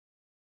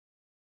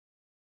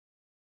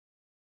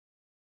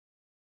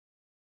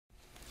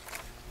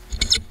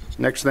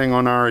Next thing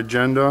on our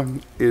agenda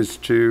is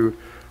to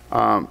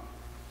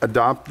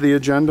adopt the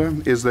agenda.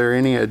 Is there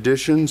any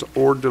additions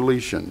or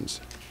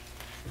deletions?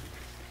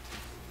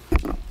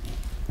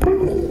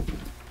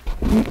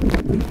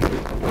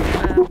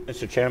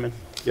 Mr. Chairman,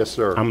 Yes,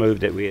 sir. I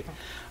move that we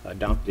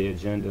adopt the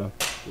agenda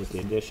with the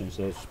additions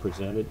as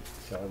presented.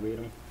 Shall I read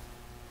them?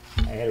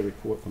 Add a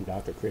report from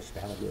Dr. Chris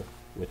Gallagher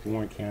with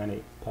Warren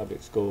County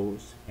Public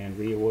Schools, and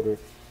reorder.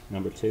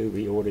 Number 2,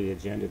 reorder the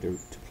agenda to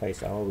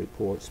place all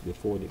reports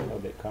before the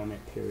public comment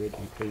period,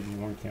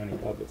 including Warren County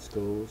Public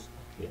Schools,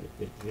 the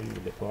Virginia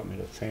Department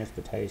of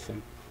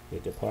Transportation, the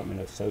Department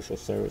of Social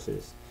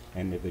Services,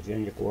 and the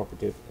Virginia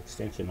Cooperative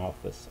Extension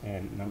Office.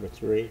 And number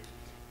 3,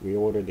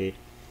 reorder the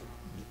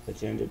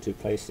agenda to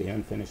place the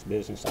unfinished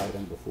business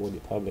item before the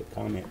public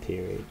comment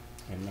period.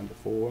 And number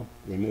 4,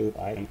 remove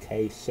item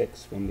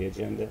K6 from the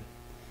agenda.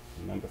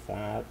 And number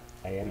 5,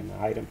 add an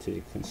item to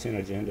the consent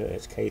agenda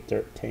as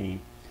K13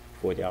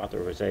 for the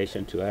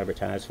authorization to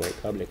advertise for a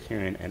public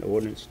hearing and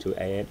ordinance to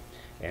add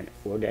and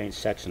ordain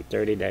section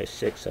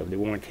 30-6 of the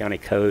Warren County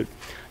Code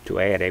to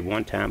add a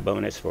one-time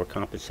bonus for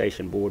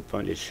compensation board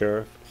funded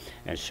sheriff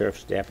and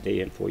sheriff's deputy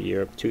and for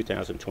year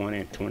 2020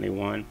 and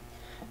 21.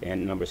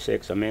 And number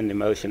 6, amend the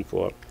motion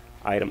for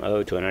item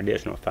O to an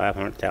additional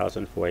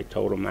 $500,000 for a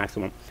total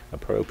maximum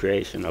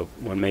appropriation of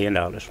 $1 million.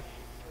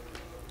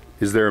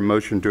 Is there a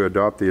motion to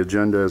adopt the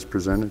agenda as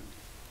presented?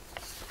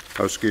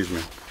 Oh, excuse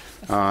me.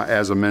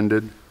 As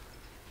amended?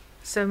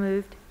 So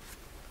moved.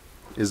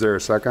 Is there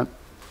a second?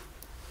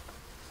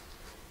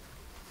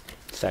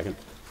 Second.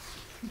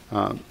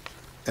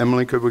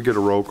 Emily, could we get a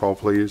roll call,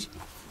 please?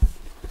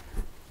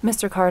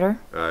 Mr. Carter?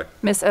 Aye.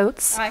 Ms.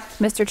 Oates? Aye.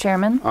 Mr.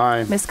 Chairman?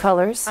 Aye. Ms.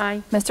 Cullors?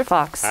 Aye. Mr.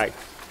 Fox? Aye.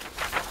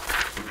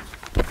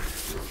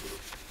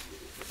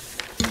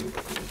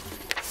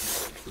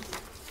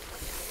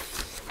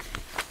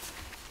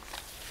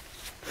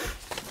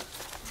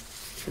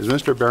 Is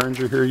Mr.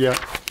 Behringer here yet?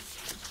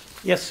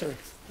 Yes, sir.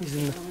 He's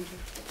in the...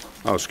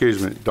 Oh,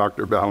 excuse me,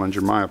 Dr.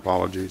 Ballinger, my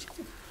apologies.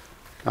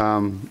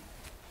 Could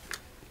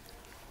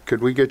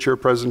we get your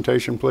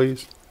presentation,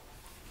 please?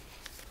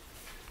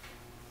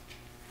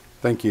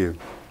 Thank you.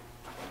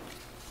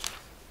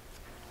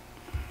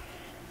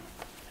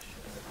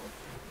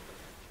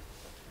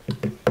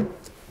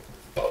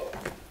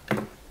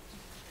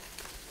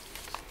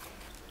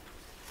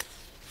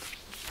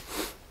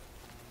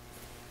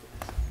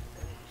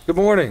 Good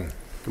morning.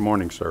 Good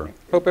morning, sir.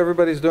 Hope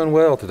everybody's doing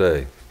well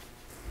today.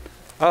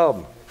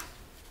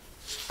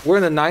 We're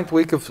in the 9th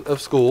week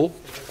of school,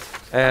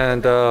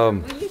 and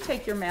Will you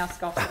take your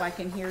mask off so I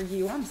can hear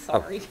you? I'm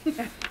sorry.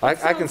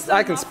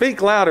 I can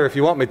speak louder if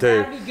you want me to.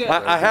 That'd be good.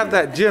 I have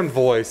that gym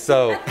voice,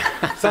 so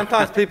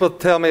sometimes people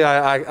tell me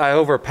I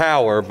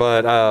overpower,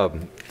 but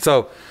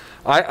so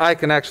I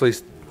can actually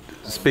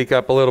speak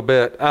up a little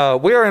bit.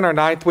 We are in our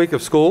 9th week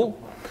of school,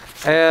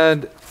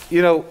 and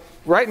you know,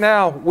 right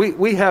now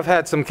we have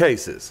had some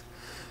cases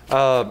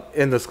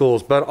in the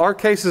schools, but our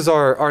cases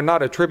are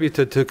not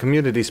attributed to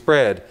community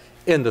spread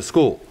in the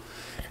school.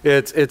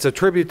 It's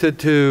attributed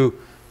to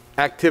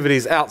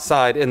activities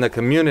outside in the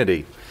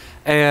community.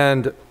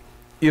 And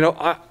you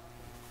know,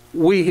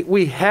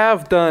 we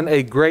have done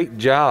a great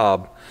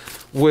job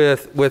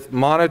with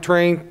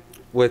monitoring,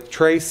 with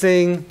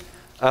tracing,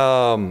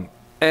 and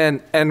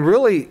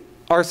really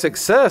our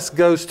success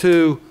goes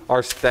to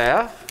our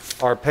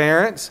staff, our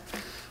parents,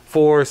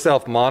 for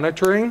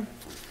self-monitoring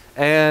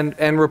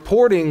and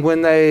reporting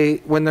when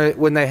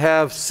they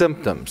have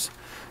symptoms,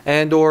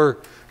 and or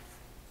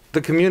the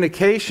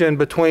communication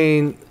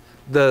between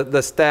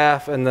the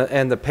staff and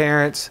the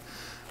parents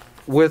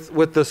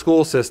with the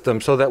school system,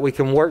 so that we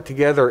can work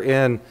together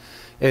in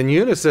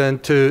unison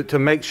to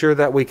make sure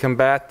that we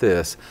combat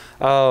this,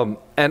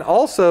 and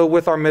also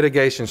with our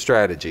mitigation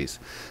strategies.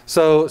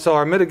 So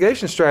our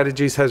mitigation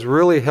strategies has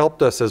really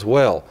helped us as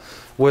well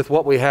with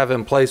what we have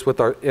in place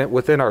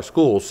within our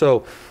schools.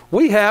 So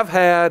we have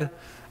had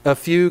a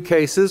few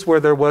cases where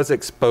there was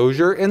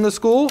exposure in the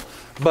school,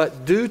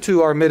 but due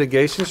to our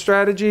mitigation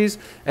strategies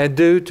and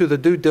due to the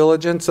due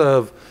diligence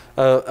of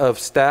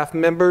staff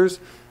members,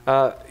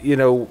 you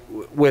know,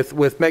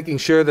 with making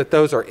sure that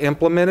those are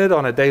implemented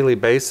on a daily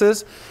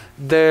basis,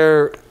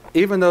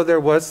 even though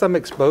there was some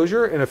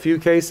exposure in a few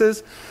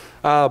cases,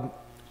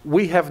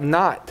 we have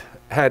not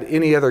had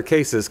any other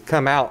cases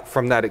come out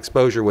from that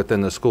exposure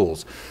within the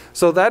schools.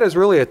 So that is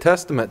really a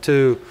testament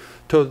to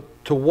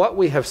what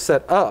we have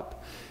set up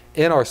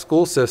in our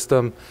school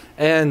system,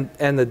 and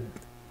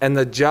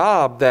the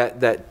job that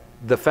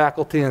the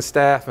faculty and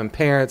staff and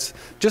parents,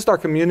 just our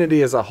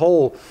community as a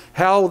whole,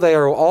 how they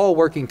are all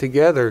working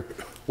together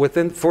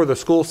for the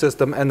school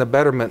system and the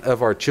betterment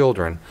of our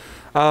children.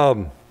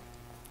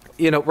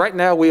 You know, right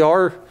now we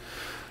are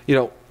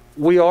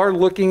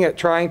looking at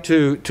trying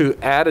to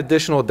add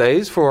additional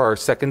days for our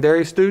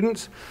secondary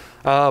students.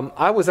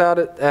 I was out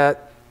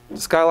at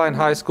Skyline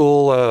High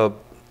School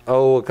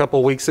a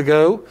couple weeks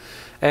ago,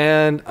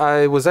 and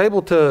I was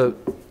able to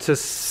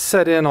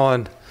set in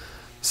on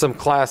some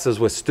classes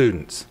with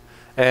students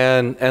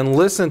and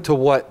listen to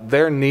what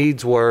their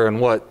needs were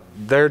and what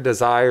their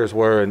desires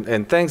were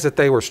and things that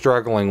they were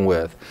struggling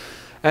with.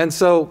 And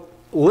so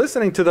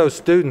listening to those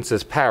students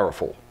is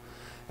powerful,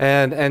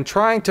 and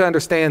trying to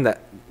understand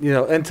that,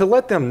 and to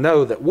let them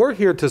know that we're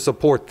here to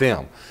support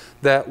them,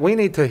 that we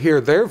need to hear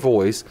their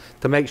voice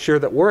to make sure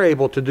that we're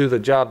able to do the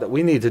job that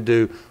we need to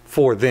do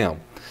for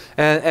them.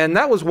 And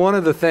that was one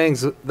of the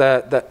things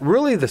that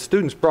really the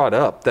students brought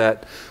up,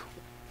 that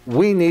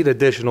we need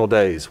additional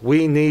days.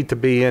 We need to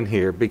be in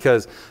here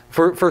because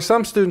for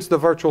some students, the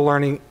virtual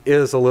learning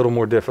is a little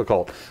more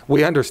difficult.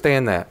 We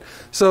understand that.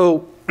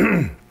 So,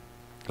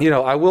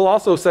 I will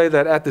also say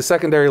that at the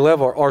secondary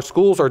level, our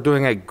schools are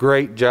doing a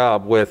great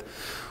job with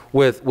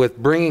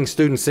bringing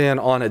students in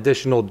on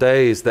additional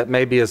days that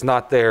maybe is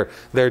not their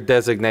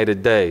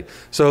designated day.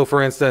 So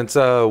for instance,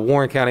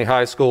 Warren County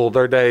High School,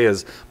 their day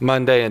is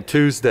Monday and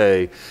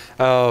Tuesday.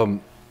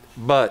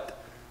 But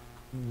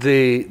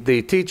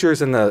the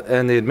teachers and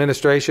the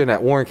administration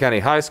at Warren County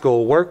High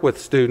School work with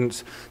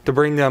students to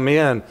bring them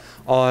in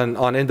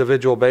on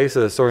individual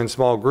basis or in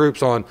small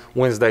groups on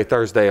Wednesday,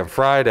 Thursday, and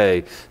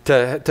Friday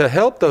to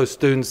help those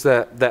students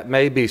that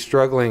may be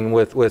struggling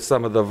with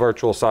some of the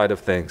virtual side of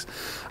things.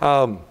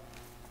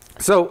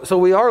 So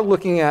we are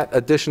looking at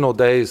additional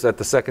days at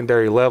the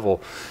secondary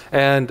level,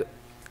 and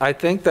I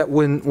think that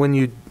when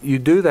you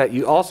do that,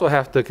 you also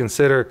have to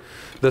consider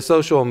the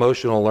social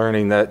emotional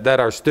learning that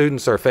our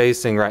students are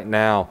facing right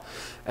now,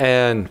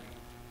 and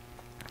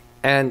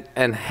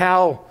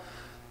how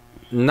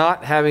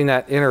not having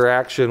that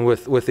interaction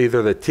with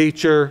either the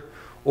teacher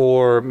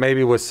or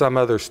maybe with some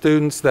other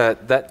students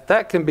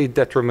that can be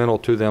detrimental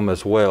to them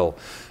as well.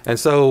 And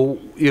so,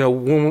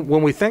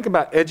 when we think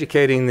about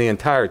educating the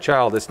entire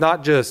child, it's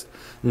not just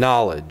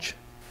knowledge.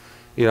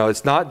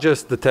 It's not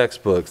just the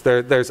textbooks.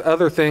 There's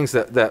other things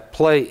that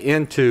play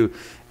into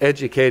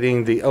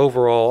educating the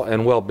overall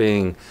and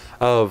well-being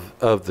of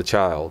the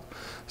child.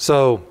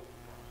 So,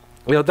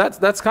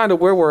 that's kind of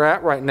where we're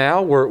at right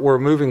now. We're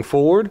moving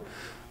forward.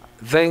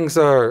 Things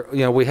are,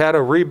 we had a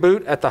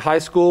reboot at the high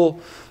school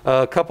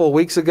a couple of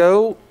weeks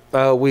ago.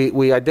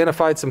 We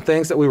identified some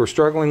things that we were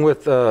struggling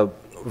with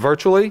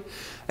virtually,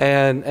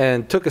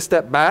 and took a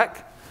step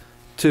back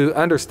to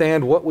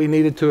understand what we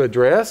needed to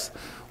address.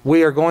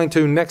 We are going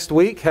to next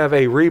week have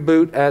a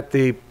reboot at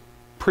the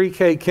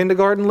pre-K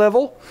kindergarten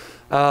level,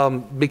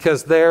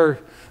 because their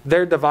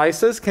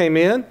devices came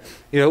in,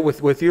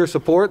 with your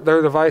support.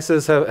 Their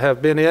devices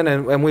have been in,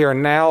 and we are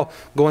now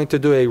going to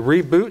do a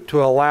reboot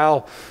to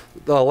allow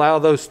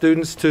those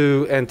students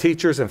and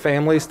teachers and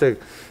families to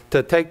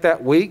take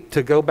that week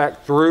to go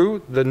back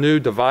through the new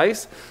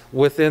device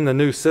within the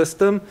new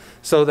system,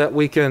 so that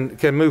we can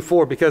move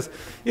forward. Because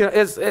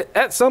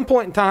at some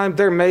point in time,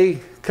 there may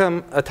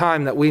come a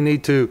time that we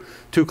need to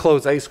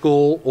close a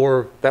school,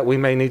 or that we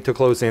may need to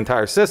close the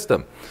entire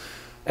system,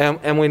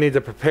 and we need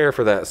to prepare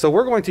for that. So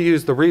we're going to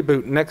use the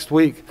reboot next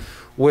week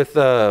with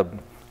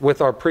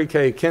our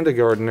pre-K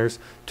kindergartners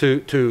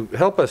to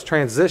help us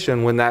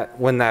transition when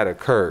that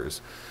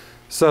occurs.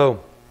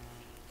 So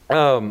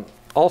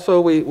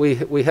also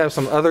we have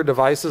some other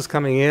devices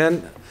coming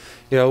in.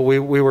 We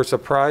were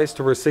surprised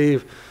to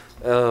receive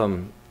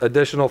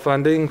additional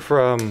funding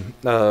from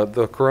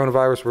the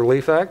Coronavirus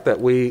Relief Act that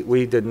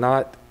we did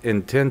not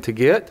intend to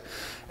get,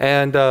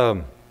 and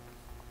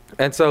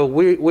so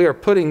we are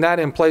putting that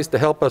in place to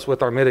help us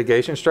with our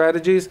mitigation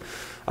strategies.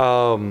 We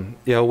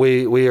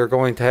are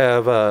going to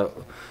have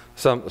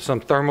some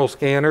thermal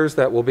scanners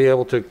that will be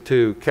able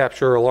to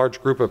capture a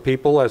large group of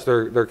people as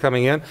they're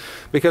coming in,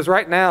 because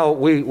right now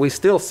we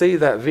still see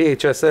that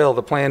VHSL.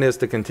 The plan is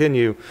to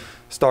continue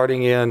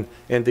starting in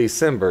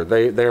December.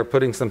 They are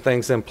putting some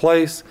things in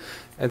place,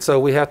 and so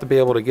we have to be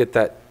able to get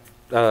that.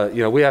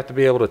 We have to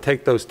be able to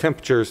take those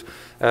temperatures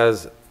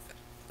as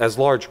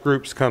large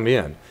groups come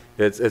in.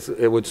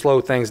 It would slow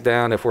things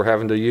down if we're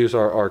having to use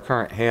our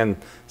current hand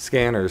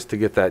scanners to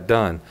get that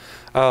done.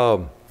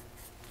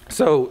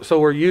 So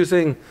we're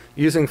using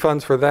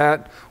funds for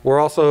that. We're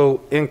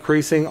also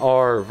increasing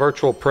our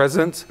virtual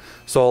presence.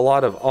 So a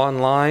lot of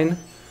online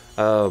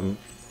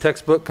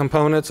textbook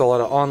components, a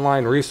lot of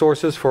online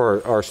resources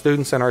for our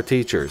students and our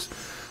teachers.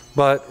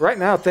 But right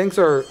now things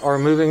are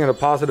moving in a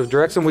positive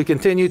direction. We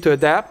continue to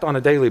adapt on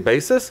a daily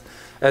basis,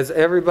 as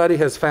everybody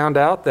has found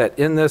out that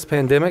in this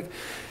pandemic,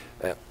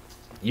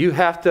 you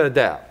have to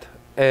adapt.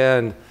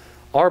 And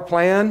our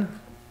plan,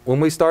 when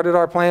we started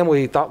our plan,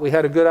 we thought we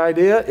had a good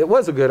idea. It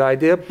was a good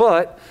idea,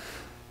 but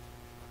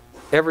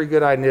every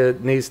good idea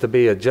needs to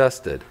be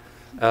adjusted.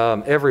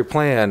 Every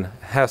plan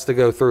has to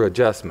go through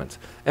adjustments,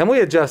 and we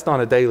adjust on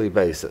a daily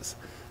basis.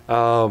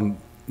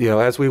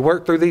 As we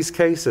work through these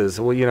cases,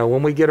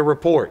 when we get a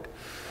report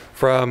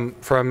from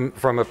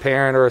a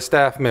parent or a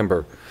staff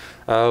member,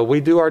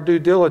 we do our due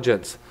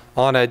diligence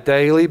on a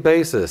daily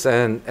basis,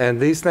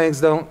 and these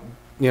things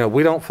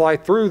we don't fly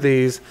through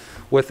these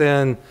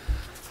within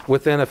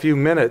a few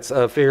minutes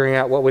of figuring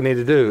out what we need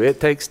to do. It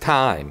takes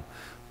time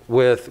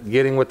with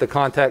getting with the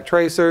contact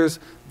tracers,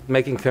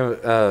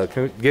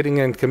 getting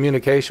in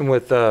communication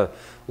with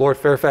Lord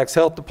Fairfax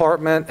Health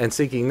Department and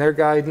seeking their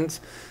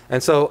guidance.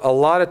 And so a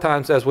lot of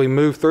times as we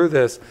move through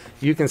this,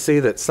 you can see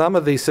that some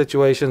of these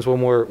situations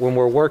when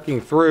we're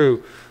working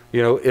through,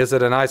 you know, is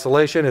it an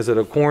isolation? Is it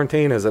a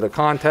quarantine? Is it a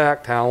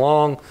contact? How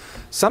long?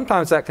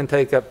 Sometimes that can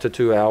take up to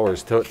 2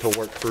 hours to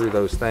work through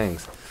those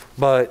things.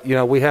 But, you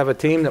know, we have a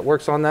team that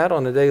works on that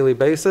on a daily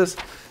basis,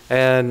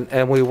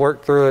 and we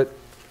work through it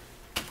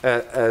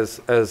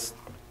as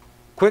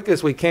quick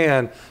as we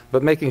can,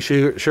 but making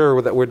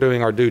sure that we're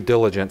doing our due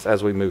diligence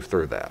as we move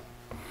through that.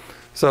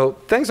 So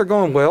things are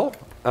going well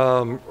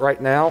right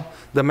now.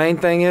 The main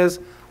thing is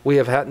we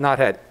have not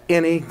had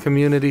any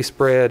community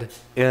spread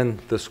in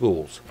the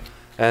schools,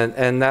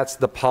 and that's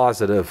the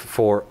positive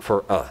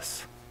for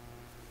us.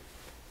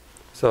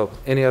 So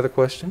any other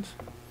questions?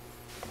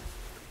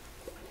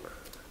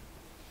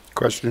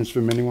 Questions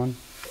from anyone?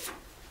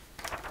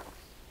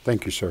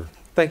 Thank you, sir.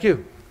 Thank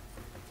you.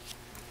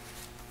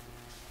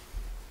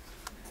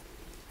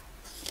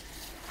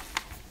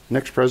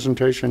 Next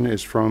presentation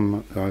is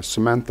from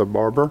Samantha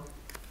Barber.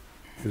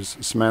 Is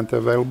Samantha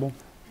available?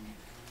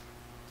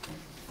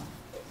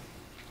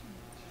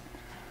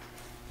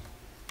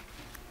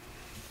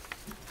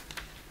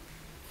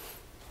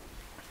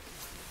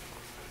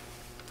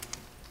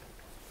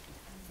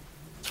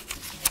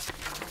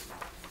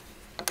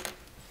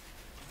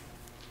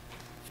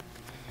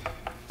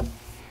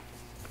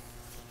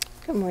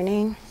 Good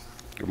morning.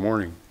 Good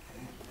morning.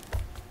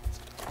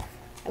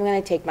 I'm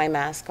going to take my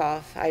mask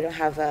off. I don't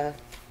have a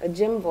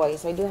gym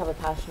voice. I do have a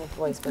passionate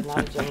voice, but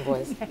not a gym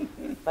voice,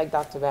 like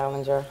Dr.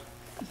 Ballinger.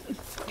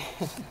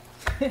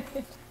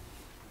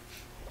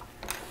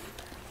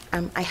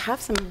 I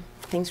have some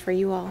things for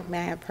you all.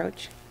 May I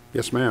approach?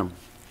 Yes, ma'am.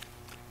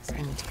 So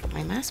I need to put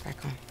my mask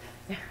back on.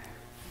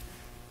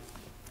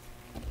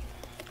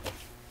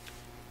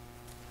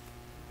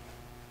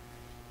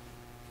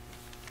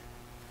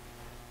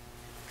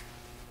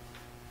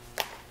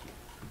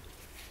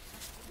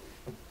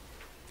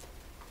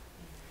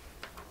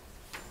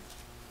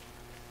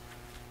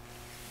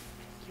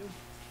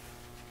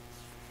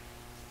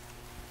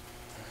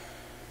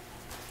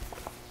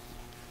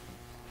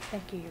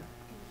 Thank you.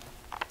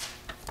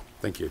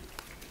 Thank you.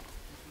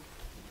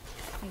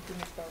 Thank you,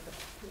 Ms. Barber.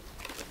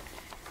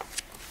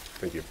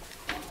 Thank you.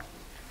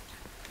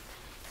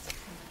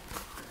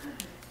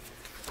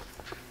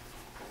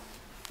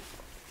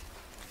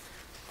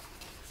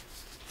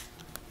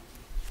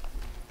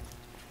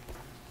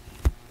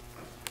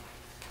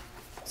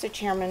 So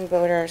Chairman,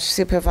 voters,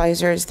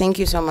 supervisors, thank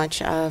you so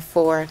much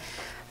for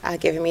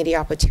giving me the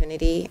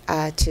opportunity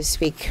to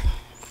speak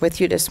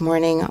with you this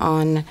morning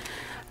on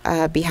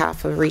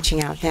behalf of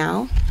Reaching Out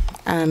Now.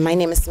 My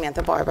name is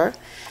Samantha Barber,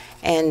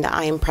 and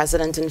I am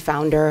president and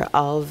founder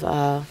of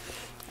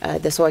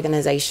this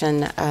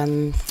organization.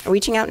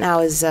 Reaching Out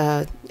Now is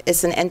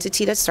an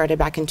entity that started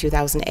back in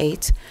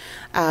 2008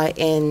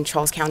 in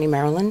Charles County,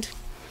 Maryland.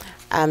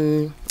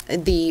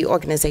 The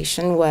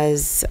organization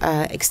was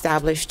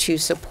established to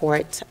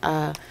support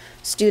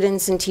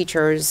students and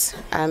teachers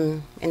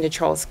in the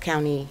Charles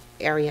County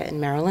area in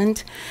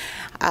Maryland.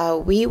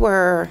 We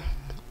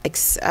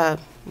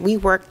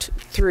worked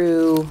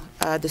through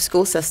the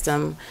school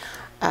system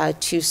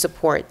to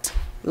support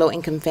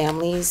low-income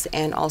families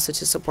and also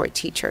to support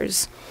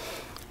teachers.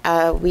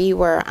 We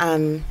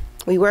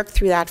worked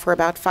through that for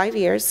about 5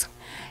 years,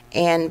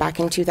 and back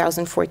in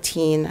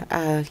 2014,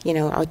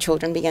 our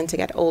children began to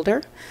get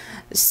older.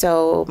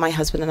 So my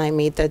husband and I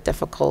made the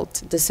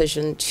difficult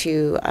decision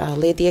to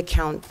lay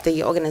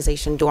the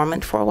organization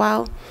dormant for a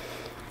while.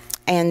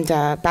 And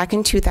back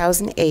in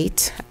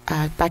 2008,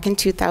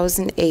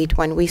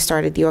 when we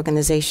started the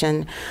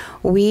organization,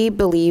 we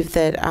believed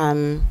that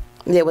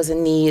there was a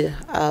need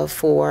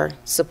for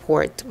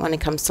support when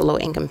it comes to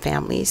low-income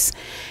families.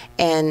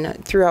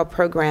 And through our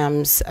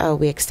programs,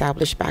 we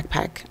established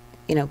backpack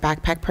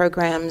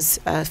programs,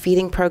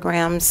 feeding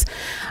programs,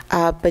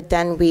 but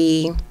then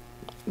we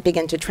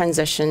began to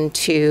transition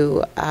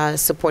to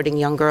supporting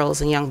young girls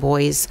and young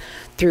boys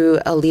through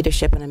a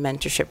leadership and a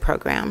mentorship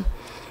program.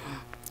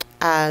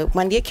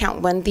 When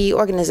the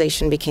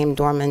organization became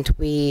dormant,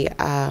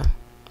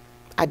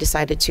 I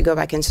decided to go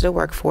back into the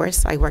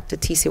workforce. I worked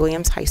at T.C.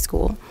 Williams High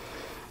School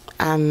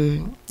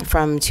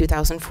from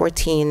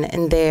 2014,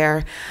 and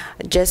there,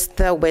 just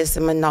the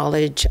wisdom and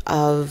knowledge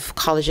of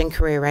college and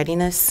career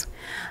readiness,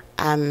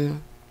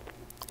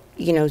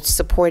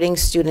 supporting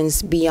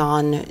students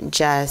beyond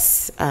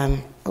just, got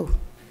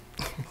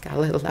a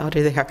little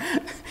louder there,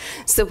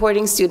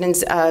 supporting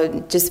students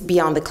just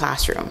beyond the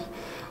classroom.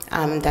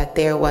 That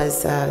there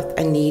was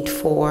a need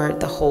for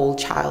the whole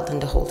child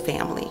and the whole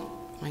family.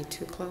 Am I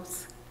too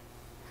close?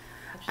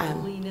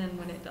 Lean in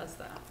when it does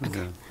that.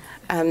 Okay.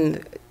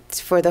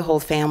 For the whole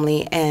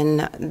family,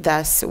 and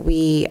thus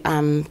we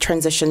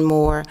transitioned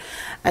more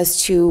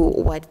as to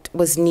what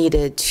was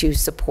needed to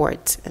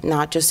support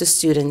not just the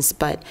students,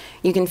 but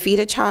you can feed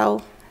a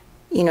child,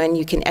 and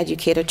you can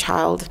educate a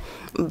child,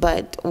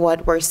 but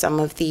what were some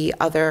of the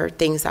other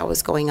things that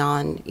was going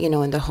on,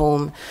 in the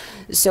home?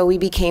 So we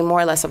became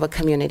more or less of a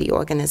community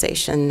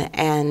organization,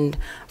 and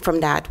from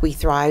that we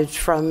thrived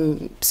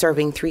from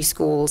serving 3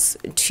 schools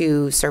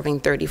to serving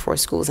 34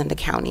 schools in the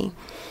county.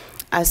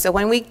 So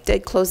when we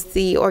did close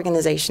the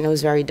organization, it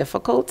was very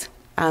difficult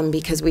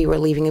because we were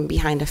leaving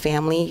behind a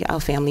family. Our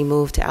family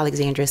moved to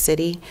Alexandria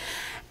City,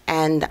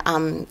 and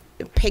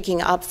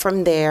picking up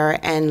from there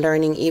and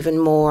learning even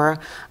more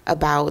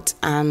about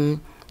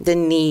the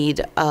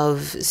need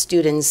of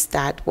students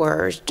that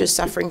were just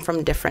suffering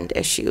from different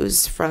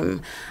issues,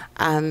 from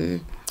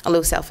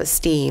low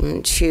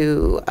self-esteem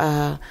to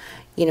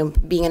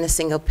being in a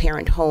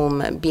single-parent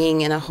home,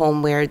 being in a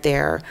home where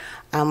there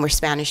were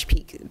Spanish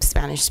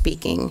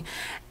speaking,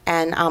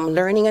 and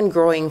learning and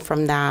growing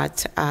from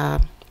that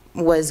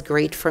was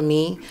great for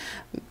me.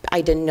 I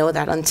didn't know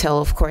that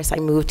until, of course, I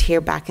moved here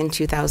back in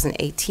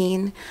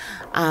 2018,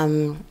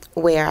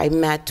 where I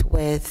met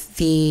with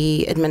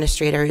the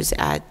administrators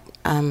at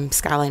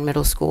Skyline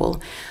Middle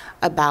School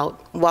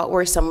about what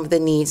were some of the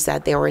needs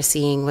that they were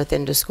seeing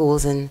within the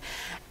schools, and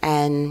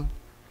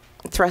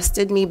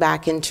thrusted me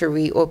back into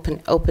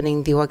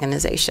opening the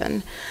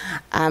organization.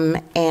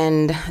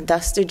 And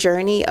thus the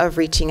journey of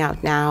reaching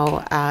out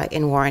now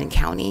in Warren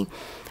County.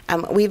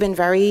 We've been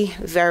very,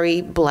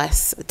 very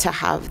blessed to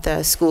have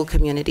the school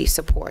community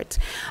support.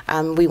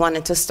 We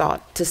wanted to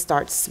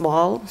start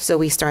small, so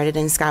we started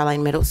in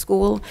Skyline Middle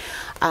School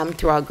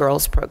through our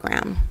girls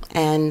program,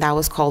 and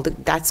that's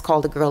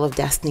called the Girl of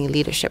Destiny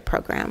Leadership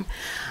Program.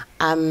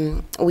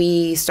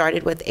 We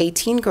started with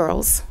 18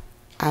 girls,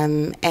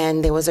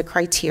 and there was a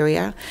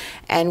criteria,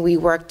 and we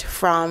worked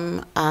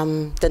from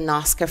the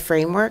NOSCA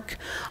framework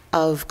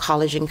of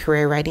college and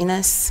career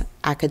readiness,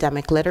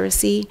 academic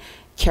literacy,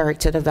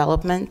 character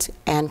development,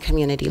 and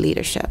community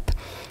leadership.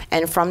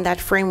 And from that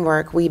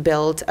framework, we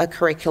built a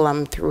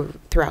curriculum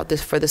throughout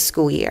this for the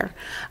school year,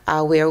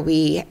 where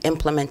we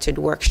implemented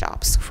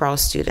workshops for our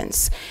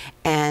students.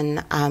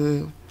 And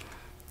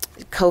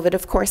COVID,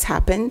 of course,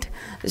 happened,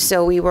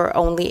 so we were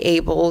only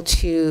able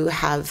to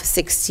have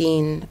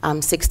 16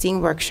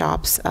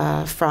 workshops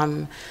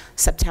from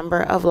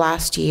September of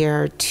last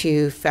year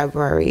to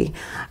February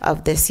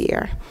of this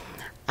year.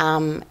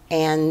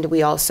 And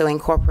we also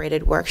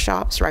incorporated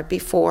workshops right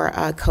before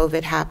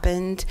COVID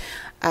happened.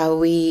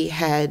 We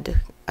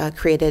had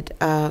created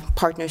a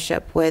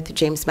partnership with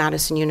James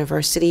Madison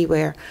University,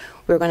 where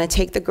we were going to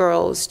take the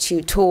girls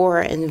to tour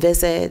and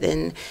visit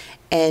and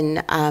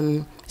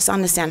just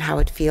understand how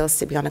it feels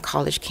to be on a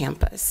college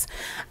campus.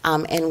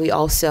 And we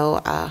also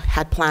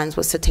had plans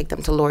was to take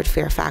them to Lord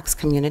Fairfax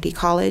Community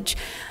College,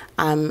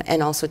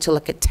 and also to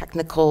look at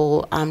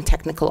technical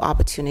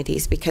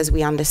opportunities, because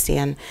we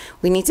understand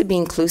we need to be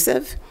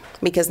inclusive,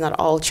 because not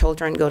all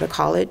children go to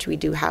college. We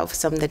do have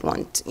some that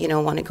want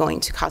to go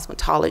into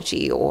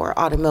cosmetology or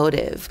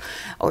automotive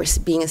or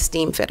being a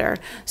steam fitter.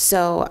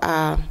 So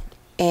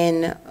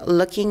in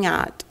looking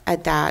at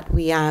that,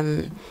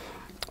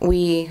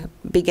 we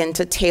begin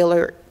to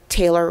tailor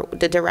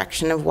the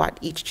direction of what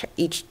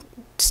each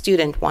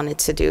student wanted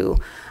to do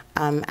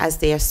as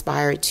they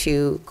aspire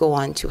to go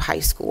on to high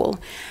school.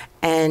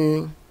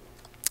 And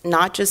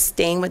not just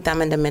staying with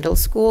them in the middle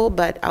school,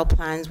 but our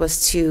plans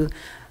was to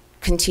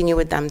continue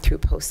with them through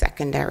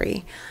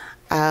post-secondary.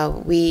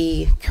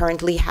 We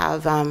currently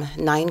have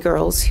 9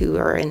 girls who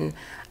are in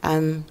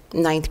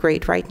 9th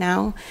grade right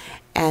now,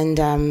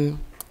 and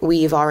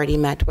we've already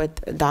met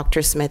with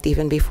Dr. Smith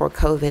even before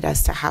COVID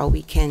as to how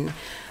we can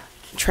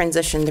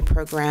transition the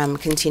program,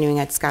 continuing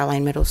at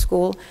Skyline Middle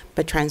School,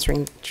 but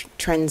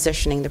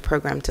transitioning the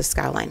program to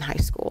Skyline High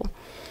School.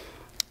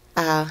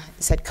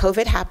 Said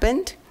COVID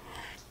happened,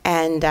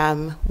 and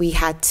we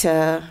had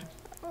to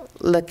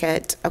look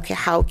at, okay,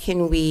 how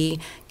can we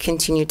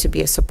continue to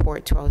be a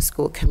support to our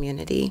school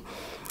community,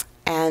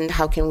 and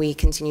how can we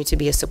continue to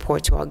be a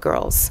support to our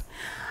girls?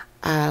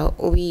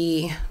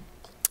 We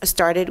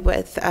started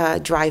with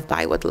Drive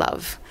By with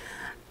Love.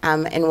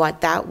 And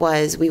what that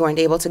was, we weren't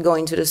able to go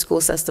into the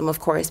school system, of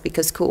course,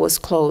 because school was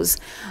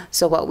closed.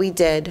 So what we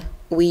did,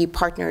 we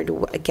partnered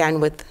again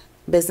with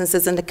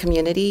businesses in the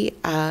community,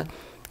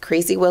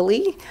 Crazy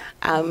Willie.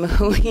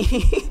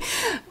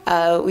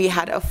 We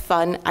had a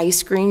fun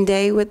ice cream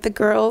day with the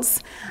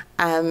girls.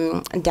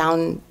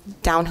 Down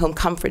Home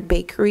Comfort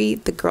Bakery,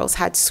 the girls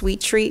had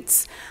sweet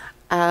treats.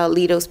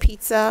 Lito's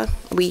Pizza,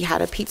 we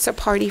had a pizza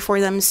party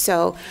for them.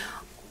 So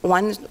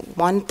one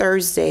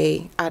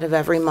Thursday out of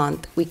every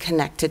month, we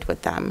connected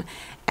with them.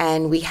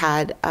 And we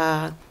had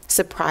a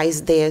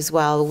surprise day as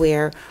well,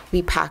 where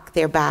we packed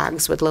their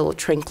bags with little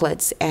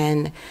trinkets,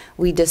 and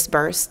we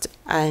dispersed,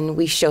 and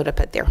we showed up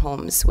at their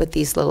homes with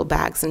these little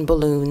bags and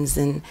balloons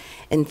and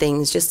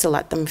things, just to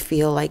let them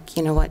feel like,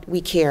 you know what,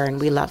 we care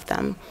and we love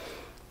them.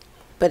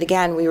 But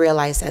again, we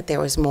realized that there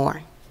was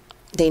more.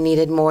 They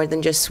needed more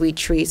than just sweet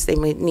treats. They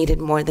needed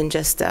more than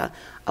just a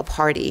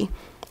party.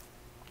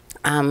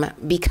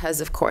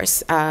 Because, of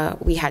course,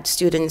 we had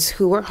students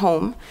who were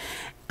home,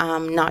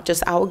 not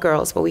just our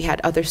girls, but we had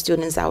other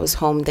students that was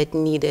home that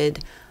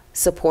needed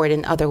support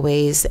in other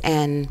ways,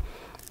 and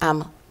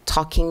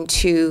talking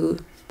to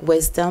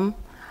wisdom,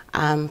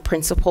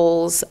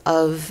 principles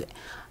of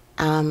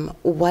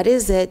what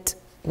is it,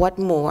 what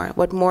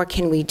more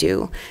can we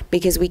do?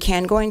 Because we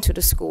can't go into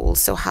the schools,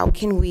 so how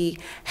can we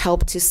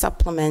help to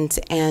supplement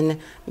and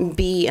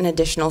be an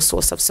additional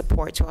source of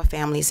support to our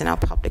families in our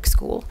public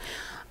school?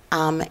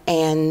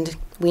 And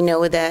we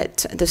know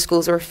that the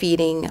schools were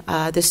feeding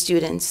the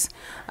students.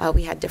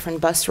 We had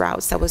different bus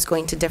routes that was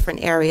going to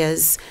different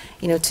areas,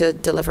 you know, to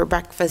deliver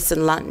breakfast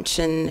and lunch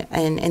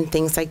and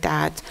things like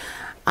that.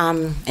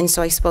 And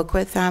so I spoke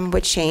with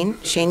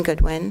Shane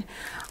Goodwin,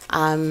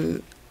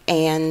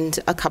 and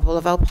a couple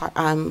of our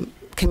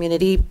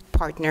community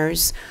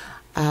partners,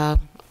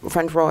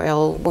 Front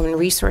Royal Women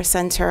Resource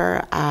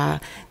Center,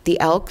 the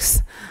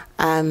Elks,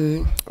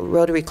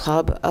 Rotary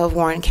Club of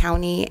Warren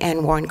County,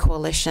 and Warren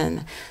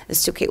Coalition,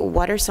 as to, okay,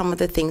 what are some of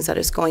the things that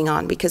is going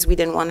on? Because we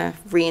didn't want to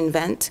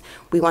reinvent.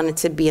 We wanted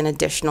to be an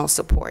additional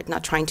support,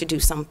 not trying to do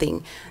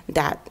something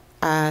that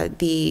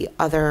the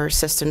other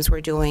systems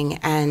were doing.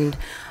 And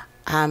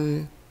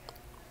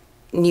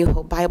New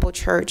Hope Bible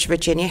Church,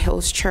 Virginia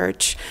Hills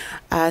Church,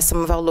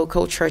 some of our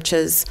local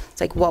churches, it's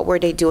like, what were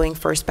they doing?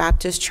 First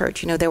Baptist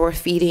Church, you know, they were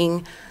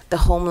feeding the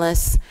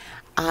homeless.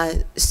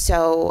 And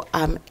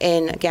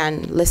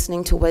again,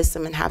 listening to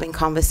wisdom and having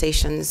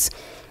conversations,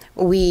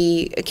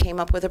 we came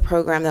up with a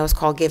program that was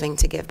called Giving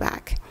to Give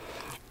Back.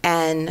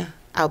 And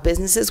our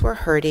businesses were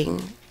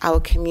hurting. Our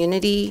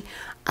community,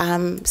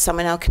 some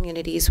in our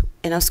communities,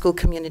 in our school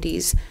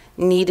communities,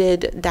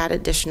 needed that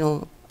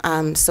additional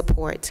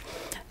support.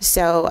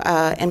 So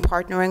in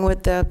partnering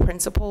with the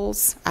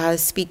principals,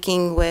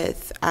 speaking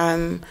with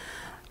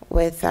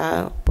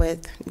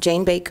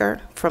Jane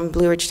Baker from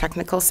Blue Ridge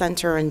Technical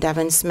Center and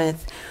Devin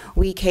Smith,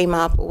 we came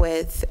up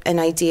with an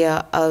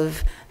idea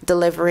of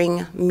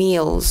delivering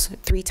meals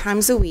 3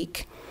 times a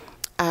week.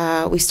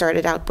 We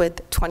started out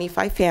with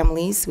 25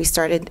 families. We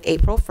started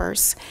April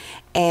 1st,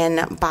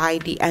 and by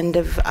the end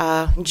of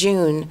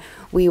June,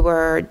 we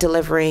were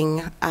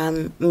delivering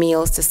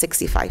meals to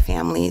 65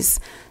 families,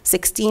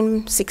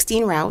 16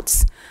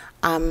 routes,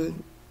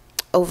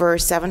 over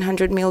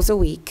 700 meals a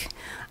week,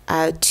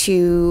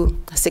 to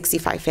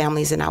 65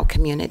 families in our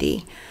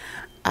community.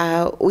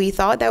 We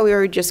thought that we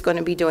were just going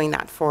to be doing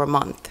that for a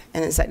month,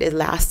 and instead it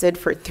lasted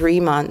for 3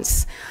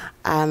 months.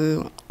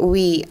 Our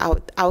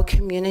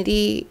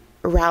community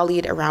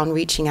rallied around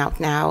reaching out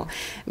now,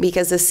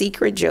 because the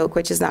secret joke,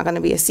 which is not going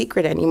to be a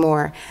secret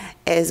anymore,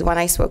 is when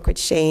I spoke with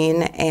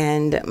Shane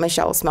and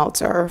Michelle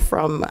Smelter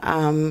from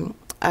the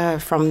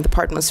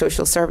Department of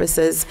Social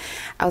Services,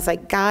 I was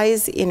like,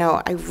 guys, you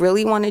know, I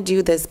really want to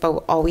do this,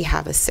 but all we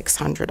have is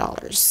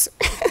 $600.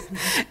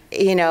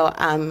 You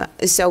know,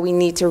 so we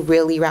need to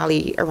really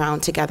rally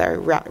around together,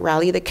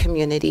 rally the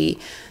community,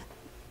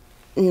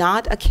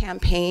 not a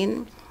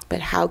campaign, but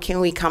how can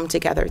we come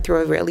together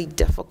through a really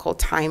difficult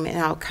time in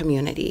our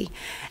community?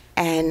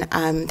 And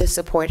the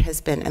support has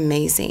been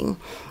amazing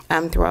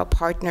through our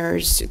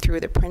partners,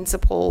 through the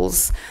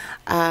principals,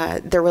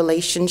 the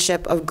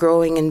relationship of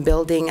growing and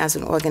building as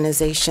an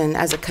organization,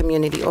 as a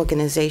community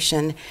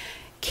organization,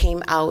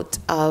 came out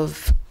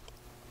of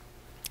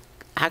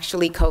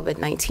actually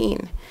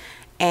COVID-19.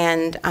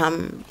 And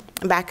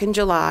back in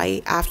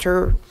July,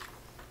 after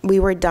we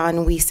were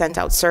done, we sent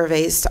out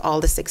surveys to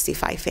all the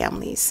 65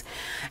 families.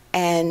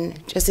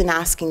 And just in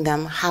asking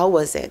them, how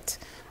was it?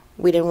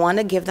 We didn't want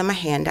to give them a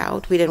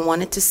handout. We didn't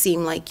want it to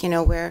seem like, you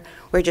know,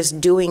 we're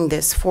just doing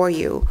this for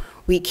you.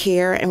 We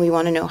care, and we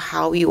want to know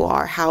how you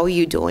are. How are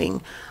you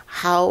doing?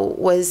 How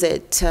was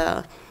it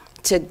to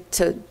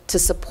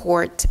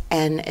support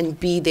and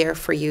be there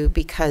for you?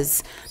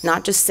 Because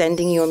not just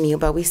sending you a meal,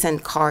 but we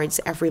send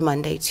cards every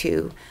Monday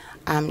to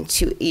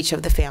each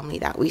of the family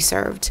that we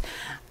served.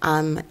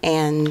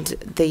 And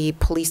the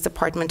police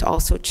department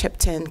also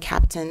chipped in.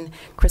 Captain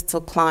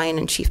Crystal Klein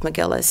and Chief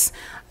McGillis,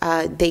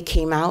 they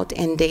came out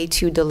and they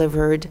too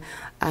delivered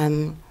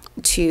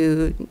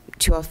to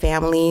our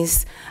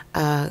families.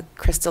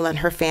 Crystal and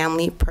her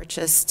family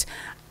purchased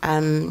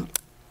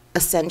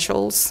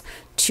essentials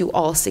to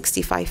all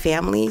 65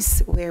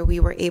 families, where we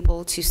were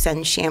able to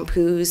send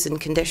shampoos and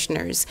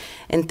conditioners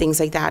and things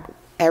like that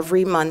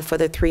every month for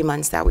the 3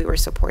 months that we were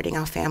supporting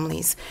our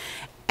families.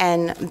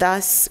 And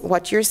thus,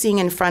 what you're seeing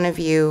in front of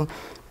you,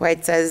 where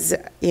it says,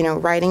 you know,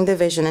 writing the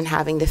vision and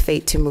having the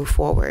faith to move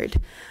forward.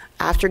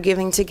 After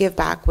Giving to Give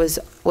Back was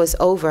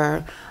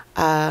over,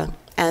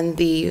 and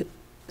the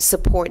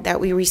support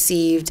that we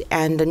received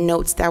and the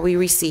notes that we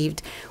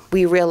received,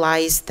 we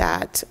realized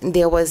that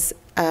there was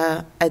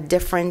a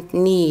different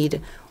need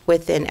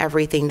within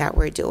everything that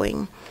we're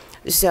doing.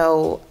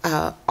 So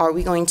are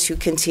we going to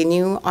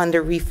continue on the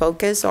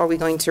refocus, or are we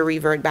going to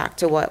revert back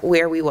to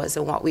where we was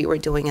and what we were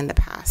doing in the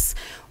past,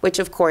 which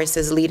of course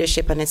is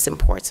leadership, and it's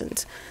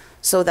important.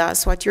 So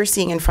that's what you're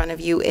seeing in front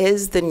of you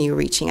is the new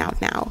Reaching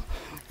Out Now.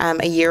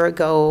 A year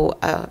ago,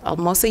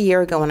 almost a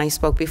year ago, when I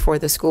spoke before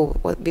the school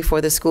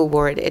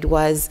board, it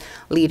was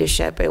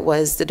leadership. It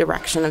was the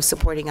direction of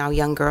supporting our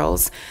young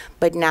girls.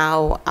 But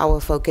now our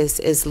focus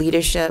is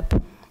leadership,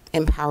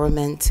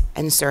 empowerment,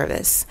 and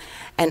service.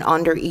 And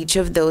under each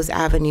of those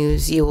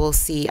avenues, you will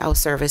see our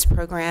service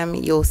program,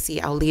 you'll see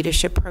our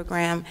leadership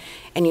program,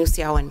 and you'll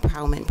see our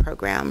empowerment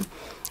program.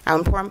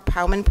 Our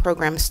empowerment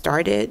program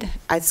started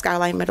at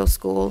Skyline Middle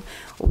School.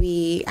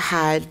 We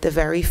had the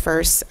very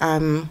first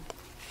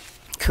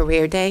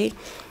career day.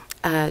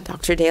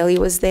 Dr. Daly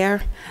was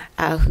there,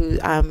 who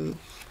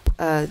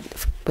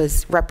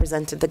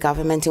represented the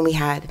government, and we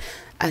had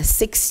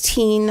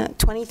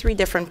 23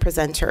 different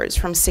presenters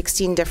from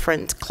 16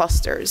 different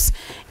clusters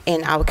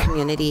in our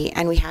community,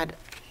 and we had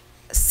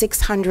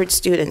 600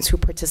 students who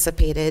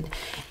participated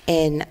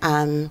in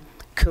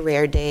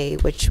Career Day,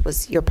 which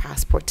was your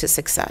passport to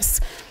success.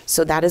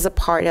 So that is a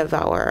part of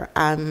our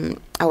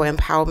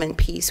empowerment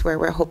piece, where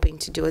we're hoping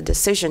to do a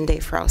decision day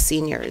for our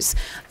seniors,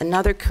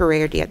 another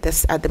career day at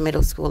the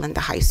middle school and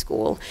the high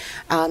school,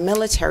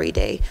 military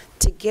day,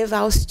 to give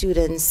our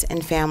students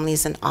and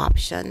families an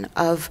option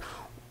of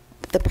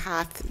the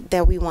path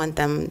that we want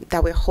them,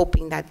 that we're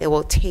hoping that they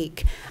will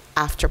take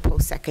after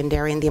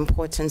post-secondary, and the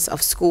importance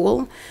of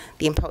school,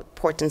 the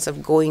importance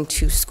of going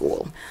to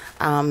school,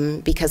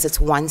 because it's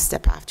one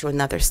step after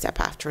another step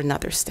after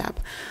another step.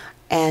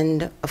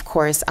 And of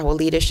course, our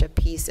leadership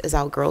piece is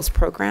our girls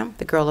program,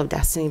 the Girl of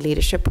Destiny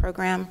Leadership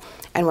Program.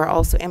 And we're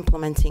also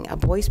implementing a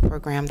boys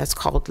program that's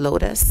called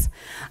Lotus,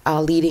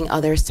 Leading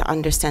Others to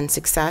Understand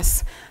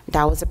Success.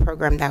 That was a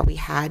program that we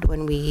had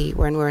when we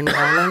were in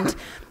Maryland.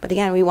 But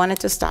again, we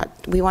wanted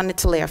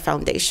to lay a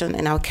foundation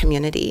in our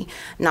community,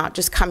 not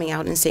just coming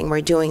out and saying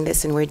we're doing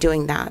this and we're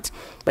doing that,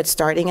 but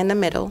starting in the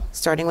middle,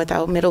 starting with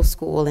our middle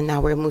school, and now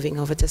we're moving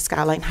over to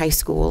Skyline High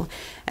School,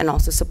 and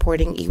also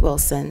supporting E.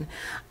 Wilson.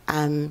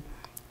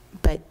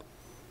 But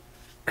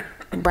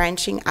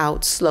branching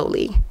out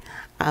slowly,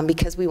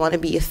 because we want to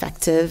be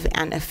effective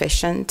and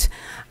efficient,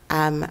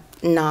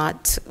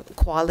 not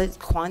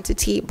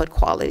quantity, but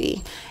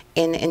quality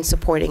in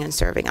supporting and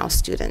serving our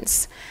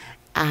students.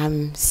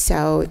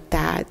 So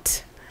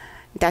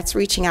that's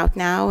reaching out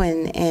now,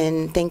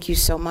 and thank you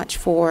so much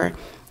for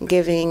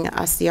giving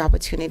us the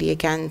opportunity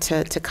again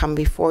to come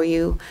before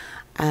you.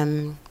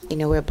 You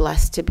know, we're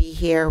blessed to be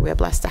here. We're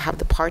blessed to have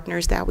the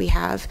partners that we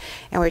have,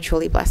 and we're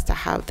truly blessed to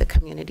have the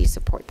community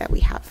support that we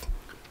have.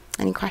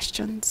 Any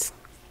questions?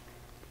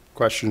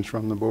 Questions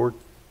from the board?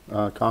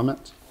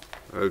 Comments?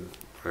 My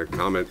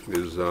comment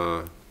is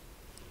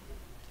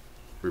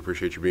we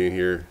appreciate you being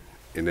here,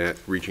 and that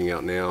Reaching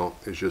Out Now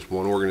is just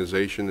one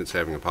organization that's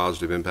having a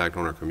positive impact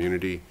on our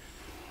community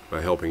by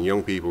helping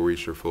young people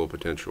reach their full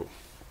potential.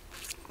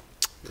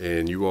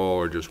 And you all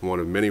are just one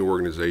of many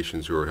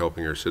organizations who are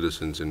helping our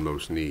citizens in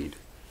most need.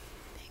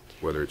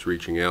 Whether it's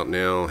Reaching Out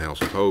Now,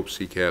 House of Hope,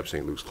 CCAP,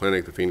 St. Luke's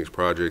Clinic, the Phoenix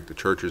Project, the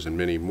churches, and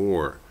many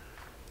more,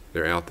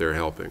 they're out there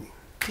helping.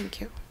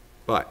 Thank you.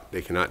 But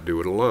they cannot do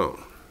it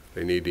alone.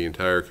 They need the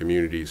entire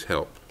community's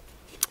help.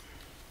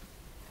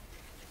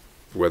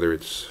 Whether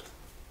it's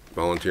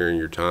volunteering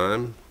your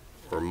time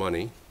or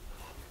money,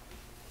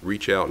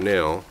 reach out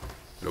now,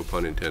 no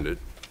pun intended,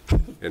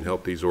 and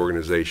help these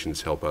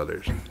organizations help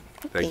others.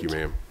 Thank you,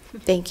 ma'am.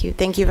 Thank you.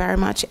 Thank you very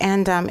much.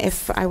 And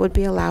if I would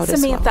be allowed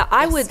Samantha, as well.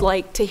 I Yes. would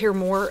like to hear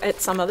more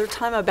at some other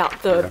time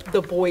about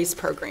the boys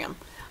program.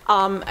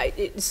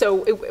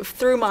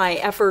 Through my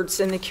efforts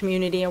in the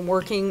community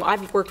and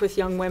I've worked with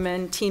young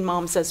women, teen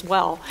moms as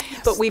well,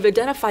 but we've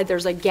identified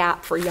there's a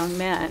gap for young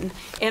men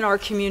in our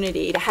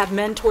community to have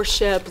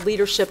mentorship,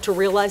 leadership, to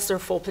realize their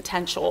full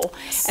potential.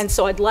 And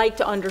so I'd like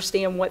to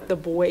understand what the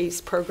boys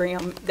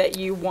program that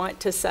you want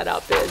to set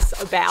up is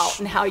about,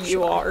 and how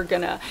you are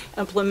going to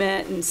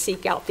implement and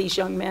seek out these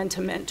young men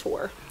to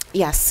mentor.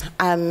 Yes,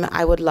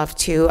 I would love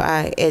to.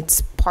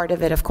 It's part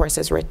of it, of course,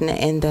 is written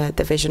in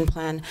the vision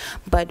plan.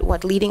 But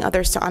what Leading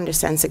Others to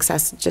Understand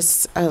Success,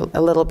 just a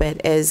little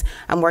bit, is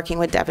I'm working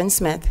with Devin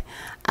Smith.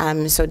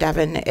 So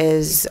Devin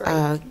is,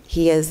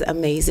 he is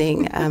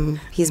amazing.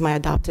 He's my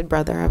adopted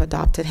brother. I've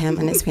adopted him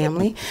and his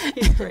family.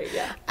 He's great,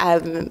 yeah.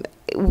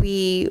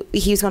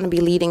 He's going to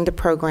be leading the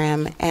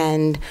program.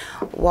 And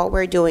what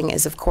we're doing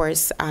is, of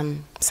course,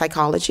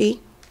 psychology,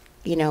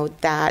 you know,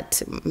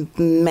 that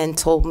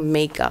mental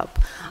makeup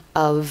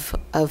of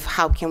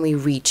how can we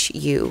reach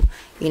you.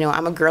 You know,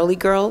 I'm a girly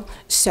girl,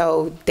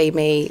 so they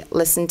may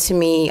listen to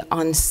me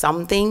on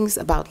some things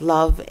about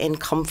love and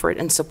comfort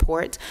and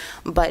support,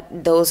 but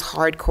those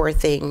hardcore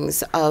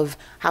things of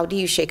how do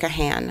you shake a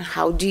hand?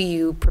 How do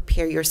you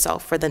prepare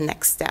yourself for the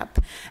next step?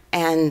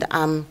 And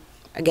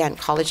again,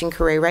 college and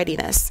career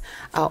readiness,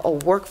 or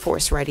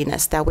workforce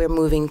readiness that we're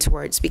moving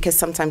towards. Because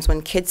sometimes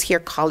when kids hear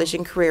college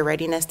and career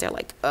readiness, they're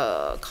like,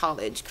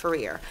 college,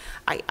 career.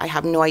 I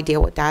have no idea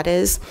what that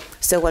is.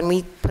 So when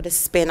we put a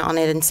spin on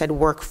it and said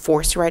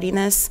workforce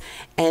readiness,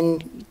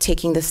 and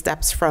taking the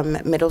steps from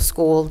middle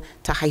school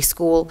to high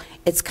school,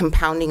 it's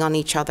compounding on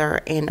each other.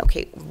 And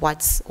okay,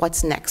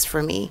 what's next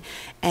for me?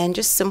 And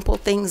just simple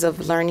things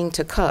of learning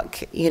to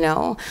cook, you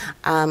know,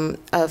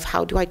 of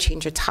how do I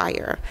change a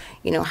tire?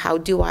 You know, how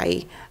do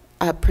I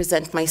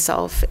present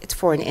myself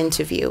for an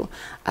interview.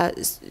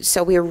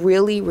 So we're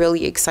really,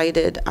 really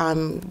excited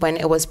when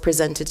it was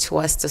presented to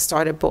us to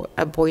start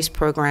a boys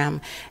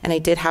program. And I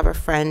did have a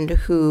friend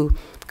who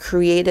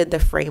created the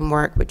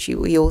framework, which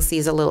you'll see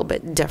is a little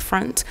bit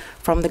different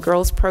from the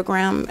girls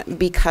program,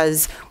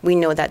 because we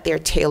know that they're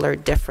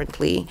tailored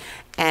differently.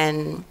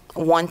 And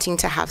wanting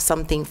to have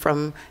something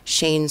from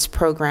Shane's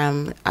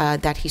program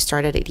that he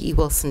started at E.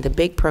 Wilson, the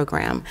big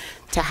program,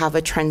 to have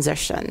a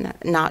transition,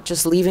 not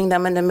just leaving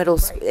them in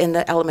the in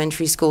the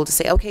elementary school to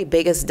say, okay,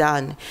 big is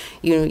done.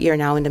 You're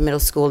now in the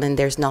middle school and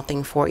there's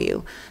nothing for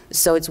you.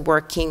 So it's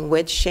working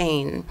with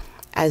Shane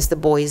as the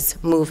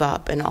boys move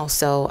up, and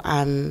also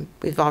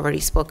we've already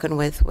spoken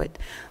with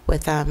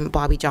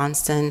Bobby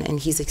Johnston, and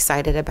he's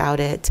excited about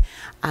it.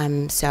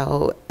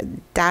 So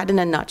that in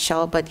a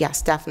nutshell, but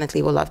yes,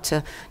 definitely would love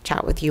to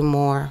chat with you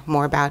more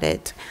about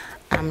it.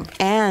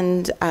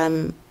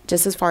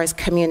 Just as far as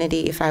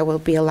community, if I will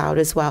be allowed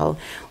as well,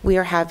 we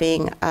are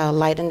having a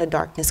Light in the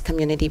Darkness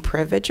community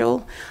prayer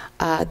vigil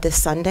this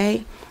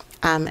Sunday.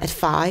 At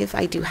 5,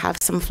 I do have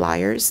some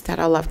flyers that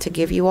I'd love to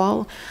give you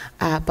all,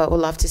 but would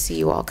love to see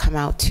you all come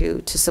out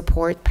to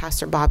support.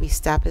 Pastor Bobby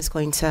Stepp is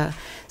going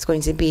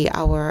to be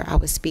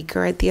our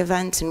speaker at the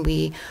event, and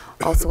we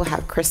also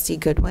have Christy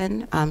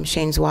Goodwin,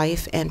 Shane's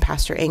wife, and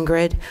Pastor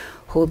Ingrid,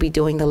 who will be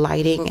doing the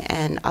lighting,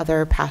 and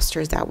other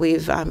pastors that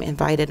we've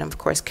invited, and of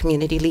course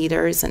community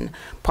leaders and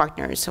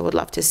partners. So would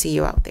love to see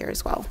you out there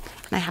as well.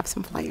 And I have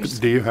some flyers.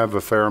 Do you have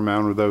a fair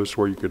amount of those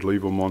where you could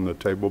leave them on the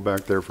table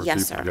back there for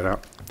people to get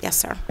out? Yes,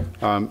 sir.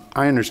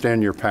 I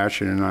understand your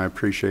passion and I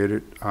appreciate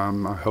it. I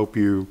hope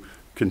you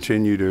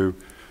continue to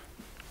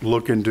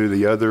look into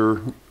the other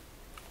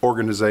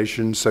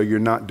organizations so you're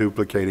not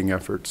duplicating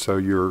efforts, so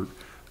you're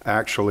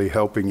actually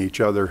helping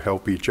each other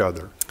help each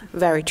other.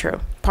 Very true.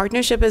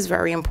 Partnership is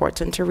very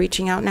important to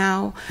reaching out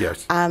now.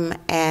 Yes.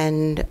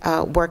 And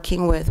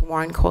working with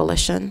Warren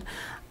Coalition,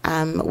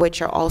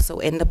 which are also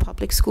in the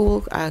public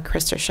school,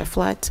 Krista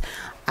Shiflett,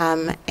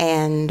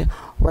 and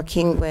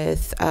working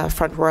with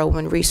Front Royal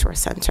Women Resource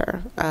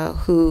Center,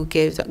 who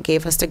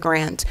gave us the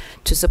grant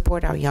to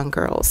support our young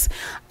girls.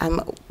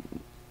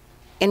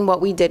 In what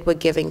we did with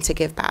Giving to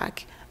Give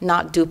Back,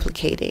 not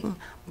duplicating,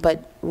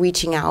 but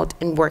reaching out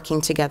and working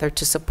together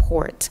to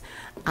support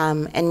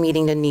and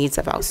meeting the needs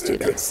of our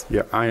students.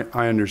 Yeah,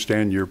 I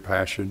understand your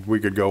passion. We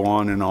could go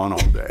on and on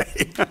all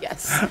day.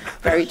 Yes,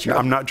 very true.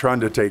 I'm not trying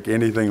to take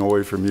anything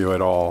away from you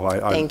at all.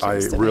 I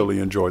really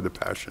enjoy the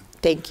passion.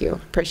 Thank you.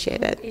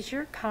 Appreciate it. Is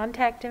your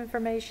contact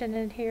information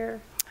in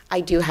here?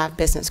 I do have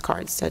business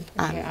cards that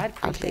Okay, I'd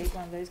appreciate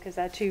one of those, because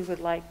I too would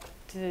like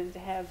to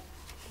have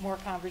more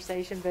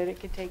conversation, but it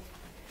could take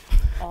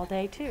all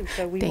day too,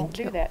 so we won't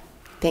do that.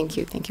 Thank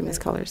you. Thank you, Ms.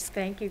 Colors.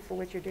 Thank you for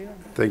what you're doing.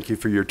 Thank you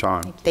for your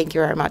time. Thank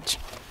you very much.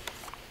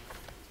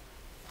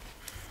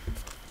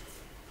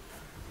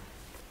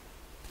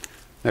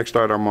 Next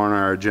item on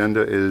our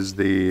agenda is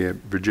the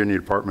Virginia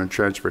Department of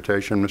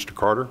Transportation. Mr.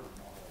 Carter.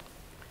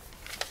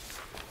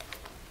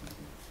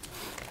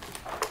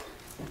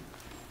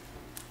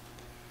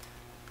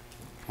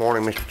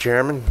 Morning, Mr.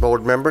 Chairman,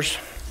 board members.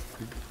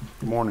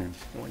 Good morning.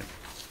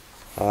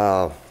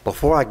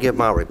 Before I give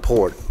my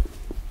report,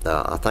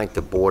 I think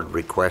the board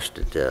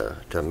requested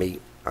to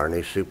meet our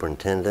new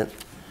superintendent.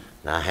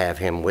 And I have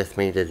him with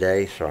me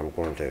today, so I'm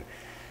going to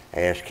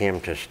ask him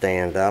to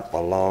stand up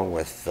along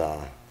with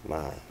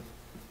my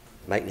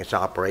maintenance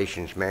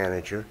operations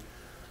manager,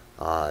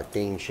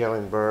 Dean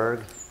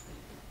Schillingberg.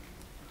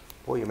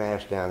 Pull your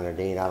mask down there,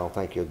 Dean. I don't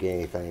think you'll get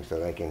anything so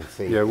they can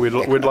see. Yeah,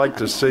 we'd like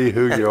to see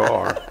who you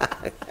are.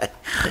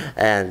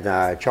 And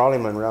Charlie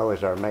Monroe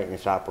is our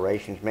maintenance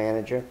operations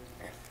manager.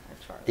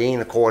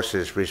 Dean, of course,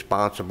 is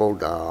responsible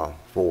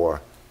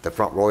for the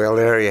Front Royal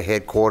area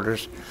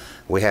headquarters.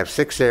 We have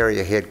 6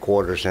 area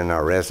headquarters in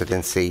our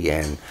residency,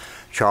 and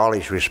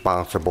Charlie's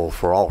responsible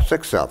for all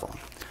 6 of them.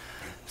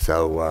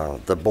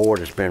 So the board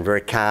has been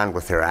very kind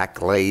with their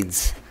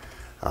accolades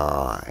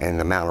and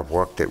the amount of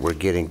work that we're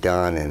getting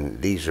done,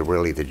 and these are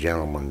really the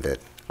gentlemen that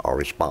are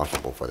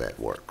responsible for that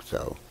work.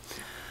 So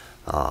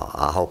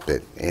I hope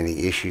that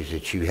any issues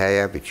that you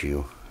have, that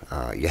you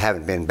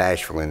haven't been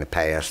bashful in the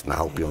past, and I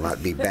hope you'll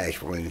not be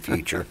bashful in the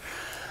future,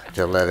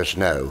 to let us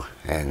know,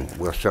 and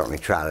we'll certainly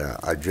try to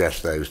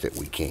address those that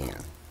we can.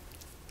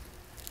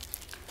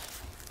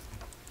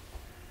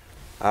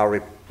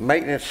 Our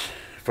maintenance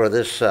for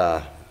this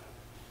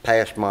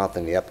past month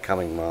and the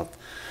upcoming month,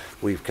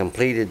 we've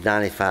completed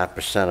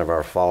 95% of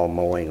our fall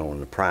mowing on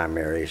the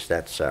primaries.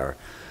 That's our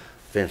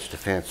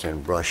fence-to-fence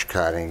and brush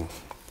cutting,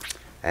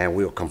 and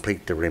we'll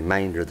complete the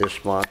remainder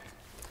this month.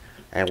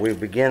 And we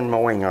begin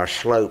mowing our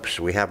slopes.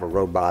 We have a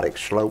robotic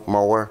slope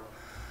mower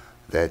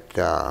that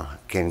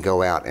can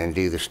go out and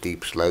do the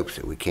steep slopes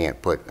that we can't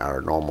put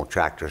our normal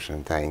tractors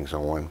and things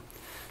on.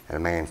 And a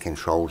man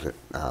controls it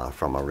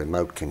from a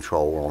remote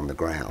control on the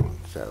ground.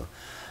 So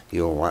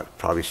you'll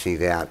probably see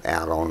that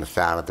out on the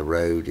side of the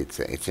road. It's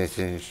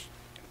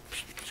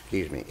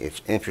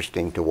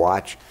interesting to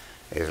watch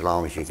as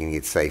long as you can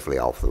get safely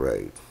off the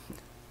road.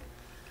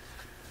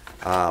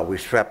 We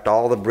swept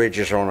all the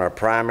bridges on our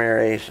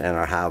primaries and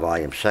our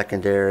high-volume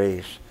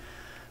secondaries.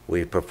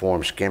 We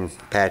performed skin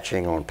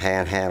patching on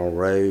Panhandle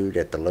Road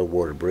at the Low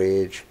Water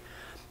Bridge,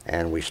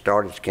 and we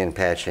started skin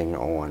patching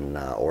on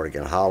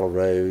Oregon Hollow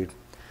Road,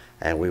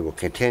 and we will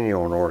continue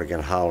on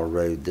Oregon Hollow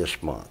Road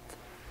this month.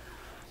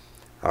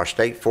 Our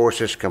state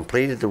forces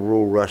completed the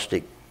rural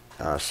rustic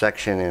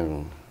section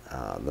in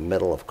the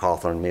middle of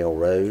Cawthorn Mill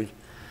Road,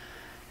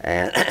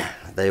 and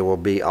they will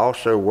be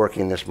also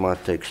working this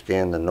month to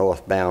extend the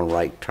northbound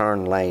right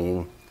turn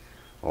lane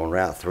on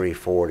Route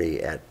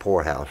 340 at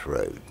Poorhouse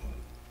Road.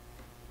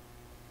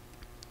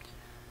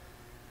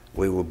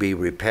 We will be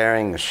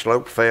repairing the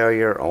slope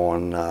failure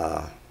on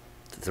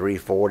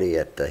 340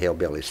 at the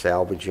Hillbilly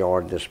Salvage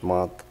Yard this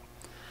month,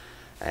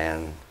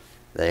 and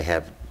they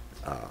have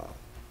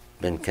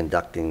been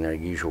conducting their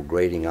usual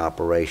grading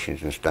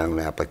operations and stone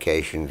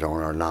applications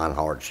on our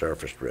non-hard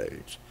surface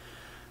roads.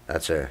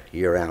 That's a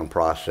year-round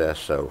process,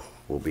 so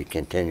we'll be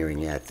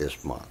continuing that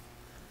this month.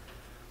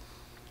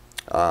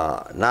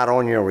 Not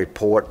on your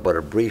report, but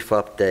a brief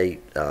update.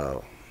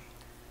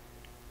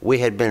 We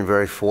had been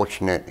very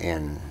fortunate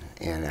in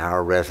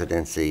our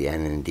residency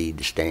and indeed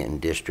the Stanton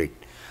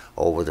District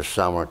over the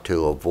summer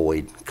to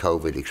avoid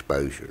COVID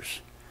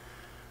exposures.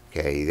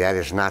 Okay, that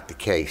is not the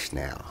case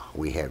now.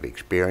 We have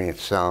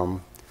experienced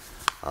some.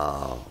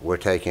 We're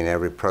taking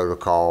every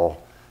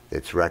protocol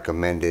that's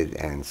recommended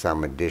and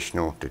some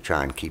additional to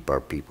try and keep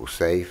our people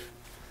safe.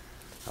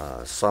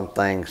 Some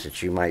things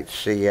that you might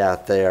see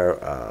out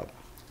there,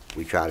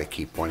 we try to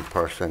keep one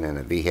person in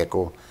a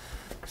vehicle.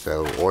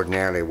 So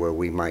ordinarily where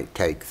we might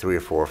take 3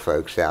 or 4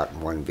 folks out in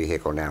one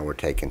vehicle, now we're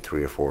taking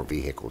 3 or 4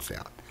 vehicles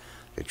out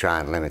to try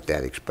and limit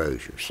that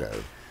exposure. So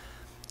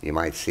you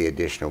might see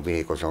additional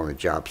vehicles on the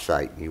job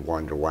site and you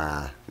wonder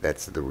why.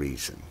 That's the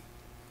reason.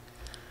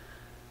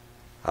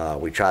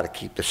 We try to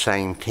keep the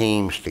same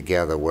teams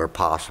together where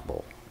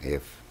possible.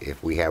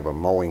 If we have a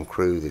mowing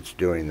crew that's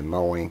doing the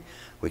mowing,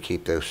 we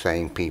keep those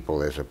same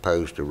people as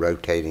opposed to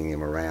rotating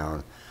them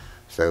around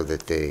so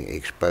that the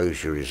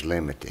exposure is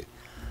limited.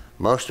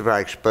 Most of our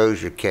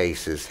exposure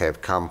cases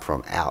have come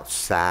from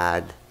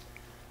outside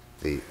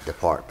the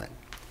department,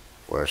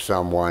 where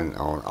someone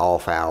on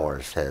off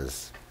hours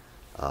has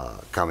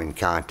come in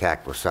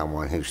contact with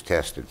someone who's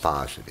tested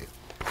positive.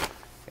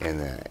 In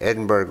the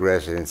Edinburgh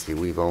residency,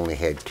 we've only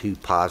had 2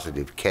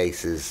 positive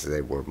cases.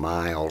 They were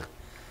mild,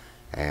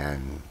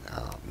 and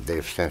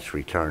they've since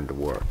returned to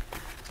work.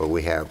 But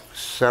we have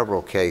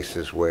several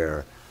cases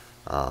where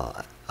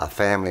a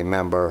family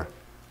member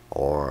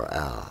or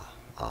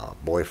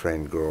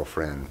boyfriend,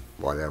 girlfriend,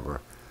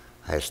 whatever,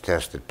 has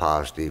tested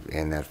positive,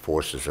 and that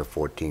forces a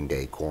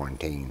 14-day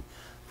quarantine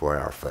for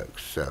our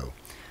folks. So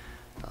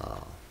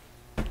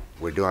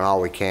we're doing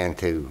all we can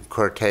to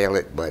curtail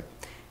it, but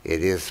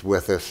it is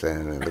with us,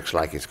 and it looks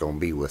like it's going to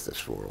be with us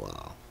for a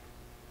while.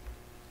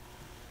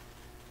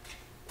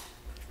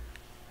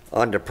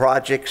 Under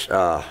projects,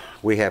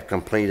 we have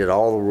completed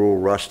all the rural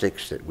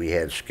rustics that we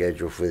had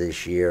scheduled for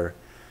this year.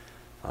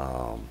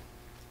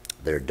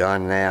 They're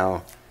done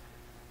now.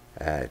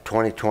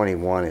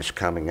 2021 is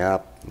coming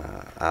up.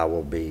 I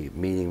will be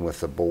meeting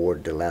with the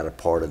board the latter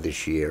part of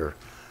this year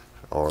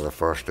or the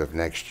first of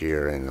next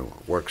year in the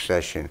work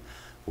session.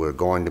 We're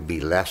going to be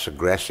less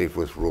aggressive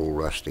with rural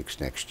rustics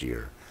next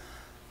year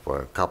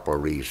for a couple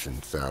of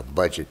reasons.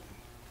 Budget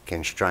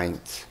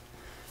constraints,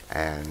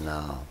 and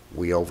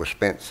we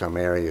overspent some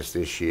areas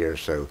this year,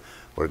 so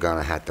we're going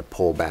to have to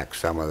pull back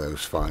some of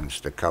those funds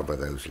to cover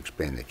those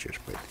expenditures.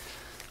 But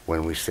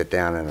when we sit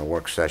down in a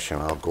work session,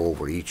 I'll go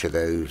over each of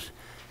those,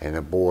 and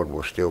the board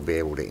will still be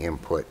able to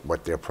input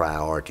what their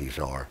priorities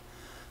are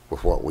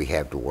with what we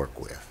have to work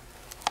with.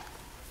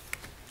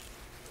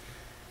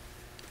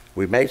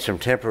 We made some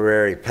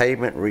temporary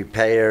pavement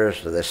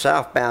repairs. The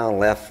southbound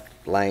left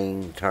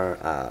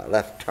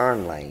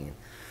turn lane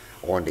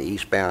on the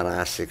eastbound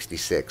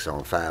I-66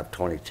 on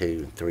 522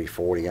 and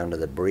 340 under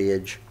the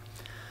bridge.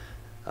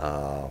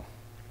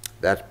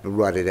 That's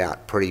rutted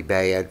out pretty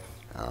bad,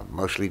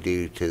 mostly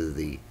due to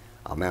the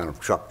amount of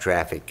truck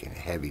traffic and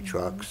heavy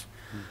trucks.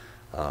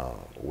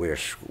 We're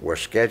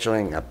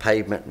scheduling a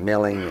pavement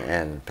milling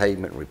and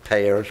pavement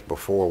repairs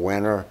before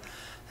winter,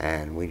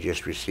 and we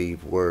just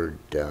received word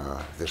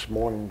this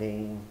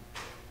morning,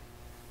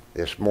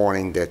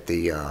 that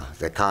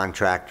the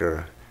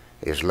contractor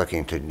is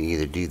looking to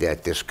either do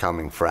that this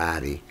coming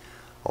Friday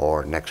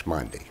or next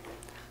Monday.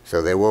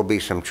 So there will be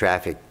some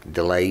traffic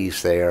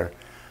delays there.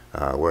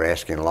 We're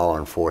asking law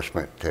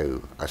enforcement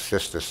to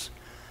assist us,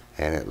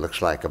 and it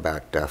looks like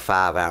about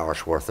 5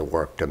 hours worth of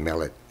work to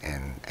mill it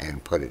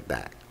and put it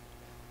back.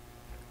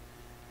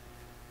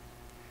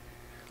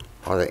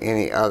 Are there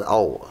any other?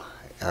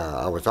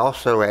 I was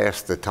also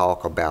asked to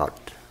talk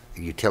about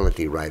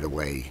utility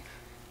right-of-way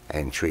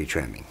and tree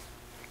trimming.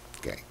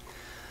 Okay.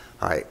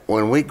 All right.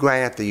 When we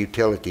grant the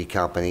utility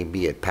company,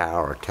 be it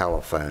power or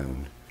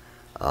telephone,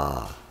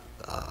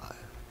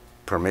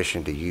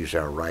 permission to use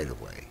our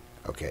right-of-way,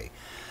 okay,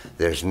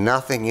 there's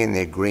nothing in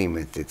the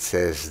agreement that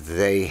says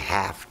they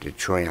have to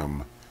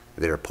trim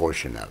their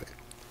portion of it.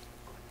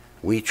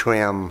 We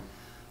trim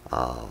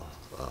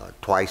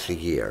twice a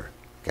year,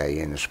 okay,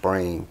 in the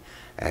spring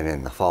and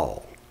in the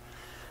fall.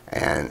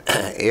 And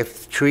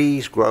if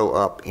trees grow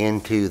up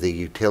into the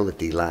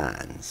utility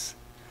lines,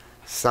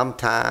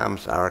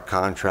 sometimes our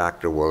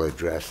contractor will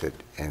address it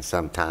and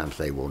sometimes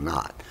they will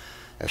not,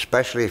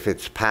 especially if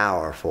it's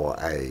power for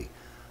a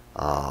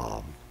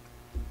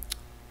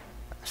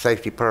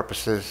safety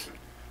purposes.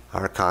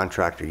 Our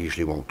contractor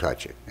usually won't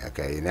touch it,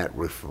 okay, and that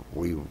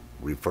we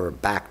refer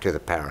back to the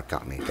power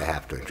company to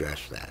have to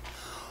address that.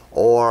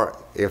 Or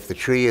if the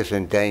tree is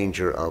in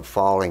danger of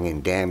falling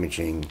and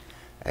damaging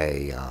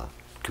a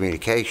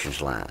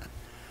communications line,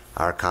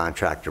 our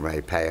contractor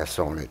may pass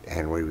on it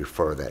and we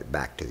refer that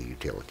back to the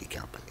utility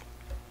company.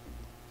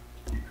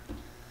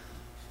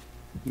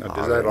 Now,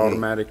 does that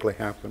automatically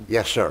happen?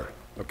 Yes, sir.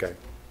 Okay,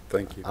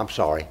 thank you. I'm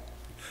sorry.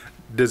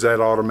 Does that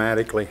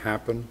automatically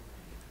happen?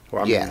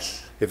 Well, I mean,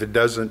 Yes. if it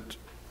doesn't,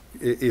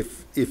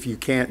 if you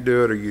can't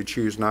do it or you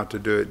choose not to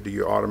do it, do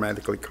you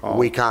automatically call?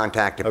 We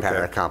contact the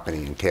power Okay.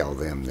 company and tell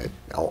them that,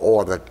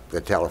 or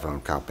the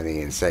telephone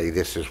company, and say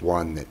this is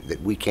one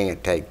that we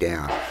can't take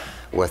down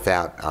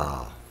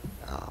without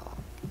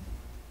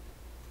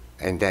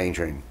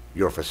endangering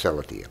your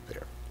facility up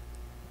there.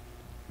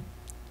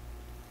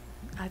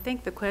 I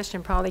think the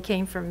question probably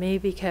came from me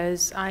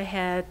because I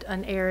had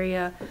an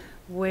area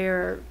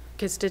where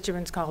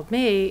constituents called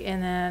me,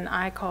 and then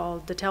I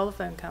called the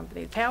telephone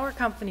company. The power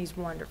company's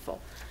wonderful.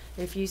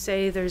 If you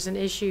say there's an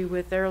issue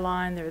with their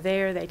line, they're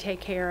there, they take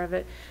care of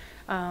it.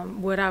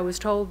 What I was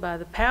told by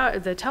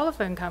the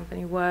telephone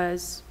company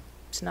was,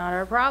 it's not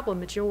our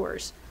problem, it's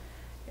yours.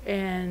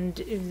 And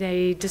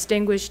they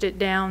distinguished it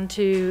down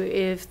to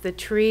if the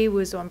tree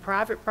was on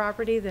private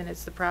property, then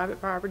it's the private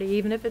property,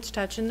 even if it's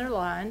touching their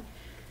line.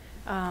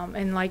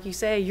 And like you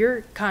say,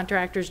 your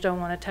contractors don't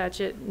want to touch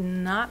it.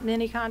 Not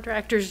many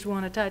contractors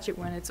want to touch it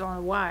when it's on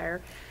a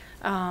wire.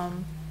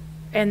 And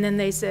then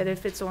they said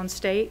if it's on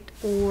state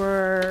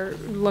or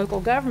local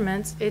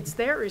governments, it's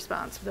their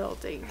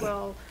responsibility.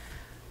 Well,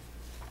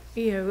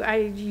 you know,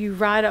 you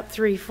ride up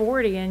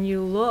 340 and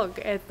you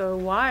look at the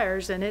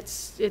wires and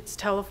it's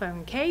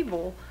telephone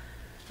cable.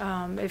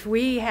 If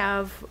we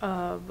have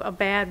a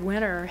bad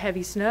winter,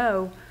 heavy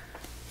snow,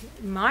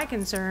 my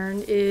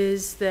concern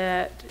is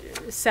that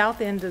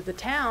south end of the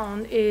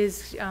town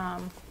is,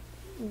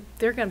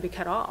 they're going to be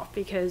cut off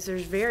because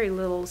there's very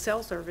little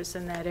cell service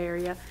in that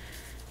area.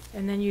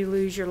 And then you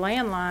lose your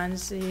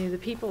landlines, the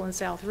people in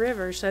South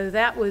River. So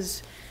that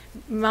was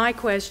my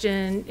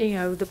question. You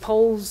know, the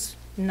poles,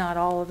 not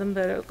all of them,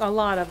 but a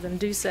lot of them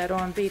do set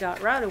on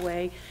VDOT right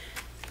away.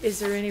 Is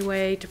there any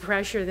way to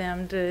pressure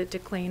them to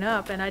clean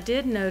up? And I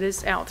did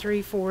notice out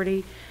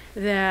 340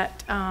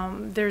 that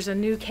there's a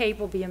new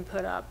cable being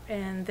put up,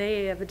 and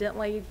they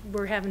evidently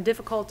were having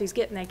difficulties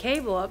getting that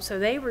cable up, so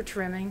they were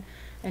trimming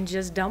and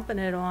just dumping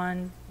it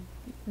on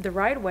the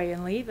right of way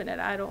and leaving it.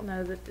 I don't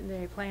know that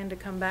they plan to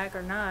come back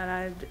or not.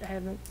 I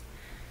haven't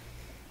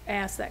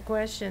asked that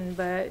question,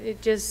 but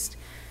it just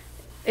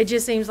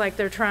seems like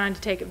they're trying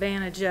to take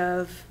advantage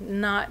of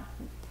not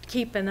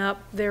keeping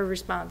up their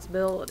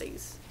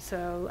responsibilities.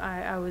 So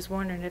I was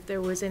wondering if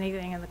there was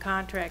anything in the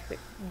contract that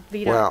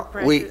VDOT could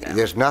pressure them.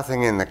 There's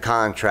nothing in the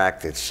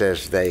contract that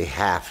says they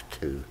have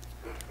to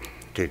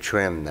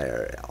trim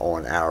there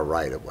on our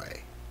right of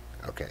way.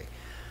 Okay,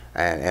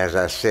 and as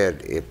I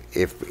said,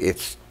 if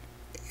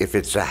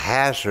it's a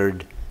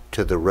hazard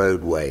to the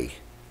roadway,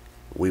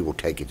 we will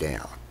take it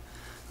down.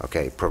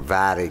 Okay,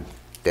 provided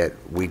that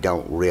we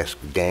don't risk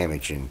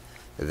damaging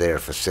their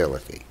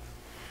facility.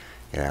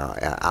 You know,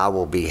 I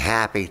will be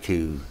happy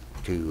to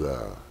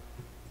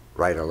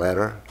write a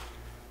letter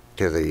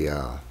to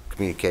the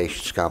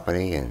communications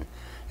company and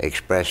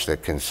express the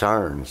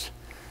concerns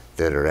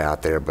that are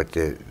out there, but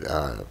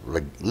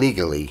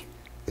legally,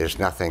 there's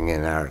nothing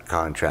in our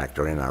contract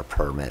or in our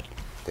permit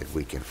that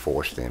we can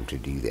force them to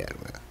do that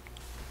with.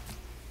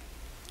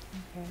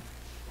 Okay.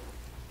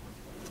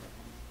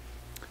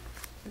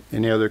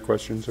 Any other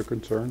questions or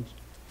concerns?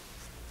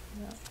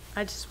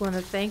 I just want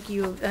to thank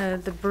you.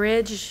 The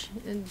bridge,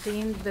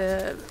 Dean,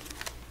 the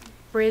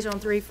bridge on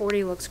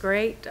 340 looks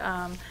great.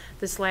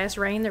 This last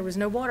rain, there was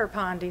no water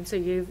ponding, so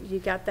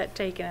you got that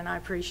taken, and I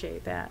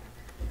appreciate that.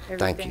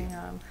 Thank you.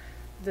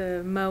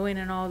 The mowing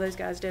and all those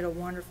guys did a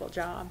wonderful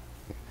job.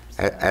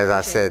 So As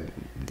I said,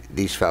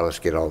 these fellows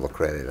get all the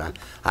credit.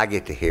 I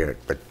get to hear it,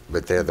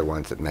 but they're the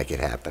ones that make it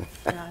happen.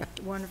 Yeah,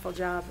 wonderful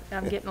job.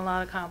 I'm getting a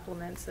lot of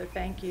compliments, so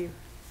thank you.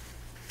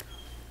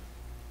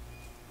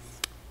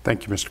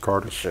 Thank you, Mr.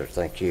 Carter. Sure,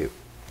 thank you.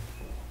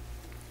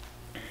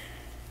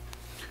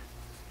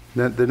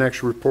 The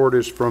next report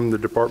is from the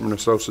Department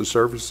of Social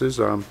Services.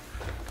 John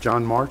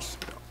Martz.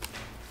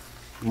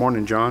 Good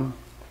morning, John.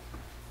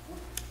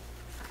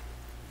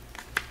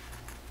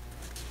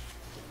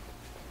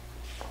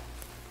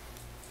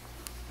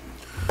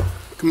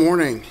 Good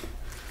morning.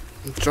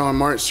 I'm John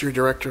Martz, your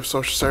Director of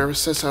Social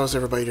Services. How's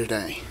everybody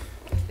today?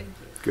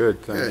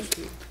 Good, thanks.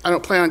 Good. I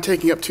don't plan on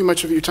taking up too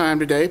much of your time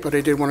today, but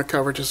I did want to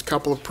cover just a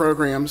couple of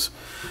programs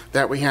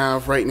that we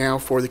have right now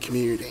for the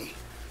community.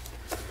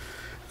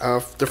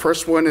 The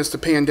first one is the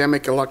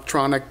Pandemic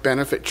Electronic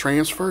Benefit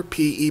Transfer,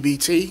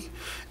 PEBT,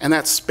 and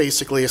that's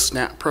basically a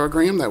SNAP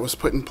program that was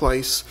put in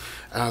place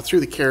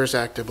through the CARES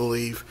Act, I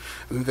believe,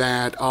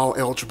 that all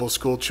eligible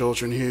school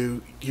children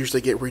who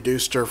usually get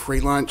reduced or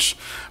free lunch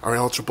are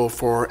eligible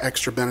for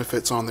extra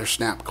benefits on their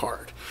SNAP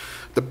card.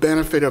 The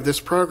benefit of this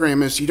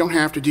program is you don't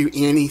have to do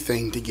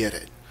anything to get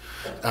it.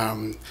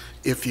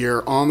 If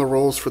you're on the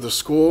rolls for the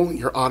school,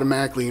 you're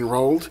automatically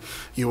enrolled.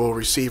 You will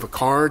receive a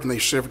card, and they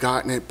should have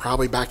gotten it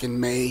probably back in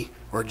May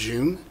or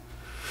June.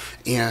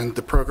 And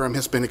the program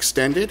has been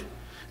extended,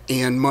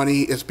 and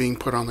money is being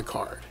put on the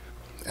card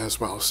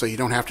as well. So you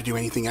don't have to do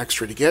anything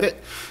extra to get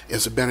it.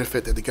 It's a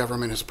benefit that the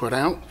government has put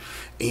out.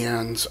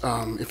 And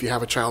if you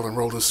have a child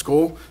enrolled in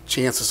school,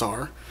 chances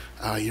are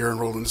you're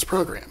enrolled in this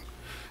program.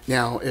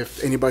 Now,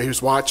 if anybody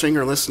who's watching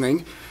or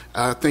listening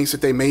thinks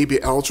that they may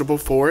be eligible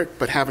for it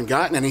but haven't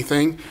gotten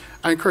anything,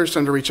 I encourage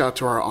them to reach out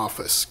to our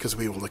office because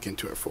we will look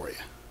into it for you.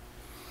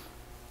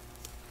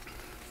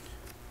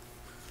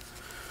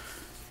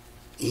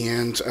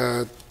 And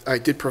I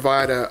did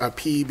provide a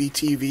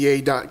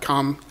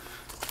pebtva.com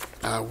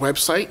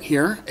website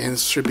here, and it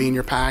should be in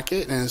your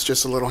packet, and it's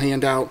just a little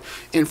handout,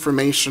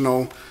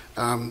 informational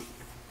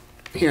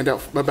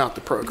handout about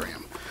the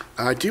program.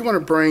 I do want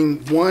to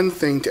bring one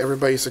thing to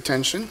everybody's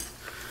attention,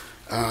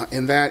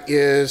 and that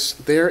is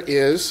there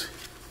is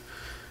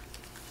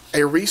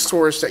a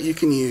resource that you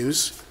can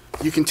use.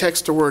 You can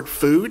text the word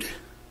food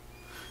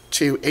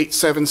to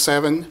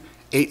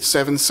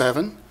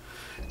 877-877,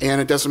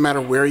 and it doesn't matter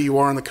where you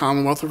are in the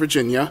Commonwealth of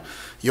Virginia,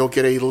 you'll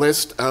get a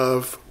list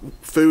of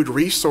food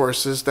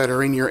resources that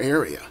are in your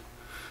area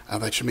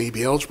that you may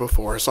be eligible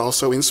for. It's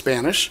also in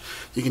Spanish.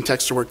 You can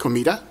text the word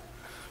comida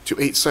to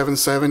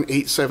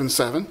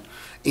 877-877,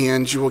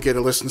 and you will get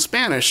a list in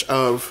Spanish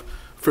of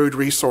food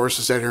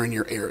resources that are in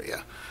your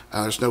area.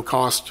 There's no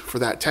cost for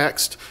that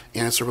text,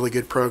 and it's a really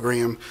good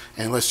program,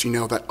 and lets you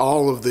know that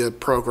all of the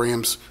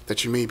programs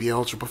that you may be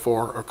eligible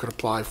for or could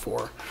apply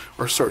for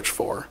or search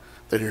for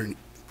that are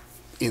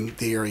in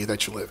the area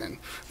that you live in.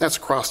 That's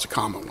across the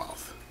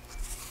Commonwealth.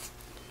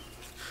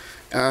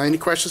 Any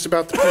questions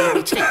about the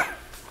PEBT?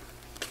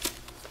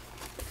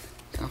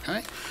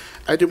 Okay.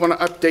 I do want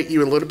to update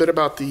you a little bit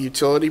about the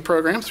utility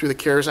program through the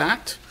CARES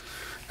Act.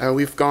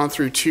 We've gone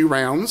through 2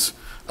 rounds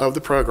of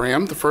the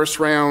program. The first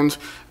round,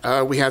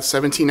 we had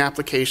 17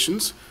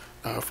 applications,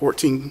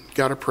 14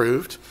 got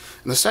approved.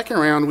 In the second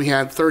round, we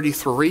had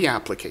 33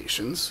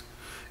 applications,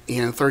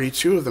 and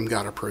 32 of them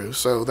got approved.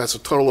 So that's a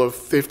total of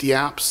 50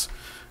 apps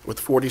with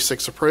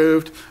 46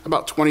 approved.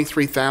 About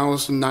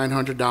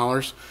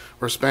 $23,900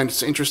 were spent.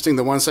 It's interesting,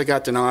 the ones that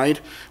got denied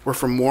were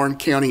from Warren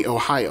County,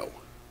 Ohio.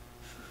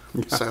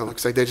 So it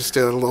looks like they just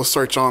did a little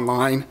search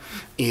online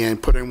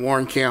and put in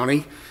Warren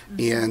County,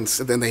 and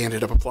so then they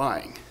ended up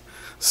applying.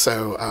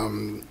 So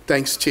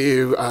thanks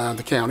to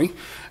the county,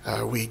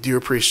 we do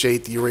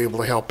appreciate that you were able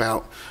to help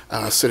out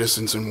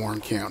citizens in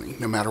Warren County,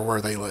 no matter where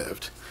they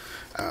lived.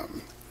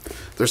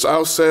 There's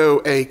also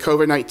a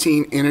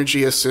COVID-19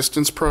 Energy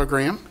Assistance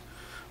Program.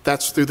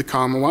 That's through the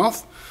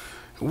Commonwealth.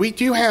 We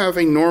do have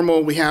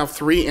we have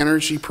 3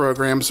 energy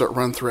programs that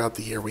run throughout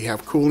the year. We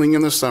have cooling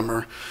in the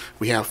summer,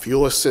 we have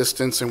fuel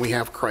assistance, and we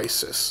have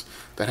crisis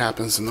that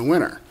happens in the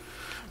winter.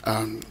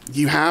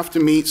 You have to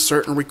meet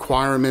certain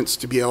requirements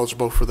to be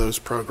eligible for those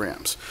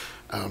programs.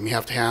 You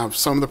have to have,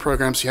 some of the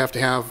programs, you have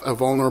to have a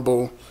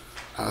vulnerable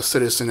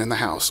citizen in the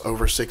house,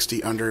 over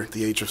 60, under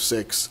the age of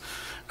 6,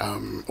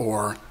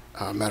 or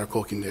a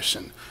medical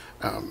condition.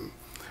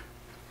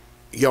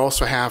 You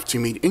also have to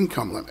meet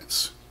income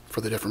limits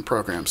for the different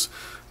programs.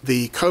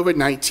 The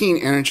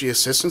COVID-19 Energy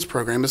Assistance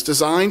Program is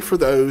designed for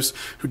those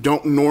who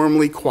don't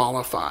normally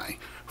qualify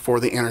for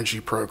the energy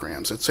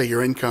programs. Let's say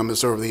your income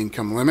is over the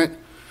income limit.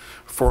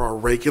 For our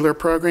regular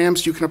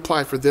programs, you can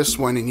apply for this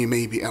one and you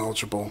may be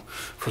eligible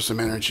for some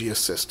energy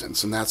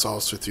assistance, and that's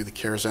also through the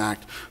CARES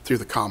Act, through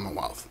the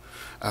Commonwealth.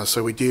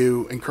 So we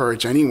do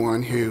encourage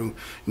anyone who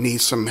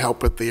needs some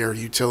help with their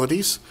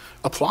utilities,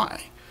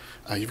 apply.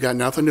 You've got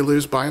nothing to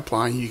lose by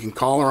applying. You can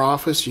call our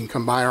office, you can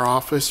come by our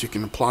office, you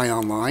can apply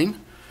online,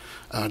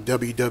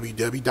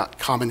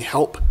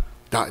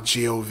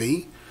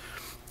 www.commonhelp.gov,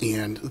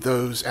 and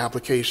those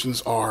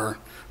applications are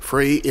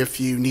free. If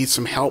you need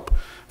some help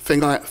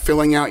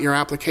filling out your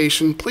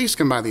application, please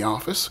come by the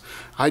office.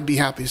 I'd be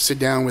happy to sit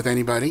down with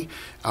anybody.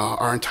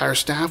 Our entire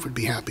staff would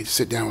be happy to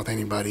sit down with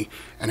anybody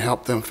and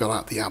help them fill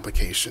out the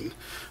application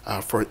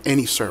for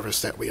any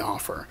service that we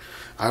offer.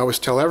 I always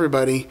tell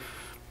everybody,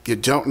 you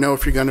don't know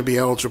if you're going to be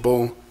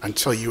eligible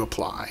until you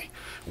apply.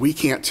 We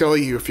can't tell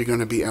you if you're going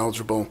to be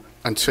eligible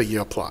until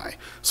you apply.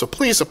 So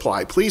please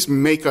apply. Please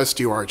make us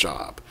do our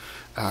job.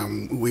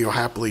 We will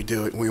happily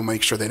do it, and we'll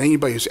make sure that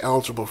anybody who's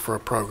eligible for a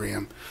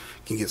program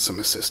can get some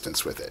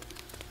assistance with it.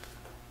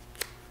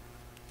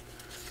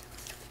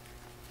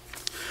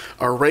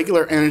 Our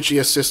regular energy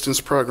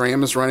assistance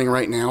program is running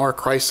right now, our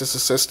crisis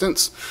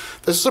assistance.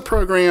 This is a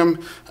program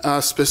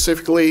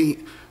specifically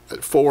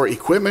for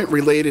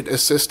equipment-related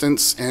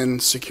assistance and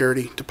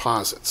security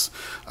deposits.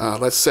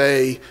 Let's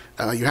say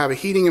you have a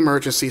heating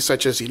emergency,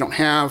 such as you don't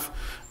have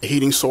a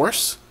heating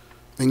source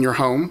in your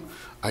home,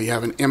 you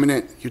have an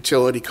imminent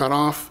utility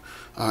cutoff,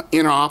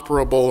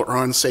 inoperable or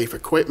unsafe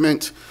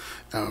equipment,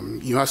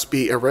 you must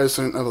be a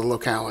resident of the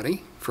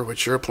locality for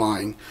which you're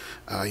applying.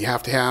 You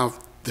have to have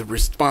the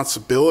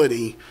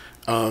responsibility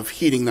of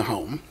heating the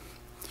home.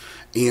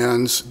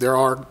 And there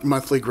are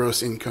monthly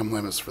gross income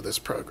limits for this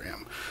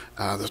program.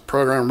 This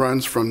program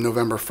runs from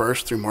November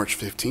 1st through March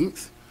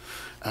 15th.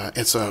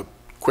 It's a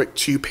quick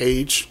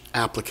 2-page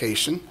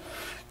application.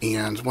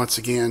 And once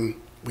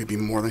again, we'd be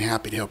more than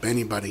happy to help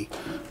anybody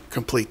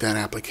complete that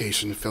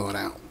application and fill it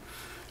out.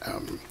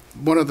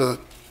 One of the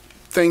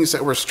things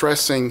that we're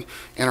stressing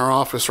in our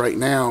office right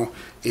now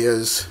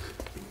is,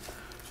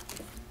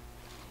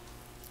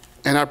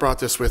 and I brought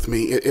this with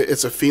me,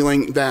 it's a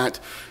feeling that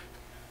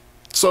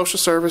social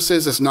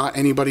services is not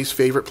anybody's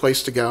favorite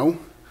place to go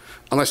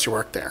unless you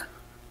work there.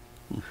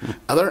 Mm-hmm.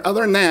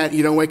 Other than that,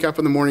 you don't wake up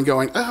in the morning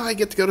going, oh, I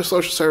get to go to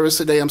social service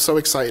today, I'm so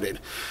excited.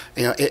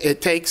 You know,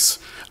 it takes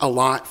a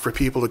lot for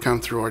people to come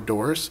through our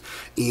doors,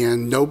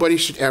 and nobody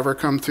should ever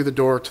come through the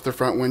door to the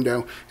front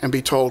window and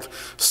be told,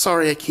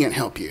 sorry, I can't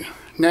help you.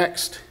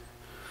 Next.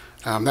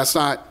 That's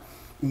not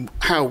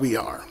how we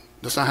are.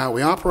 That's not how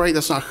we operate.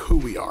 That's not who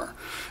we are.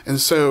 And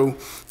so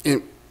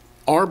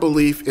our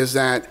belief is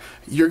that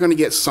you're going to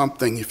get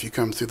something if you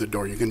come through the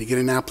door. You're going to get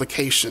an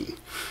application.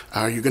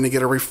 You're going to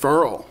get a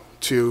referral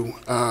to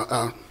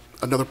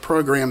another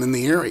program in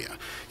the area.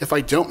 If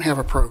I don't have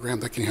a program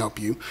that can help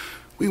you,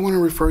 we want to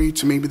refer you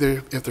to maybe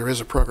if there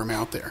is a program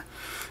out there.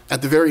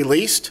 At the very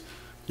least,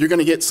 you're going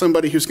to get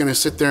somebody who's going to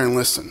sit there and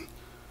listen,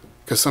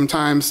 because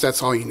sometimes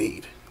that's all you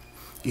need.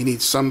 You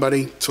need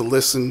somebody to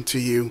listen to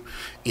you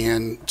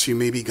and to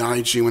maybe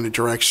guide you in a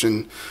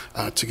direction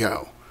to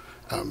go.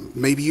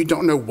 Maybe you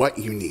don't know what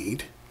you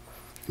need.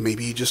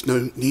 Maybe you just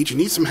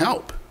need some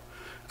help.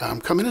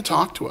 Come in and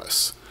talk to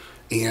us,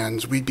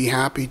 and we'd be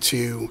happy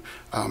to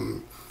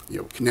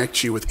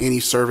connect you with any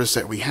service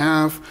that we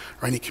have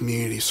or any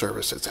community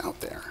service that's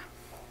out there.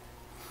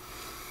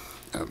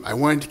 I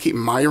wanted to keep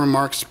my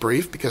remarks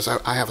brief because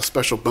I have a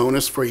special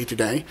bonus for you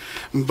today,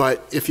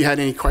 but if you had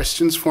any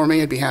questions for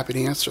me, I'd be happy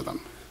to answer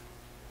them.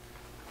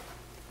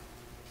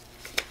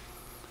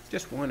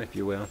 Just one, if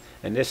you will.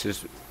 And this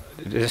is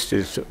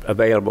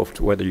available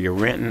to whether you're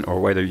renting or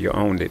whether you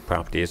own the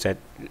property. Is that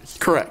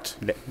correct?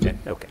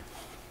 Okay.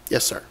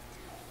 Yes, sir.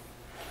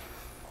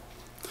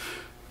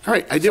 All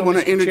right. I did want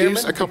to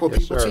introduce a couple of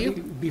people to you.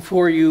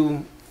 Before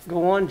you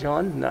go on,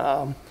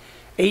 John,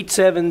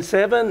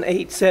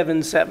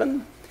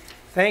 877-877.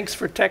 Thanks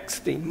for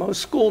texting.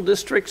 Most school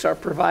districts are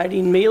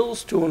providing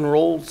meals to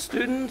enrolled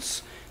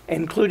students,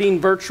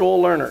 including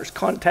virtual learners.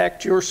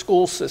 Contact your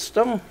school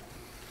system.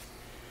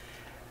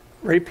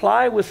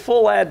 Reply with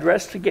full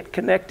address to get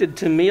connected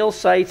to meal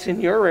sites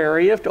in your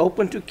area to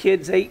open to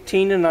kids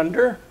 18 and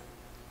under.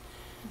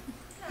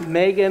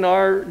 Megan,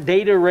 our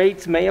data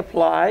rates may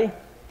apply.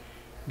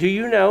 Do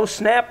you know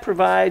SNAP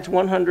provides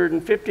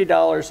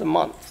 $150 a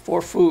month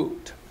for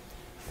food?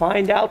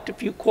 Find out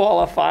if you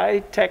qualify,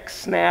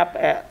 text SNAP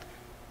at,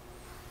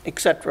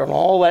 etc. And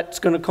all that's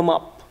going to come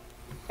up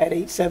at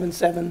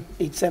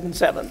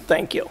 877-877.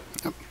 Thank you.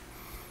 Yep.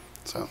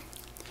 So.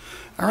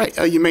 All right,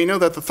 you may know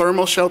that the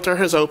thermal shelter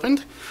has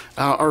opened.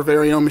 Our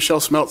very own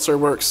Michelle Smeltzer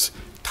works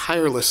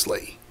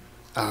tirelessly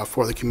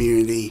for the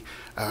community,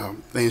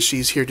 and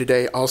she's here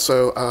today.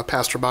 Also,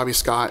 Pastor Bobby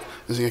Scott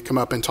is going to come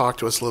up and talk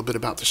to us a little bit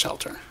about the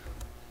shelter.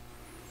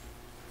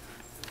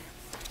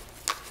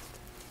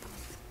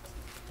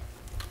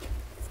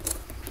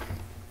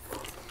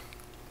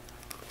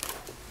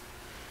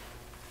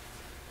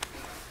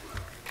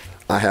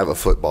 I have a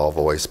football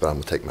voice, but I'm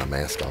going to take my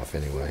mask off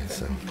anyway.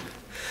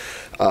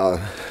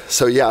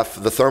 So yeah,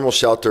 the thermal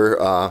shelter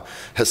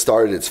has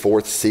started its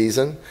 4th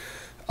season.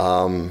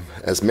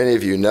 As many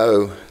of you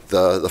know,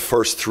 the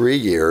first 3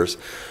 years,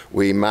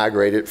 we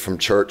migrated from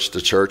church to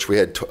church. We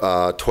had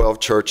 12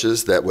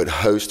 churches that would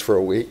host for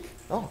a week.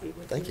 Oh,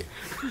 thank you.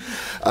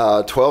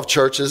 12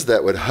 churches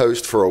that would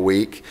host for a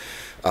week.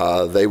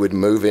 They would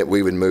move it.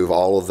 We would move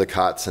all of the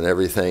cots and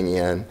everything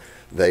in.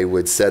 They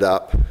would set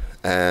up,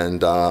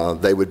 and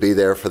they would be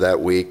there for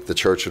that week. The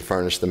church would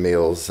furnish the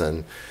meals,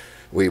 and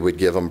we would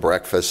give them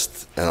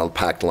breakfast and a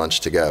packed lunch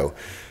to go.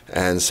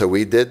 And so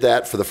we did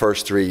that for the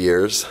first 3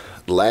 years.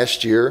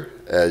 Last year,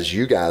 as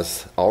you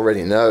guys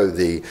already know,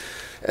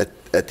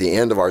 at the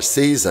end of our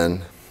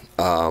season,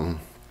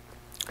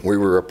 we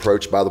were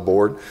approached by the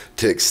board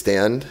to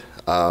extend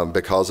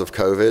because of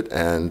COVID,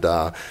 and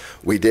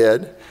we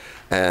did.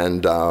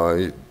 And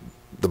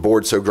the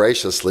board so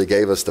graciously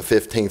gave us the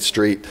 15th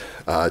Street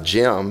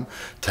gym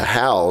to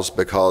house,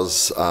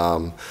 because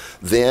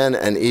then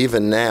and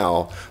even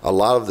now, a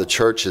lot of the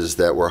churches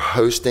that we're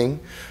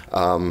hosting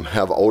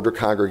have older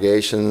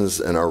congregations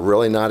and are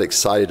really not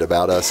excited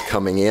about us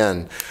coming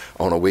in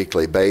on a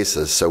weekly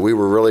basis. So we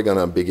were really going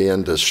to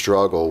begin to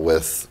struggle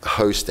with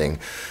hosting.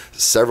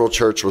 Several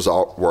churches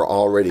were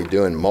already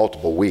doing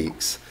multiple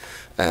weeks,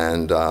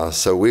 and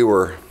so we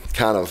were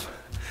kind of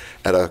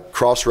at a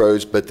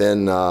crossroads, but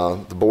then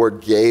the board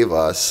gave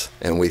us,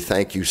 and we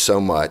thank you so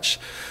much,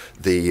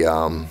 the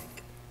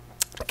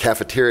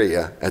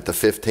cafeteria at the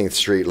 15th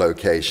Street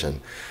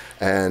location.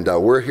 And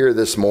we're here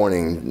this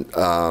morning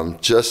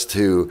just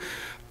to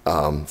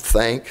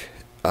thank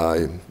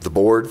the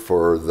board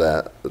for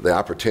the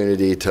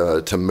opportunity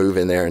to move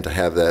in there and to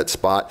have that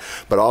spot.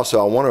 But also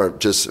I want to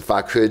just, if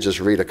I could, just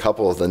read a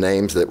couple of the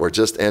names that were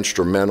just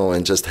instrumental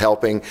in just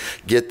helping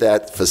get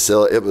that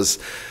facility.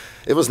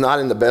 It was not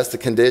in the best of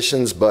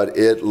conditions, but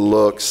it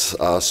looks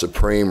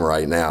supreme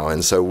right now.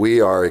 And so we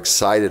are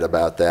excited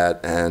about that.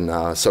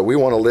 And so we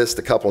want to list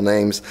a couple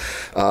names.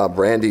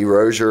 Brandy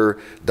Rozier,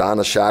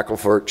 Donna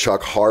Shackelford,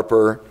 Chuck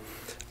Harper,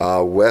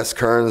 Wes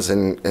Kearns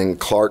and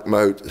Clark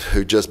Moat,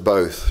 who just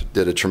both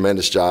did a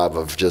tremendous job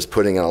of just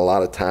putting in a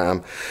lot of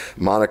time.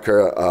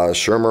 Monica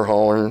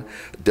Schermerhorn,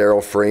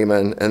 Daryl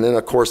Freeman, and then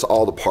of course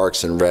all the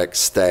Parks and Rec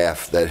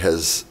staff that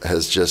has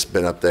just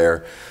been up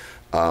there.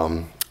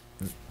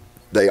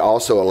 They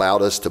also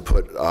allowed us to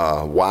put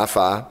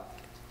Wi-Fi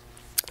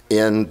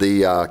in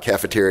the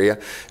cafeteria.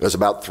 It was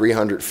about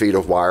 300 feet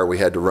of wire we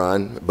had to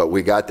run, but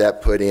we got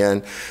that put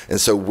in.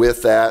 And so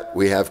with that,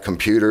 we have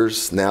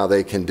computers. Now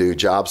they can do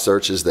job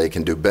searches, they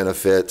can do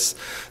benefits,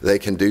 they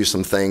can do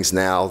some things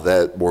now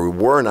that we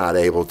were not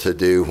able to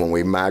do when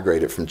we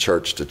migrated from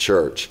church to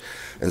church.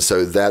 And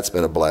so that's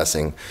been a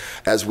blessing.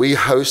 As we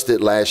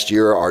hosted last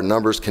year, our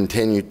numbers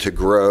continued to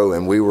grow,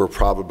 and we were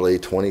probably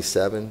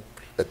 27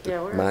 at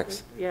the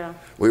max.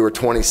 We were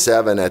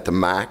 27 at the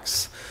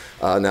max.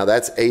 Now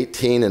that's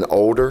 18 and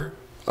older,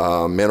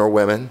 men or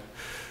women.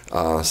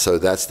 So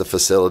that's the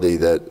facility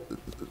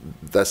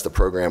that's the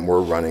program we're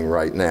running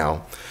right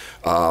now.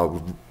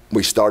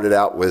 We started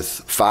out with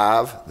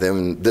 5,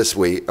 then this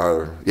week,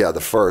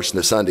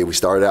 the Sunday, we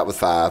started out with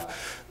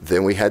 5.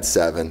 Then we had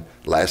 7.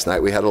 Last night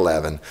we had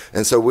 11.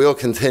 And so we'll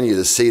continue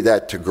to see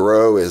that to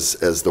grow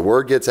as the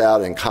word gets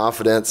out and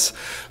confidence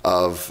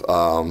of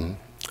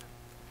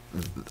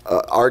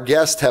our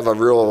guests have a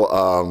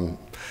real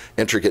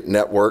intricate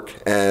network,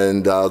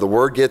 and the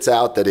word gets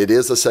out that it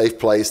is a safe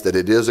place, that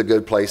it is a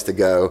good place to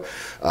go.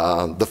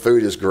 The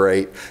food is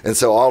great, and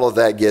so all of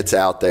that gets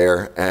out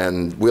there,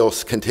 and we'll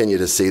continue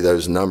to see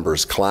those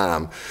numbers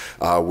climb.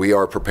 We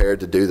are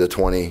prepared to do the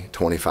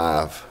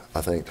 25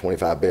 beds. We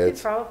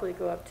could probably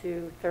go up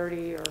to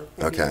 30 or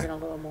maybe even a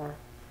little more.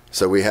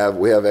 So we have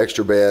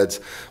extra beds.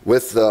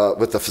 With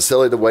the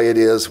facility the way it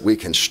is, we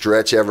can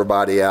stretch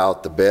everybody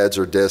out. The beds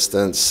are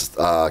distanced.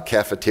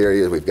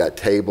 Cafeteria, we've got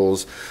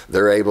tables.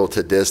 They're able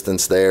to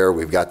distance there.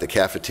 We've got the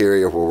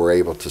cafeteria where we're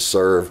able to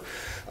serve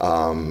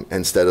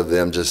instead of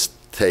them just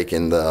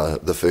taking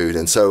the food.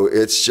 And so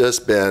it's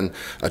just been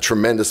a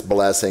tremendous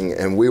blessing,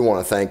 and we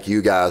want to thank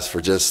you guys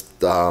for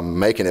just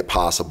making it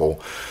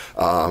possible.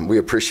 We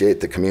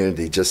appreciate the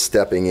community just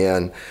stepping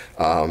in.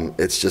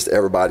 It's just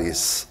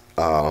everybody's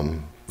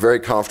very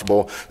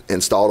comfortable.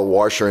 Installed a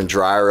washer and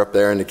dryer up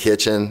there in the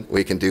kitchen.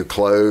 We can do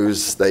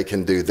clothes. They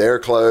can do their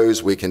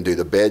clothes. We can do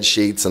the bed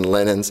sheets and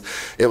linens.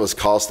 It was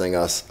costing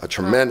us a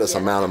tremendous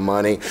amount of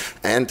money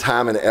and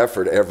time and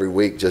effort every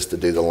week just to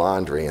do the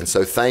laundry. And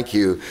so thank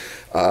you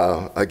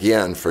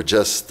again for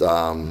just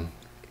helping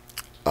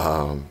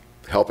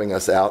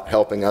us out,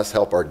 helping us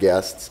help our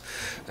guests,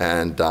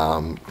 and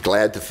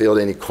glad to field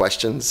any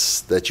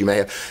questions that you may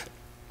have.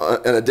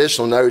 An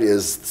additional note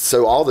is,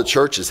 so all the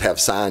churches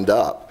have signed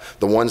up.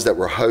 The ones that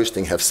we're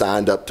hosting have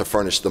signed up to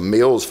furnish the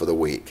meals for the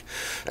week.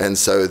 And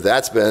so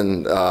that's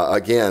been,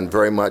 again,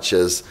 very much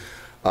as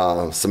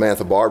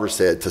Samantha Barber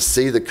said, to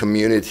see the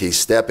community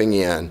stepping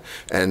in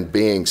and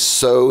being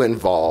so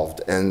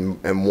involved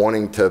and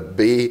wanting to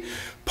be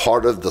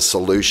part of the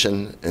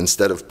solution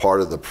instead of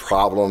part of the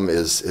problem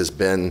has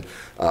been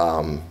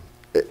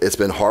it's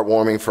been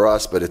heartwarming for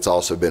us, but it's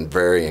also been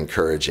very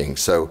encouraging.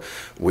 So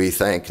we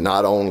thank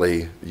not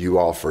only you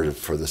all for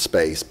the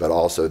space, but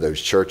also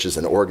those churches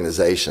and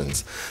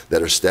organizations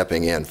that are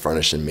stepping in,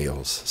 furnishing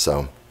meals.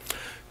 So,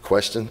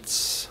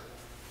 questions?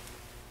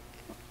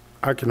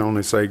 I can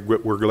only say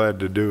we're glad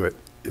to do it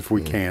if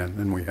we can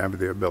and we have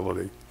the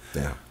ability.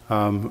 Yeah.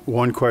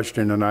 One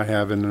question that I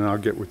have, and then I'll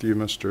get with you,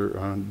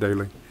 Mr.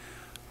 Daly.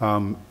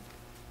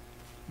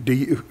 Do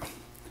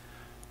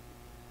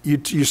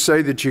you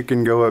say that you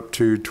can go up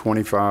to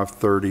 25,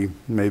 30,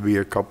 maybe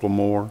a couple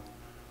more.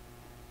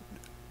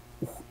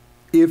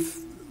 If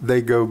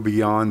they go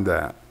beyond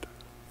that,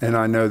 and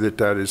I know that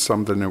that is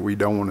something that we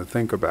don't want to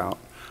think about,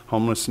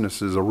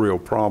 homelessness is a real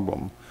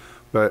problem,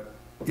 but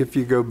if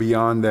you go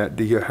beyond that,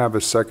 do you have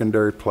a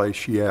secondary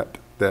place yet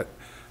that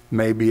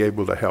may be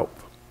able to help?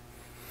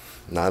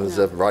 Not as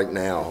of right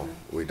now,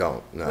 we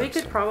don't. No, we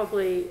could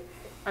probably,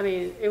 I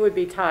mean, it would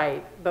be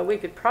tight, but we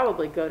could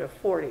probably go to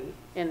 40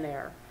 in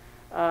there.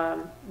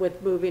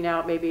 With moving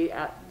out maybe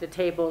at the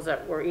tables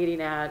that we're eating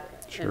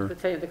at, Sure. and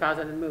the cause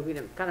and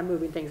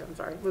moving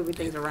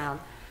things around.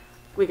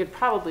 We could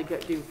probably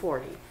do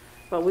 40,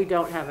 but we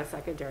don't have a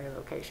secondary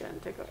location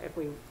to go if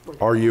we were.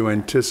 Are you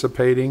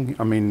anticipating,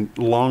 I mean,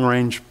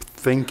 long-range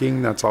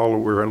thinking, that's all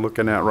we're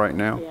looking at right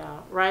now? Yeah,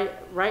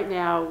 right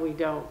now we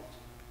don't,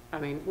 I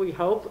mean, we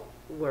hope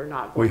we're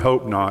not. We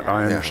hope not,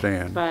 I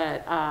understand.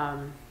 But,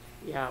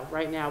 yeah,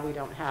 right now we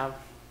don't have,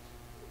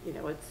 you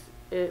know,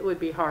 it would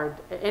be hard,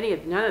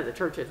 none of the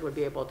churches would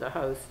be able to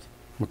host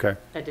Okay,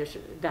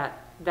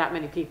 that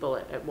many people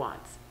at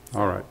once.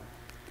 all right.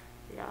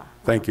 Yeah.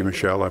 Thank you,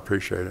 Michelle, I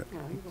appreciate it. Yeah,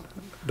 you're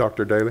welcome.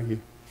 Dr. Daly?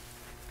 you-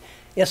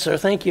 Yes, sir,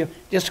 thank you.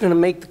 Just going to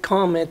make the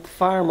comment, the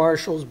fire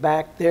marshal's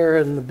back there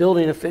and the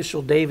building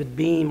official, David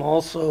Beam,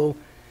 also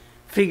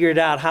figured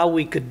out how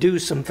we could do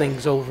some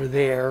things over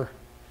there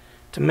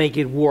to make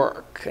it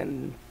work.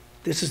 And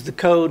this is the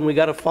code and we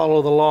got to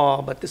follow the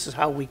law, but this is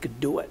how we could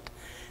do it.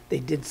 They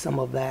did some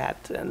of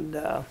that. And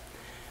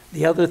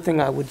the other thing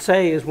I would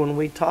say is when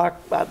we talk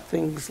about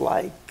things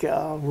like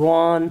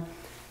Ron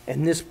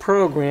and this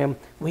program,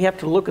 we have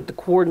to look at the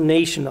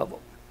coordination of them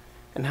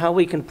and how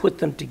we can put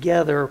them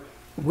together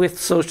with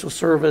social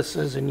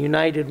services and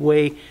United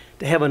Way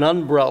to have an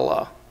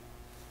umbrella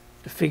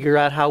to figure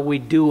out how we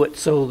do it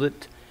so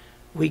that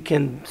we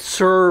can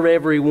serve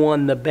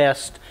everyone the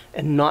best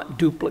and not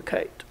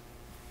duplicate.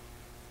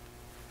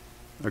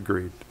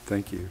 Agreed,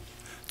 thank you.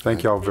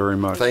 Thank y'all very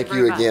much. Thank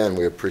you again.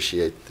 We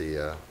appreciate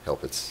the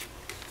help. If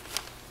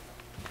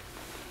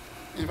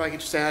I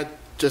could just add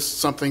just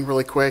something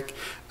really quick.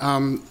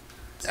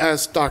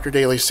 As Dr.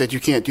 Daly said, you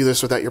can't do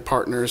this without your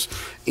partners,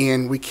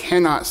 and we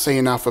cannot say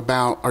enough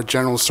about our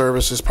general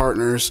services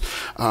partners,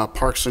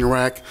 Parks and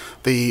Rec,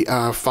 the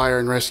Fire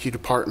and Rescue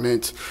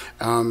Department,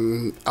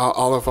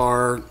 all of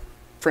our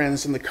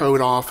friends in the code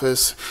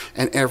office,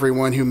 and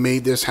everyone who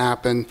made this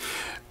happen.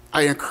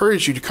 I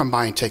encourage you to come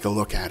by and take a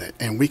look at it,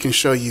 and we can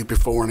show you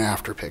before and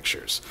after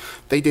pictures.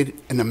 They did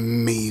an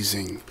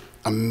amazing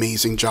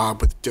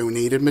job with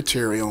donated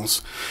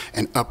materials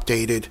and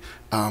updated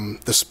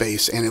the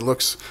space, and it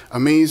looks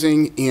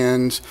amazing,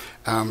 and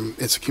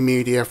it's a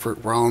community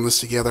effort. We're all in this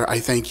together. I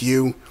thank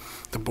you,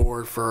 the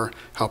board, for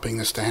helping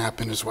this to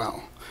happen as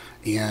well.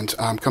 And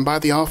come by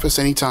the office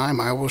anytime.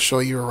 I will show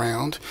you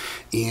around,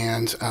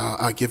 and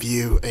I'll give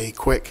you a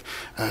quick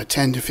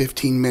 10 to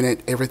 15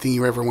 minute everything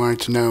you ever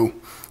wanted to know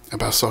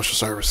about social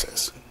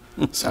services.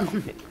 So,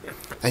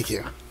 thank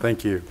you.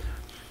 Thank you.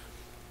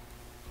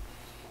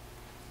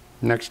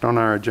 Next on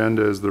our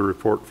agenda is the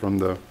report from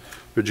the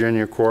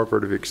Virginia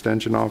Cooperative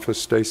Extension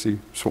Office. Stacy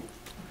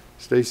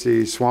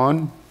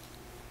Swan?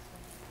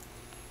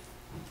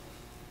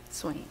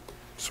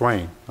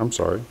 Swain, I'm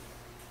sorry.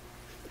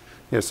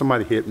 Yeah,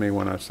 somebody hit me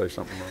when I say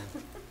something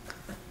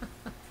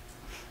wrong.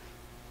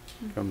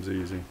 Comes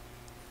easy.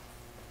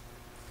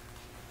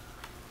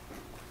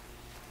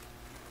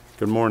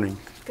 Good morning.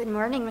 Good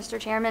morning, Mr.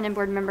 Chairman and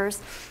board members.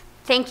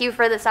 Thank you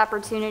for this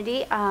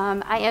opportunity.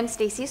 I am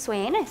Stacy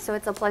Swain, so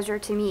it's a pleasure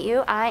to meet you.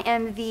 I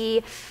am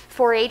the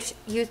 4-H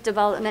Youth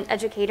Development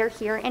Educator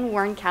here in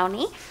Warren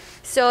County.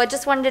 So I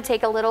just wanted to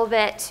take a little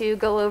bit to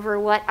go over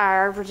what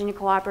our Virginia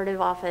Cooperative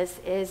Office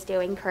is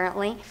doing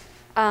currently.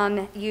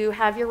 You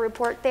have your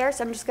report there,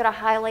 so I'm just going to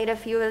highlight a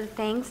few of the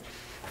things.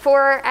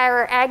 For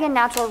our Ag and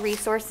Natural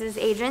Resources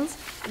agents,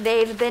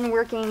 they've been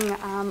working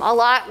a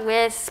lot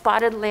with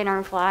spotted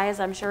lanternflies.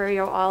 I'm sure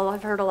you all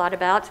have heard a lot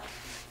about.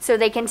 So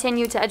they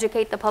continue to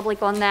educate the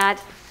public on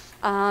that.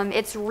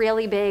 It's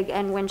really big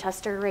in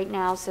Winchester right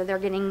now, so they're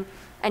getting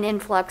an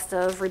influx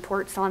of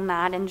reports on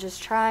that and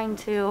just trying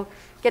to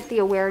get the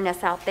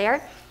awareness out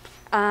there.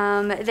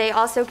 They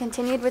also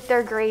continued with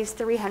their Graze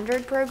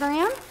 300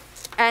 program,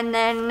 and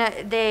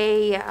then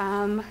they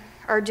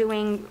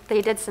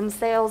did some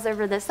sales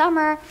over the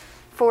summer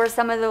for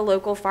some of the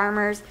local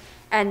farmers,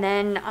 and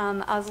then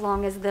as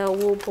long as the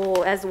wool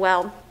pool as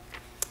well.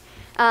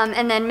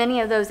 And then many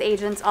of those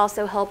agents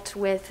also helped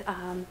with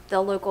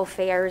the local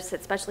fairs,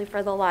 especially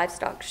for the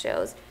livestock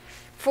shows.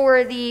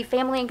 For the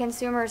Family and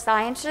Consumer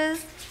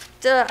Sciences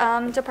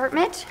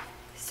department,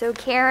 so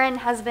Karen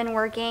has been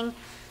working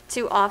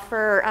to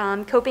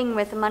offer coping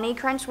with money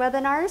crunch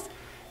webinars.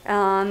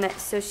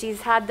 So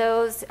she's had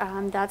those.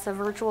 That's a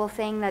virtual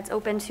thing that's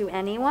open to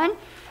anyone.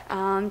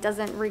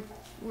 Doesn't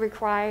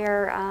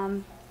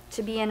require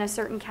to be in a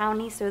certain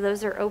county, so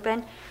those are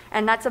open.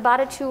 And that's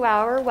about a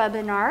 2-hour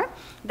webinar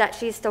that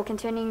she's still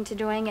continuing to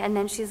doing, and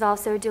then she's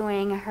also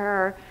doing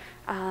her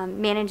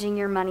Managing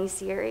Your Money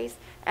series.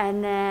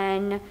 And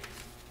then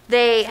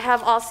they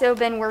have also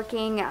been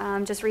working,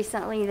 just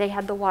recently they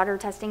had the water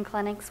testing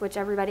clinics, which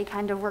everybody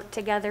kind of worked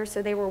together,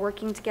 so they were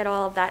working to get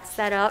all of that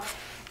set up.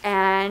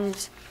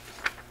 And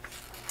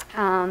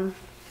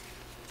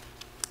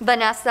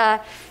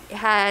Vanessa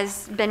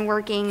has been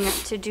working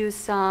to do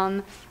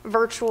some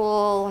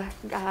virtual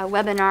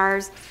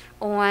webinars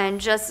on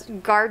just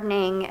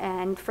gardening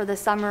and for the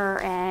summer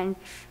and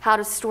how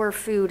to store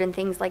food and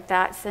things like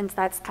that, since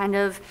that's kind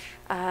of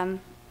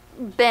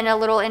been a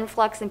little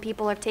influx and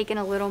people have taken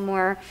a little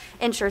more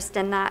interest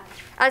in that.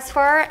 As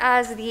far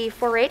as the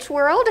 4-H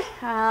world,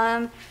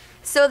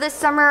 so this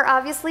summer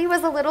obviously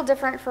was a little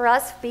different for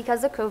us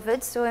because of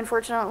COVID, so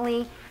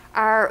unfortunately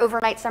our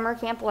overnight summer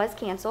camp was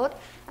canceled.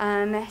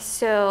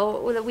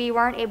 So we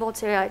weren't able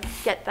to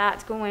get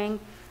that going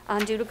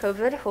due to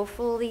COVID.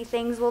 Hopefully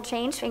things will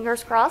change,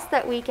 fingers crossed,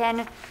 that we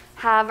can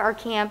have our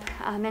camp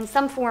in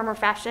some form or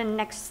fashion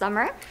next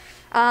summer.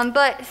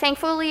 But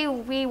thankfully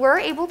we were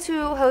able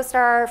to host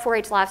our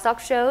 4-H livestock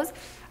shows.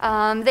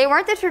 They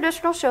weren't the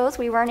traditional shows.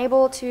 We weren't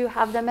able to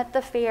have them at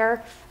the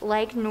fair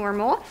like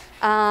normal,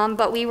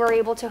 but we were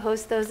able to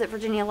host those at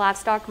Virginia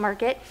Livestock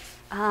Market.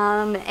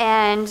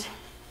 It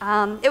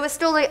was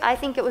still, I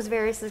think it was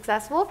very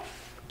successful,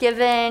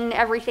 given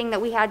everything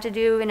that we had to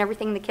do and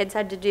everything the kids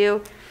had to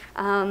do.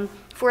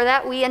 For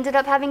that, we ended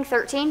up having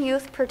 13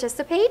 youth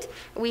participate.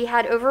 We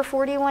had over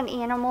 41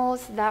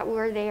 animals that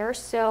were there.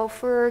 So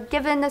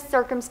given the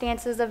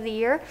circumstances of the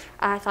year,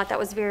 I thought that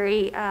was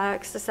very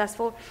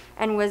successful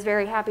and was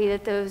very happy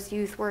that those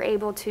youth were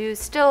able to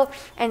still,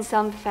 in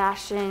some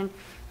fashion,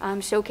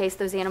 showcase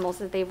those animals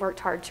that they've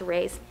worked hard to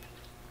raise.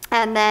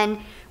 And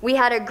then we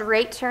had a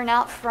great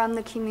turnout from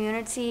the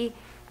community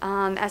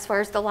as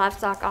far as the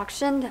livestock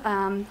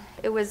auction.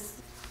 It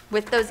was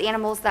with those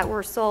animals that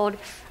were sold,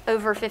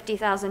 over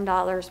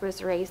 $50,000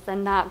 was raised,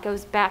 and that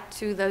goes back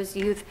to those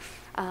youth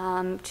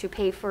to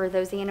pay for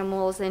those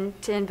animals and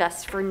to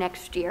invest for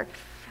next year.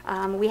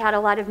 We had a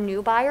lot of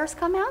new buyers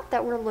come out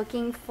that were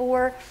looking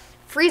for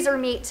freezer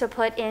meat to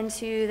put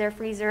into their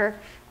freezer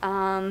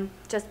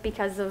just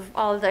because of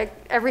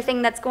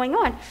everything that's going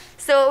on.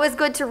 So it was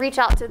good to reach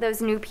out to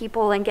those new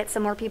people and get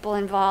some more people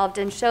involved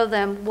and show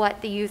them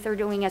what the youth are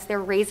doing as they're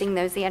raising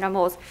those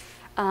animals.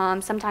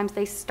 Sometimes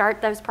they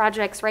start those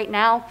projects right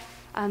now.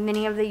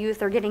 Many of the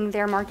youth are getting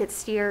their market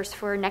steers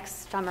for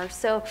next summer.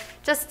 So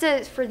just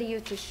for the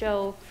youth to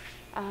show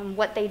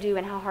what they do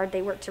and how hard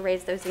they work to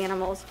raise those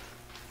animals.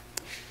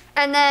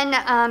 And then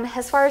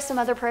as far as some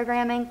other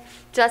programming,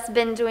 just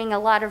been doing a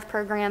lot of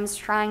programs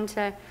trying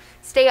to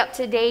stay up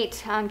to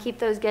date, keep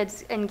those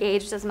kids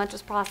engaged as much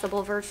as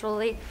possible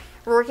virtually.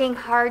 We're working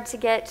hard to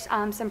get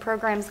some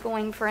programs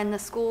going for in the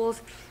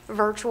schools,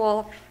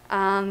 virtual,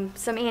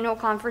 some annual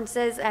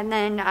conferences, and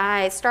then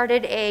I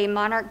started a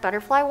Monarch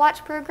Butterfly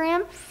Watch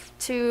program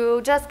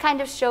to just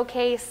kind of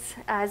showcase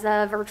as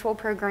a virtual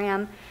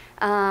program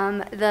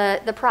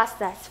the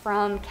process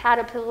from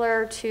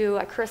caterpillar to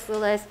a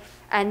chrysalis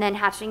and then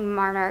hatching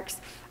monarchs.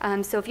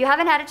 So if you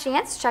haven't had a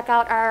chance, check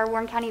out our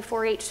Warren County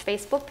 4-H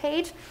Facebook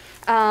page.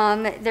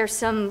 There's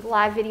some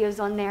live videos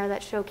on there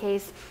that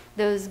showcase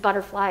those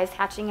butterflies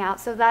hatching out.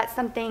 So that's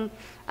something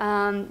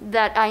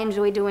that I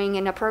enjoy doing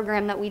in a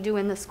program that we do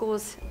in the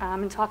schools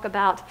and talk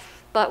about,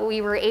 but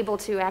we were able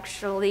to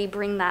actually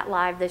bring that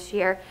live this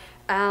year.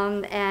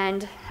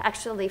 And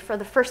actually for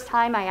the first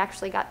time, I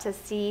actually got to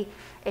see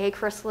a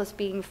chrysalis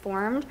being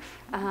formed.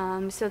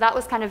 So that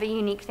was kind of a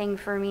unique thing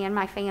for me and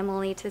my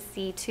family to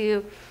see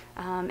too,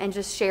 and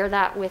just share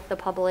that with the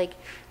public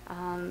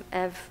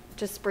of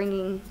just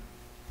bringing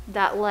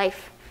that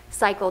life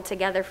cycle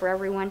together for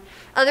everyone.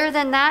 Other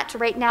than that,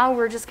 right now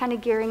we're just kind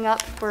of gearing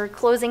up for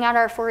closing out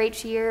our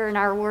 4-H year and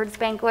our awards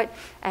banquet,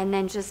 and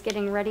then just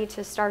getting ready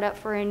to start up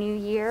for a new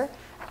year,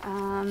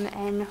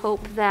 and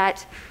hope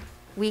that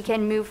we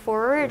can move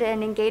forward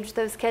and engage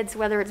those kids,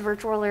 whether it's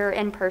virtual or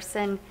in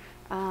person,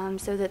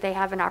 so that they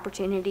have an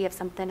opportunity of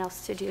something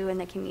else to do in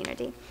the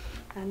community.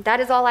 That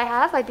is all I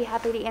have. I'd be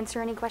happy to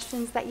answer any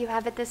questions that you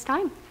have at this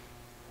time.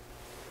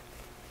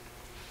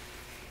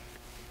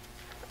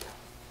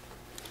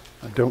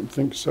 I don't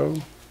think so.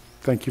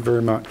 Thank you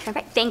very much.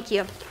 Okay, thank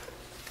you.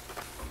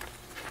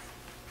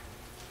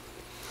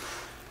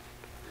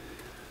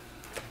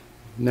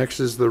 Next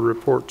is the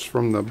reports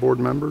from the board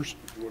members.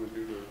 You want to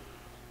do the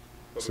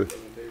public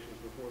presentations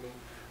before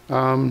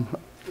then?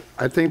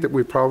 I think that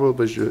we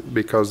probably should,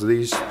 because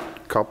these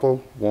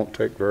couple won't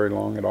take very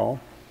long at all.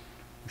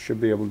 We should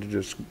be able to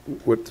just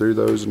whip through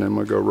those, and then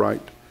we'll go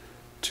right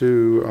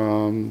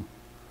to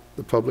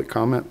the public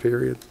comment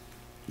period.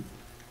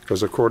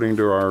 Because according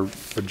to our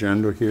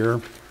agenda here,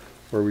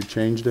 where we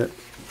changed it,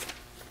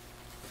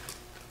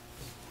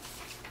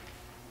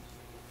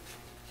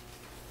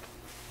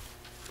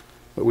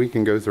 but we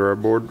can go through our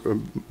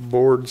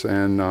boards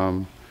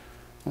and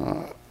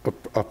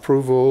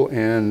approval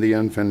and the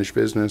unfinished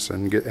business,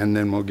 and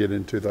then we'll get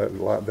into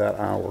that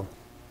hour.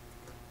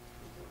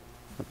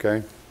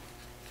 Okay.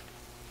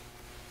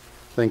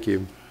 Thank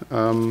you.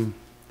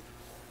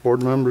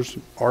 Board members,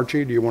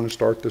 Archie, do you want to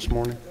start this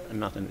morning?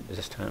 Nothing at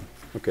this time.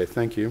 Okay,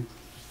 thank you.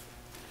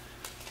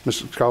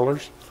 Mrs.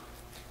 Collars?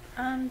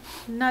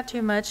 Not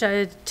too much. I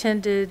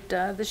attended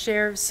the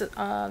Sheriff's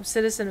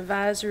Citizen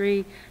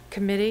Advisory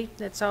Committee.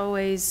 That's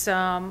always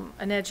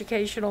an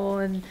educational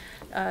and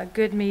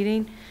good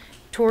meeting.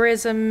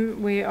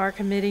 Tourism, our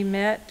committee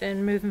met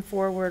and moving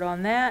forward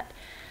on that.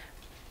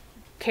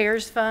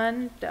 CARES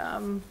Fund,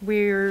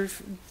 we're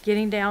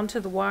getting down to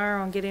the wire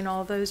on getting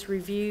all those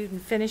reviewed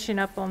and finishing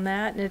up on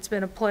that, and it's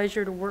been a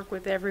pleasure to work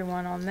with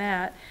everyone on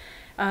that.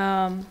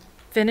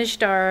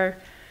 Finished our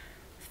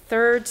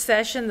third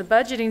session, the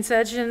budgeting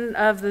session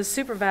of the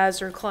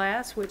supervisor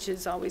class, which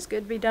is always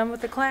good to be done with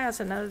the class,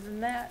 and other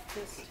than that,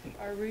 just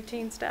our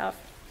routine stuff.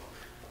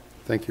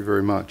 Thank you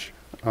very much.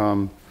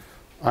 I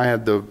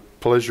had the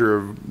pleasure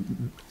of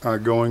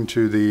going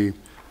to the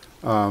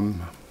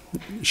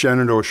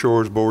Shenandoah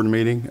Shores board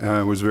meeting.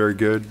 It was very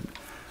good.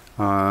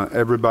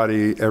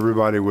 Everybody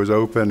was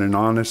open and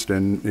honest,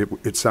 and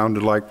it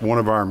sounded like one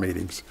of our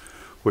meetings,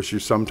 with you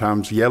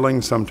sometimes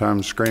yelling,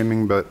 sometimes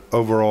screaming, but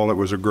overall it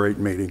was a great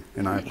meeting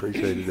and I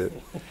appreciated it.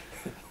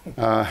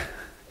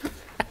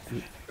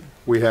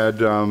 We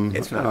had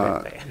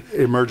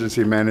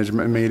emergency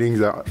management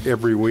meetings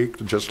every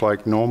week, just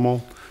like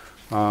normal.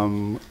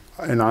 And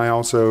I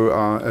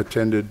also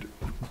attended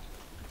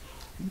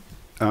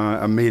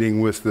a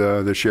meeting with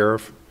the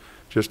sheriff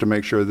just to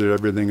make sure that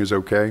everything is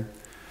okay.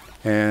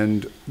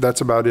 And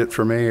that's about it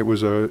for me. It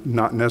was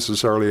not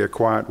necessarily a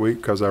quiet week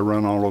because I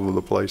run all over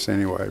the place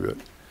anyway, but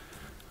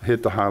I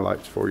hit the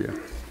highlights for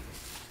you.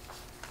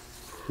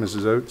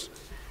 Mrs. Oates?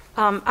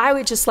 I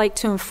would just like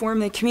to inform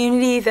the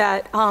community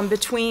that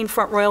between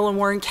Front Royal and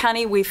Warren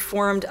County, we've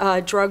formed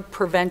a drug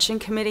prevention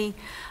committee,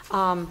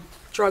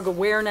 drug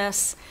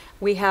awareness.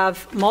 We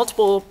have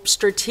multiple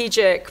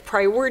strategic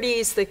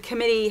priorities the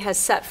committee has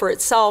set for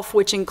itself,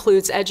 which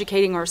includes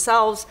educating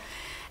ourselves,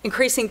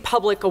 increasing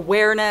public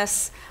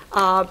awareness,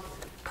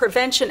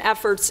 prevention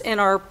efforts in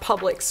our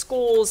public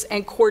schools,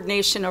 and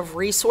coordination of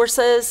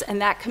resources,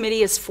 and that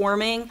committee is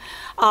forming.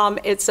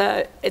 It's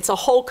a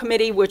whole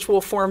committee which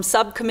will form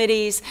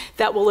subcommittees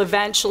that will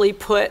eventually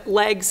put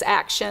legs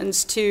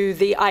actions to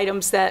the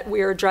items that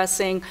we're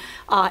addressing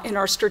in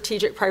our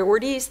strategic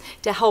priorities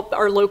to help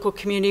our local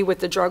community with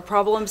the drug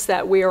problems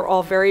that we are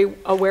all very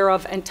aware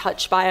of and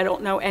touched by. I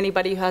don't know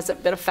anybody who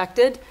hasn't been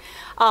affected.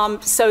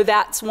 So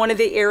that's one of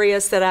the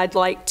areas that I'd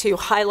like to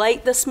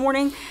highlight this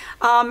morning.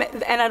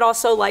 And I'd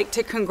also like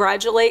to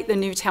congratulate the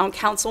new town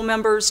council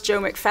members,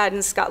 Joe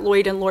McFadden, Scott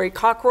Lloyd, and Lori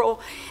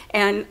Cockrell,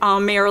 and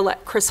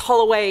Mayor-elect Chris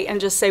Holloway, and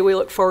just say we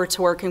look forward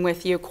to working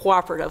with you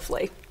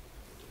cooperatively.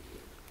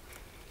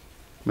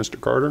 Mr.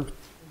 Carter?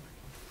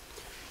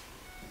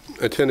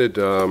 Attended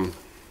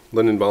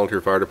Linden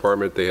Volunteer Fire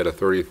Department. They had a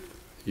 30th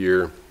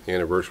year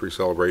anniversary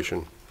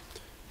celebration.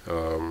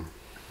 I'd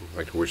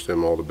like to wish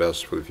them all the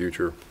best for the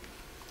future.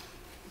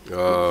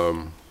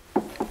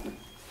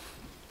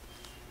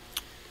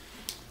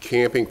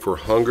 Camping for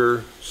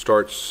Hunger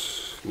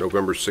starts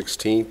November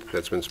 16th.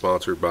 That's been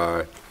sponsored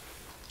by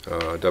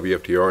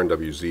WFTR and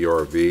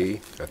WZRV.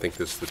 I think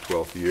this is the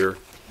 12th year.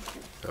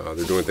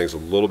 They're doing things a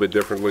little bit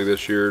differently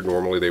this year.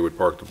 Normally they would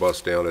park the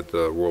bus down at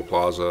the Royal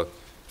Plaza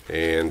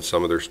and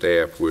some of their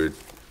staff would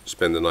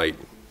spend the night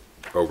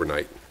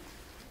overnight.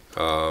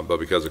 But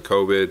because of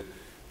COVID,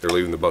 they're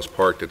leaving the bus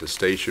parked at the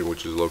station,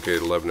 which is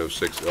located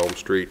 1106 Elm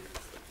Street.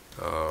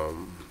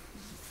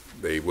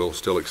 They will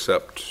still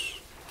accept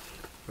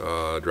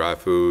dry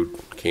food,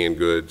 canned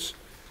goods,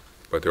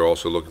 but they're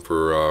also looking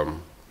for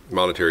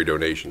monetary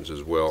donations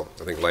as well.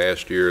 I think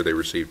last year they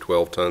received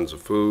 12 tons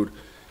of food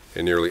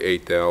and nearly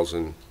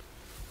 8,000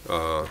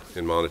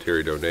 in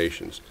monetary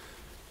donations.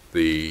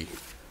 The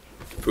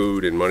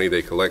food and money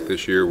they collect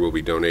this year will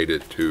be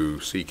donated to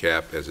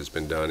CCAP as it's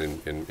been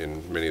done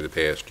in many of the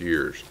past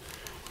years.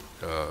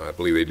 I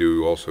believe they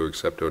do also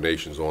accept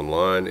donations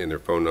online, and their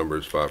phone number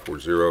is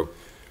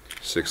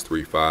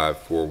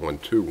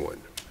 540-635-4121.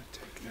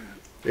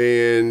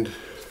 And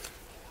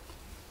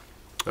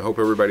I hope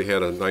everybody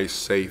had a nice,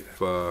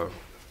 safe, and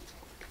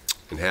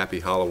happy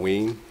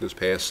Halloween this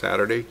past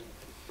Saturday.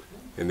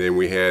 And then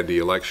we had the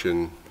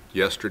election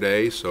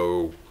yesterday,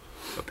 so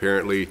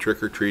apparently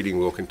trick-or-treating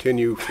will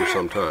continue for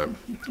some time.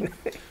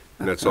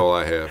 And that's all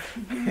I have.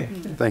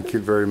 Thank you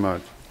very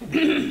much.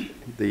 The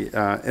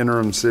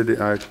interim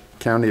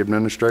county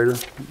administrator,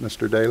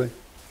 Mr. Daly.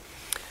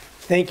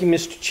 Thank you,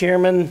 Mr.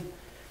 Chairman.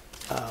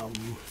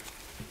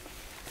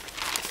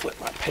 Flip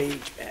my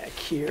page back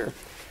here.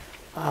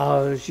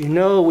 As you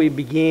know, we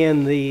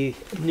began the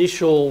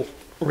initial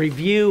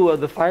review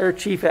of the fire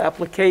chief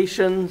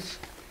applications.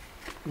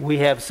 We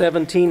have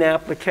 17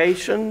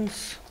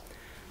 applications.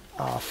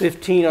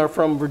 15 are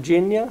from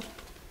Virginia.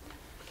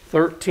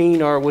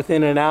 13 are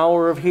within an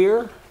hour of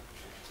here.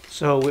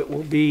 So it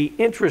will be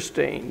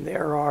interesting.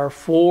 There are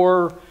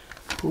 4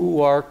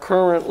 who are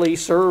currently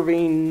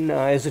serving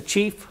as a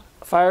chief,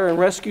 fire and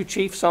rescue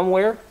chief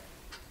somewhere.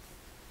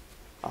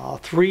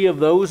 3 of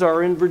those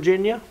are in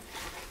Virginia.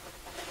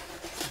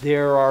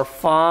 There are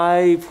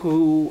 5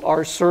 who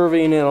are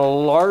serving in a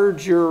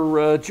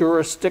larger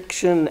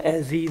jurisdiction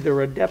as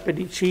either a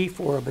deputy chief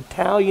or a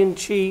battalion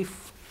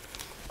chief.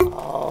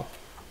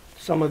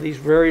 Some of these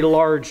very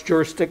large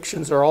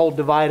jurisdictions are all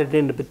divided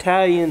into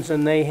battalions,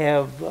 and they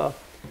have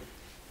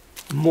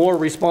more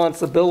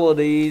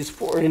responsibilities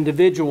for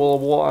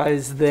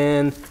individual-wise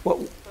than what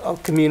a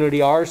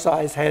community our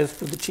size has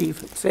for the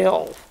chief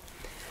itself.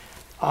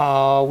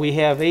 We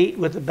have 8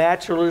 with a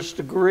bachelor's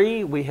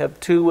degree. We have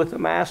 2 with a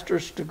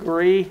master's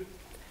degree.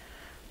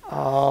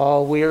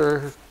 We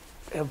have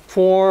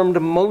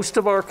formed most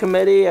of our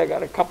committee. I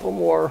got a couple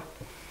more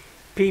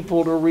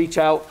people to reach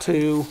out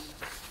to,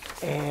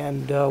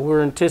 and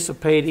we're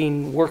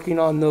anticipating working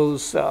on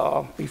those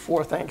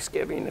before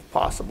Thanksgiving, if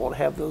possible, to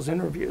have those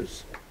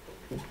interviews.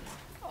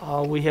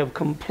 We have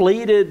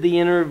completed the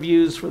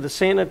interviews for the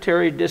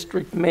sanitary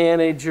district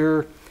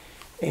manager,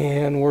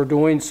 and we're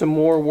doing some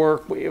more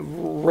work. We have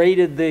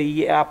rated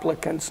the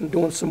applicants and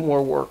doing some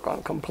more work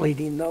on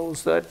completing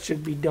those. That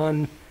should be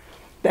done.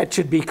 That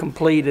should be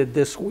completed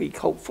this week,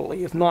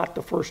 hopefully, if not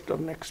the first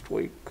of next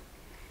week.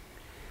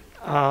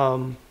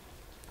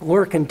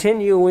 We're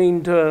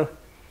continuing to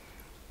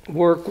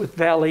work with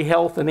Valley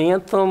Health and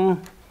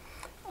Anthem,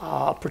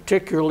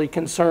 particularly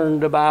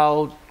concerned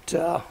about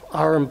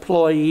our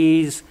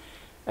employees,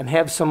 and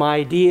have some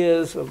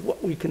ideas of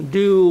what we can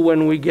do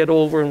when we get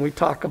over, and we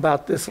talk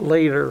about this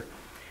later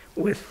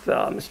with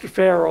Mr.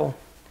 Farrell.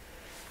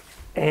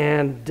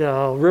 And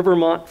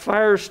Rivermont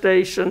Fire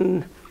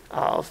Station,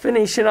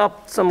 finishing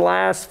up some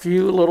last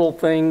few little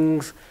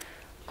things.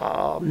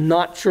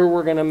 Not sure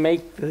we're going to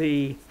make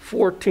the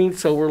 14th,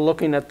 so we're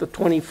looking at the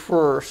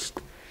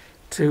 21st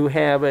to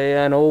have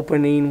an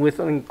opening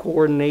in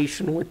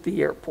coordination with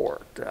the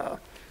airport.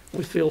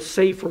 We feel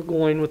safer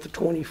going with the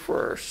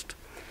 21st.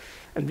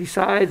 And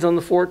besides, on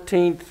the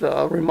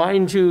 14th,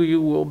 remind you,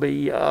 you will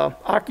be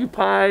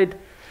occupied.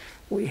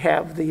 We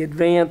have the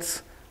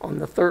advance on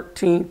the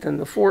 13th and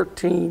the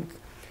 14th.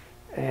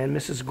 And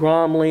Mrs.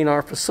 Gromling,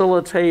 our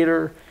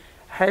facilitator,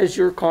 has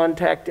your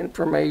contact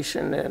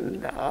information,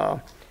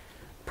 and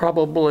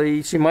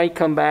probably she might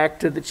come back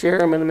to the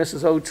chairman and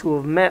Mrs. Oates, who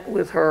have met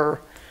with her,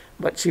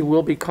 but she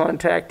will be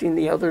contacting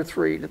the other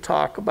three to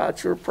talk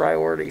about your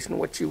priorities and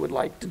what you would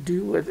like to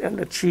do and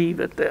achieve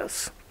at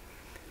this.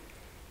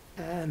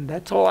 And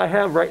that's all I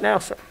have right now,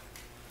 sir.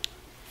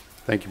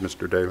 Thank you,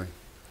 Mr. Daly.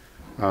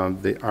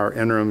 Our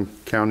interim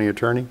county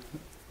attorney.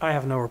 I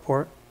have no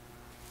report.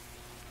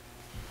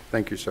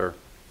 Thank you, sir.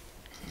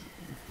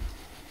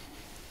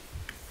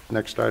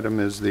 Next item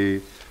is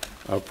the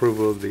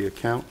approval of the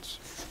accounts.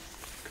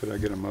 Could I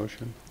get a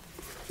motion?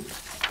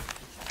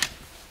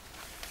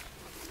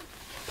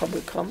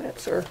 Public comment,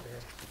 sir.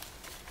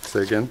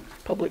 Say again?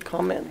 Public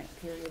comment.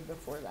 Period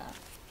before that.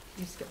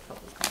 You skip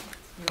public comments.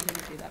 We're going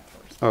to do that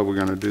first. Oh, we're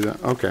going to do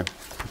that? Okay.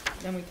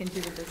 Then we can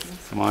do the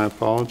business. My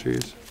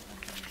apologies.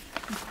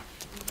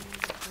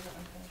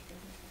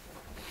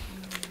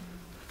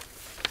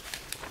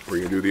 We're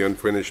going to do the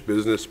unfinished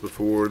business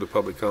before the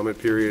public comment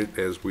period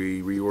as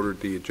we reordered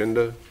the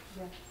agenda?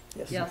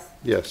 Yes.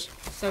 Yes.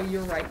 So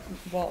you're right,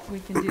 Walt, we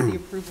can do the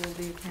approval of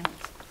the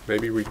accounts.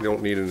 Maybe we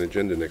don't need an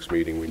agenda next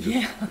meeting. We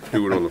just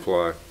do it on the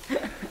fly.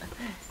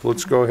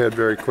 Let's go ahead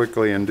very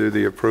quickly and do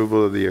the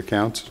approval of the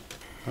accounts.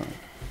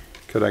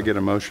 Could I get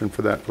a motion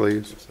for that,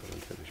 please?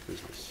 Unfinished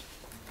business.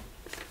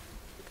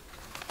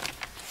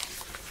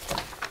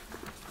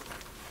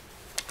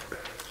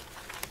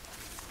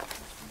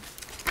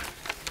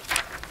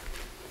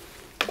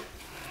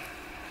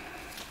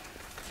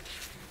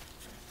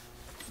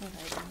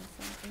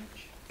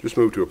 Just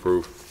move to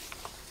approve.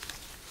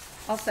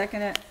 I'll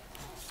second it.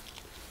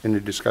 Any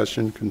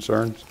discussion,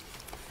 concerns?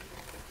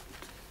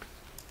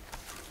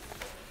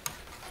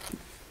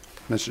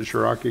 Mrs.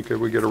 Shiraki,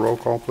 could we get a roll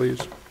call, please?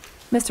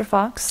 Mr.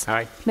 Fox?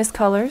 Aye. Ms.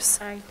 Cullors?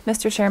 Aye.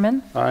 Mr.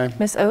 Chairman? Aye.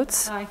 Ms.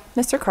 Oates? Aye.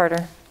 Mr.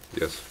 Carter?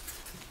 Yes.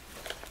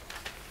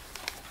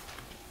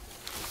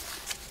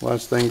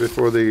 Last thing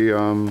before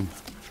the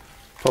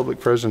public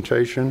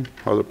presentation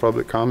or the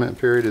public comment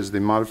period is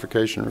the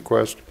modification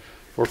request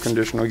for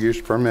conditional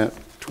use permit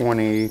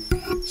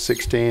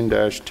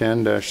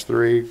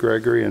 2016-10-3,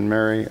 Gregory and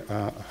Mary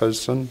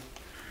Hudson,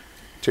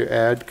 to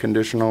add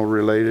conditional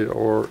related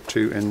or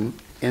to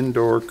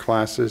indoor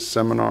classes,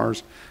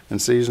 seminars,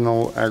 and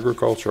seasonal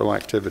agricultural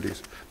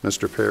activities.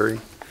 Mr.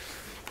 Perry.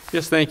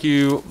 Yes, thank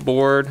you,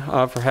 Board,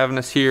 for having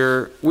us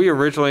here. We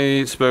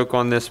originally spoke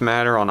on this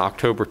matter on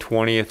October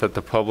 20th at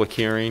the public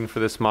hearing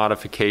for this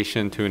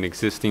modification to an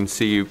existing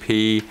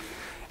CUP.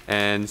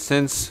 And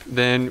since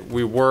then,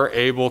 we were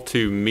able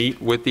to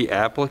meet with the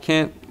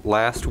applicant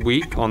last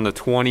week on the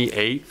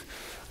 28th.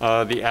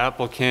 The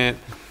applicant,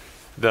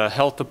 the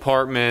health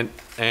department,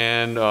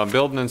 and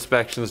building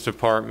inspections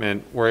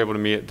department were able to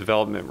meet at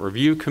Development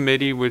Review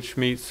Committee, which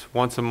meets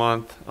once a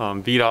month.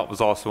 VDOT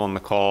was also on the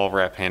call,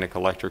 Rappahannock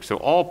Electric. So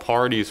all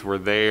parties were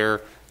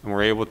there and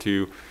were able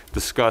to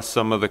discuss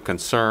some of the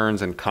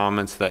concerns and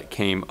comments that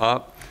came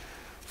up.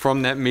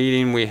 From that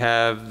meeting, we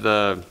have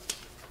the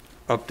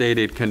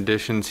updated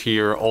conditions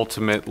here.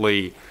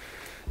 Ultimately,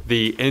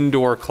 the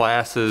indoor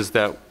classes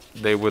that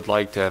they would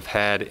like to have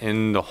had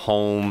in the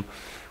home,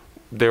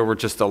 there were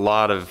just a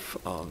lot of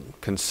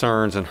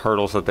concerns and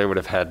hurdles that they would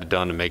have had to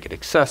done to make it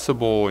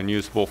accessible and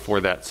usable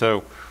for that.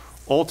 So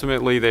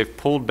ultimately, they've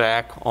pulled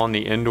back on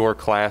the indoor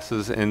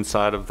classes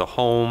inside of the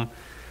home,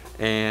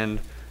 and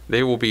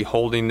they will be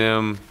holding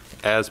them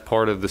as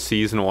part of the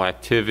seasonal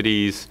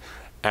activities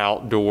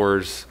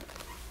outdoors,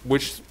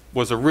 which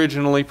was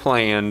originally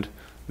planned.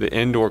 The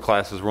indoor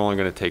classes were only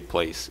going to take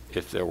place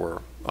if there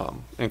were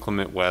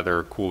inclement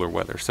weather, cooler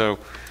weather. So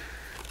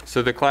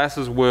the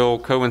classes will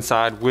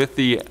coincide with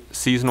the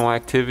seasonal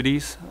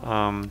activities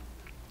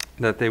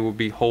that they will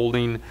be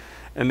holding,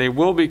 and they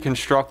will be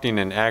constructing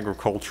an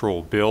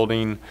agricultural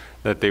building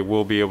that they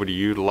will be able to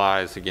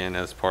utilize, again,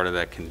 as part of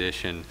that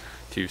condition,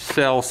 to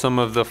sell some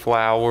of the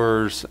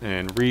flowers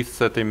and wreaths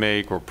that they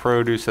make or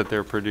produce that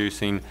they're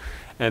producing.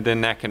 And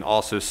then that can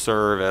also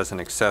serve as an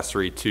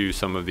accessory to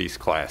some of these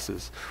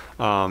classes.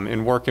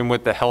 In working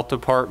with the health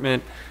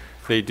department,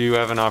 they do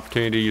have an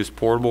opportunity to use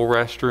portable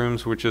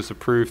restrooms, which is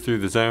approved through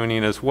the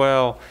zoning as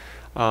well.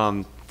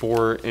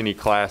 for any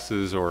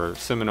classes or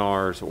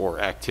seminars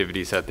or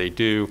activities that they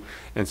do.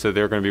 And so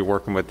they're going to be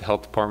working with the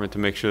health department to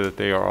make sure that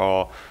they are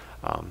all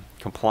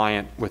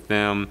compliant with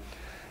them.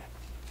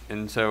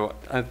 And so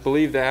I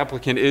believe the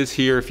applicant is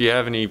here if you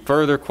have any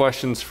further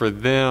questions for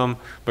them.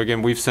 But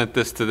again, we've sent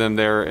this to them.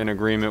 They're in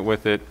agreement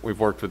with it. We've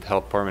worked with the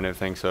health department and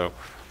everything. So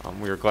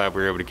we are glad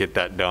we were able to get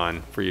that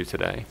done for you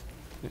today.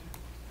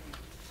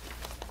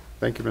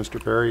 Thank you,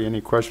 Mr. Perry. Any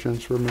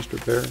questions for Mr.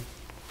 Perry?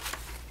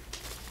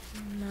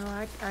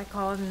 No, I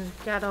called and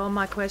got all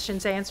my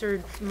questions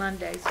answered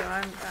Monday, so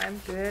I'm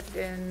good,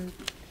 and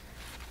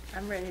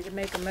I'm ready to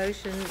make a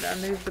motion. I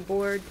move the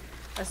Board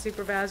of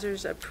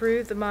Supervisors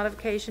approve the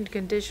modification to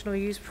conditional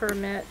use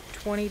permit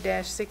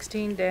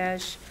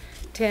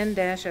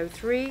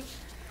 20-16-10-03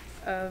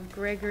 of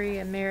Gregory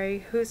and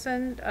Mary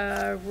Huson,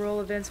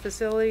 rural events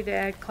facility to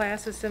add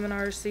classes,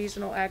 seminars,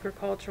 seasonal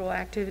agricultural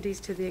activities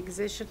to the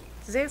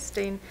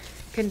existing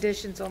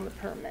conditions on the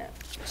permit.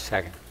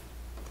 Second.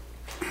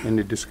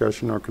 Any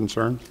discussion or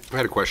concern? I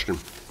had a question.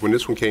 When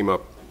this one came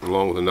up,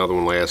 along with another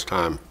one last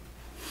time,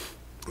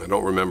 I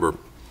don't remember,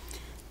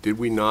 did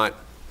we not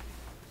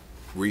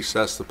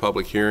recess the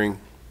public hearing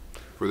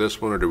for this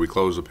one, or did we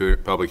close the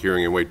public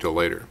hearing and wait till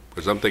later?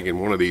 Because I'm thinking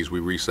one of these we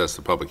recessed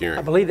the public hearing.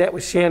 I believe that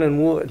was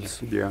Shannon Woods.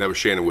 Yeah. That was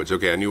Shannon Woods.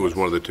 Okay, I knew it was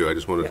one of the two. I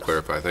just wanted to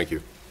clarify. Thank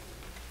you.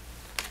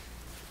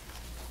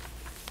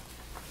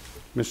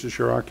 Mrs.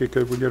 Shiraki,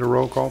 could we get a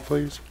roll call,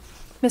 please?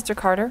 Mr.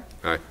 Carter?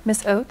 Aye.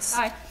 Ms. Oates?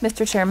 Aye.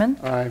 Mr. Chairman?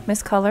 Aye.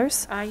 Ms.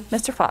 Cullors? Aye.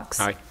 Mr. Fox?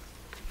 Aye.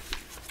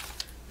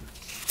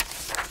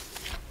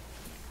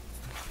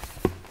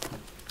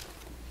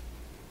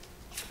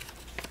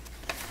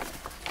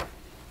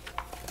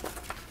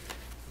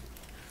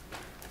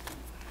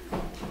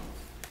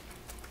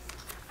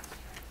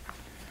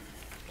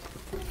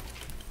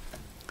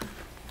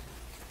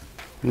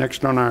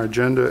 Next on our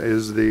agenda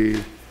is the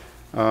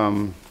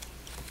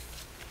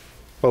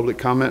public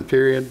comment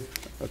period.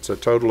 That's a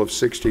total of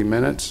 60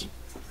 minutes.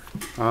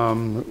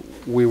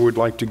 We would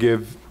like to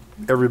give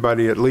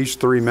everybody at least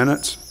 3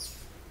 minutes.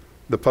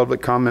 The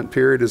public comment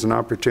period is an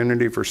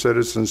opportunity for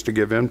citizens to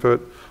give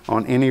input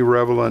on any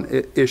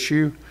relevant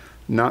issue,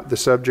 not the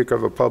subject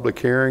of a public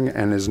hearing,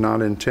 and is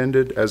not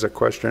intended as a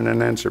question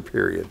and answer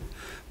period.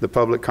 The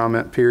public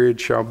comment period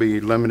shall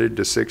be limited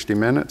to 60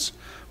 minutes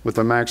with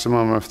a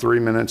maximum of 3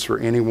 minutes for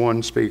any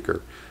one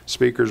speaker.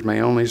 Speakers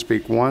may only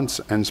speak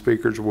once, and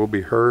speakers will be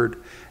heard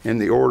in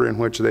the order in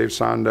which they've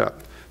signed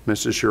up.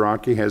 Mrs.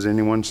 Shiraki, has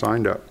anyone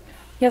signed up?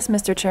 Yes,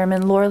 Mr.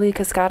 Chairman. Laura Lee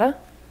Cascada?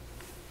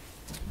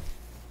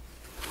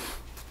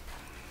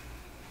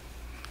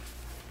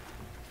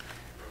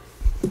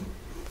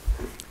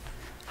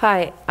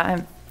 Hi,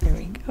 there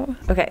we go.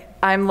 Okay,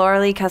 I'm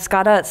Laura Lee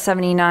Cascada at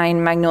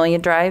 79 Magnolia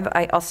Drive.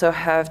 I also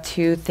have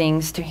 2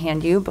 things to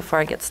hand you before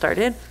I get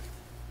started.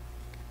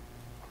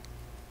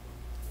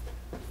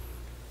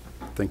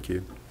 Thank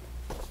you.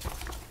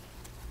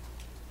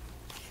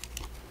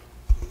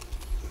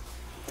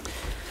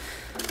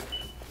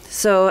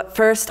 So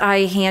first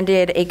I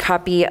handed a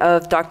copy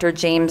of Dr.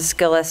 James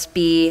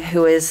Gillespie,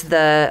 who is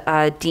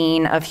the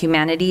Dean of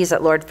Humanities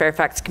at Lord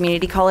Fairfax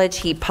Community College.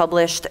 He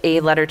published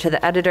a letter to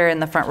the editor in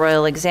the Front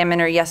Royal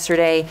Examiner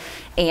yesterday,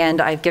 and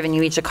I've given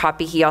you each a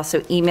copy. He also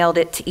emailed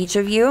it to each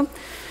of you.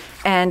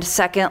 And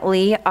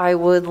secondly, I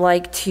would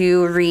like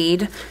to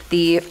read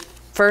the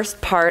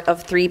first part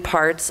of 3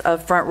 parts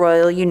of Front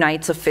Royal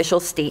Unite's official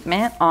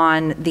statement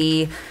on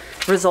the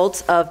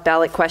results of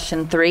ballot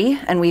question 3,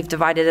 and we've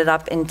divided it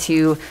up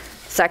into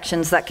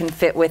sections that can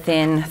fit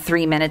within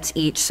 3 minutes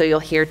each, so you'll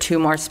hear 2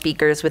 more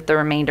speakers with the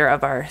remainder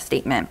of our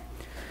statement.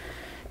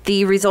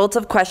 The results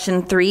of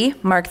question 3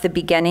 mark the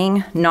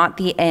beginning, not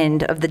the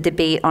end, of the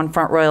debate on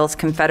Front Royal's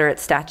Confederate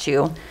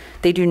statue.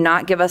 They do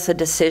not give us a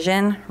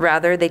decision,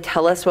 rather they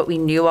tell us what we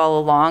knew all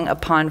along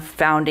upon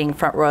founding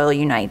Front Royal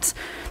Unites,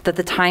 that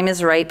the time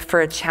is ripe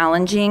for a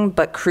challenging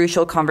but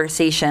crucial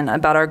conversation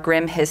about our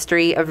grim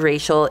history of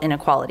racial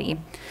inequality.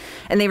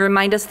 And they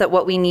remind us that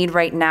what we need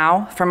right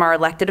now from our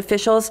elected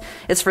officials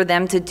is for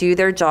them to do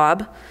their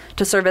job,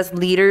 to serve as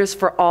leaders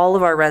for all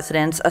of our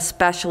residents,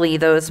 especially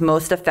those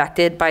most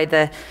affected by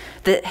the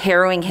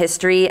harrowing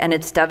history and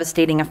its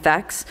devastating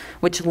effects,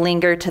 which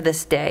linger to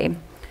this day.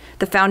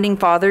 The Founding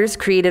Fathers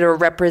created a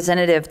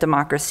representative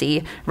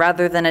democracy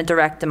rather than a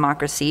direct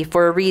democracy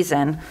for a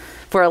reason,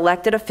 for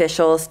elected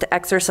officials to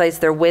exercise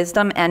their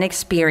wisdom and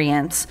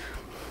experience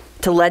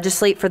to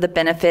legislate for the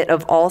benefit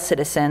of all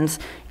citizens,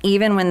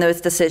 even when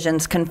those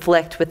decisions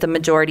conflict with the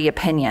majority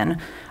opinion.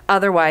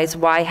 Otherwise,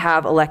 why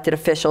have elected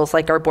officials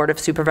like our Board of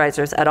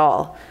Supervisors at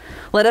all?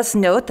 Let us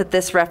note that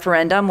this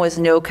referendum was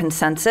no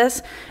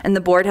consensus, and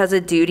the board has a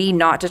duty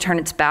not to turn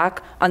its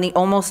back on the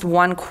almost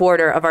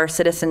 1/4 of our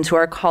citizens who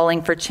are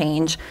calling for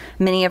change,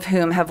 many of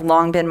whom have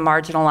long been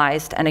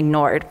marginalized and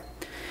ignored.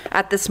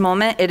 At this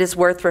moment, it is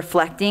worth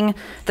reflecting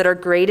that our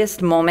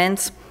greatest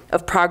moments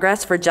of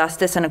progress for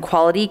justice and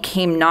equality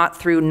came not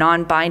through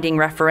non-binding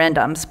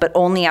referendums, but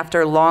only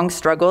after long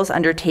struggles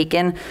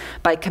undertaken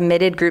by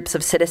committed groups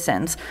of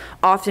citizens,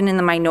 often in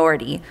the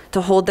minority,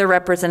 to hold their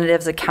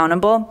representatives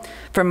accountable,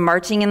 from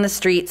marching in the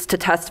streets to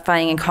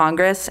testifying in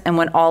Congress, and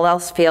when all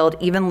else failed,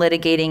 even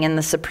litigating in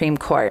the Supreme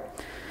Court.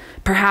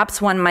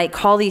 Perhaps one might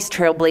call these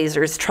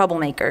trailblazers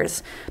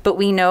troublemakers, but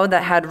we know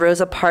that had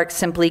Rosa Parks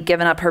simply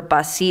given up her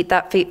bus seat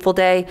that fateful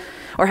day,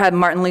 or had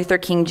Martin Luther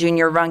King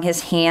Jr. wrung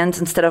his hands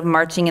instead of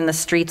marching in the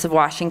streets of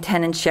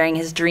Washington and sharing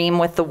his dream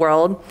with the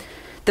world,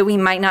 that we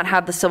might not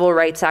have the Civil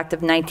Rights Act of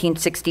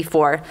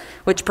 1964,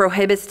 which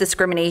prohibits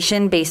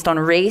discrimination based on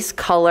race,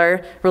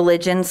 color,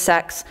 religion,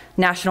 sex,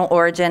 national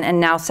origin, and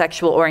now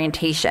sexual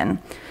orientation.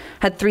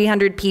 Had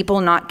 300 people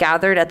not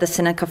gathered at the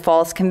Seneca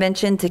Falls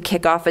Convention to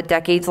kick off a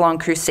decades-long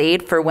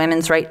crusade for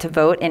women's right to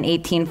vote in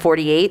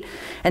 1848,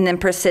 and then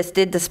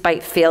persisted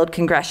despite failed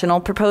congressional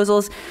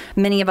proposals,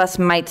 many of us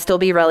might still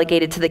be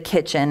relegated to the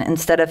kitchen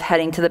instead of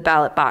heading to the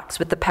ballot box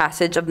with the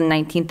passage of the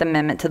 19th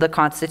Amendment to the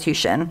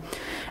Constitution.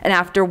 And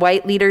after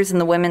white leaders in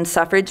the women's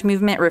suffrage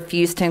movement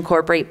refused to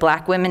incorporate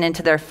black women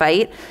into their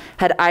fight,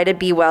 had Ida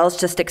B. Wells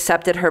just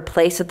accepted her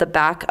place at the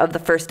back of the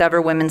first ever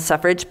women's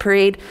suffrage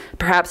parade,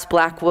 perhaps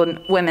black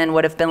women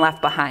would have been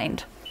left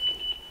behind.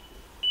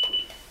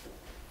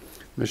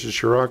 Mrs.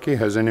 Shiraki,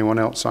 has anyone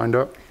else signed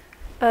up?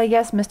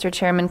 Yes, Mr.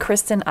 Chairman.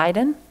 Kristen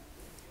Iden.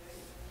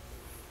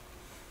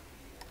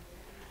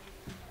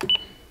 Good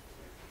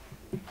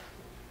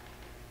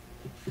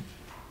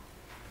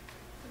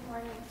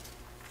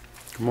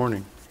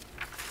morning.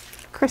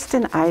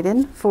 Kristen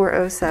Iden,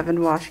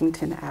 407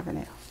 Washington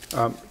Avenue.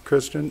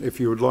 Kristen, if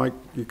you would like,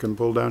 you can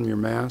pull down your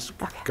mask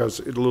because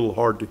it's a little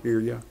hard to hear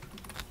you.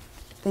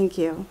 Thank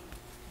you.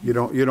 You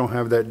don't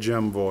have that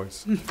Jim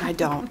voice. I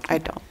don't.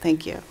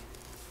 Thank you.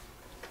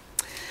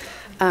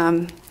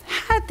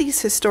 Had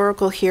these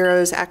historical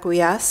heroes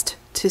acquiesced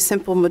to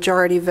simple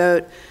majority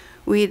vote,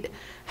 we'd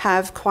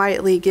have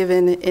quietly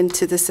given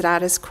into the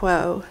status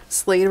quo: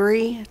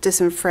 slavery,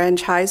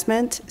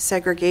 disenfranchisement,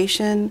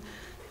 segregation,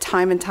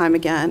 time and time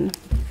again.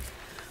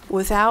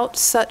 Without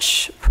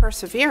such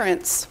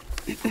perseverance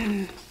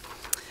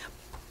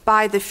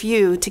by the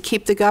few to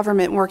keep the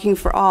government working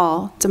for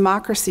all,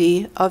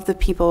 democracy of the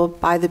people,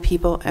 by the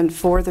people, and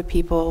for the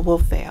people will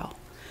fail.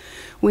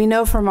 We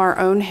know from our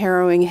own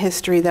harrowing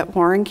history that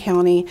Warren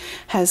County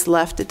has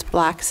left its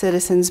black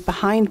citizens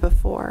behind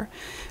before,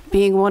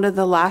 being one of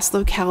the last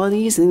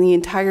localities in the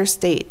entire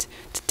state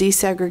to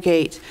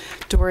desegregate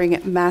during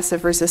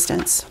massive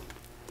resistance.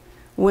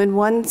 When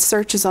one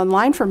searches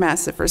online for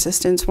massive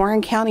resistance,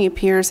 Warren County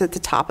appears at the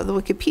top of the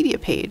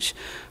Wikipedia page,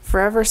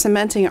 forever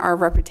cementing our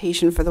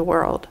reputation for the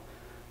world.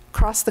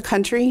 Across the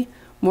country,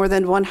 more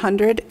than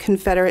 100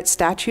 Confederate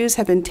statues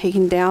have been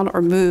taken down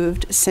or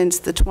moved since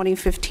the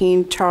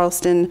 2015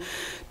 Charleston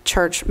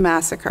church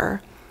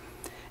massacre.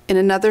 In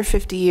another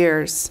 50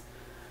 years,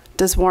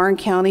 does Warren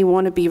County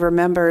want to be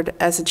remembered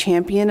as a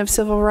champion of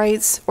civil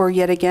rights, or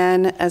yet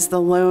again as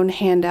the lone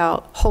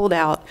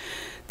holdout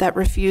that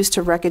refused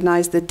to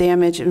recognize the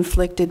damage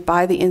inflicted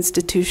by the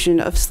institution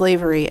of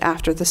slavery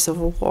after the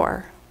Civil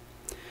War?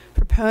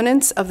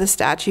 Proponents of the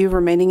statue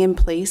remaining in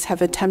place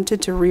have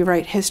attempted to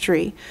rewrite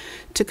history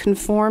to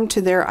conform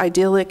to their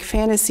idyllic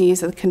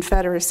fantasies of the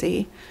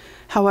Confederacy.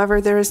 However,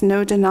 there is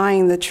no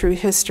denying the true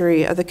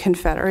history of the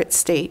Confederate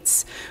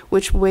States,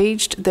 which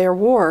waged their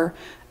war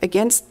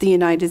against the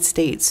United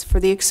States for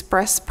the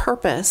express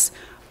purpose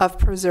of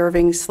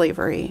preserving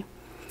slavery.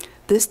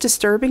 This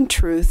disturbing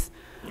truth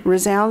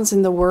resounds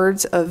in the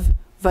words of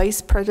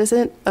Vice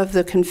President of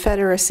the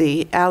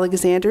Confederacy,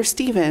 Alexander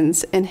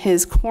Stephens, in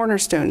his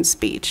cornerstone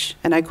speech,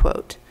 and I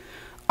quote,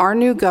 "Our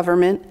new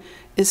government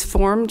is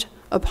formed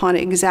upon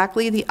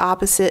exactly the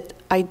opposite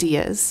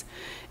ideas.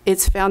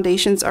 Its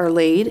foundations are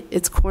laid,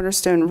 its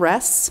cornerstone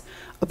rests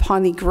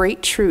upon the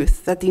great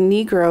truth that the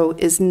Negro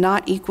is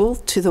not equal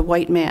to the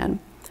white man,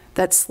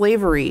 that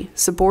slavery,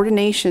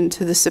 subordination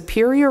to the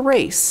superior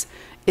race,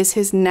 is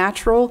his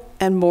natural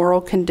and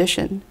moral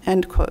condition,"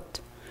 end quote.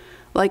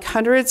 Like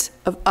hundreds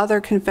of other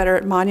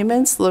Confederate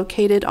monuments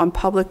located on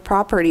public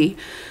property,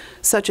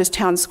 such as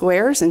town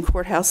squares and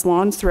courthouse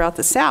lawns throughout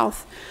the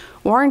South,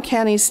 Warren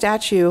County's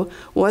statue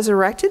was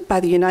erected by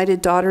the United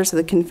Daughters of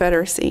the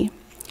Confederacy.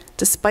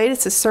 Despite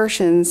its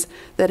assertions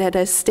that it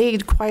has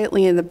stayed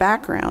quietly in the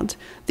background,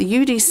 the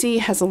UDC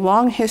has a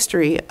long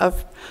history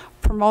of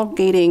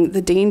promulgating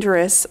the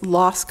dangerous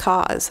lost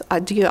cause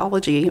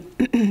ideology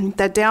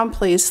that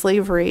downplays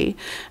slavery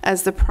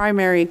as the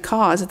primary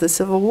cause of the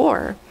Civil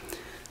War,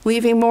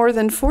 leaving more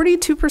than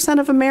 42%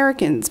 of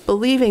Americans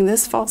believing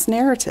this false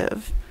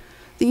narrative.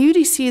 The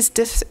UDC's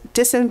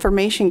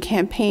disinformation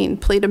campaign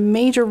played a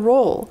major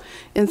role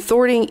in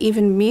thwarting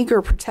even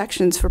meager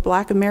protections for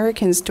Black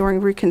Americans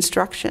during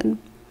Reconstruction.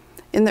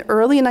 In the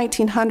early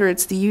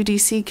 1900s, the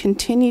UDC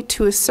continued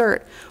to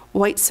assert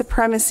white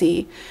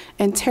supremacy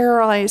and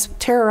terrorize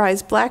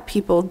Black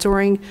people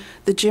during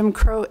the Jim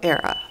Crow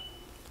era.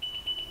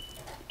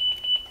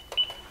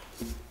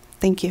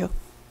 Thank you.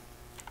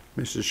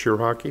 Mrs.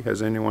 Shiraki,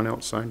 has anyone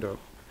else signed up?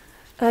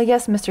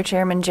 Yes, Mr.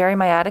 Chairman. Jerry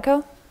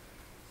Myatico.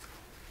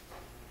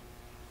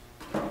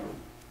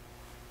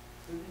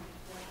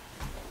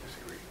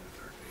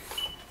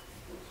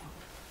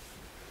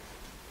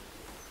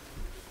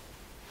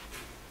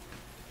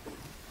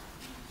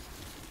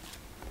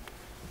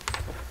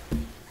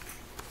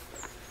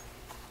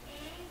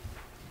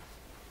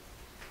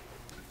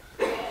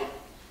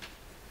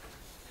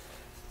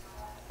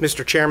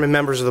 Mr. Chairman,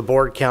 members of the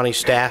board, county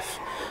staff,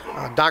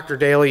 Dr.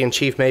 Daly and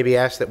Chief Mabee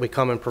asked that we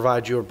come and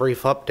provide you a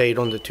brief update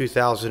on the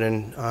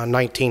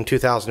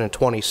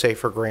 2019-2020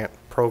 SAFER Grant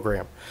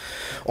program.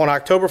 On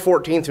October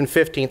 14th and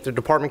 15th, the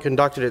department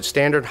conducted its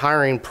standard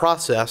hiring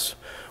process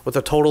with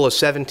a total of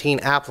 17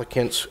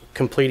 applicants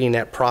completing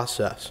that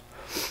process.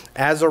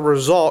 As a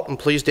result, I'm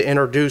pleased to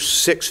introduce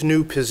 6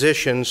 new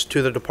positions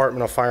to the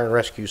Department of Fire and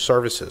Rescue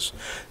Services,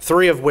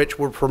 3 of which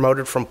were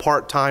promoted from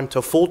part-time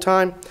to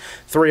full-time,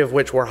 3 of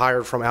which were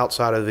hired from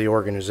outside of the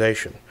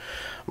organization.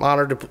 I'm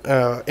honored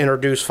to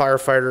introduce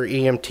firefighter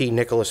EMT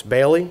Nicholas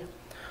Bailey,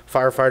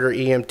 firefighter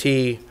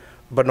EMT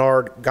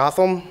Bernard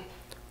Gotham,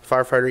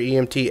 firefighter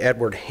EMT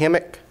Edward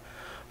Hammock,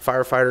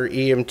 firefighter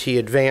EMT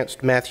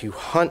Advanced Matthew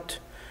Hunt,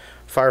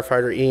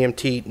 firefighter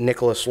EMT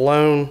Nicholas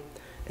Lone,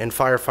 and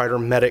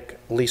firefighter medic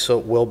Lisa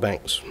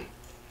Wilbanks.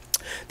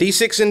 These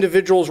 6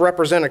 individuals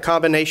represent a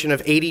combination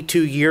of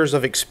 82 years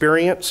of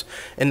experience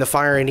in the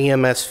fire and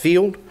EMS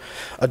field.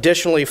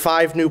 Additionally,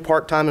 5 new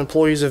part-time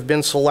employees have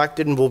been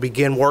selected and will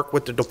begin work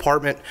with the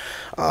department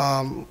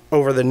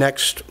over the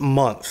next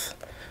month.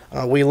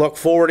 We look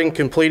forward in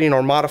completing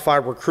our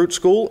modified recruit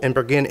school and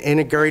begin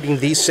integrating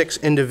these 6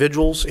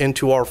 individuals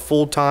into our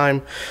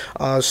full-time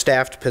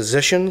staffed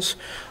positions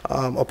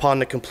upon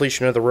the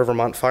completion of the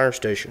Rivermont Fire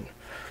Station.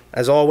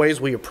 As always,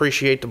 we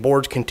appreciate the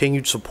board's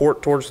continued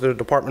support towards the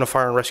Department of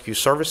Fire and Rescue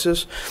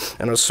Services,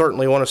 and I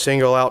certainly want to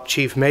single out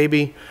Chief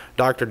Mabee,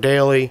 Dr.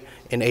 Daly,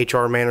 and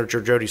HR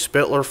Manager Jody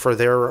Spittler for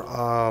their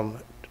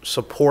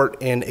support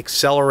in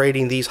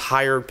accelerating these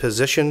hired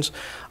positions.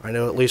 I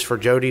know at least for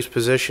Jody's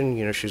position,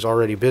 you know, she's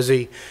already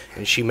busy,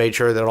 and she made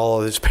sure that all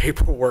of this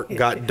paperwork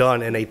got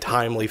done in a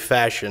timely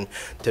fashion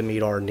to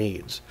meet our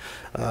needs.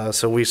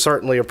 So we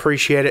certainly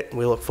appreciate it, and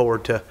we look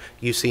forward to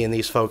you seeing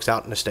these folks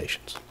out in the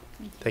stations.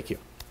 Thank you.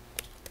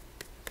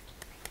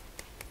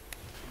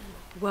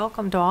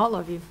 Welcome to all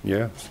of you.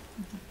 Yes.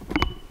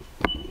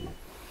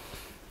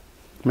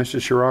 Mr.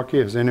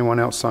 Shiraki, has anyone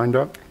else signed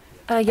up?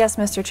 Yes,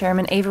 Mr.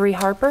 Chairman. Avery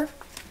Harper.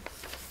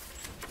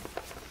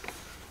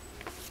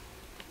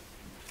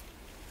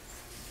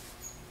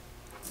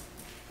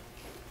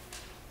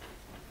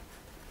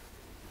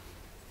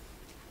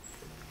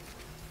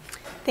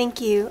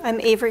 Thank you.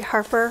 I'm Avery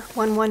Harper,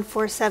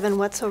 1147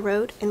 Wetzel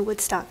Road in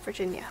Woodstock,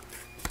 Virginia.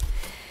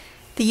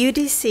 The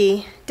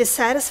UDC,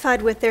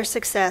 dissatisfied with their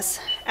success,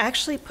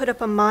 actually put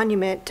up a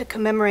monument to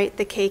commemorate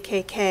the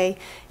KKK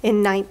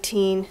in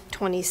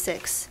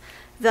 1926.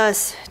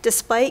 Thus,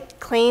 despite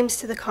claims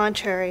to the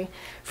contrary,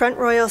 Front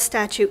Royal's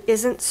statue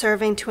isn't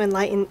serving to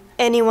enlighten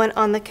anyone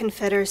on the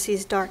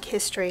Confederacy's dark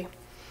history.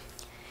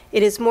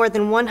 It is more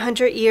than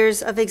 100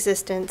 years of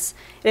existence.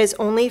 It has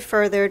only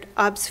further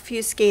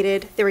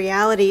obfuscated the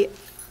reality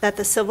that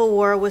the Civil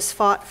War was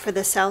fought for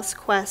the South's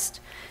quest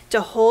to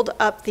hold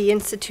up the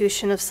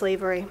institution of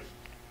slavery.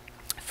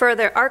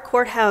 Further, our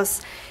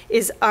courthouse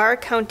is our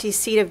county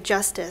seat of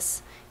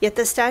justice, yet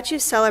the statue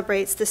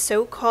celebrates the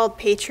so-called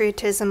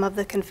patriotism of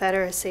the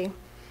Confederacy,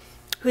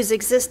 whose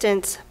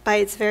existence, by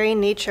its very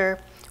nature,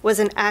 was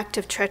an act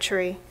of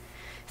treachery.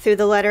 Through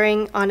the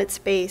lettering on its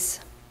base,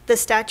 the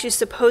statue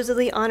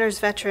supposedly honors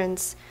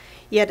veterans,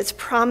 yet its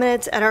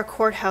prominence at our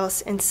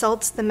courthouse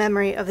insults the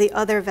memory of the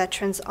other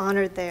veterans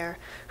honored there,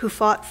 who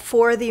fought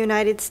for the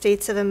United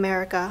States of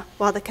America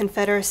while the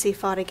Confederacy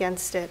fought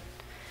against it.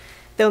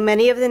 Though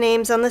many of the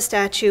names on the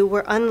statue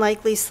were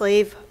unlikely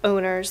slave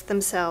owners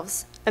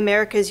themselves,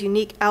 America's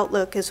unique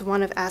outlook is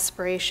one of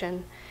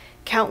aspiration.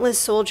 Countless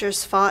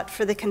soldiers fought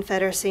for the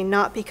Confederacy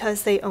not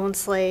because they owned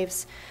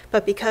slaves,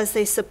 but because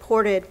they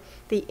supported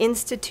the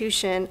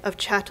institution of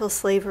chattel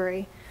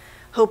slavery,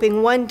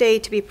 hoping one day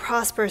to be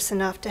prosperous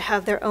enough to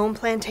have their own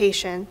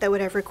plantation that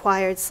would have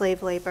required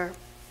slave labor.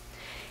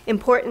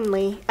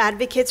 Importantly,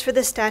 advocates for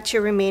the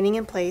statue remaining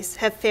in place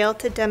have failed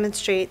to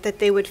demonstrate that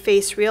they would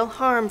face real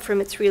harm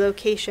from its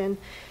relocation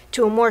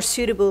to a more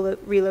suitable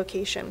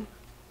relocation,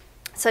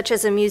 such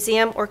as a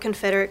museum or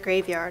Confederate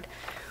graveyard,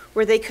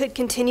 where they could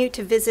continue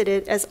to visit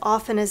it as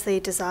often as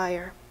they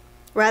desire.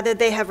 Rather,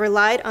 they have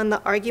relied on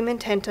the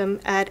argumentum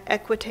ad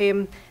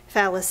equitem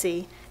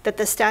fallacy that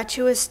the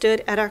statue has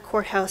stood at our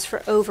courthouse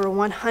for over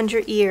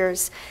 100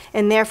 years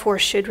and therefore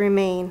should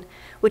remain,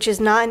 which is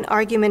not an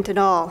argument at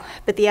all,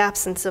 but the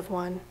absence of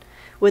one.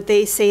 Would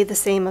they say the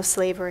same of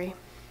slavery?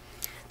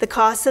 The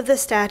costs of the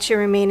statue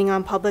remaining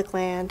on public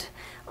land,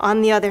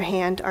 on the other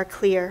hand, are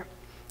clear.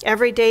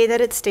 Every day that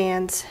it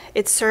stands,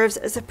 it serves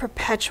as a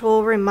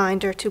perpetual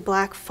reminder to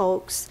Black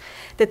folks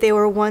that they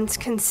were once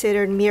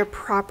considered mere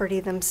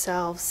property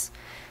themselves.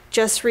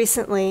 Just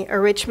recently, a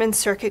Richmond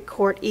Circuit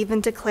Court even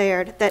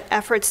declared that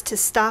efforts to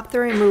stop the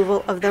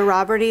removal of the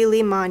Robert E.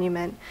 Lee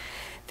Monument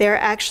They are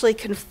actually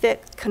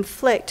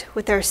conflict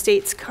with our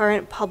state's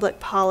current public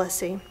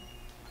policy.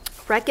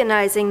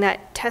 Recognizing that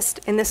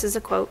and this is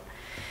a quote,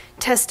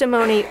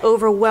 testimony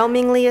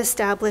overwhelmingly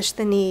established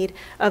the need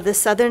of the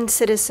Southern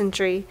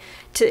citizenry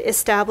to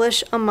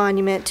establish a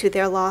monument to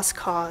their lost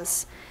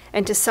cause,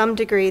 and to some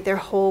degree their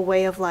whole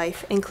way of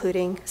life,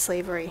 including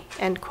slavery,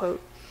 end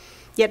quote.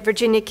 Yet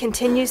Virginia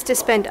continues to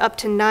spend up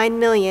to $9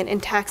 million in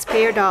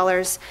taxpayer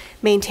dollars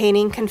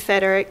maintaining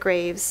Confederate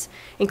graves,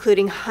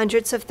 including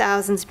hundreds of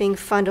thousands being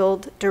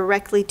funneled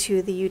directly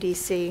to the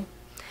UDC.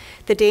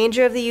 The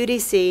danger of the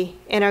UDC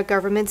and our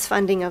government's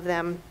funding of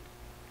them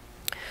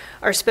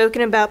are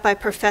spoken about by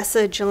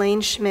Professor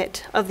Jelaine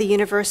Schmidt of the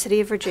University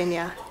of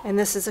Virginia, and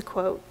this is a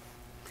quote.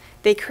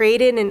 They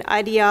created an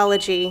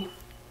ideology.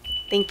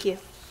 Thank you.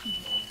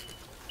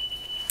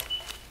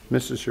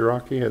 Mrs.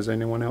 Shiraki, has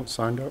anyone else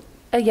signed up?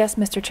 Yes,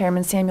 Mr.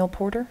 Chairman, Samuel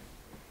Porter.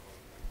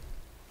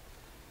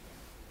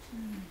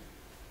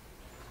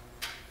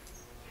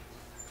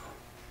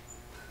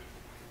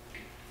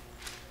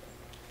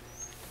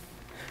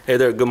 Hey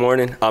there, good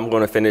morning. I'm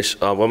going to finish.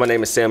 My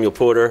name is Samuel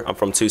Porter. I'm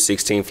from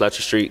 216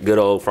 Fletcher Street, good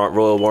old Front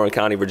Royal, Warren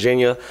County,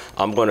 Virginia.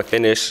 I'm going to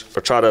finish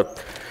or try to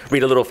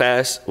read a little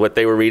fast what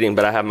they were reading,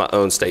 but I have my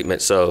own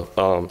statement.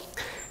 So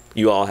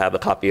you all have a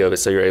copy of it,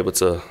 so you're able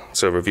to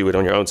review it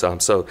on your own time.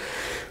 So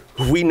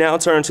we now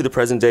turn to the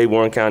present day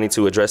Warren County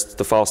to address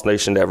the false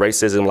notion that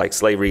racism, like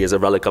slavery, is a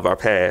relic of our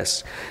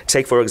past.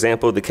 Take, for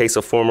example, the case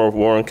of former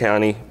Warren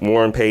County,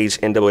 Warren Page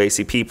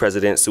NAACP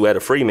President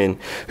Suetta Freeman,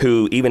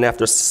 who even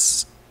after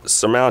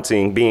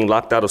surmounting being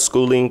locked out of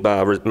schooling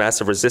by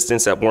massive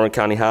resistance at Warren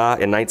County High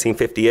in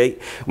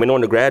 1958, went on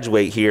to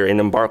graduate here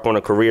and embark on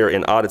a career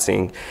in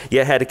auditing,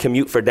 yet had to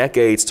commute for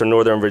decades to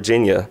Northern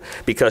Virginia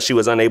because she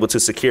was unable to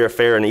secure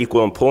fair and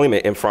equal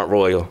employment in Front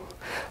Royal.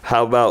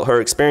 How about her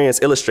experience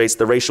illustrates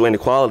the racial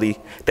inequality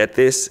that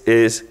this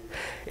is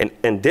an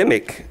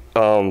endemic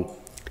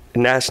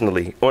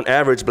nationally. On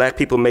average, black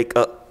people make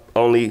up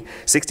only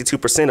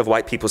 62% of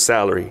white people's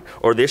salary.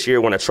 Or this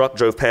year when a truck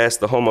drove past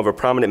the home of a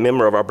prominent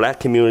member of our black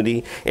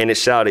community and it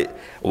shouted,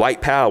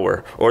 "White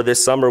power." Or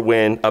this summer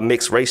when a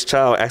mixed race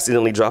child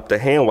accidentally dropped a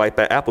hand wipe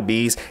at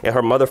Applebee's and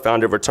her mother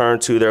found it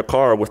returned to their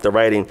car with the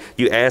writing,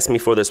 "You asked me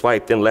for this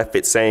wipe," then left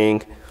it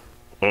saying,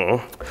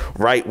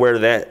 right where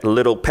that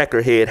little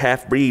peckerhead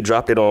half-breed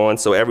dropped it on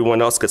so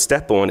everyone else could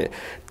step on it.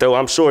 Though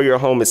I'm sure your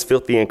home is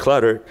filthy and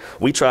cluttered,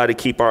 we try to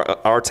keep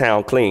our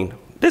town clean.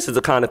 This is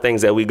the kind of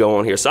things that we go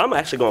on here. So I'm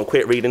actually going to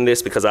quit reading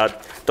this because I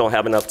don't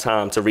have enough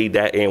time to read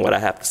that and what I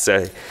have to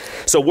say.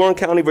 So Warren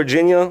County,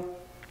 Virginia,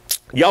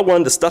 y'all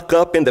won the Stuck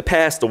Up in the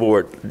Past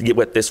award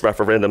with this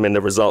referendum and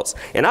the results.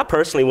 And I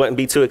personally wouldn't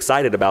be too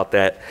excited about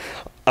that.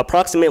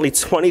 Approximately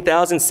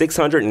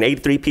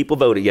 20,683 people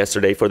voted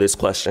yesterday for this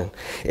question.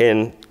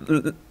 And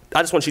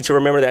I just want you to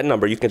remember that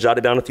number. You can jot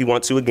it down if you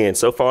want to again.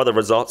 So far, the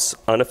results,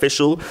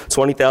 unofficial,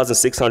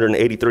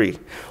 20,683.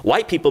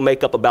 White people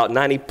make up about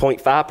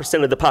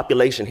 90.5% of the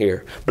population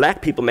here.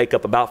 Black people make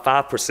up about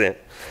 5%.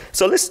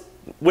 So let's,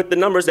 with the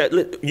numbers that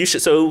you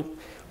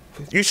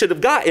should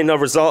have gotten a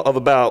result of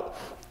about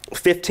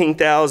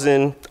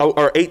 15,000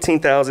 or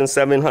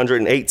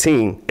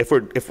 18,718 if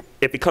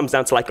it comes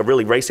down to like a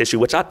really race issue,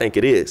 which I think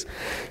it is.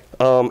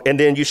 And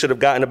then you should have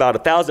gotten about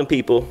 1,000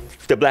 people,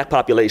 the black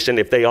population,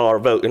 if they all are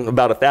voting,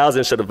 about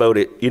 1,000 should have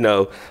voted,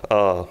 to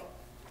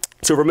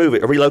remove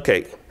it or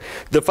relocate.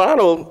 The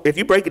final, if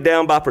you break it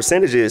down by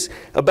percentages,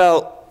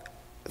 about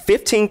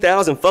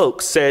 15,000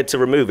 folks said to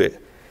remove it.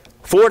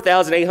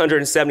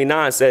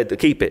 4,879 said to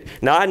keep it.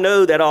 Now I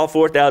know that all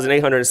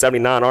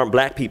 4,879 aren't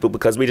black people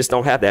because we just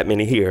don't have that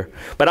many here.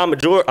 But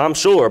I'm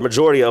sure a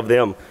majority of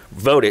them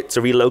voted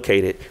to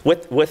relocate it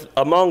with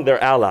among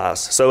their allies.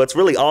 So it's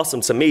really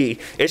awesome to me.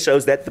 It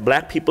shows that the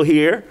black people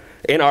here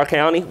in our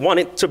county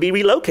wanted to be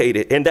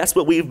relocated, and that's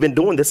what we've been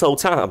doing this whole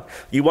time.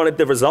 You wanted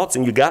the results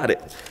and you got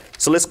it.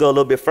 So let's go a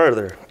little bit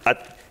further.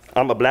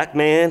 I'm a black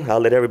man. I'll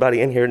let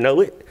everybody in here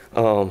know it.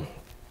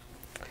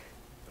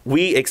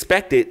 We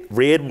expected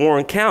Red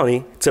Warren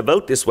County to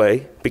vote this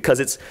way because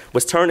it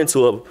was turned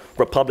into a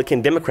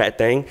Republican-Democrat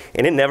thing,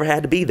 and it never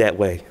had to be that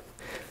way.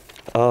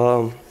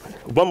 One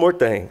more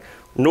thing.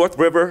 North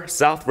River,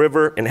 South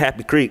River, and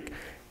Happy Creek,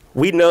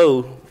 we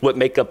know what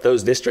make up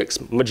those districts,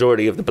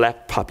 majority of the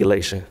black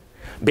population.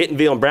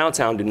 Bentonville and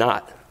Browntown do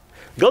not.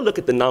 Go look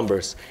at the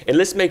numbers, and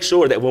let's make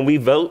sure that when we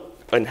vote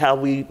and how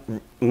we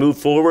move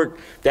forward,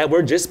 that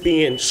we're just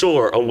being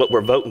sure on what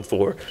we're voting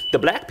for. The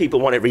black people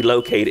want it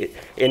relocated,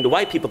 and the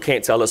white people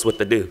can't tell us what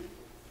to do.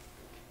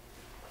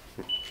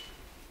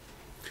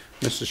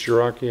 Mrs.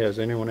 Shiraki, has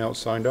anyone else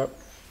signed up?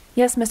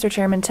 Yes, Mr.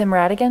 Chairman, Tim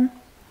Radigan.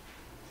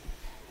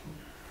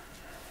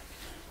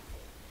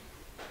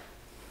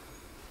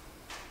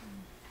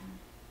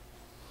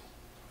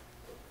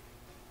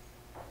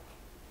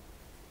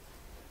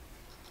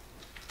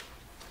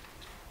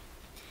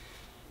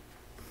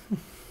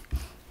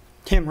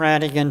 Tim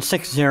Radigan,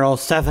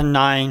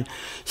 6079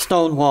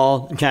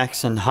 Stonewall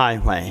Jackson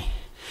Highway.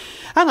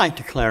 I'd like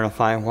to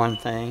clarify one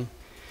thing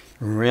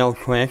real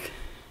quick.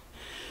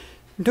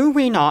 Do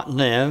we not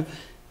live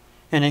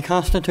in a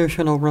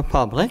constitutional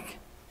republic.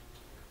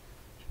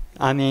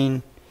 I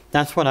mean,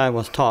 that's what I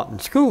was taught in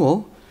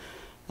school.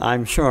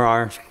 I'm sure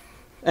our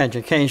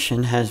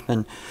education has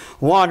been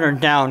watered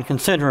down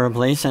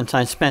considerably since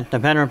I spent the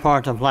better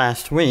part of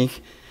last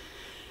week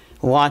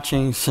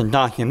watching some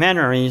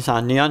documentaries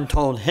on the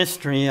untold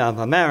history of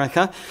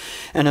America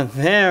and a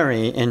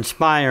very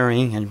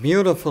inspiring and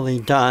beautifully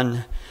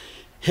done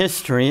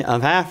history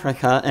of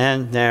Africa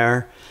and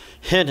their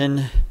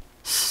hidden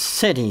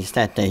cities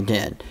that they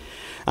did.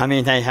 I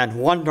mean, they had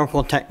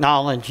wonderful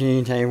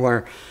technology, they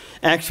were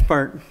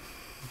expert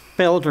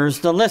builders,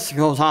 the list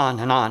goes on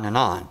and on and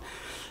on.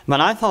 But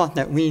I thought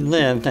that we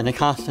lived in a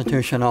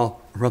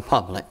constitutional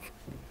republic.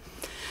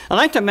 I'd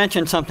like to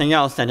mention something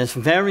else that is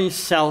very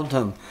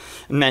seldom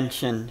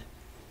mentioned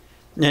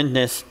in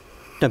this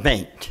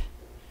debate.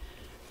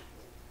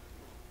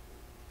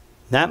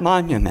 That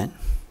monument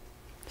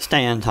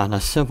stands on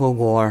a Civil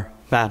War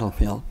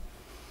battlefield.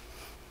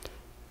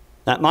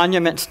 That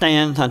monument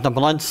stands on the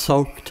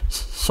blood-soaked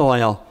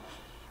soil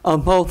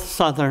of both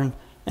Southern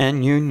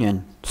and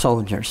Union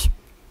soldiers.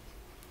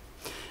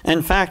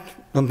 In fact,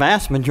 the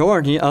vast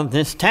majority of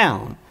this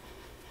town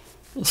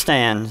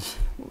stands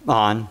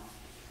on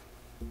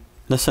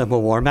the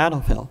Civil War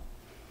battlefield.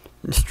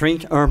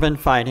 Street urban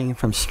fighting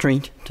from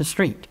street to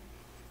street.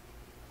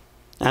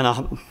 And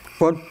a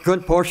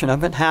good portion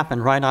of it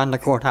happened right on the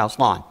courthouse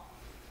lawn.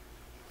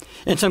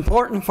 It's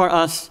important for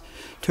us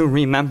to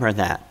remember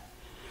that.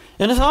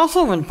 It is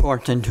also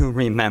important to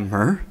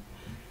remember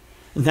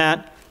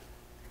that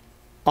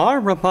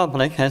our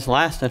republic has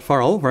lasted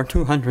for over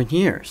 200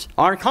 years.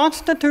 Our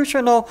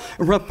constitutional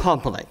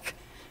republic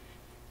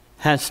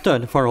has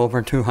stood for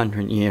over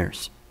 200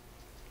 years.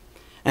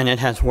 And it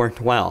has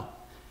worked well.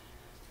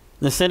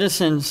 The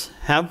citizens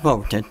have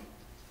voted,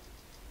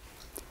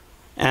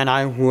 and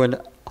I would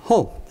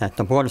hope that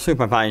the Board of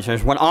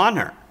Supervisors would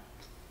honor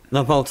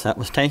the votes that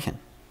was taken.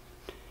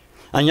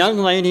 A young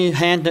lady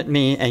handed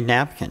me a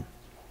napkin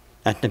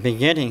at the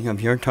beginning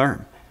of your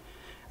term.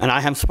 And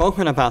I have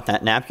spoken about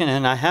that napkin,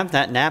 and I have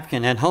that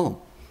napkin at home.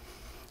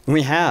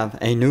 We have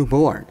a new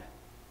board.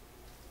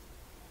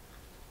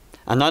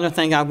 Another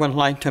thing I would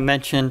like to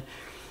mention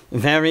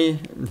very,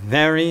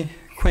 very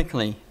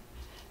quickly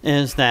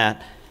is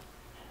that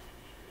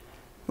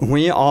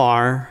we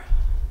are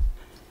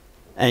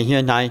a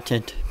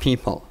united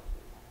people.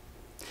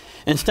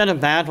 Instead of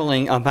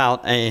battling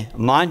about a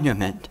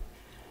monument,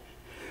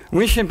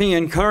 we should be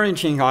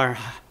encouraging our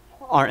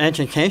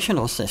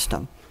educational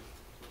system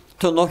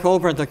to look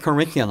over the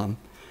curriculum.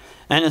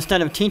 And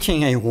instead of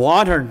teaching a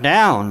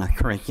watered-down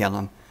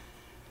curriculum,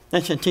 they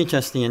should teach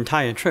us the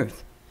entire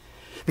truth.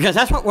 Because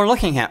that's what we're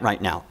looking at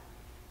right now,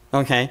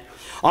 okay?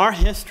 Our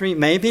history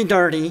may be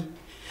dirty,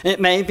 it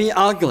may be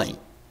ugly,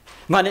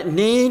 but it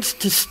needs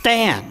to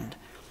stand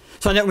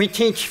so that we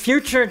teach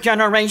future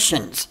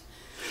generations.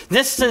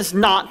 This is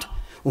not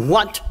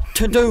what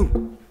to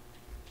do.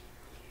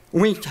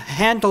 We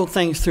handle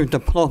things through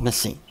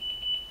diplomacy.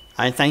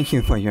 I thank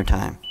you for your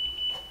time.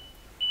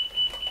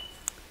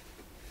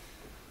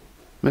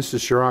 Mrs.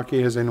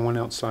 Shiraki, has anyone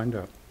else signed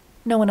up?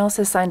 No one else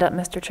has signed up,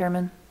 Mr.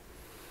 Chairman.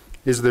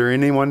 Is there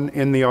anyone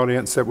in the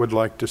audience that would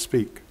like to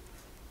speak?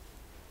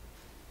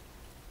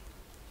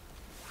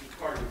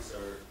 Pardon me, sir.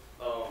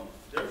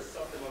 There's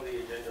something on the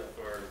agenda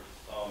for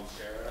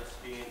sheriffs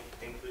being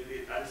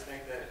included. I just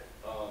think that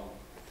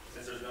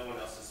since there's no one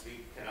else to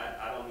speak,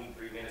 I don't need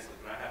 3 minutes,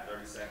 but can I have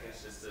 30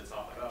 seconds just to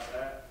talk about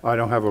that? I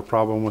don't have a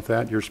problem with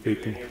that. You're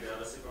speaking. Any of the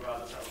other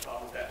supervisors have a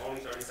problem with that?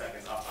 Only 30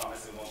 seconds. I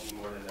promise it won't be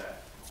more than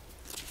that.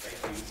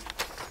 Thank you.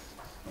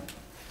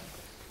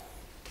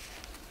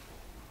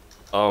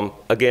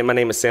 Again, my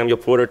name is Samuel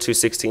Porter,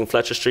 216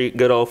 Fletcher Street,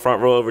 good old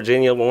Front Royal,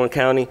 Virginia, Warren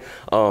County.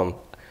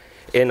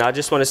 And I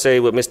just want to say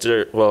with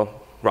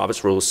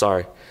Robert's rules,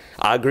 sorry.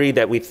 I agree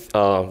that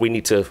we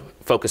need to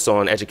focus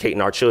on educating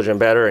our children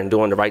better and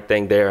doing the right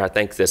thing there. I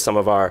think that some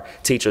of our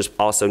teachers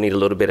also need a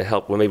little bit of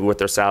help maybe with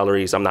their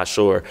salaries, I'm not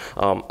sure.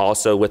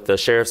 Also with the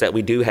sheriffs that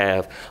we do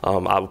have,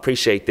 I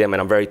appreciate them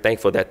and I'm very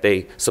thankful that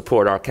they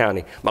support our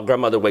county. My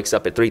grandmother wakes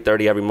up at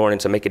 3:30 every morning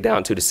to make it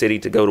down to the city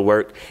to go to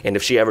work, and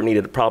if she ever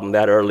needed a problem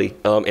that early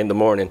in the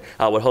morning,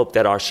 I would hope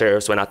that our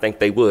sheriffs, and I think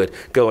they would,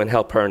 go and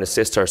help her and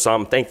assist her, so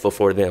I'm thankful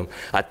for them.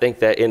 I think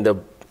that in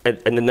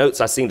the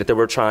notes, I seen that they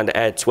were trying to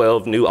add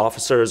 12 new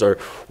officers or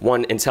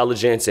 1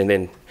 intelligence and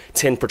then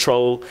 10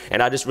 patrol.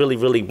 And I just really,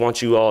 really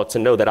want you all to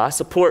know that I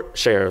support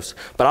sheriffs,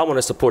 but I want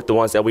to support the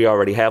ones that we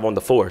already have on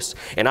the force.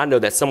 And I know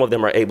that some of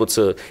them are able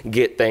to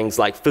get things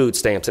like food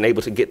stamps and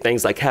able to get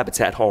things like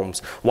habitat homes.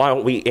 Why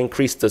don't we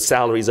increase the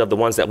salaries of the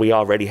ones that we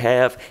already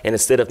have, and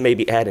instead of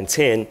maybe adding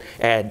 10,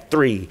 add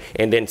 3,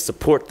 and then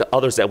support the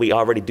others that we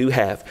already do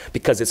have,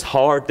 because it's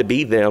hard to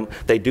be them.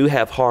 They do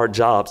have hard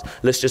jobs.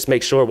 Let's just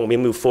make sure when we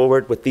move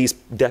forward with these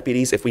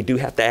deputies, if we do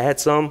have to add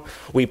some,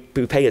 we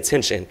pay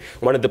attention.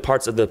 One of the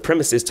parts of the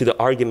premises premises to the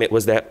argument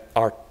was that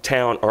our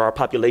town or our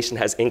population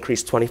has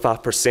increased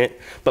 25%,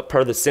 but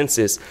per the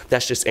census,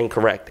 that's just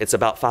incorrect. It's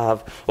about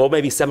 5 or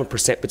maybe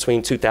 7%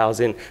 between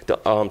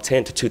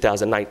 2010 to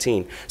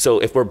 2019. So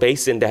if we're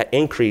basing that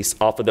increase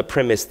off of the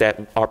premise that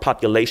our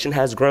population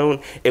has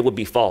grown, it would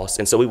be false.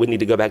 And so we would need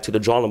to go back to the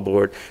drawing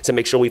board to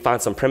make sure we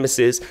find some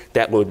premises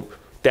that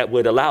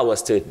would allow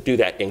us to do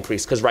that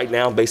increase. Because right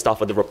now, based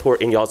off of the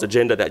report in y'all's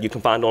agenda that you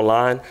can find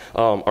online,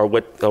 or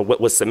what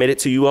was submitted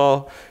to you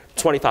all,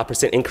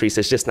 25% increase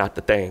is just not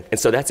the thing. And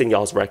so that's in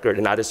y'all's record,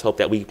 and I just hope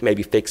that we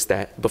maybe fix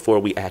that before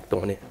we act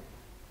on it.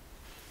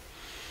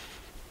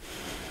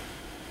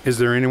 Is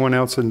there anyone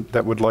else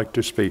that would like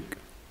to speak?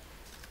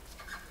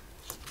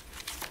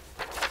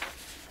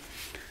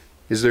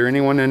 Is there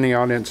anyone in the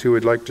audience who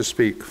would like to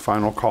speak?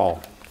 Final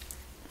call.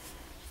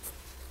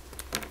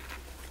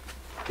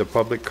 The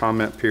public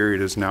comment period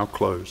is now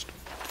closed.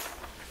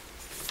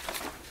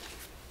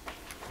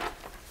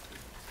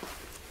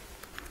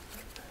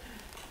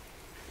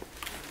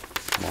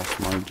 Lost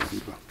my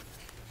agenda.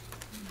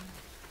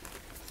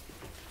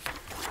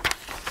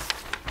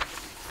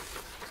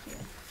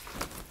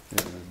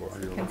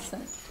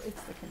 Consent,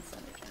 it's the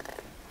consent agenda.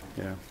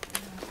 Yeah.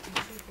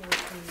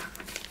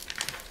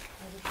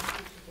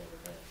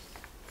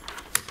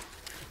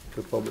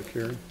 The public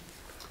hearing?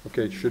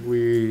 Okay,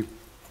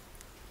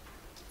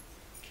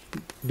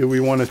 do we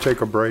want to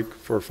take a break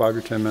for 5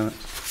 or 10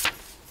 minutes?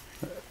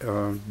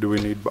 Do we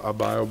need a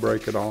bio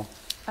break at all?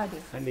 I do.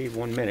 I need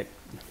 1 minute.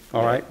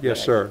 All right,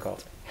 yes, sir.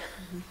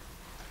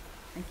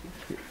 Thank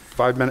you.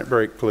 5-minute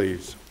break,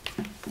 please.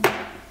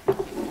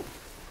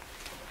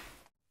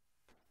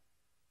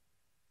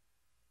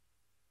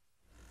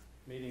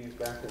 Meeting is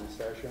back in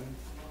session.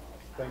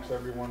 Thanks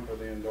everyone for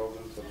the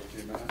indulgence of a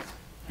few minutes.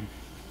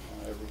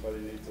 Everybody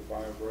needs a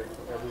bio break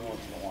every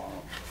once in a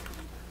while.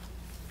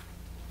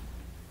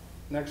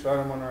 Next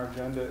item on our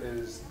agenda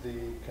is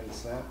the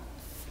consent.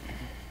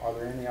 Are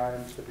there any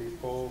items to be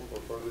pulled for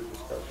further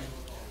discussion?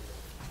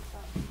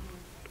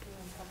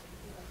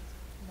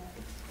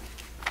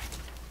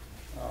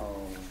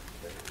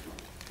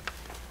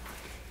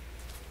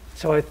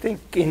 So I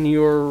think in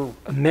your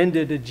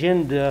amended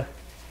agenda,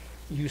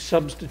 you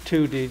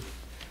substituted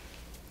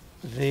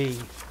the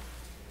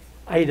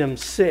item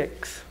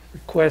 6,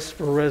 request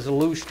for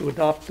resolution, to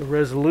adopt the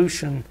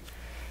resolution,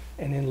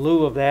 and in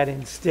lieu of that,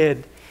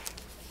 instead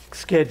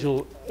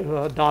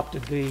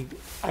adopted the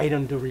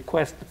item to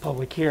request the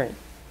public hearing,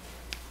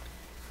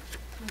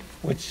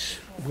 which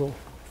will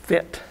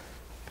fit.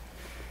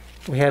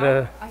 We had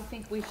I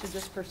think we should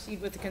just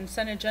proceed with the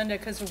consent agenda,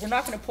 because if we're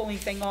not going to pull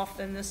anything off,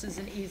 then this is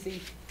an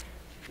easy.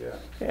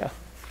 Yeah.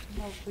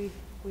 Well,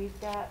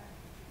 we've got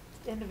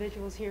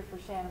individuals here for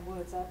Shannon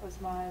Woods. That was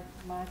my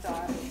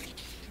thought.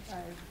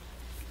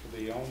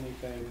 The only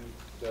thing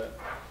that,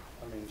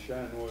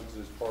 Shannon Woods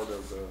is part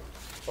of the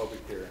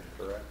public hearing,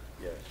 correct?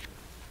 Yes.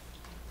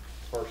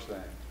 First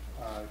thing,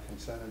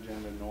 consent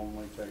agenda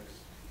normally takes,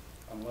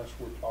 unless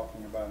we're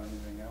talking about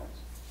anything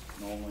else,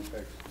 normally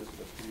takes just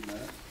a few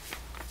minutes.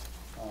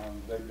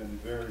 They've been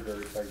very,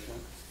 very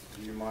patient.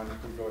 Do you mind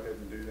if we go ahead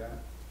and do that?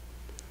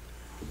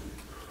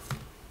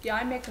 Yeah,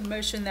 I make a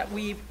motion that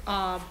we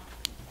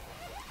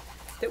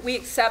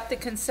accept the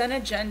consent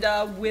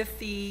agenda with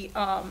the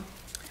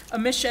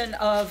omission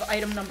of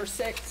item number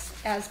 6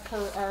 as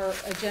per our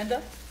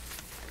agenda.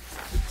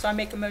 So I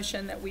make a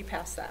motion that we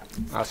pass that.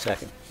 I'll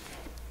second.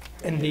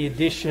 And the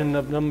addition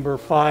of number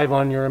 5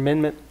 on your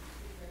amendment?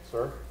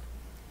 Sir?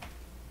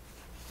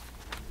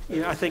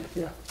 Yeah, I think,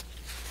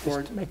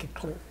 Just to make it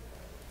clear.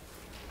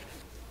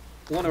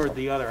 one or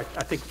the other.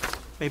 I think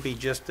maybe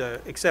just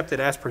accept it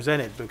as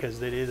presented,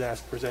 because it is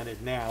as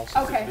presented now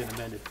since Okay. it's been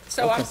amended.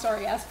 So I'm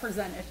sorry, as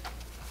presented.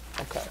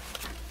 Okay.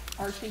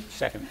 Archie?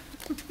 Second.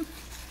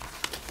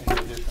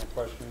 Any additional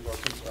questions or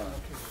concerns?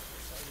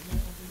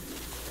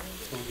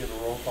 Can we get a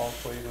roll call,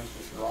 please,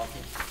 Mr. Rocky?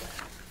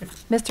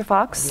 Mr.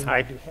 Fox?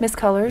 Aye. Ms.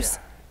 Colors?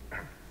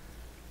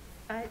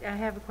 I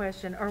have a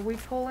question. Are we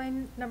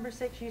pulling number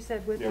 6? You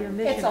said with the Yeah.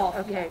 omission? It's off.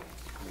 Okay.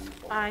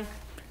 Aye.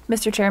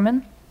 Mr.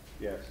 Chairman?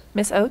 Yes.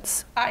 Ms.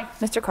 Oates? Aye.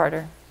 Mr.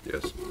 Carter?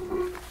 Yes.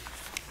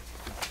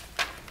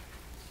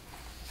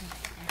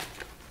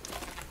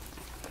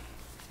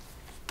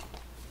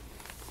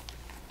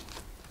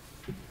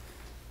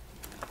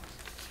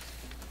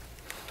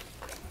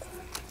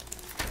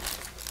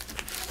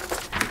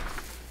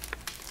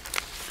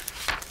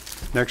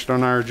 Next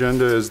on our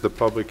agenda is the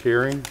public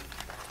hearing.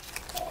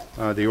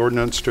 The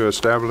ordinance to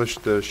establish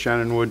the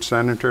Shannon Woods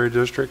Sanitary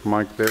District.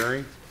 Mike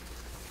Berry.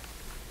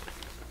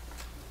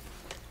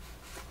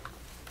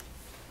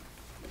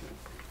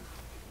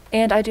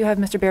 And I do have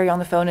Mr. Berry on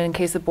the phone in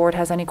case the board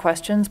has any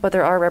questions, but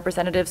there are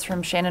representatives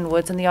from Shannon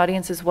Woods in the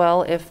audience as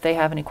well if they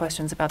have any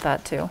questions about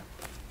that too.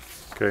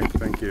 Okay,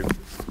 thank you.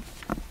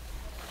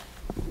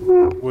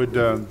 Would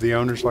the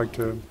owners like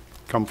to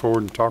come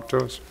forward and talk to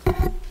us?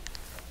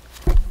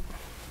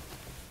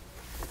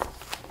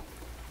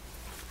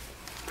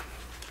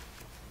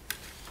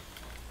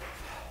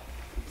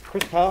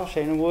 Chris Powell,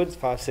 Shannon Woods,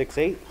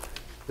 568.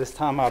 This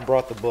time I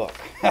brought the book.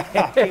 I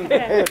came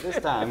prepared this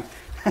time.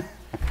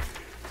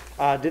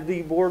 Did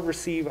the board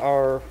receive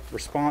our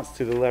response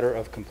to the letter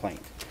of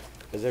complaint?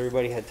 Has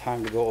everybody had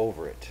time to go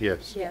over it?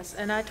 Yes. Yes,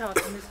 and I talked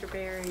to Mr.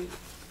 Barry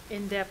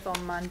in depth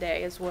on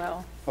Monday as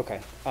well. Okay.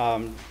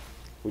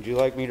 Would you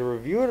like me to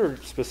review it or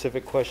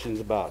specific questions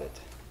about it?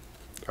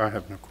 I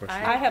have no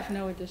questions. I have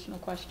no additional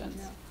questions.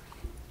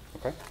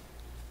 Okay.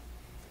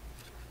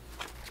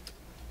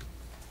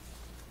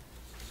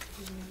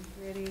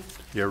 Ready?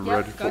 Yeah,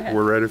 Yep, go ahead.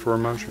 we're ready for a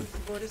motion. The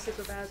Board of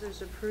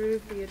Supervisors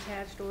approved the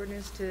attached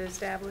ordinance to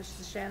establish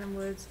the Shannon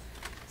Woods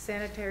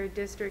Sanitary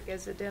District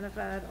as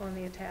identified on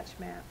the attached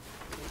map.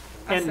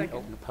 I'll And- second.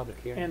 Open the public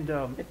hearing. And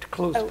to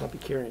close the Oh.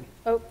 public hearing.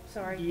 Oh,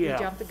 sorry, you Yeah.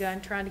 jumped the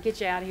gun, trying to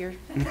get you out of here.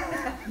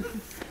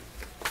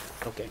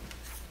 Okay.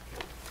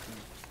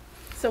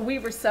 So we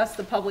recessed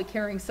the public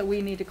hearing, so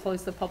we need to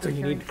close the So public you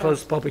hearing need to close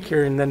the first. public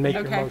hearing and then make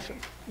your Okay. motion.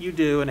 You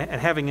do, and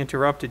having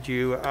interrupted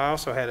you, I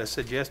also had a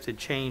suggested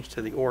change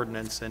to the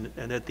ordinance, and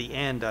at the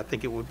end, I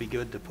think it would be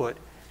good to put,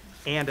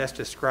 "and as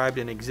described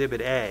in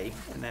Exhibit A,"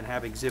 and then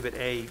have Exhibit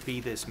A be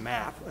this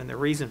map. And the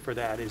reason for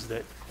that is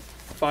that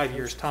 5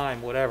 years'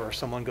 time, whatever,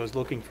 someone goes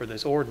looking for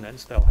this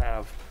ordinance, they'll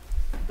have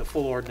the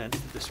full ordinance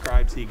that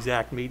describes the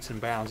exact metes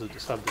and bounds of the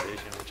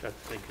subdivision, which I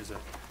think is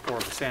or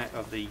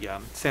of the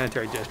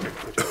sanitary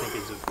district, which I think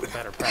is a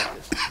better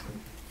practice.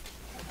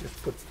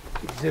 Just put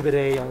Exhibit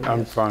A on I'm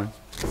this. fine.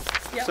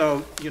 Yep.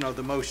 So,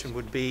 the motion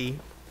would be,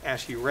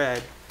 as you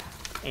read,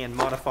 and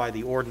modify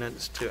the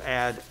ordinance to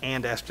add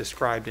 "and as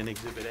described in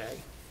Exhibit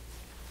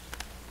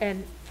A."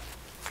 And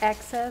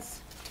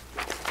access?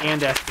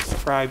 And as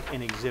described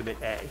in Exhibit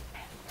A.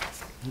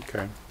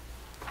 Okay.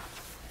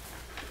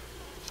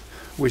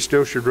 We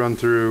still should run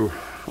through,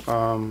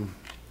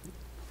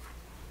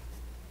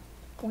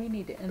 We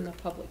need to end the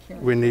public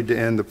hearing. we need to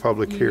end the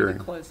public You hearing. need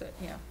to close it,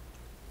 yeah.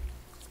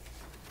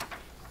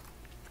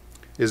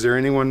 Is there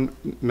anyone,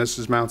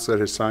 Mrs. Mounts, that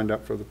has signed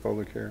up for the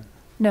public hearing?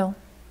 No.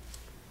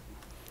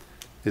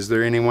 Is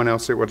there anyone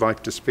else that would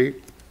like to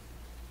speak?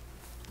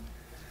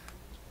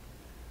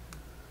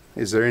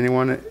 Is there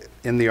anyone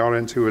in the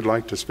audience who would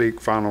like to speak?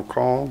 Final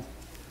call.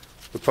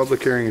 The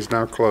public hearing is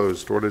now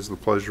closed. What is the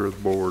pleasure of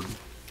the board?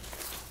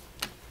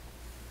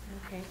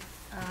 Okay,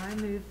 I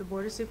move the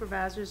Board of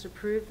Supervisors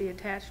approve the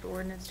attached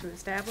ordinance to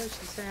establish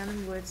the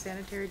Shannon Woods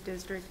Sanitary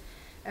District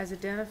as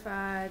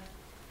identified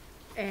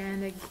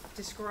and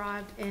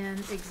described in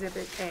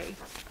Exhibit A.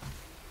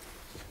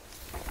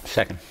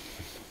 Second.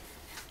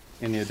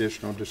 Any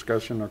additional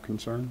discussion or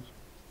concerns?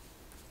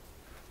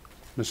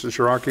 Mrs.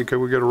 Shiraki, could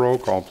we get a roll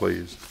call,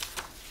 please?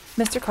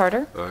 Mr.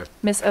 Carter? Aye.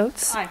 Ms.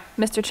 Oates? Aye.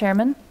 Mr.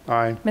 Chairman?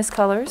 Aye. Ms.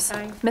 Cullors?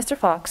 Aye. Mr.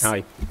 Fox?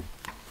 Aye.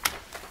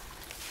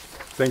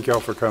 Thank you all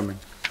for coming.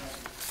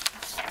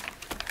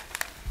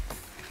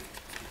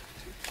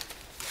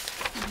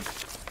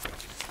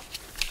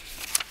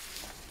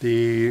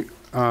 The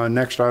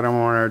next item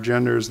on our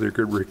agenda is the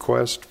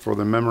request for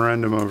the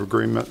memorandum of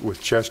agreement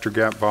with Chester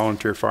Gap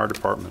Volunteer Fire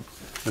Department.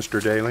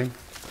 Mr. Daly?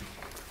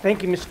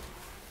 Thank you,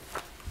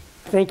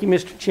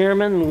 Mr.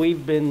 Chairman.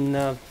 We've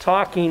been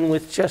talking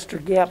with Chester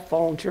Gap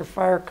Volunteer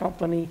Fire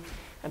Company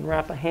and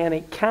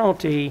Rappahannock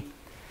County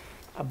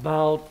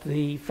about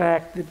the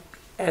fact that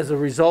as a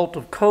result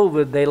of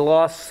COVID, they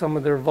lost some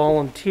of their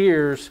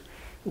volunteers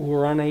who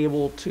were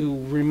unable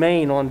to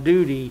remain on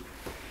duty.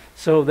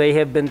 So they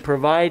have been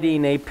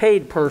providing a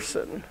paid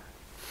person,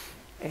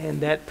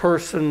 and that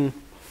person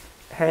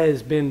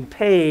has been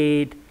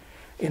paid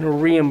in a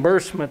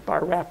reimbursement by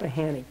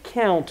Rappahannock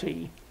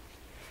County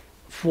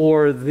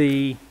for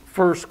the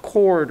first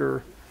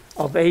quarter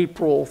of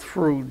April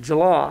through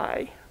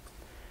July,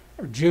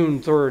 or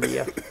June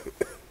 30th.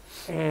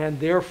 And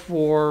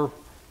therefore,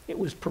 it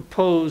was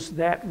proposed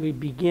that we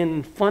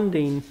begin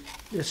funding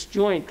this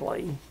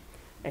jointly.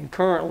 And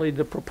currently,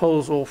 the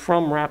proposal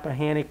from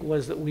Rappahannock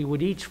was that we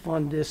would each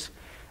fund this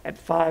at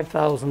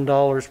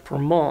 $5,000 per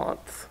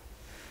month.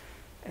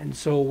 And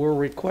so we're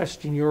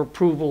requesting your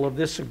approval of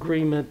this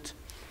agreement,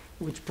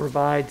 which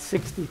provides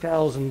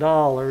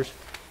 $60,000.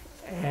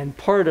 And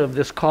part of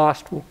this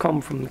cost will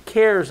come from the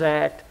CARES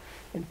Act,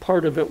 and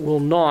part of it will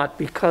not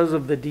because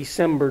of the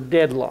December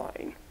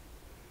deadline,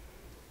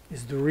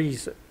 is the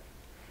reason.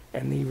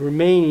 And the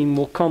remaining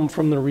will come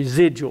from the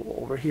residual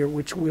over here,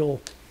 which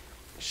we'll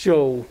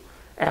show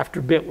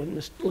after a bit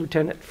when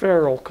Lieutenant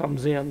Farrell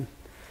comes in.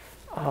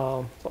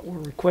 But we're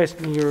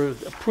requesting your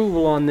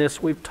approval on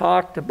this. We've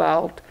talked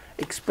about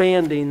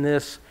expanding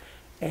this,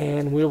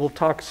 and we will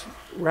talk.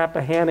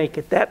 Rappahannock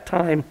at that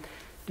time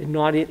did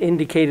not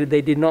indicated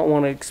they did not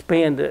want to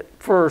expand it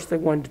first. They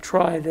wanted to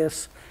try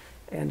this,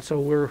 and so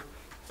we're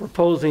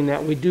proposing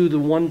that we do the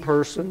one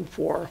person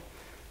for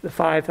the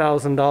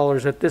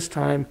 $5,000 at this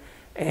time,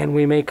 and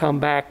we may come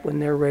back when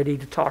they're ready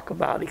to talk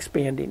about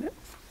expanding it.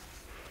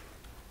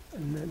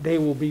 And they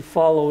will be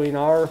following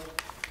our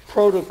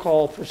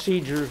protocol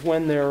procedures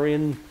when they're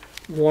in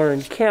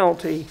Warren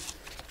County,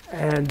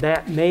 and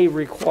that may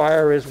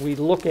require, as we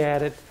look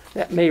at it,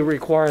 that may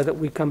require that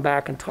we come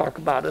back and talk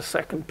about a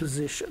second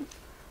position.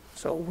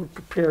 So we're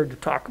prepared to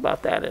talk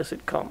about that as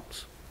it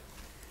comes.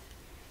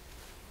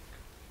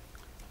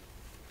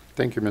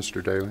 Thank you,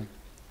 Mr. Daly.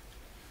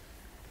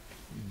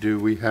 Do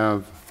we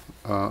have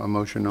a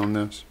motion on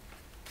this?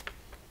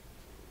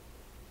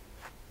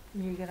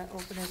 You're gonna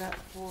open it up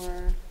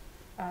for,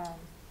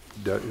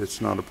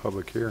 It's not a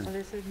public hearing. oh,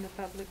 this isn't the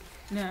public.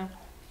 No.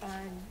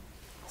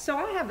 So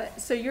I have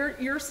so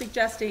you're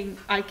suggesting,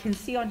 I can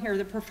see on here,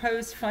 the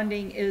proposed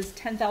funding is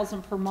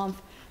 10,000 per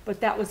month, but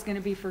that was going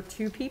to be for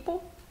 2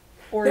 people?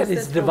 Or That is is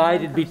this for one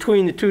divided person?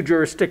 between the 2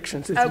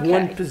 jurisdictions. It's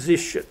one Okay.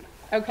 position.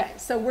 Okay,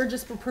 so we're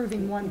just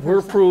approving one person? We're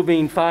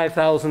approving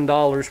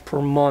 $5,000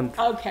 per month.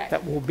 Okay.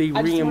 That will be I just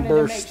wanted to make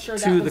reimbursed sure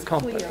to that the was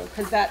company. clear,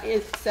 because that,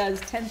 it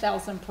says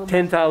 10,000 per month.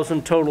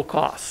 10,000 total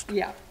cost.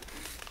 Yeah.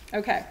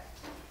 Okay.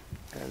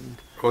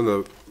 On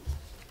the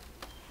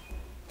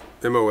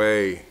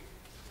MOA,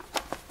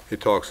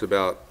 it talks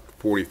about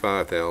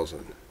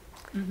 45,000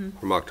 Mhm.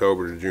 from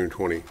October to June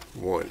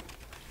 21.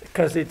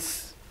 Because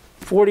it's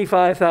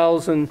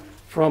 45,000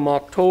 from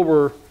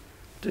October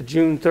to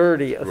June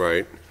 30th.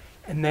 Right.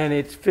 And then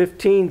it's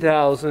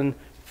 15,000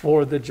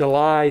 for the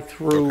July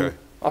through Okay.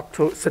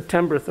 October,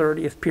 September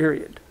 30th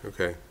period.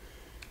 Okay.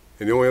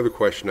 And the only other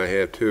question I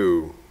have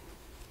too,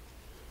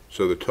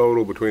 so the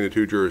total between the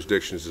 2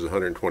 jurisdictions is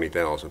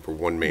 120,000 for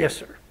one man? Yes,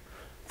 sir.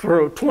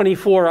 For a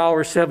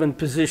 24-hour/7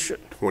 position.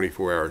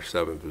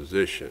 24-hour/7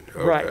 position,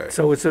 okay. Right,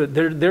 so it's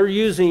they're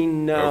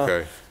using,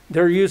 Okay.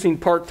 they're using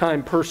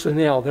part-time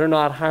personnel. They're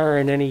not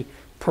hiring any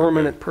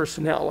permanent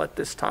personnel at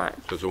this time.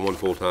 So it's a one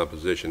full-time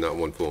position, not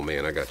one full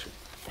man, I got you.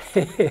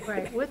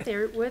 Right, what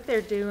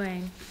they're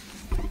doing,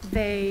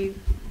 I've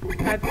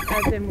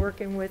been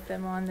working with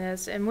them on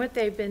this, and what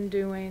they've been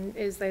doing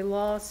is they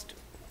lost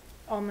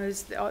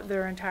almost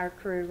their entire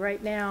crew.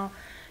 Right now,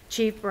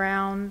 Chief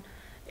Brown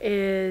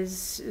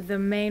is the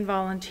main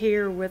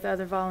volunteer with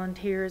other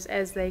volunteers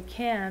as they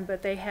can,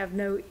 but they have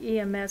no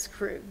EMS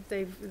crew.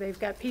 They've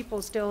got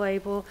people still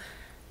able,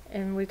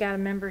 and we've got a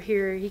member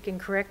here, he can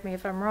correct me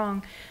if I'm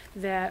wrong,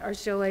 that are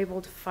still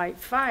able to fight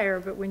fire,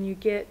 but when you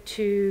get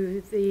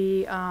to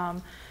the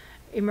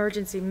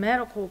emergency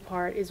medical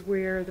part is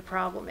where the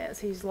problem is.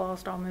 He's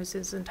lost almost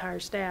his entire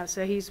staff.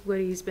 So what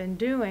he's been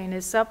doing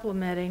is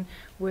supplementing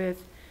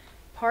with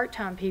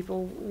part-time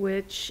people,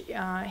 which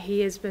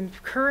he has been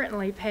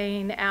currently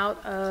paying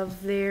out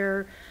of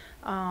their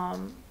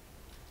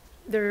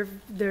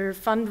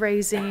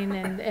fundraising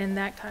and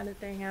that kind of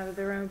thing out of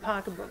their own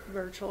pocketbook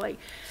virtually.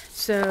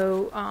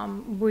 So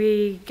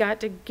we got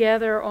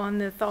together on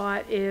the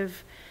thought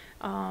if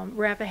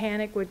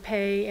Rappahannock would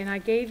pay, and I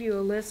gave you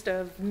a list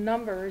of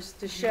numbers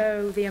to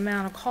show the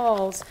amount of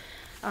calls.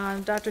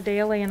 Dr.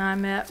 Daly and I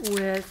met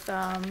with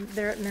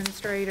their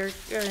administrator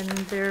and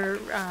their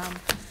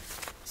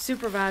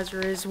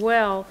supervisor as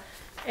well,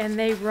 and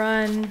they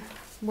run,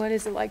 what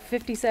is it, like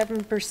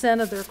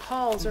 57% of their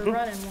calls are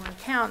run in Warren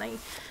County.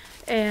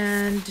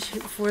 And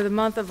for the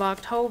month of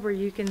October,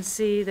 you can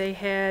see they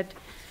had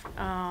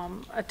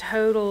a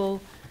total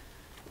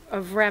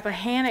of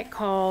Rappahannock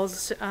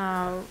calls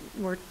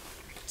were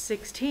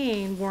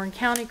 16, Warren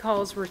County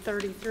calls were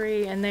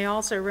 33, and they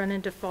also run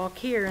into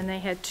Fauquier, and they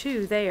had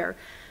 2 there.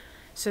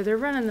 So they're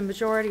running the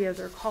majority of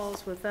their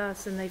calls with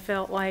us, and they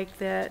felt like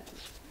that,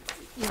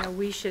 you know,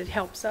 we should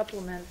help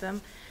supplement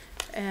them.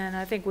 And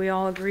I think we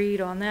all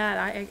agreed on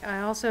that. I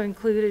also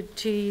included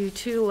to you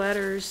 2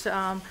 letters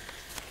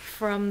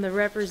from the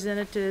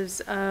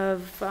representatives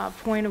of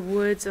Point of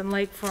Woods and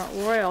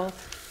Lakefront Royal.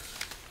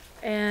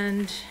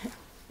 And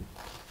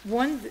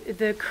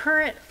the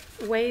current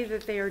way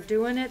that they are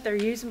doing it, they're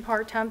using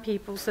part-time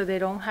people so they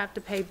don't have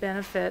to pay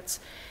benefits,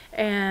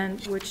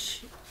 and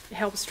which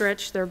helps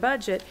stretch their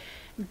budget.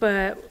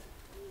 But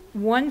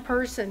one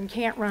person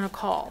can't run a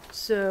call.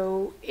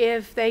 So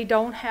if they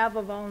don't have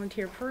a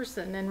volunteer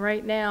person, and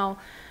right now,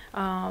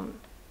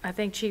 I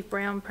think Chief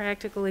Brown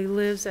practically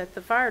lives at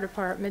the fire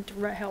department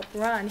to help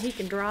run. He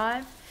can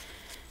drive,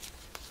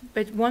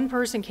 but one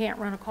person can't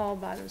run a call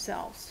by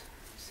themselves.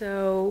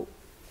 So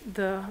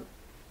the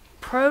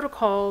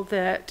protocol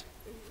that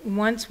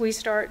once we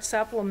start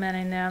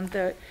supplementing them,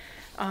 the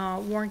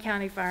Warren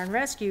County Fire and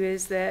Rescue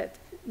is that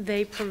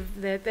they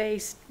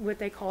what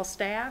they call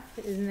staff,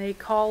 and they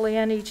call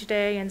in each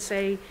day and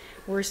say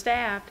we're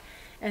staffed,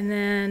 and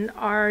then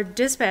our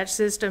dispatch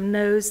system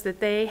knows that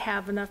they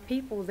have enough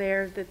people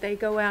there that they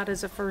go out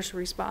as a first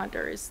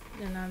responder,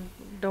 and I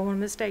don't want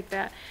to mistake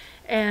that.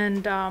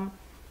 And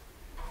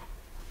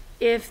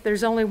if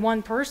there's only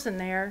one person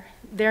there,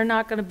 they're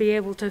not going to be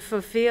able to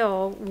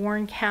fulfill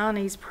Warren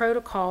County's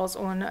protocols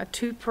on a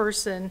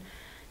 2-person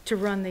to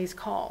run these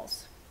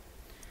calls.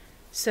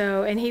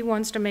 So, and he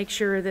wants to make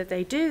sure that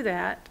they do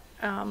that,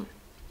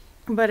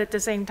 but at the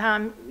same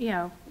time, you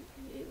know,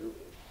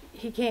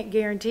 he can't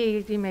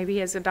guarantee, maybe he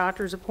has a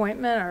doctor's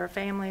appointment or a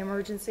family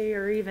emergency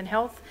or even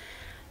health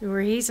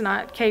where he's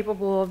not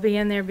capable of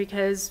being there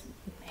because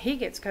he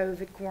gets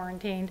COVID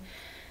quarantined.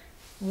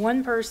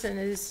 One person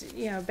is,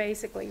 you know,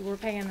 basically we're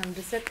paying them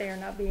to sit there and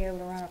not be able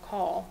to run a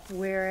call.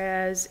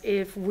 Whereas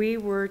if we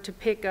were to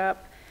pick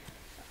up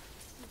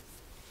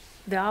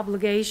the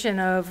obligation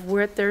of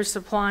what they're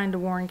supplying to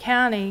Warren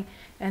County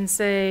and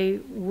say,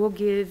 we'll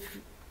give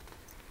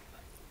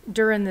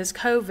during this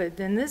COVID,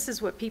 then this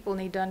is what people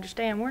need to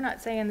understand. We're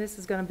not saying this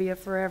is going to be a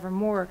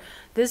forevermore.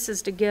 This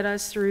is to get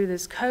us through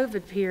this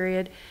COVID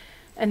period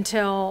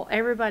until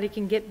everybody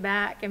can get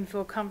back and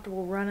feel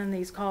comfortable running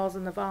these calls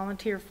and the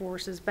volunteer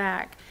force is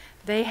back.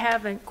 They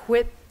haven't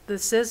quit the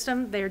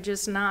system. They're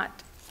just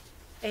not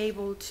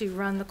able to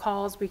run the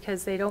calls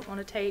because they don't want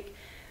to take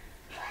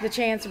the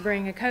chance of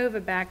bringing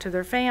COVID back to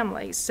their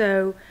families.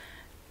 So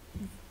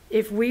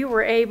if we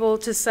were able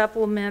to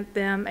supplement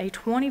them a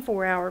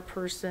 24-hour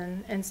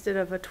person instead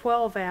of a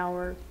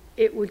 12-hour,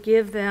 it would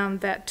give them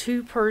that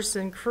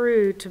 2-person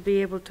crew to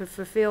be able to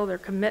fulfill their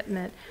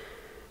commitment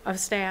of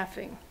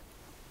staffing.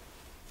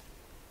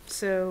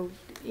 So,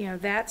 you know,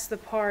 that's the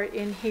part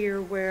in here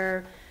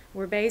where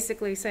we're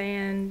basically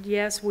saying,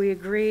 yes, we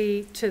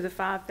agree to the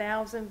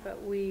 5,000,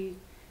 but we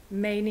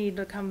may need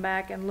to come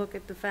back and look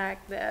at the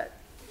fact that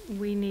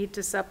we need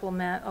to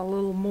supplement a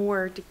little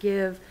more to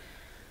give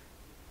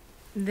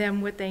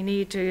them what they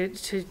need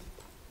to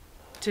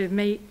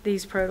meet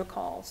these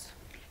protocols.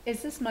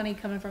 Is this money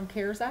coming from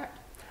CARES Act?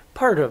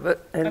 Part of it,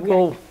 and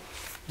Okay.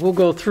 we'll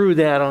go through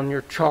that on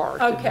your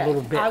chart in Okay, a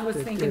little bit. I was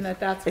thinking that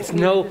that's what It's we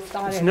no,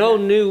 decided. it's no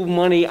new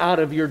money out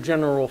of your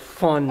general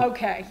fund.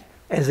 Okay,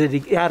 As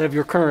it, out of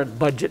your current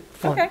budget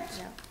fund. okay.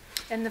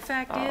 And the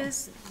fact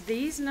is,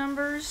 these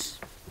numbers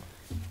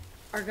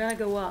are going to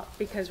go up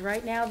because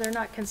right now they're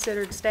not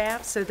considered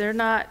staff, so they're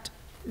not,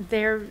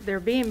 they're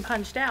being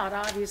punched out.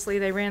 Obviously,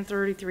 they ran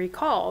 33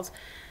 calls,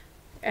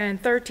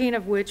 and 13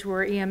 of which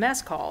were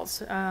EMS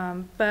calls.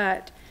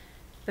 But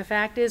the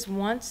fact is,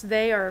 once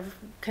they are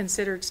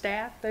considered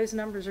staff, those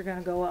numbers are going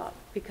to go up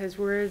because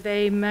where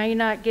they may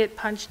not get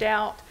punched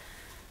out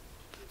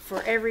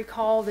for every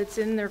call that's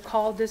in their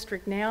call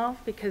district now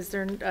because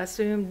they're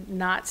assumed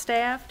not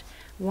staffed,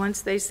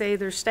 once they say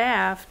they're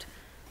staffed,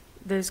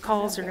 those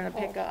calls are going to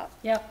pick up.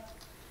 Yep.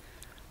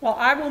 Well,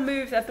 I will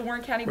move that the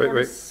Warren County Board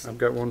Wait, of... I've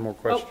got one more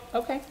question. Oh,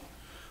 okay.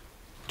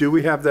 Do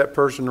we have that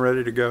person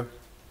ready to go?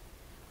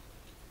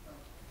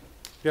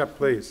 Yeah,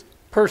 please.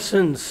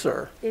 Persons,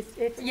 sir. It's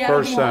Yeah,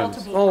 Persons.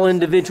 multiple All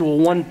individual,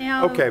 one.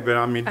 now. Okay, but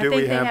I mean, do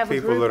we have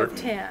people that I are?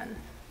 think they have a group of 10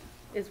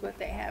 is what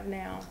they have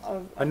now.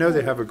 I know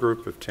they have a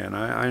group of 10.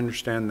 I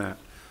understand that.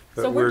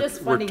 But So we're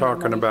just funding the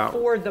talking money about,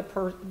 for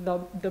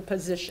the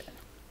position.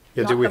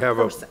 yeah, do not we the have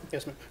person.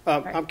 Yes, ma'am.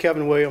 Right. I'm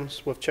Kevin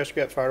Williams with Chester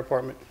Gap Fire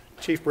Department.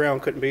 Chief Brown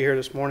couldn't be here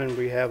this morning.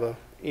 We have a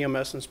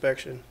EMS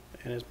inspection,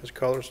 and as Ms.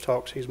 Colors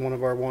talks, he's one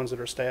of our ones that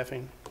are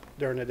staffing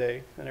during the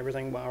day, and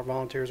everything while our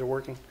volunteers are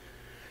working.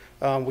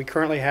 We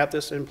currently have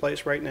this in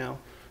place right now.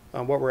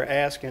 What we're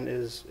asking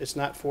is, it's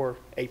not for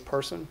a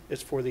person,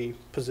 it's for the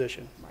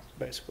position,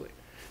 basically.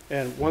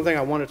 And one thing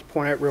I wanted to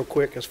point out real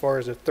quick, as far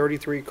as the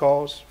 33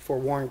 calls for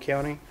Warren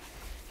County,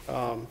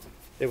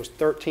 it was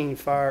 13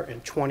 fire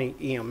and 20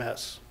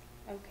 EMS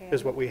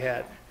is what we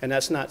had, and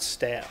that's not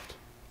staffed.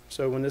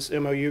 So when this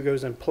MOU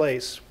goes in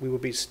place, we will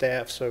be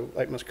staffed, so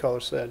like Ms.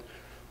 Culler said,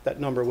 that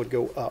number would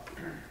go up.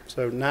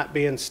 So not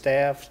being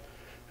staffed,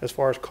 as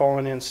far as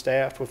calling in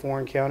staff with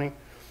Warren County,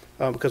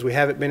 because we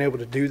haven't been able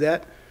to do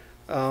that,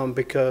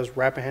 because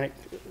Rappahannock,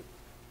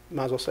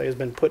 might as well say, has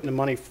been putting the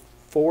money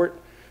for it.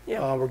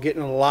 Yeah. We're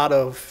getting a lot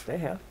of They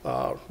have.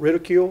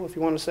 ridicule, if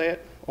you want to say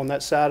it, on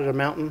that side of the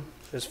mountain,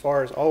 as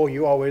far as, oh,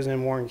 you always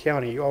in Warren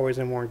County, you always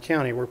in Warren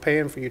County, we're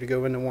paying for you to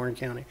go into Warren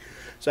County.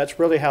 So that's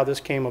really how this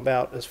came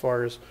about, as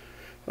far as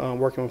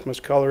working with Ms.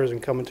 Cullors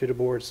and coming to the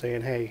board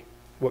saying, hey,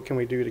 what can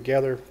we do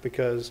together?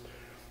 Because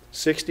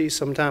 60,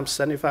 sometimes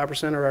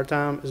 75% of our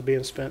time is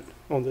being spent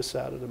on this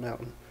side of the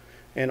mountain.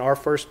 And our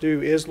first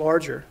due is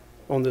larger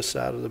on this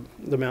side of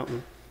the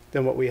mountain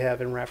than what we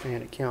have in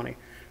Rappahannock County.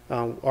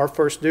 Our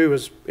first due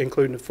is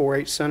including the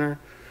 4-H center,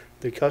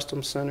 the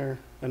Customs Center,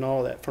 and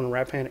all that from the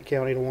Rappahannock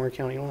County to Warren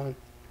County line.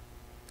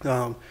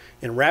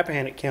 In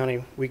Rappahannock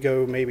County, we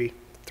go maybe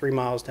 3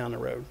 miles down the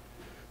road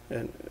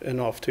and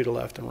off to the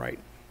left and right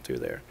through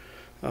there.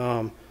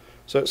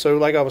 So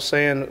like I was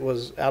saying, it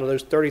was out of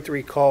those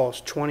 33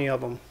 calls, 20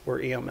 of them were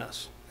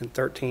EMS and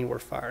 13 were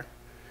fire.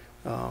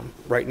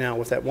 Right now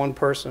with that one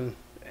person,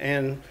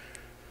 and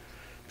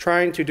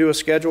trying to do a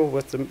schedule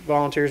with the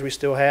volunteers we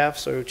still have,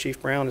 so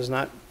Chief Brown is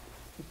not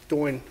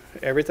doing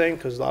everything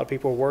because a lot of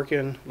people are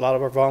working. A lot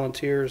of our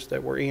volunteers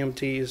that were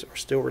EMTs are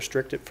still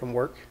restricted from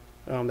work,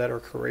 that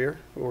are career,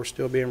 or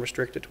still being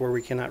restricted to where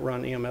we cannot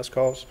run EMS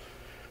calls.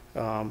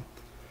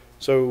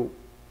 So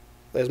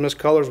as Ms.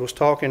 Cullors was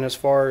talking, as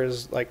far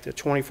as like the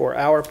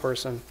 24-hour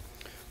person,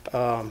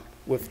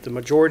 with the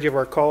majority of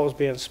our calls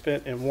being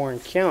spent in Warren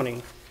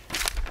County,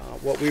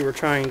 what we were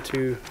trying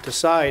to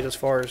decide as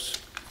far as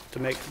to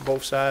make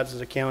both sides of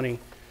the county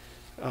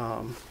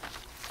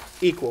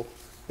equal,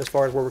 as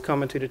far as where we're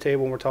coming to the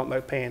table and we're talking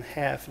about paying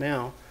half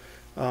now.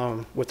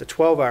 With the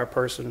 12-hour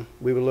person,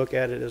 we would look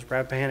at it as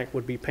Rappahannock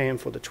would be paying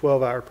for the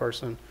 12-hour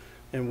person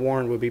and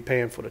Warren would be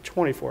paying for the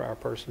 24-hour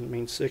person. It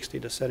means 60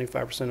 to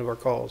 75% of our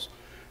calls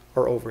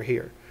are over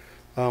here.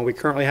 We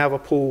currently have a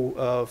pool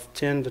of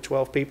 10 to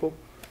 12 people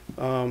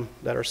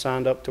that are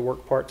signed up to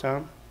work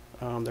part-time.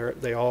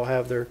 They all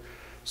have their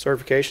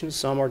certifications.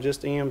 Some are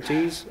just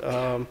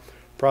EMTs.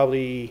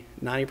 probably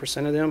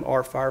 90% of them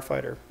are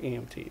firefighter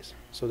EMTs,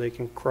 so they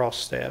can cross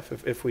staff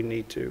if we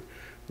need to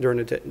during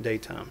the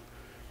daytime.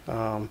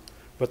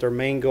 But their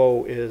main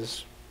goal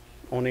is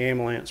on the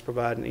ambulance,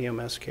 providing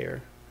EMS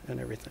care and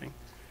everything.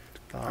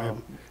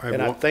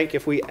 I think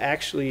if we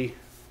actually,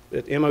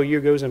 if MOU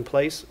goes in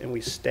place and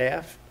we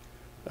staff,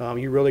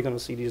 you're really going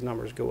to see these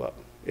numbers go up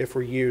if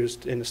we're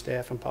used in the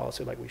staffing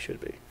policy like we should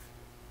be.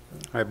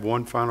 I have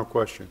one final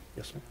question.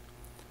 Yes, sir.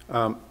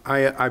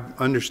 I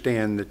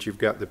understand that you've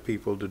got the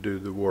people to do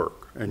the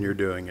work, and you're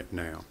doing it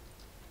now.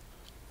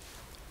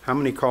 How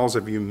many calls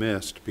have you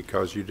missed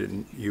because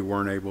you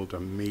weren't able to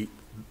meet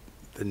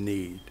the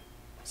need,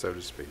 so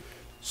to speak?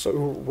 So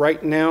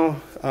right now,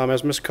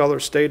 as Ms.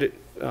 Culler stated,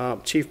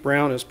 Chief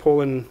Brown is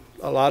pulling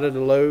a lot of the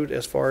load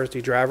as far as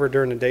the driver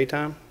during the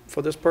daytime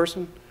for this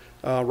person.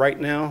 Right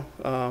now,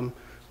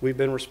 we've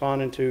been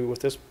responding to,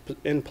 with this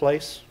in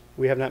place,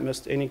 we have not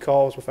missed any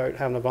calls without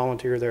having a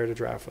volunteer there to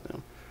drive for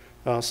them.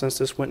 Since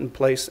this went in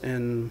place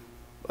in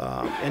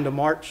end of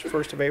March,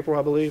 1st of April,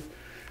 I believe,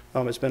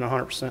 it's been a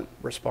 100%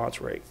 response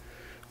rate.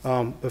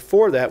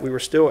 Before that, we were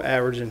still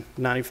averaging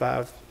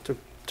 95 to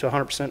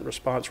 100%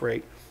 response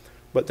rate,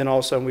 but then all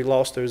of a sudden we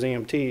lost those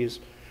EMTs,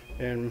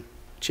 and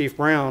Chief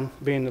Brown,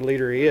 being the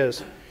leader he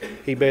is,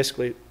 he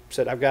basically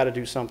said, I've got to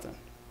do something.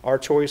 Our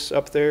choice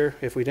up there,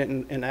 if we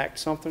didn't enact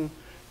something,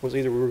 was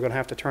either we were going to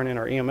have to turn in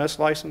our EMS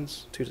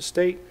license to the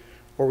state,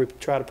 or we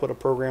try to put a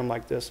program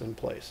like this in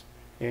place.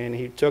 And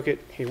he took it,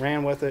 he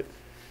ran with it,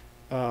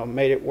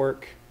 made it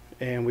work,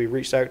 and we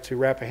reached out to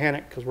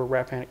Rappahannock, because we're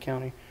Rappahannock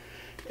County,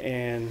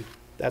 and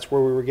that's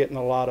where we were getting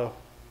a lot of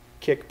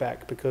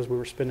kickback, because we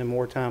were spending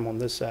more time on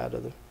this side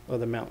of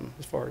the mountain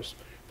as far as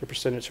the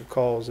percentage of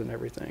calls and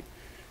everything.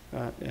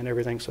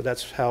 So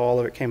that's how all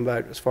of it came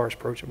about as far as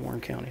approaching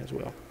Warren County as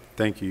well.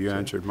 Thank you. You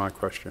answered my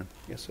question.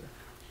 Yes, sir.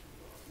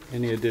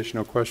 Any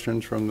additional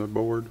questions from the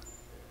board?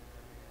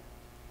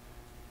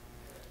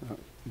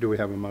 Do we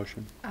have a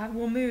motion? I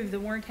will move the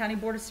Warren County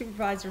Board of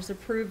Supervisors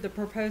approve the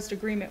proposed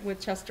agreement with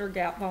Chester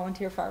Gap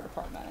Volunteer Fire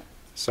Department.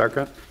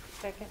 Second?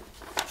 Second.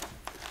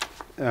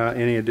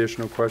 Any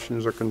additional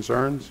questions or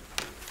concerns?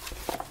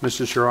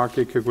 Mrs.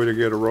 Shiraki, could we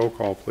get a roll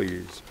call,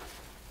 please?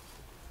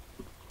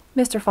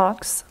 Mr.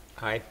 Fox?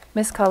 Aye.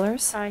 Ms.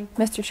 Cullors? Aye.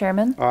 Mr.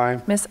 Chairman?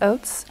 Aye. Ms.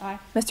 Oates? Aye.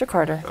 Mr.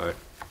 Carter? Aye.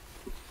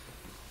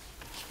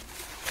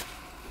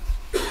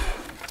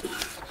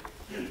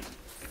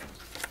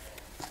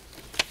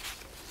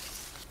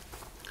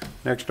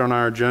 Next on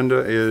our agenda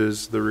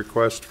is the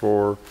request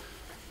for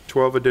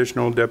 12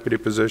 additional deputy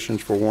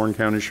positions for Warren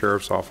County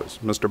Sheriff's Office.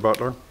 Mr.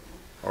 Butler,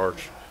 or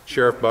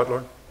Sheriff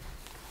Butler?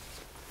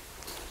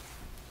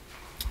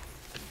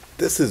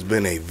 This has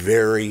been a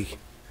very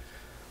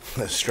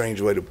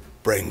strange way to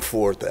bring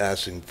forth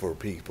asking for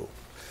people.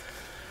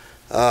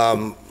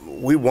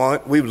 We'd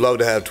love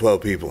to have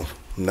 12 people.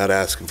 I'm not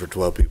asking for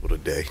 12 people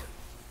today.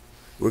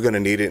 We're going to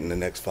need it in the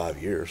next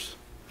 5 years.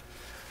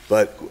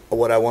 But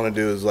what I want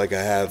to do is, like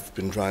I have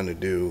been trying to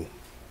do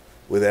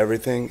with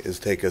everything, is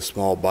take a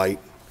small bite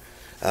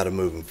out of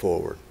moving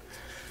forward.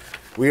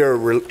 We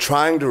are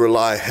trying to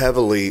rely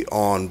heavily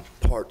on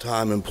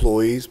part-time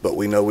employees, but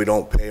we know we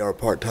don't pay our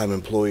part-time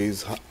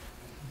employees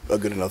a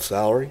good enough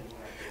salary,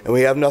 and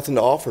we have nothing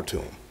to offer to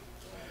them.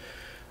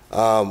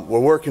 We're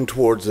working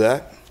towards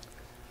that.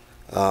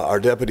 Our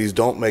deputies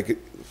don't make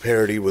it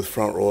parity with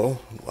Front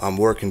Royal. I'm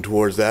working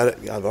towards that.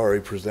 I've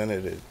already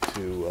presented it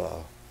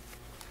to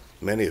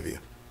many of you.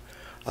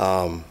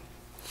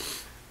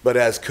 But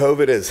as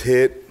COVID has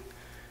hit,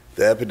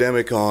 the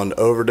epidemic on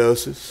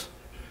overdoses,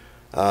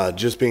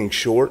 just being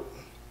short,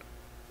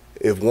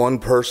 if one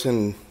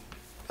person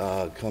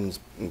comes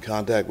in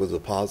contact with a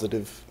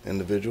positive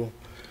individual,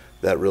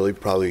 that really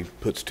probably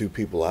puts 2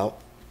 people out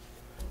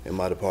in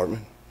my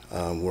department.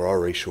 We're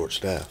already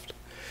short-staffed.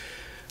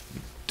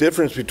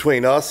 Difference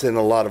between us and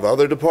a lot of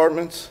other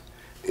departments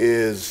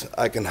is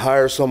I can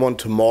hire someone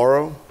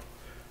tomorrow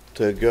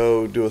to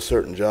go do a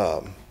certain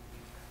job.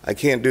 I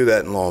can't do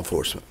that in law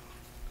enforcement.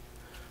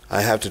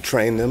 I have to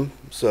train them,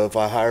 so if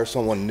I hire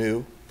someone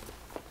new,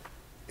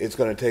 it's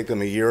going to take them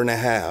 1.5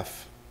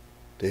 years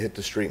to hit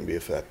the street and be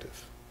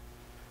effective.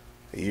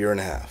 1.5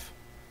 years.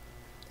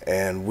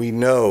 And we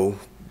know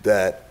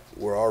that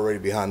we're already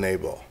behind the 8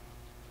 ball.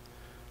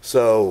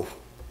 So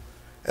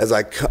as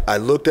I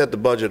looked at the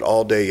budget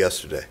all day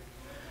yesterday,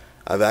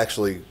 I've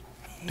actually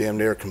damn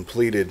near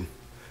completed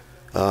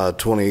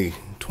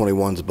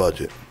 2021's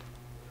budget.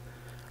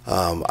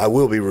 I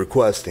will be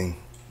requesting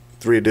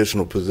 3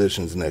 additional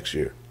positions next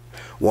year.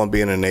 One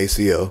being an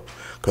ACO,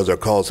 because our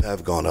calls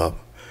have gone up.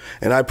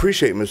 And I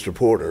appreciate Mr.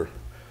 Porter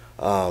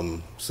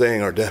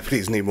saying our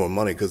deputies need more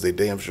money, because they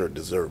damn sure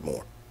deserve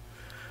more.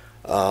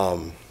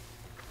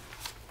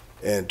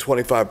 And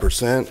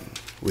 25%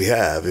 we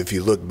have, if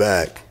you look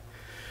back,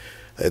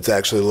 it's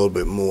actually a little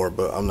bit more,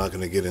 but I'm not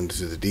going to get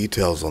into the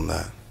details on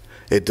that.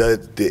 It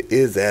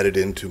is added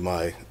into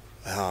how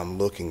I'm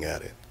looking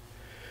at it.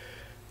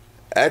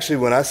 Actually,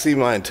 when I see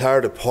my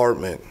entire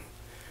department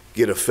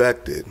get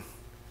affected,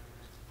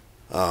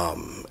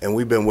 And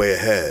we've been way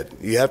ahead.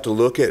 You have to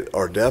look at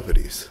our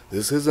deputies.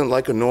 This isn't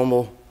like a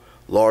normal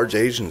large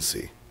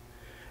agency.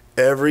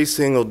 Every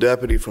single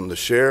deputy from the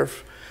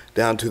sheriff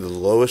down to the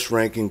lowest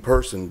ranking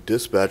person,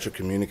 dispatcher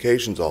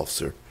communications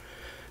officer,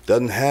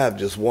 doesn't have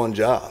just one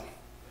job.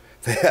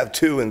 They have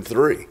 2 and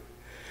 3.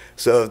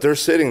 So if they're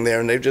sitting there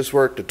and they've just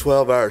worked a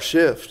 12-hour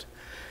shift,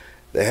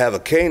 they have a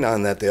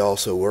canine that they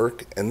also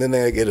work, and then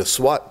they get a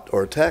SWAT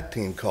or attack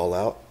team call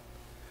out.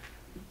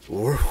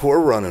 We're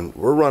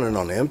running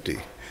on empty.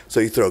 So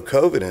you throw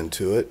COVID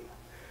into it,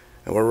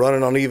 and we're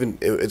running on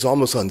it's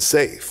almost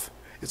unsafe.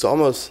 It's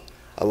almost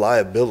a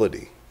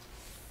liability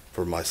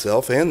for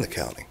myself and the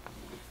county.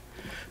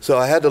 So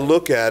I had to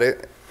look at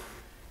it,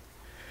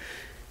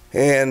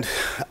 and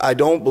I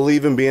don't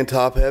believe in being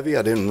top heavy.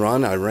 I didn't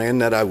run. I ran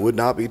that I would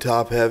not be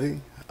top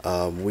heavy.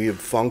 We have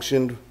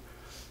functioned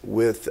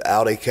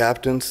without a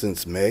captain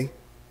since May,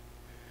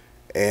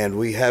 and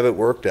we have it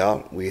worked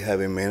out. We have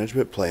a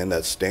management plan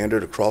that's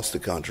standard across the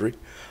country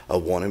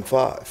of 1 in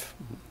 5.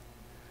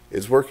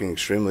 It's working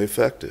extremely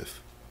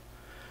effective.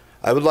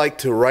 I would like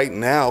to right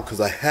now,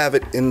 because I have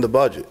it in the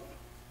budget,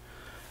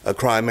 a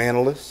crime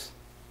analyst,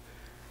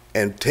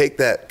 and take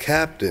that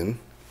captain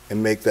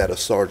and make that a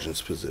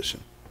sergeant's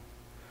position.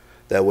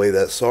 That way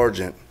that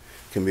sergeant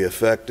can be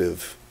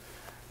effective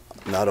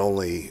not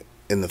only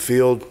in the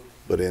field,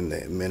 but in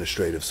the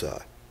administrative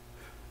side,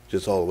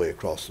 just all the way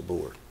across the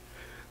board.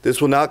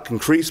 This will not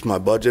increase my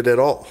budget at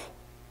all.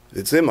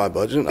 It's in my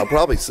budget. I'll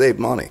probably save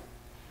money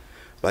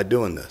by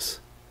doing this.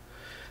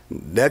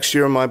 Next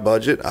year in my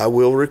budget, I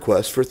will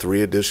request for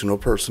 3 additional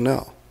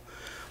personnel.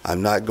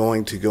 I'm not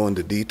going to go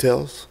into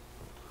details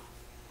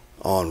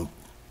on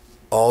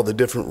all the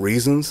different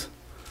reasons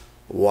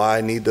why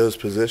I need those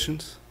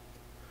positions.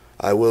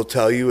 I will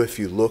tell you, if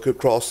you look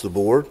across the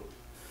board,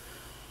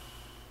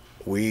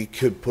 we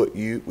could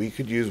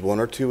use 1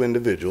 or 2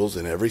 individuals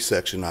in every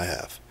section I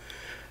have.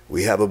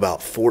 We have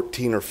about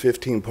 14 or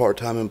 15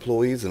 part-time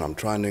employees, and I'm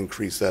trying to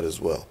increase that as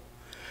well.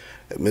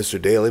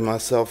 Mr. Daly,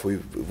 myself,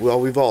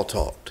 we've all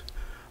talked.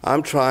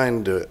 I'm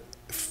trying to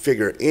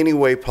figure any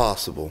way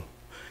possible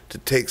to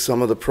take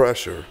some of the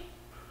pressure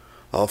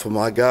off of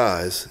my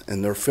guys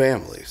and their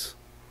families.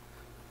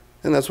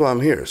 And that's why I'm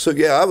here. So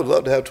yeah, I would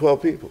love to have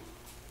 12 people.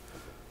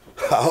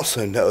 I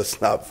also know it's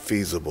not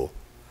feasible,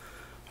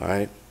 all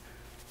right?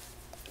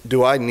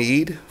 Do I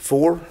need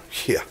 4?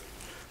 Yeah,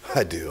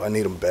 I do. I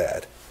need them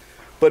bad.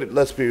 But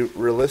let's be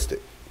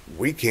realistic.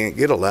 We can't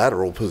get a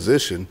lateral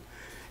position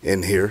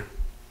in here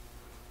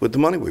with the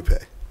money we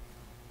pay.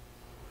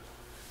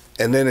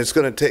 And then it's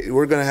going to take,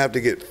 we're going to have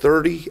to get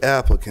 30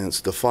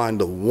 applicants to find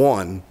the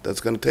one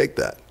that's going to take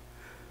that.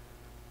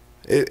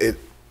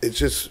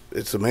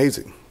 It's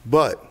amazing.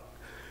 But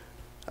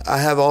I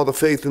have all the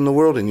faith in the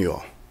world in you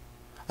all.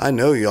 I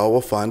know y'all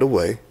will find a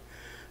way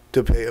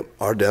to pay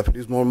our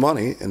deputies more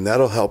money, and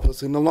that'll help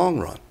us in the long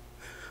run.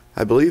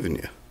 I believe in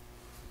you.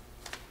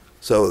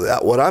 So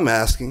what I'm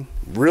asking,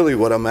 really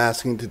what I'm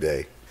asking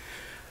today,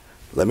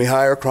 let me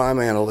hire a crime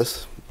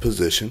analyst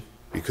position,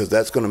 because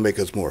that's going to make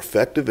us more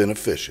effective and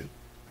efficient.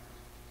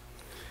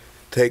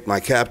 Take my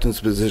captain's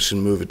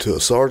position, move it to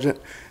a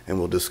sergeant, and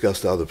we'll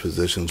discuss the other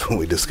positions when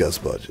we discuss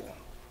budget.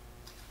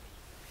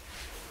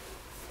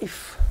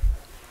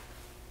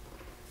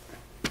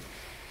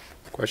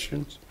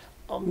 Questions?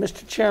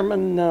 Mr.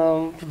 Chairman,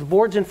 for the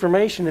board's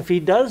information, if he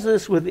does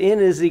this within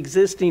his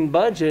existing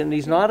budget and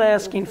he's not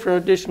asking for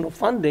additional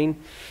funding,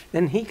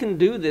 then he can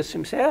do this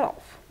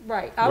himself.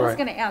 Right. I was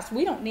going to ask,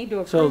 we don't need to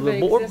approve So the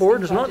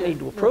board does not budget need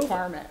to approve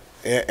requirement.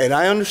 And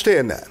I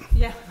understand that.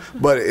 Yeah.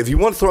 But if you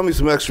want to throw me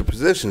some extra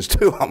positions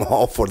too, I'm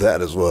all for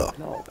that as well.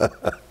 No.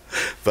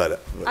 But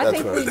I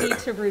think we need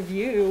to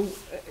review.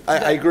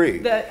 I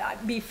agree.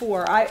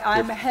 Before.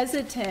 I'm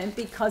hesitant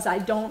because I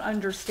don't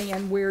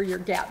understand where your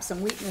gaps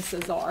and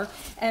weaknesses are.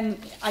 And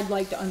I'd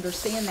like to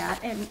understand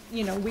that. And,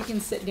 you know, we can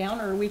sit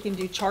down or we can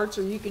do charts,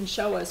 or you can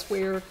show us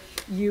where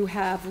you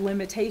have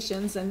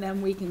limitations, and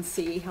then we can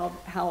see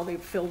how they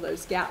fill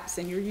those gaps.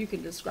 And you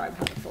can describe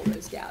how to fill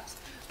those gaps.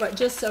 But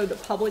just so the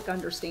public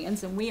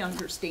understands and we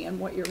understand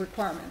what your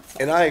requirements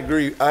are. And I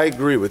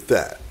agree with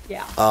that.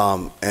 Yeah.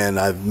 And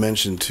I've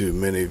mentioned to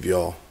many of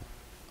y'all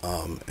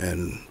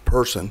in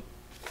person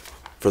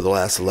for the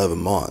last 11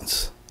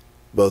 months,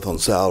 both on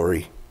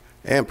salary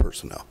and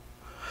personnel.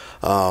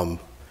 And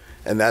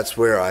that's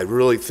where I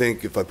really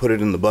think if I put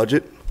it in the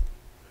budget,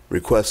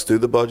 request through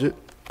the budget,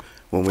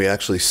 when we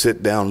actually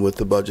sit down with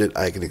the budget,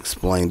 I can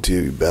explain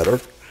to you better.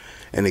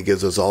 And it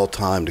gives us all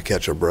time to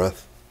catch our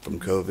breath from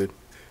COVID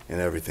and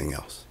everything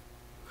else.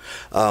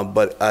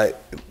 But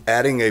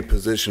adding a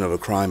position of a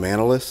crime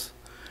analyst,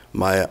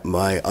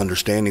 my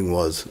understanding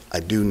was I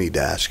do need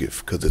to ask you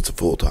because it's a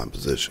full-time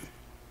position.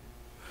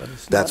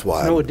 That's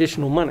why. No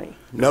additional money.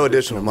 No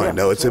additional money.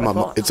 No, it's in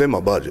my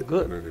budget.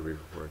 Good.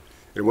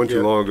 It wasn't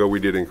too long ago,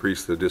 we did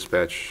increase the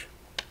dispatch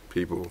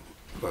people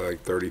by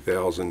like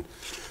 30,000.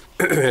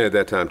 At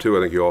that time too,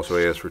 I think you also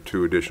asked for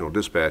 2 additional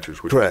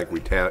dispatchers, which Correct. I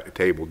think we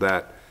tabled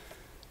that,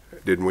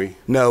 didn't we?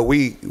 No,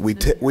 we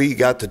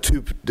got the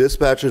 2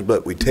 dispatchers,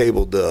 but we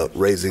tabled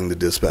raising the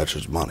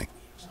dispatchers' money.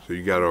 So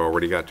you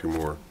already got 2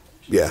 more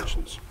Yeah,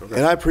 positions. Okay.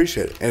 and I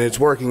appreciate it, and it's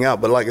working out.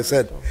 But like I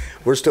said,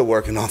 we're still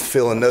working on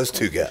filling those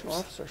 2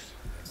 gaps.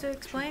 So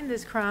explain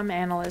this crime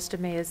analyst to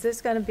me. Is this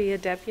going to be a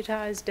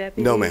deputized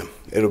deputy? No, ma'am.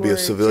 It'll be a or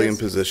civilian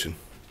just- position.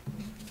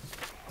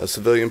 A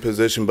civilian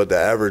position, but the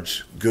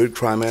average good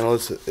crime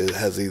analyst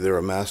has either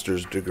a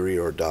master's degree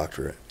or a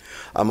doctorate.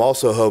 I'm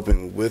also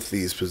hoping with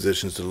these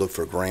positions to look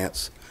for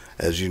grants.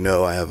 As you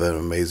know, I have an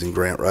amazing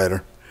grant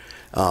writer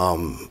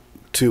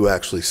to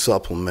actually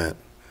supplement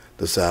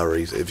the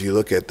salaries. If you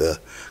look at the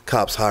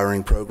cops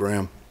hiring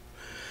program,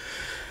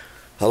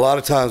 a lot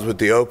of times with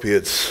the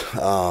opiates,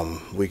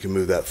 we can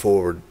move that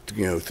forward,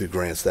 through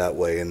grants that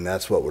way, and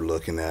that's what we're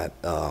looking at.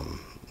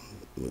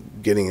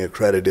 Getting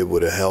accredited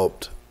would have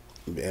helped,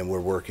 and we're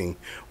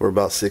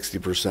about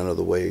 60% of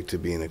the way to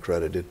being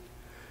accredited.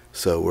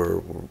 So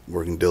we're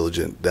working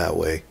diligent that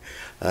way,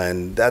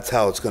 and that's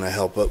how it's going to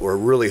help. But we're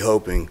really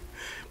hoping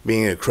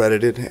being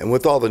accredited, and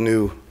with all the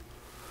new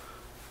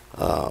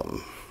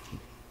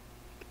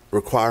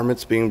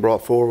requirements being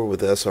brought forward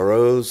with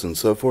SROs and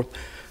so forth,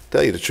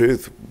 tell you the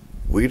truth,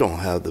 we don't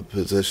have the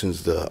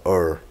positions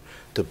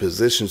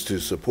to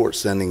support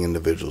sending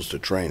individuals to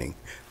training.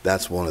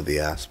 That's one of the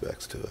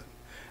aspects to it.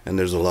 And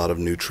there's a lot of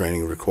new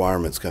training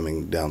requirements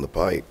coming down the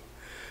pipe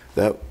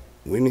that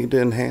we need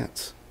to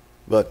enhance.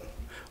 But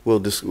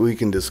we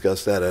can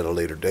discuss that at a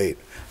later date.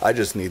 I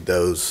just need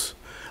those.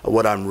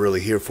 What I'm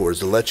really here for is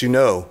to let you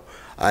know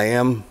I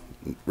am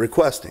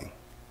requesting.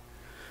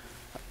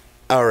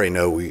 I already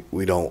know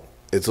we don't,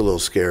 it's a little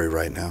scary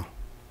right now,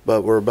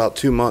 but we're about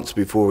 2 months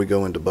before we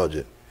go into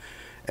budget.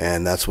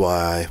 And that's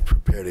why I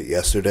prepared it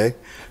yesterday,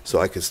 so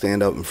I could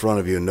stand up in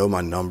front of you and know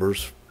my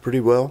numbers pretty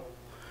well.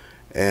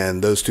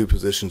 And those 2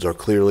 positions are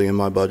clearly in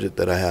my budget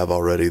that I have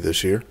already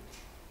this year.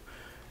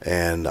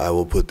 And I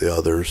will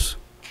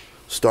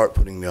start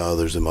putting the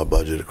others in my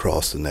budget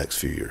across the next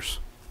few years.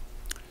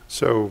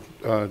 So,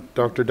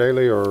 Dr.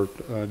 Daly or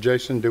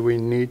Jason, do we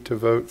need to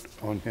vote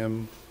on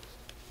him?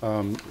 You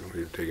don't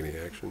need to take any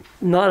action.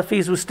 Not if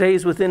he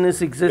stays within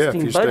this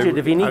existing budget.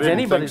 If he needs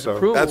anybody's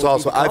approval. That's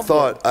also,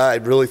 I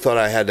really thought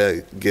I had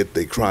to get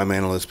the crime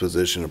analyst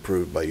position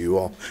approved by you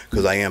all,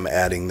 because I am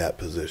adding that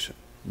position.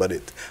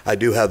 But I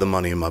do have the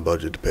money in my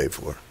budget to pay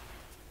for it.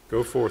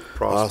 Go forth,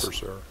 prosper, Awesome.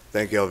 sir.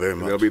 Thank you all very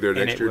much. They'll be there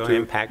And next it year will too?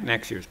 impact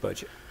next year's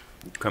budget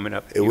coming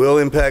up. It will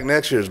impact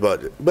next year's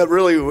budget, but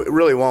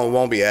really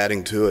won't be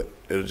adding to it.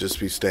 It'll just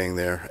be staying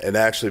there. And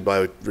actually,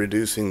 by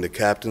reducing the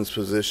captain's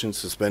position,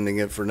 suspending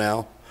it for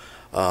now,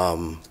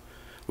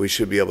 we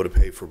should be able to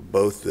pay for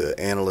both the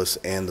analyst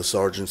and the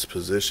sergeant's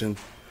position,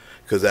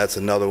 because that's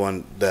another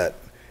one that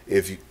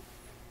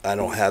I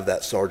don't have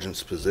that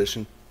sergeant's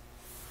position,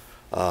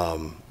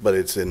 but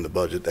it's in the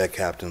budget. That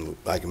captain,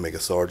 I can make a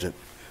sergeant.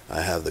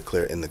 I have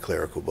in the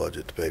clerical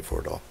budget to pay for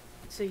it all.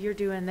 So you're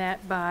doing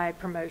that by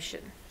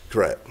promotion?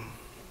 Correct.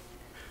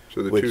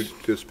 So the 2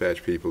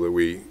 dispatch people that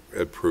we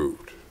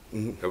approved,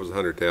 that was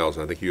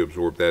 $100,000. I think you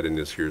absorbed that in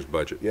this year's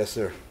budget. Yes,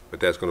 sir. But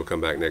that's going to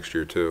come back next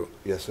year too.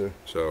 Yes, sir.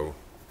 So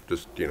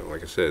just,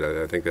 like I said,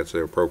 I think that's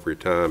the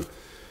appropriate time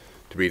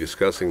to be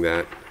discussing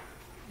that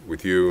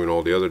with you and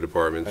all the other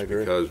departments,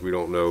 because we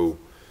don't know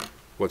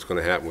what's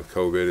going to happen with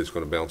COVID. It's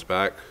going to bounce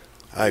back.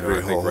 I agree I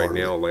think right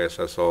wholeheartedly. now, last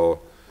I saw,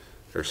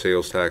 our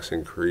sales tax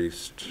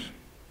increased,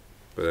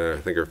 but I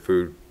think our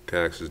food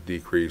taxes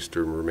decreased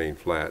or remained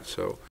flat.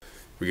 So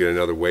if we get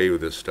another wave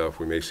of this stuff,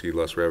 we may see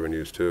less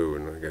revenues too.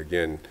 And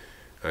again,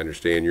 I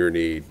understand your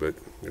need, but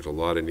there's a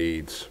lot of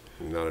needs,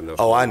 not enough.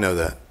 Oh, I know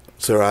that.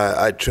 Sir,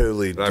 I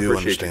truly do understand that.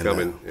 I appreciate you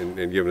coming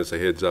and giving us a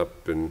heads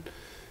up and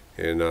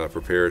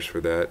prepare us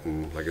for that.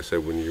 And like I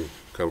said, when you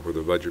come for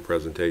the budget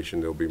presentation,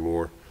 there'll be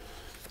more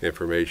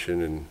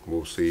information and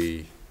we'll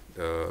see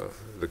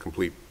the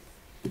complete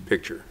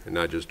picture and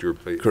not just your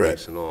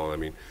place and all. I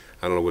mean,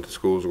 I don't know what the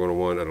schools are going to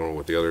want. I don't know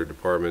what the other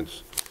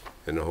departments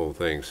and the whole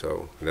thing.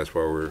 So, and that's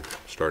why we're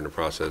starting the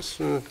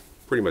process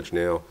pretty much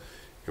now,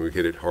 and we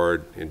hit it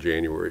hard in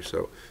January.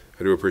 So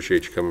I do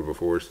appreciate you coming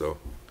before us, though.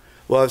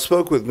 Well, I've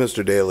spoke with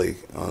Mr. Daly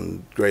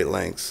on great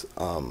lengths.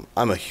 I'm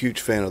a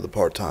huge fan of the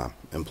part-time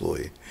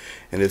employee.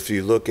 And if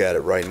you look at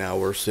it right now,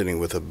 we're sitting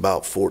with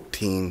about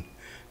 14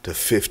 to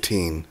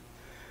 15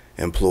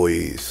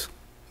 employees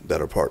that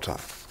are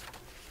part-time.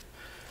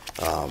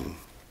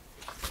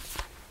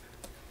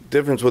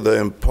 Difference with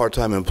the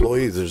part-time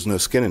employees, there's no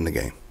skin in the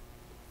game.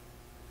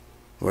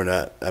 We're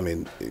not,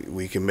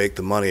 we can make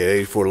the money at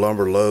 84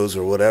 Lumber, Lowe's,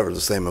 or whatever, the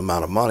same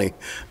amount of money,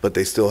 but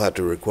they still have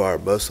to require,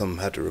 both of them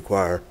have to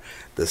require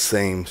the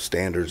same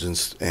standards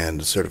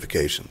and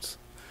certifications,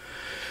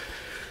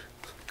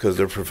 because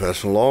they're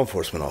professional law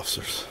enforcement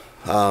officers.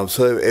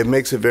 So it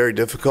makes it very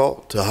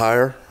difficult to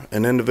hire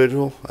an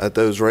individual at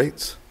those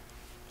rates.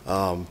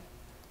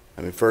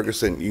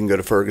 Ferguson, you can go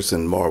to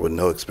Ferguson tomorrow with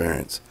no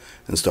experience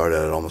and start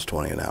out at almost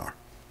 20 an hour.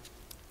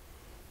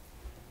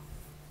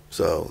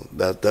 So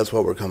that's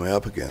what we're coming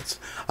up against.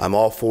 I'm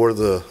all for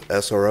the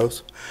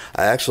SROs.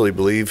 I actually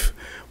believe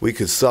we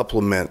could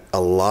supplement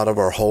a lot of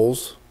our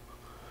holes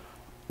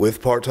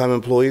with part-time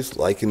employees,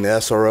 like in the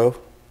SRO,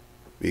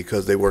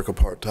 because they work a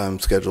part-time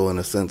schedule in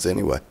a sense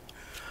anyway.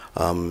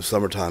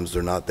 Summertimes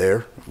they're not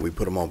there. We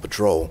put them on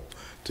patrol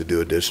to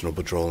do additional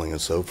patrolling and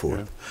so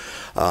forth.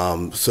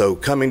 So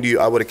coming to you,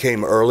 I would have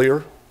came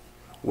earlier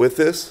with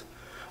this,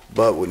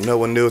 but no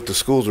one knew if the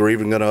schools were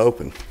even going to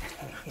open.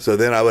 So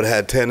then I would have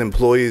had 10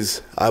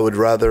 employees. I would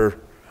rather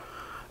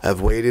have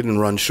waited and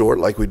run short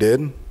like we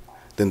did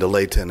than to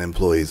lay 10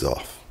 employees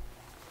off.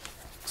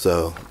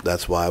 So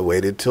that's why I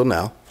waited till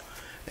now.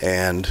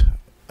 And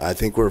I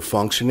think we're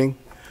functioning,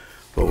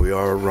 but we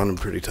are running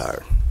pretty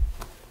tired.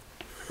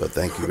 But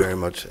thank you very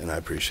much, and I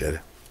appreciate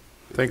it.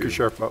 Thank you,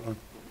 Sheriff Butler.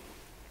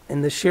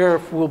 And the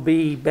sheriff will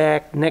be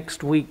back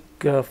next week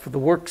for the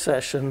work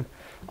session,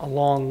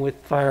 along with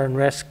fire and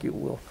rescue.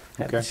 We'll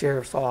have the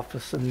sheriff's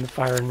office and the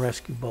fire and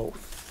rescue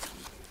both.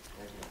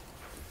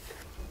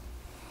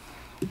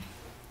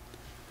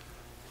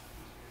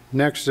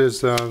 Next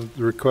is the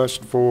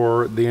request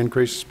for the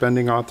increased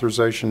spending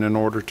authorization in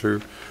order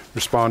to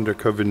respond to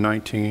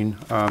COVID-19.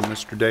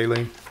 Mr.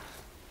 Daly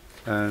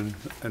and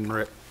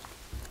Rick.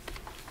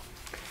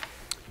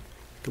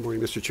 Good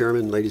morning, Mr.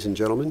 Chairman, ladies and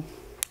gentlemen.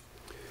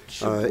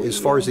 As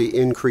far as the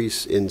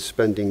increase in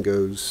spending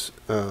goes,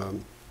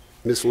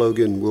 Ms.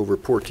 Logan will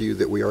report to you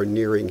that we are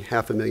nearing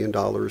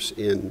 $500,000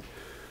 in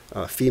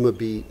FEMA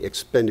B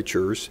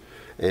expenditures,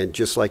 and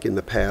just like in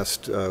the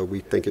past, we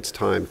think it's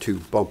time to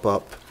bump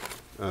up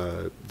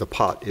the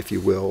pot, if you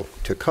will,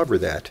 to cover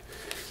that.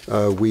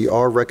 We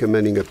are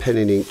recommending a pen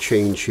and ink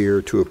change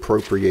here to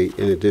appropriate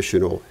an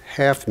additional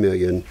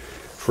 $500,000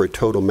 for a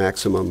total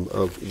maximum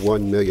of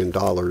 $1 million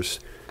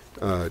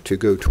to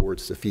go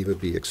towards the FEMA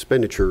B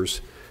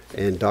expenditures.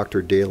 And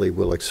Dr. Daly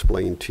will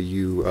explain to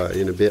you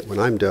in a bit when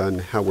I'm done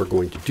how we're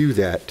going to do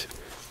that,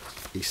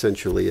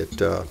 essentially at,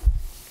 I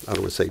don't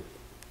want to say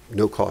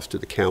no cost to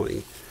the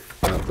county,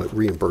 but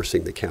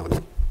reimbursing the county.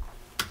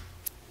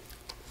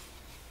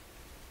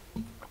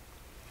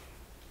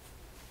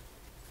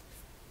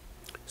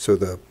 So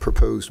the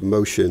proposed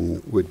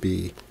motion would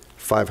be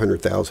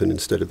 $500,000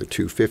 instead of the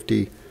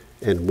 $250,000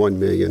 and $1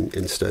 million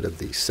instead of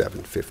the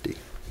 $750,000.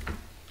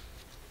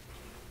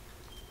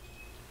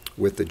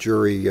 With the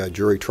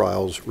jury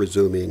trials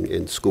resuming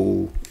in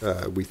school,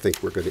 we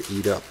think we're going to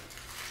eat up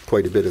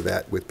quite a bit of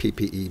that with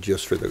PPE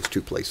just for those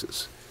two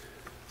places.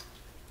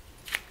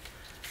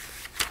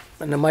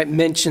 And I might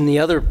mention the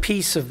other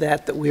piece of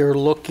that we are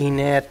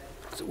looking at,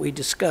 that we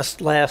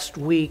discussed last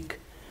week,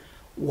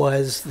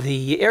 was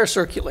the air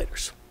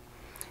circulators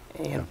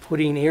and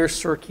putting air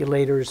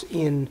circulators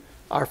in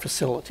our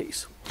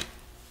facilities.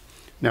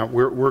 Now,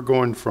 we're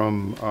going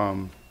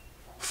from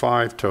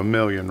 5 to $1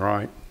 million,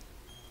 right?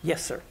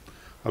 Yes, sir.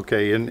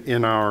 Okay,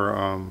 in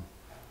our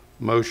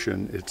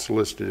motion, it's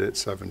listed at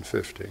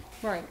 750.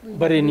 Right.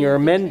 But in your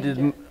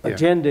amended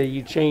agenda,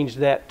 you changed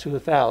that to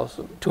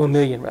 1,000, to $1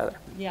 million rather.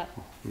 Yeah.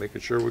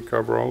 Making sure we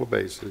cover all the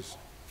bases.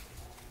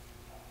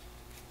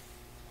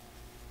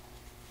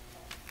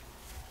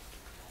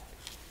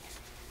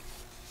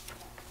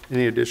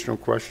 Any additional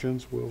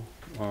questions?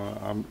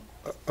 I'm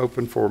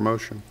open for a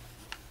motion.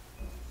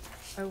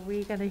 Are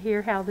we going to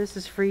hear how this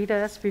has freed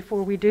us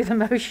before we do the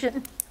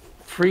motion?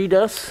 Freed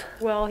us?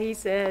 Well, he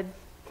said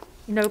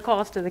no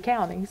cost to the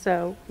county,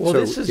 so. Well,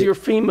 this is your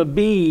FEMA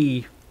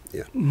B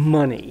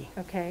money.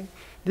 Okay.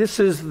 This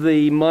is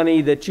the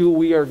money that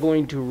we are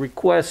going to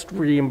request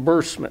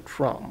reimbursement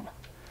from,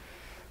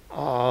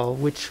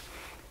 which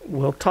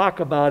we'll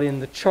talk about in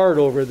the chart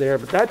over there,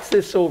 but that's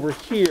this over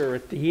here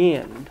at the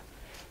end,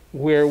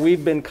 where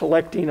we've been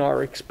collecting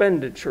our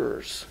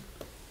expenditures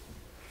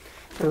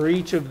for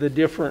each of the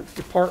different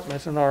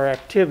departments, and our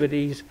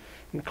activities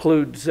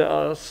includes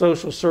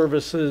social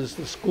services,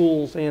 the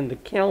schools and the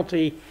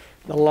county,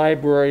 the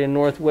library, and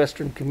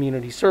Northwestern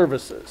Community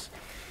Services.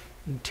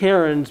 And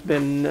Taryn's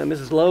been,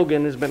 Mrs.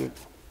 Logan has been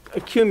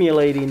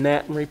accumulating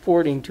that and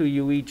reporting to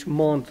you each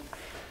month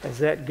as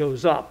that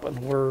goes up. And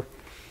we're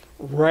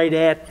right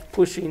at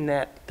pushing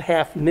that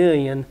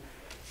 $500,000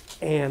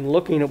 and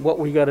looking at what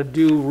we got to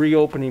do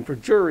reopening for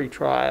jury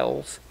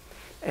trials.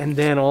 And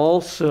then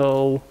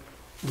also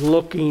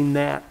looking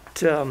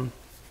at,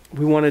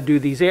 we want to do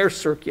these air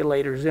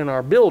circulators in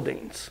our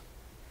buildings.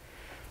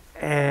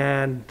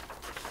 And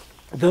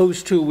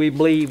those two, we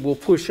believe, will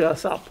push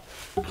us up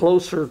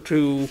closer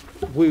to,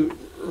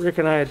 Rick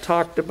and I had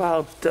talked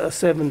about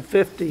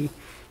 750,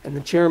 and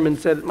the chairman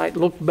said it might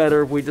look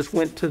better if we just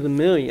went to the $1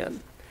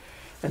 million.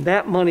 And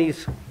that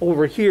money's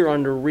over here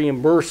under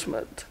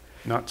reimbursement.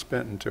 Not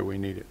spent until we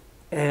need it.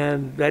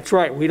 And that's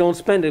right, we don't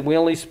spend it, we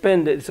only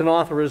spend it, it's an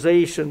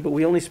authorization, but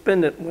we only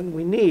spend it when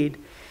we need.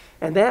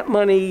 And that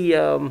money,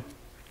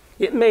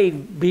 it may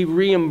be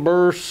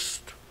reimbursed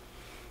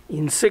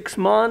in 6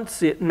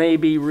 months, it may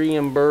be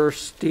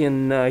reimbursed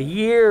in a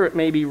year, it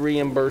may be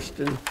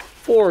reimbursed in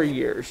 4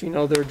 years. You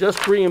know, they're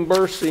just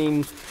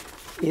reimbursing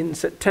in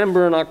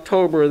September and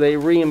October, they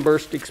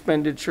reimbursed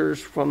expenditures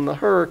from the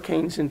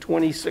hurricanes in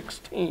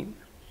 2016.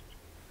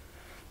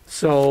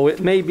 So it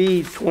may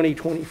be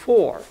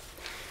 2024.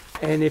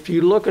 And if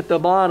you look at the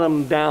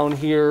bottom down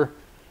here,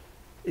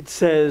 it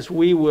says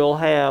we will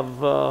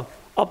have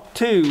up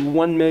to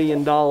 $1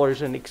 million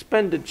in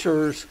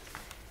expenditures,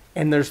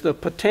 and there's the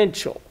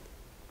potential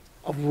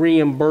of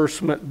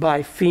reimbursement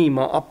by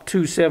FEMA up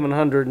to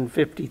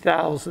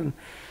 $750,000.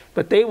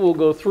 But they will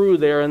go through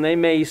there and they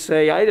may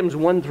say items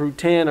 1 through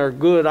 10 are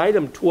good,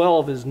 item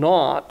 12 is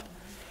not.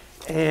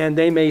 And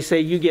they may say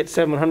you get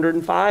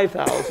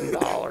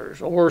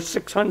 $705,000 or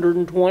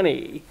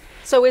 $620,000.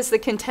 So is the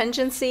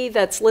contingency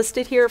that's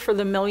listed here for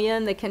the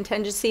million, the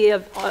contingency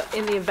of,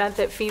 in the event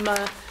that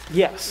FEMA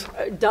yes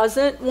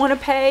doesn't want to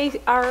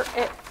pay our,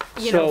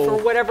 you know, So-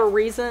 for whatever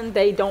reason,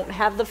 they don't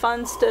have the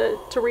funds to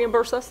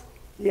reimburse us?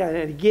 Yeah,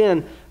 and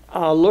again,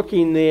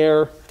 looking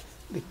there,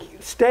 the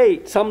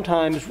state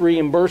sometimes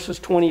reimburses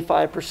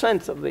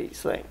 25% of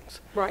these things.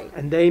 Right.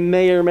 And they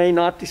may or may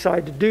not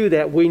decide to do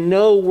that. We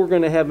know we're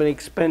going to have an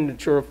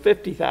expenditure of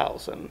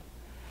 $50,000,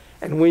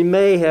 and we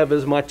may have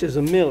as much as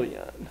 $1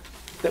 million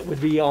that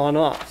would be on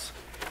us.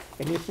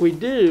 And if we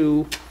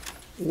do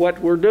what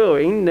we're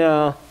doing,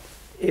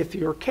 if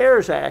your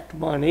CARES Act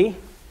money,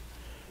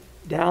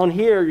 down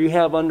here you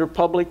have under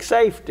public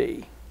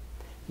safety,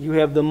 you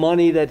have the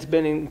money that's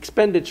been in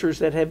expenditures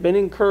that have been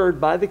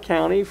incurred by the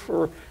county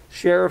for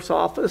sheriff's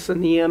office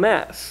and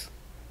EMS,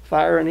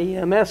 fire and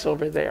EMS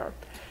over there.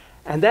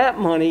 And that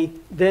money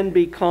then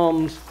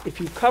becomes, if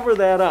you cover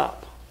that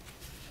up,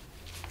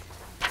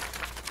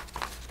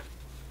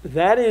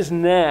 that is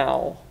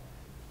now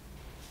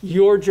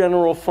your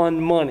general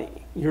fund money.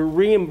 You're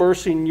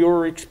reimbursing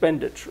your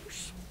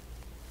expenditures.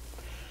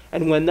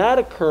 And when that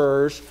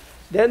occurs,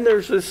 then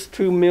there's this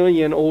 $2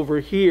 million over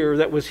here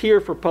that was here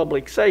for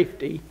public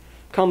safety,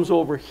 comes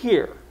over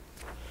here.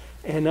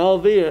 And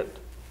of it,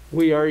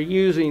 we are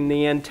using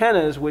the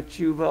antennas, which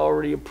you've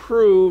already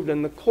approved,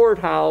 and the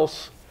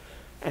courthouse,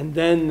 and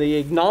then the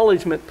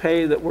acknowledgement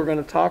pay that we're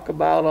going to talk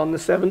about on the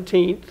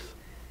 17th.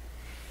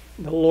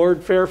 The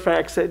Lord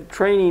Fairfax said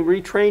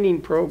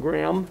retraining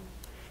program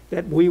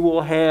that we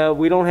will have.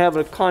 We don't have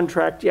a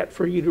contract yet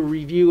for you to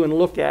review and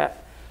look at.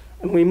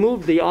 And we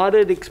moved the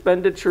audit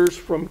expenditures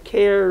from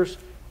CARES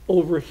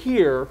over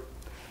here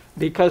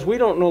because we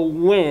don't know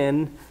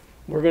when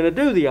we're going to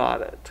do the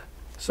audit.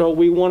 So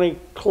we want to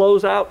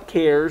close out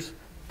CARES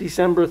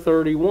December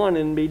 31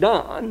 and be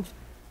done,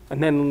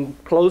 and then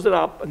close it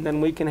up, and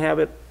then we can have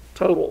it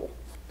total.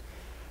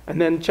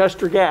 And then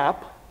Chester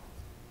Gap,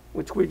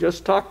 which we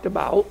just talked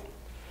about,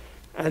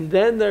 and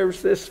then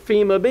there's this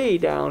FEMA B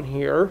down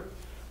here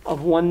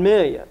of $1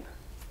 million.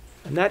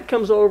 And that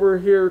comes over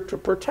here to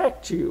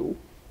protect you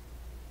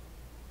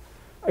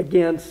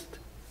against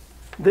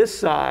this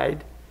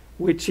side,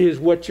 which is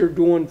what you're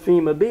doing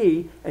FEMA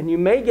B, and you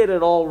may get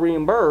it all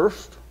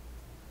reimbursed,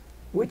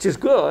 which is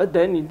good.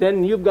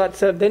 Then you've got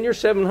then you're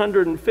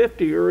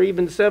 750 or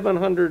even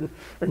 700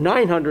 or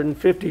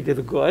 950 to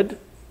the good.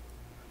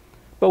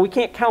 But we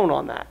can't count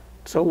on that.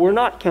 So we're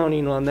not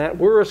counting on that.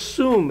 We're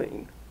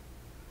assuming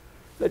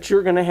that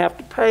you're going to have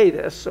to pay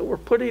this. So we're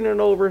putting it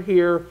over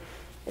here,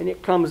 and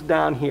it comes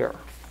down here.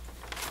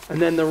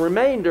 And then the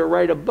remainder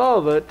right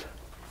above it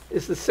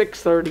is the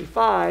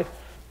 635.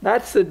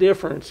 That's the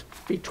difference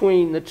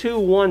between the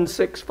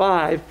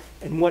 2165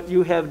 and what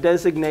you have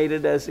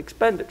designated as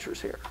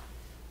expenditures here.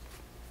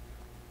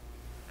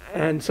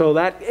 And so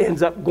that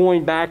ends up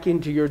going back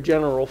into your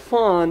general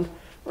fund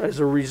as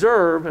a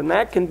reserve, and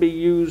that can be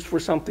used for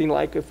something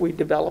like if we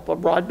develop a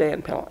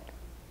broadband plan.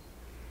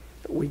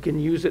 We can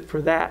use it for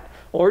that.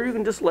 Or you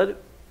can just let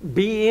it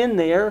be in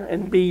there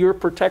and be your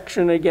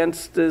protection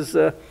against as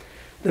the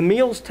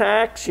meals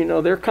tax. You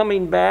know, they're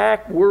coming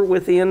back. We're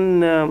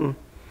within,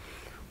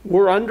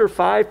 we're under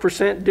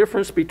 5%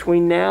 difference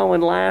between now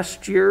and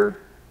last year.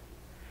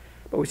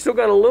 But we still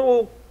got a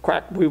little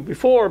crack.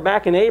 Before,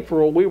 back in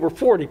April, we were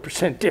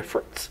 40%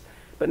 difference.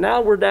 But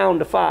now we're down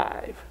to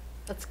 5.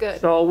 That's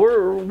good. So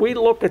we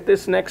look at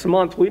this next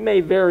month. We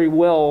may very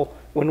well,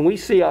 when we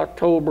see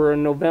October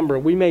and November,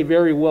 we may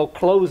very well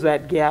close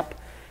that gap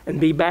and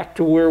be back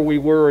to where we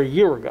were a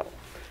year ago.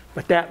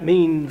 But that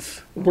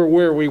means we're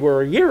where we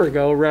were a year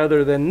ago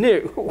rather than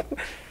new.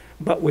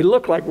 But we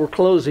look like we're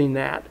closing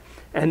that.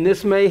 And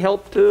this may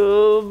help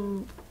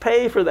to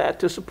pay for that,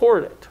 to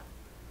support it,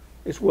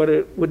 is what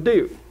it would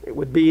do. It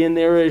would be in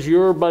there as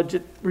your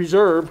budget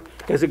reserve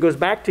because it goes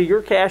back to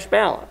your cash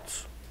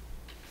balance.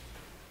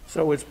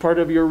 So it's part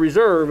of your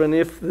reserve, and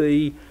if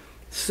the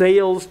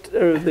sales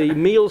or the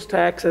meals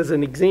tax, as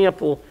an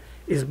example,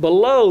 is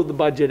below the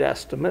budget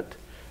estimate,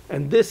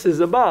 and this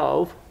is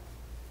above,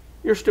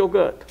 you're still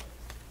good.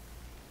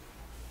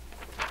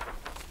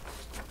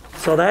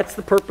 So that's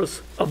the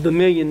purpose of the $1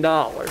 million.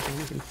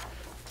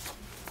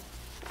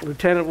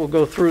 Lieutenant will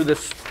go through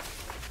this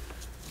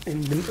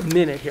in a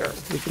minute here.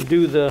 We can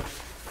do the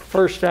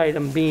first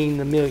item being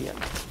the $1 million.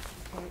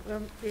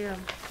 Yeah.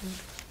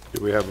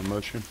 Do we have a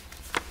motion?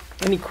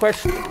 Any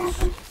questions?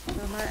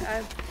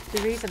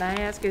 The reason I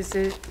ask is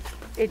that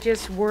it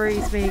just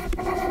worries me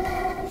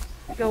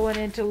going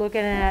into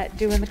looking at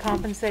doing the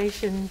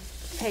compensation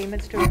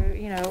payments to,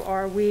 you know,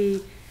 are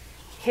we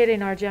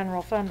hitting our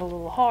general fund a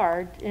little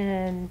hard?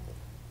 And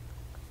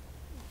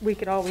we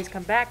could always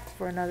come back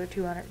for another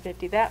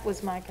 250. That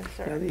was my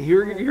concern.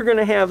 You're going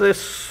to have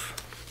this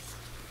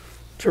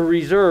to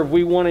reserve.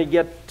 We want to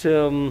get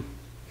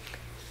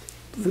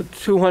the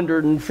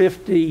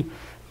 250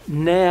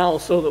 now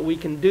so that we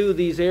can do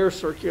these air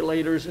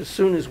circulators as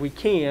soon as we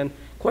can.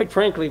 Quite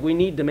frankly, we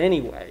need them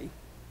anyway.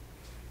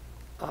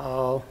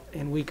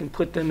 And we can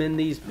put them in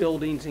these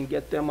buildings and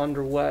get them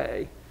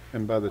underway.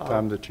 And by the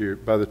time that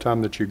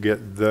you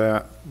get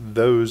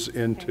those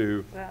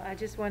into, Well, I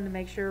just wanted to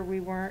make sure we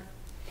weren't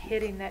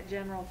hitting that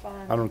general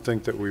fund. I don't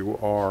think that we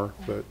are,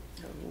 but.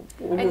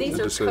 And these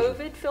the are decision.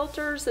 COVID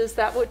filters? Is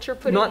that what you're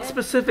putting in? Not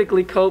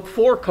specifically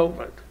for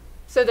COVID.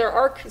 So there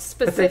are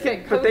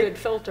specific COVID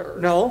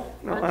filters? No,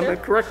 Aren't I'm there?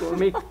 not correct. Let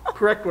me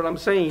correct what I'm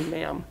saying,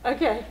 ma'am.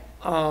 Okay.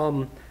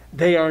 We're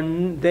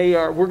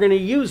going to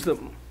use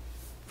them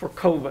for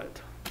COVID.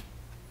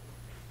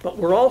 But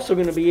we're also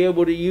going to be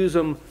able to use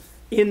them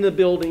in the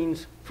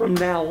buildings from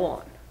now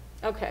on.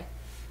 Okay.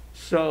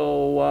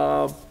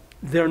 So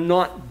they're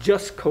not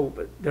just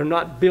COVID. They're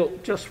not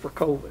built just for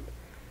COVID.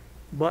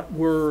 But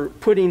we're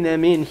putting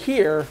them in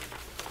here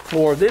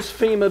for this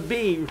FEMA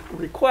B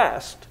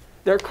request.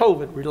 They're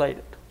COVID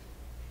related.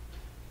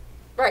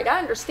 Right, I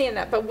understand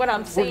that, but what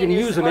I'm saying gonna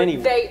is use them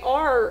anyway.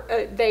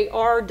 they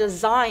are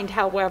designed,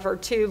 however,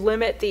 to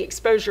limit the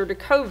exposure to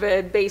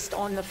COVID based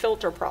on the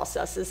filter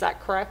process. Is that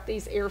correct,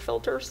 these air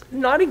filters?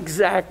 Not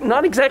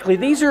exactly.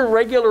 These are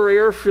regular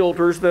air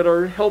filters that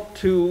are help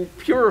to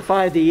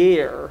purify the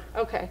air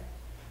Okay.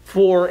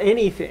 for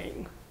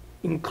anything,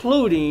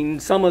 including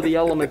some of the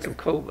elements of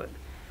COVID.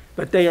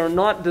 But they are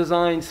not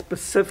designed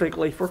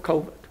specifically for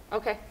COVID.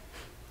 Okay.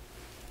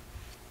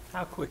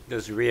 How quick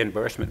would the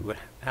reimbursement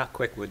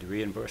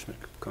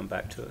come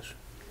back to us?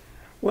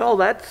 Well,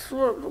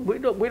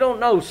 we don't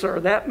know, sir.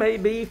 That may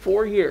be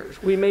 4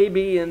 years. We may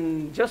be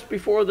in just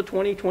before the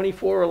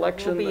 2024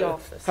 election. We'll be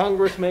off this.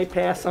 Congress may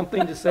pass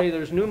something to say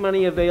there's new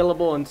money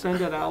available and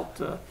send it out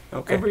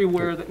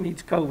everywhere that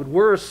needs COVID.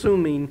 We're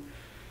assuming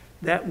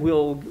that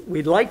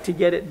we'd like to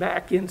get it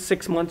back in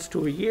 6 months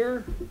to a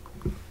year.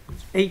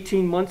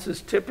 18 months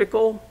is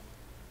typical.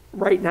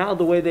 Right now,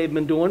 the way they've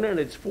been doing it,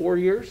 it's 4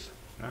 years.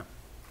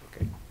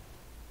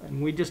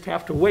 And we just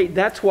have to wait.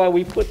 That's why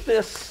we put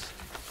this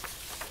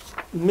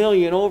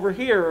million over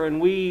here,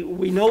 and we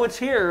know it's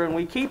here and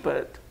we keep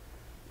it,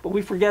 but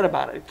we forget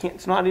about it.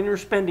 It's not in your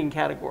spending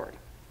category.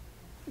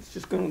 It's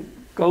just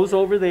goes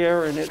over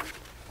there and it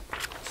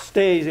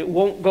stays. It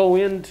won't go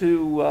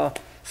into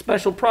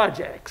special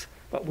projects,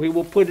 but we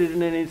will put it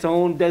in its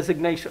own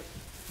designation.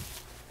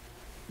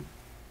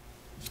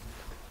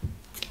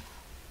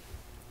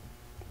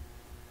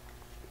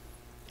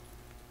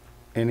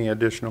 Any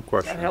additional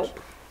questions? That help?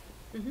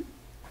 Mm-hmm.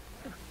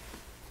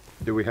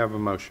 Do we have a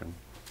motion?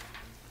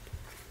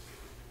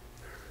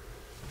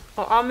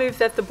 Well, I'll move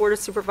that the Board of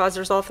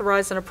Supervisors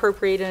authorize and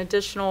appropriate an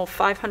additional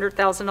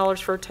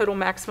 $500,000 for a total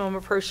maximum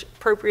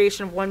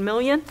appropriation of $1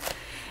 million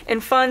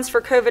in funds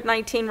for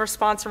COVID-19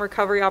 response and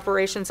recovery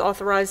operations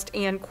authorized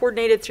and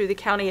coordinated through the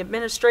county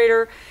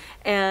administrator,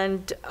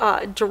 and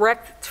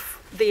direct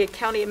the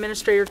county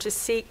administrator to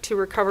seek to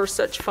recover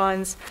such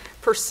funds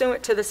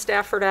pursuant to the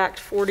Stafford Act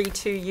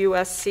 42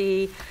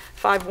 USC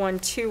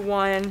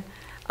 5121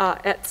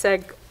 et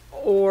seg,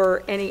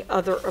 or any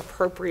other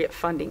appropriate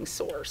funding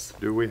source.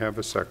 Do we have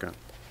a second?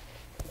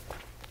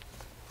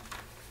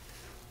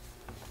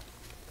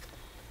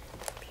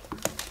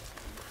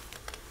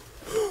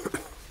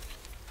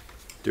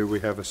 Do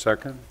we have a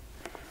second?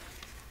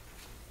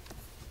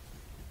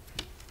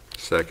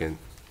 Second.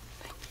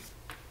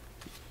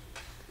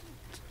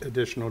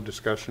 Additional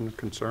discussion,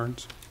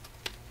 concerns?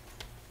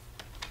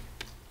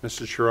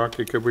 Mrs.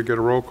 Shiraki, could we get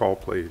a roll call,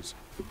 please?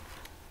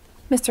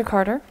 Mr.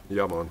 Carter?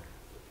 Yeah, I'm on.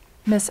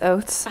 Ms.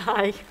 Oates?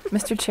 Aye.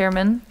 Mr.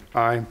 Chairman?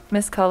 Aye.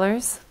 Ms.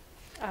 Cullors?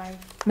 Aye.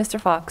 Mr.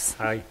 Fox?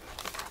 Aye.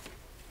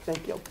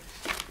 Thank you.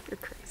 You're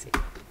crazy.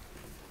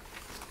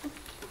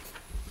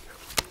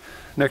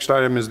 Next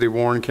item is the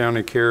Warren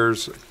County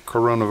CARES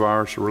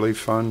Coronavirus Relief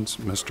Funds.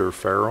 Mr.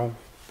 Farrell.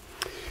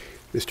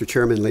 Mr.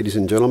 Chairman, ladies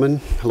and gentlemen,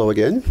 hello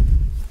again.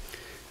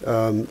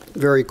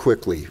 Very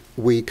quickly,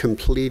 we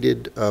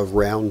completed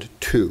round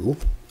 2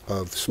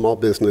 of small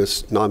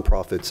business,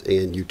 nonprofits,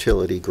 and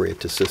utility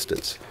grant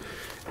assistance.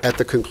 At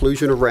the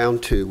conclusion of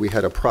round 2, we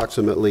had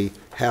approximately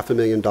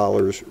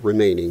 $500,000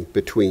 remaining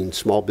between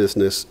small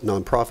business,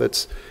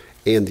 nonprofits,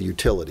 and the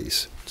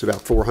utilities. It's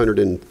about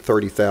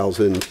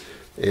 $430,000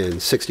 and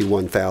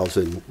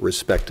 $61,000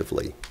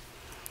 respectively.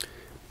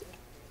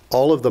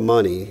 All of the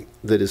money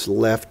that is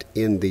left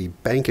in the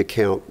bank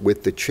account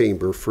with the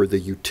chamber for the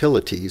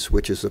utilities,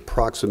 which is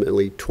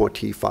approximately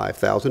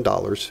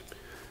 $25,000,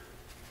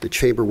 the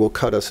chamber will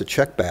cut us a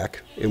check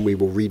back and we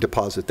will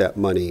redeposit that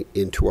money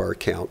into our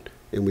account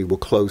and we will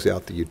close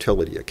out the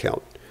utility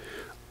account.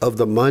 Of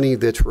the money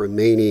that's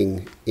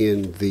remaining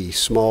in the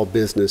small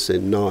business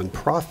and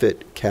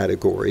nonprofit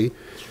category,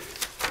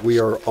 we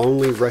are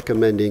only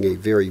recommending a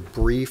very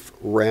brief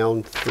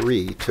round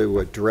 3 to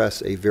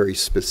address a very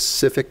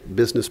specific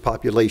business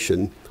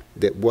population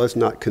that was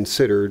not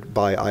considered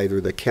by either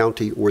the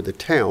county or the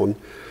town,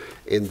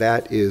 and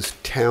that is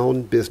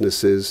town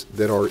businesses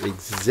that are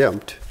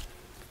exempt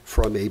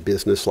from a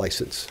business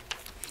license.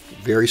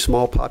 Very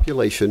small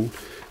population.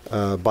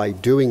 By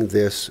doing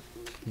this,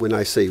 when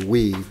I say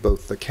we,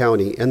 both the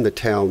county and the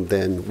town,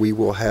 then we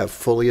will have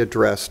fully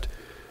addressed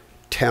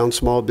town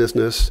small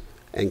business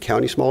and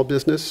county small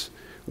business.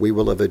 We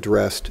will have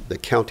addressed the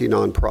county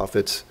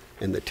nonprofits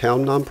and the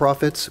town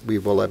nonprofits. We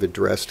will have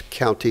addressed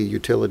county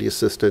utility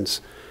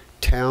assistance,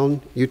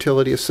 town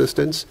utility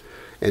assistance,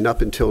 and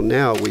up until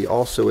now, we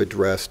also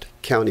addressed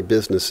county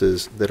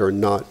businesses that are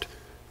not,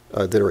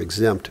 that are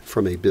exempt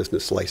from a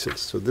business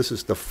license. So this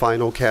is the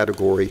final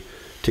category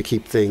to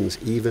keep things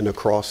even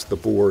across the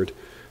board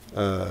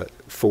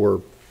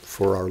for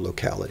our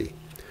locality.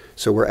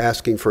 So we're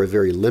asking for a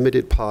very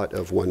limited pot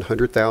of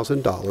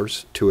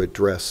 $100,000 to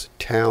address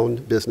town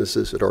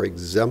businesses that are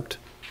exempt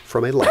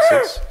from a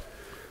license.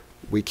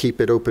 We keep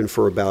it open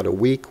for about a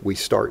week. We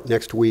start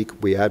next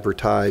week. We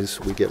advertise.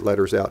 We get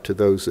letters out to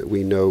those that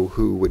we know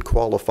who would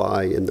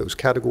qualify in those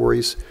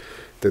categories.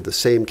 They're the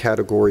same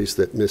categories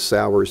that Ms.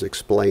 Sowers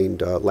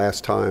explained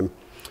last time,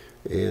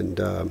 and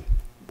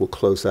we'll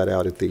close that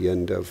out at the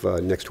end of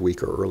next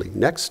week or early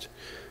next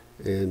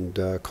and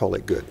call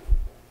it good.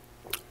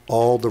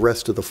 All the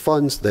rest of the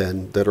funds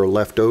then that are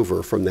left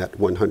over from that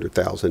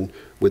 $100,000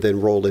 would then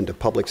roll into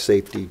public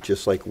safety,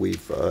 just like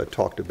we've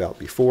talked about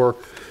before.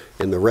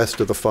 And the rest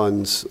of the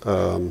funds,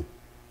 the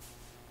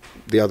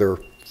other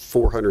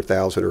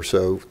 $400,000 or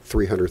so,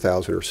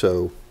 $300,000 or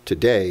so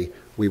today,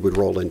 we would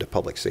roll into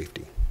public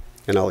safety.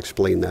 And I'll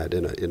explain that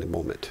in a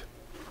moment.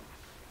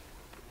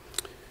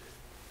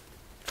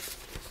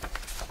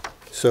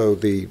 So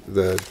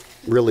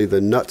really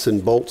the nuts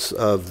and bolts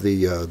of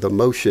the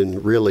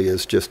motion really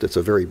is just, it's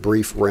a very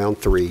brief round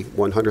three,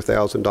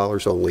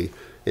 $100,000 only,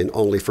 and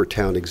only for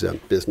town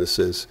exempt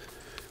businesses.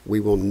 We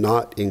will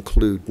not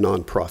include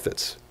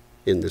nonprofits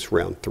in this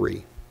round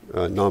three.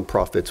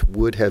 Nonprofits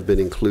would have been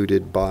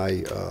included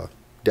by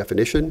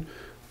definition,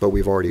 but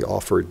we've already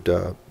offered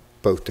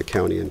both to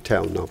county and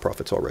town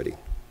nonprofits already.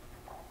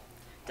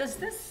 Does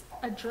this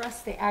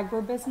address the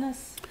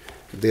agribusiness?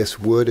 This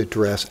would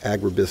address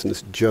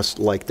agribusiness just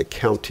like the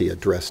county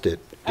addressed it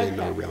in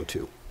round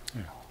two.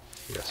 Yeah.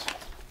 Yes.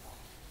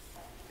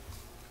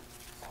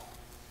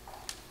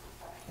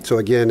 So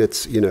again,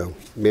 it's, you know,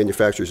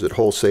 manufacturers at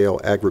wholesale,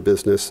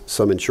 agribusiness,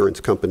 some insurance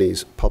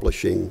companies,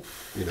 publishing,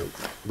 you know,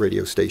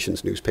 radio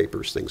stations,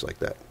 newspapers, things like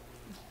that.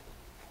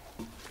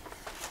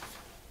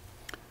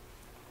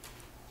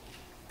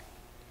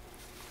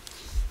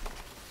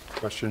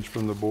 Questions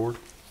from the board?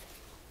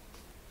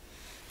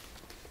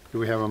 Do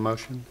we have a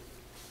motion?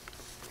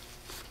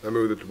 I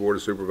move that the Board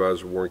of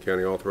Supervisors of Warren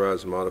County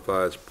authorize and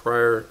modify its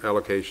prior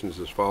allocations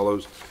as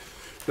follows.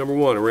 Number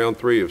one, round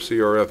three of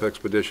CRF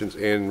expeditions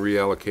and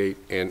reallocate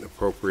and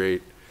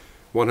appropriate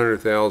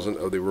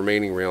 $100,000 of the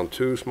remaining round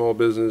two small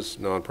business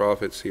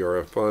nonprofit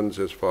CRF funds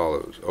as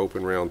follows.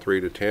 Open round three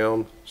to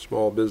town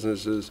small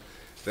businesses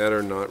that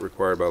are not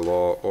required by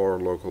law or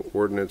local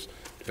ordinance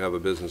to have a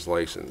business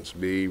license.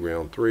 B,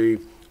 round three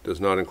does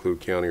not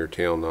include county or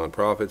town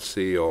nonprofits.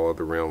 C, all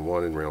other round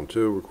one and round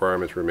two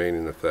requirements remain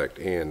in effect.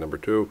 And number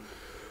two,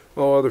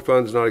 all other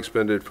funds not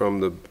expended from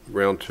the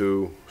round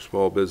two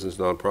small business,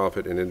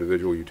 nonprofit, and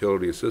individual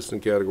utility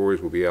assistant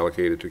categories will be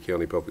allocated to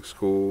county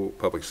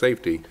public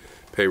safety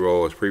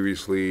payroll as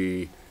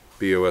previously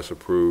BOS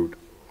approved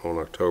on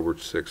October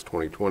 6,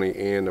 2020.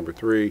 And number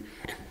three,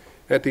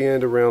 at the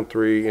end of round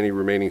three, any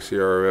remaining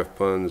CRF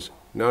funds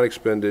not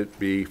expended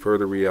be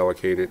further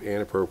reallocated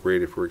and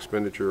appropriated for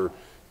expenditure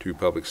to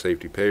public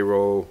safety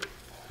payroll,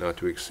 not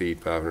to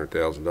exceed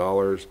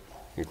 $500,000,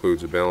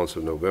 includes a balance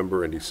of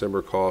November and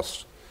December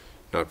costs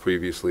not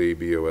previously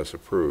BOS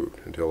approved,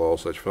 until all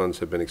such funds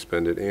have been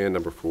expended. And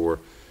number four,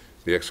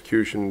 the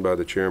execution by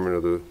the chairman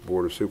of the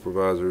Board of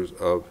Supervisors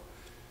of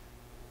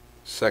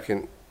a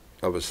second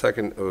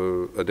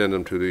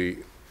addendum to the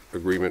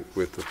agreement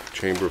with the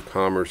Chamber of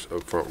Commerce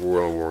of Front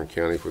Royal and Warren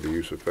County for the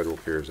use of Federal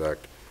CARES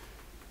Act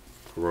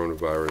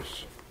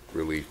coronavirus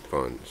relief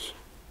funds.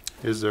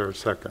 Is there a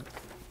second?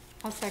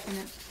 I'll second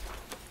it.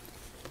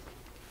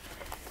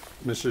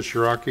 Mrs.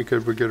 Shiraki,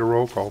 could we get a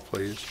roll call,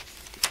 please?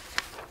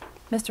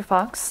 Mr.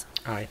 Fox?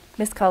 Aye.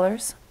 Ms.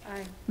 Cullors?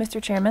 Aye.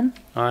 Mr. Chairman?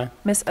 Aye.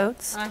 Ms.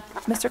 Oates? Aye.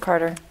 Mr.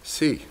 Carter?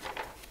 C.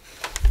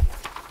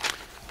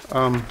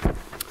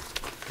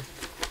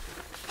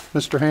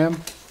 Mr.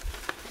 Ham,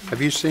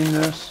 have you seen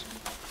this?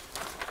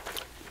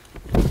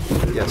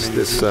 Yes, Did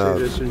you see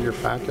this in your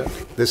packet?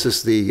 This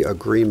is the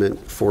agreement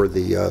for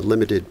the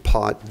limited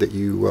pot that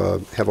you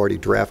have already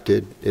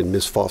drafted, and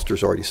Ms.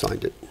 Foster's already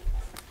signed it.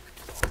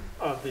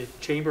 The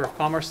Chamber of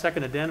Commerce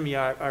second addendum,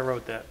 yeah, I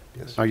wrote that.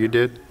 Yes. Oh, you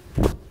did?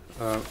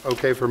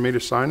 Okay for me to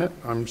sign it?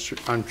 I'm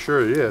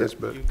sure it is,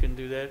 but You can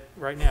do that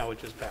right now, it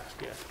just passed,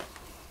 yeah.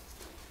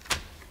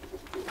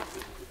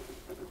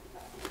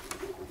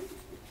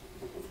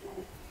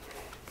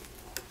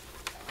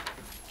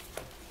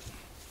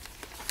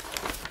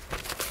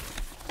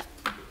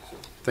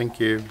 thank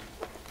you.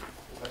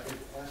 I could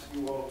ask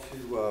you all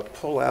to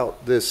pull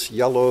out this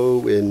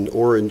yellow and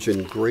orange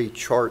and gray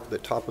chart. The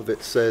top of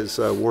it says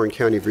Warren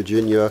County,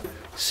 Virginia,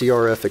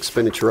 CRF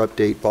expenditure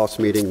update, boss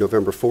meeting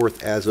November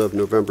 4th as of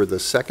November the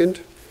 2nd.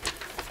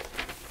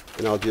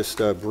 and I'll just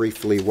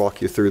briefly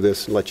walk you through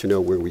this and let you know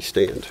where we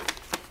stand.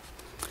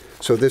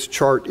 So this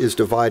chart is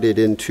divided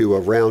into a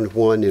round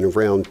 1 and a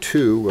round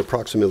 2,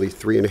 approximately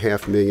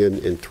 $3.5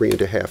 million and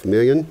 $3.5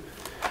 million.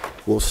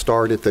 We'll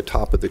start at the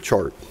top of the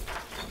chart.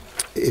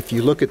 If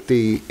you look at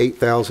the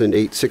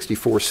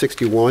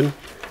 $8,864.61,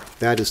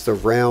 that is the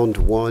round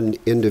 1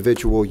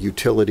 individual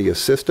utility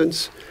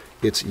assistance.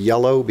 It's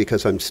yellow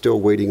because I'm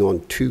still waiting on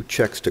 2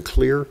 checks to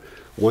clear.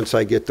 Once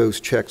I get those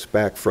checks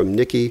back from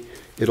Nikki,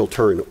 it'll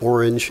turn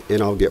orange,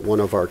 and I'll get one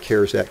of our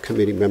CARES Act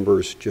committee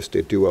members just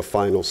to do a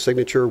final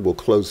signature. We'll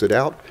close it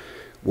out.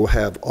 We'll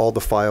have all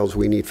the files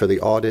we need for the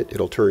audit.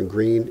 It'll turn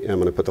green, and I'm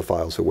going to put the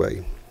files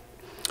away.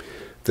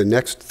 The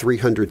next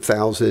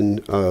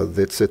 $300,000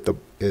 that's at the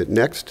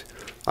next,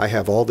 I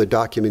have all the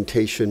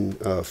documentation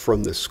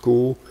from the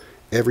school,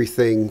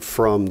 everything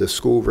from the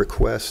school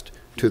request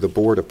to the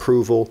board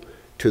approval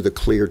to the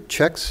cleared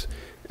checks.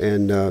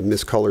 And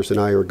Ms. Cullors and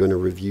I are going to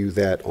review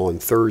that on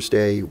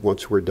Thursday.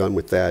 Once we're done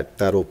with that,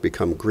 that'll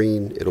become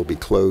green, it'll be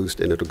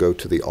closed, and it'll go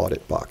to the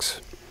audit box.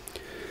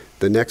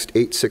 The next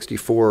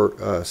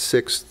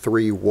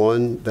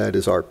 $864,631, that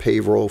is our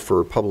payroll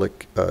for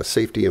public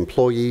safety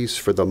employees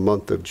for the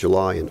month of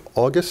July and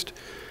August.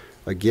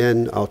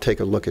 Again, I'll take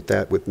a look at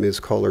that with Ms.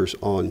 Cullors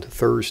on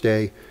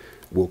Thursday.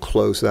 We'll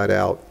close that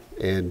out,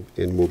 and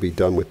we'll be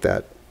done with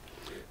that.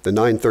 The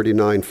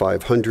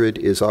 $939,500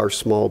 is our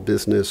small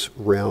business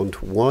round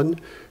 1.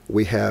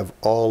 We have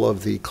all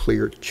of the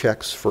cleared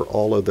checks for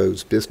all of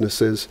those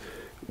businesses.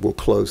 We'll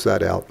close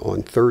that out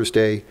on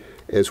Thursday,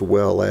 as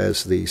well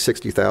as the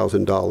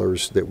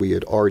 $60,000 that we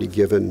had already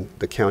given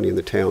the county and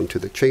the town to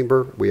the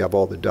chamber. We have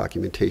all the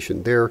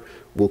documentation there.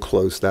 We'll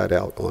close that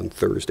out on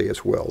Thursday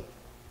as well.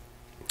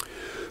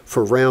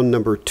 For round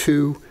number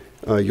 2,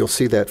 you'll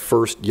see that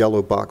first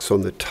yellow box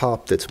on the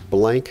top that's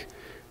blank.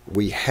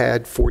 We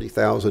had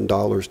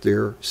 $40,000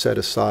 there set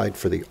aside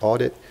for the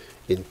audit.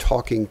 In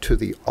talking to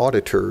the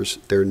auditors,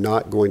 they're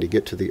not going to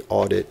get to the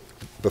audit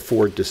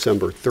before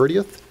December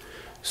 30th.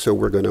 So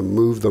we're going to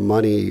move the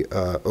money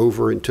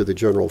over into the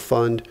general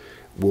fund.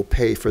 We'll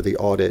pay for the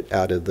audit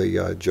out of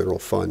the general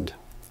fund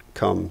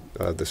come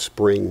the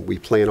spring. We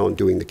plan on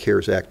doing the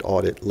CARES Act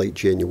audit late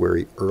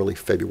January, early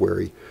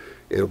February.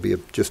 It'll be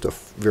just a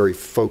very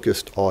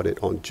focused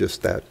audit on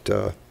just that,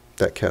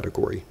 that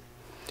category.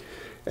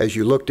 As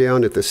you look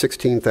down at the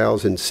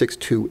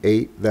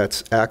 $16,628,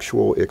 that's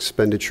actual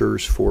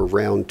expenditures for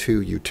round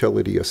 2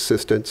 utility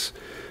assistance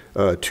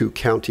to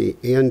county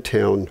and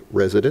town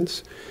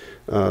residents.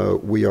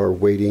 We are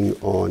waiting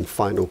on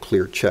final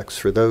clear checks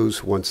for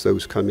those. Once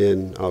those come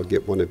in, I'll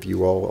get one of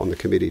you all on the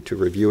committee to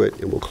review it,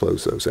 and we'll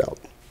close those out.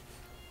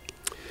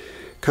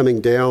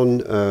 Coming down,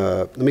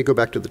 let me go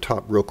back to the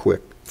top real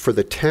quick. For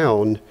the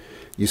town,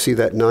 you see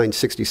that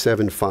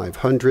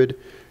 $967,500.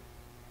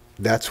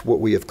 That's what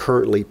we have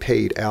currently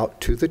paid out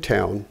to the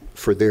town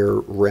for their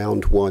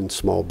round 1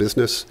 small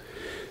business.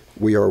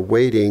 We are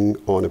waiting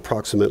on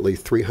approximately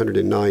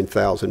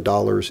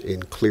 $309,000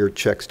 in cleared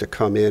checks to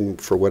come in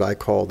for what I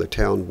call the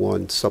Town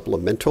 1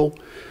 supplemental.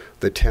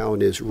 The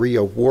town is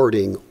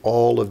re-awarding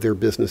all of their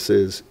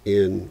businesses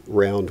in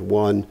round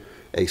 1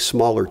 a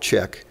smaller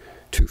check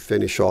to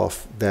finish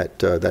off that,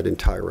 that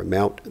entire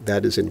amount.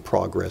 That is in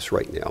progress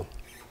right now.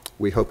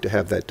 We hope to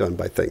have that done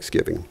by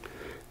Thanksgiving.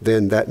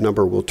 Then that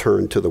number will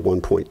turn to the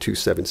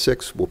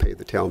 1.276. We'll pay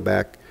the town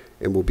back,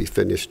 and we'll be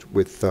finished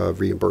with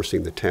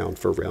reimbursing the town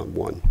for round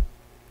 1.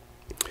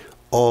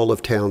 All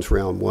of town's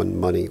round 1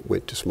 money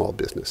went to small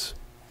business.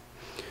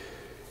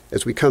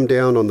 As we come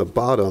down on the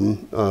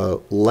bottom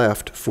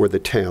left for the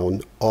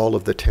town, all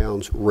of the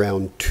town's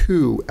round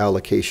 2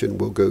 allocation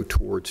will go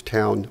towards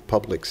town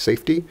public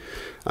safety.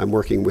 I'm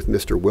working with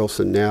Mr.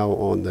 Wilson now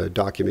on the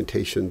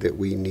documentation that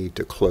we need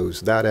to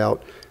close that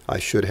out. I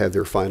should have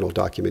their final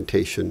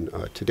documentation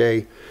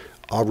today.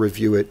 I'll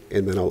review it,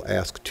 and then I'll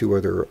ask 2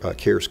 other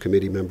CARES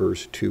committee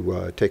members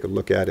to take a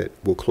look at it.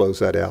 We'll close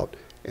that out,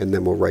 and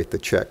then we'll write the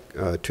check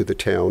to the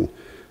town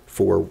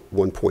for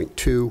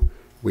 1.2.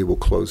 We will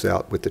close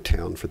out with the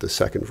town for the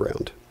second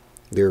round.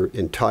 Their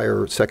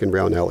entire second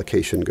round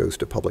allocation goes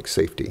to public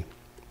safety.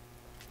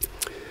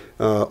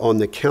 On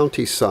the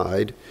county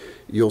side,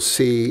 you'll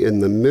see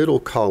in the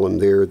middle column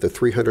there the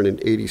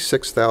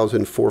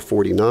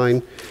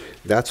 $386,449.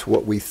 That's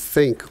what we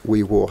think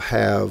we will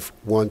have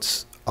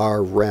once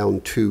our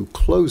round 2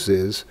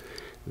 closes.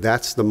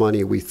 That's the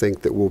money we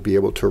think that we'll be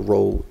able to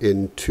roll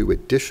into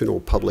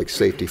additional public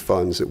safety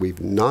funds that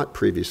we've not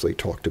previously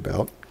talked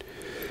about.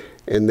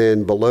 And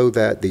then below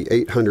that, the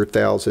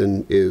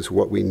 $800,000 is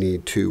what we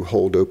need to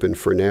hold open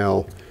for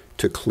now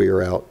to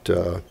clear out,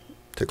 to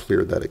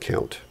clear that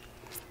account.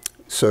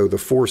 So the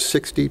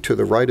 $460 to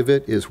the right of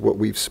it is what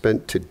we've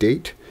spent to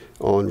date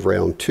on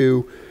round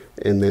 2.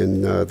 And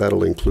then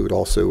that'll include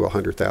also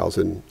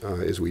 $100,000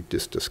 as we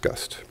just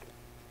discussed.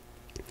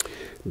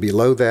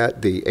 Below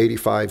that, the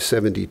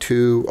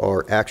 8572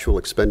 are actual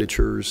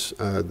expenditures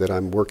that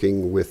I'm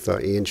working with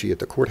Angie at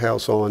the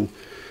courthouse on.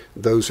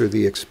 Those are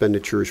the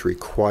expenditures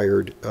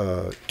required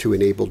to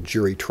enable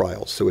jury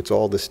trials. So it's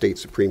all the state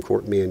Supreme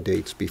Court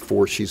mandates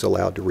before she's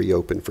allowed to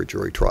reopen for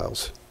jury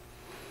trials.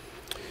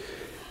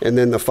 And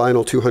then the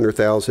final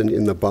 200,000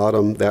 in the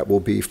bottom, that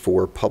will be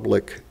for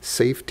public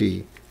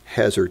safety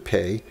hazard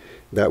pay.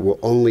 That will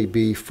only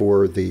be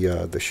for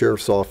the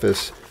sheriff's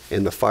office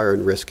and the fire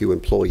and rescue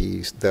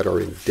employees that are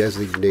in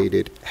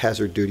designated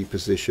hazard duty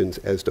positions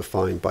as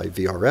defined by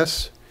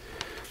VRS.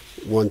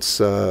 Once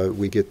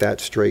we get that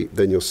straight,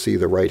 then you'll see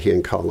the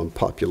right-hand column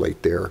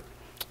populate there.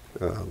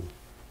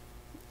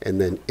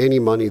 And then any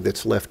money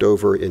that's left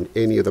over in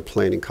any of the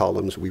planning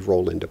columns, we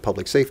roll into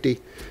public safety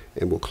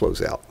and we'll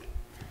close out.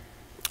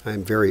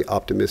 I'm very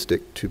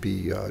optimistic to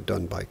be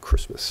done by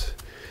Christmas.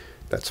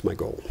 That's my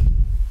goal.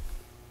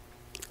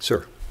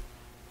 Sir.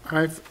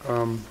 I've,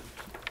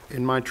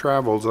 in my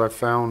travels, I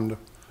found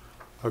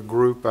a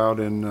group out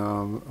in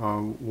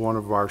one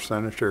of our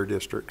sanitary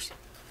districts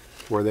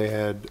where they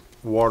had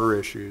water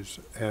issues,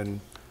 and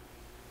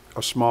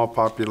a small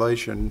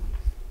population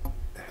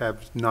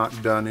have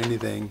not done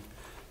anything,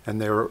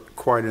 and they're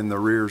quite in the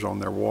rears on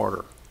their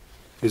water.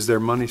 Is there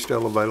money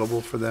still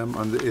available for them?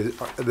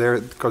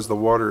 Because the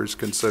water is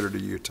considered a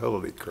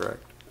utility,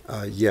 correct?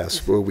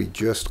 Yes. Well, we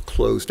just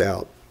closed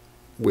out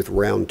with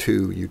round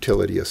 2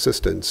 utility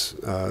assistance.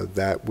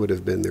 That would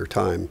have been their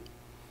time,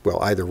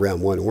 well, either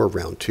round 1 or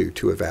round 2,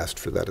 to have asked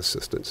for that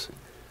assistance.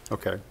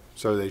 Okay.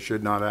 So they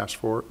should not ask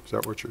for it? Is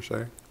that what you're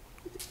saying?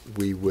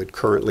 We would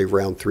currently,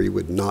 round 3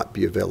 would not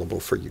be available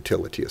for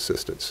utility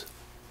assistance.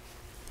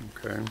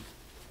 Okay.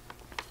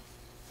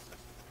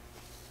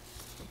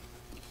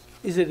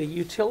 Is it a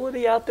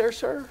utility out there,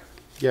 sir?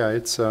 Yeah,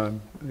 it's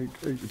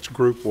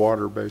group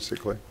water,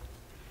 basically.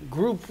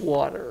 Group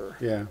water?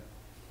 Yeah.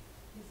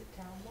 Is it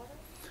town water?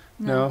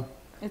 No.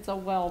 It's a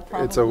well,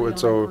 probably It's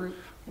a group.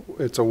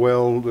 it's a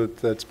well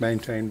that's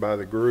maintained by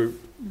the group,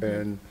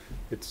 and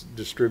it's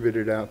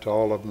distributed out to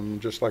all of them,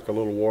 just like a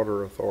little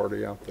water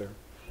authority out there.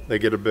 They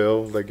get a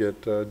bill, they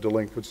get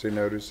delinquency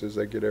notices,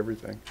 they get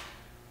everything.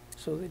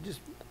 So they just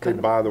They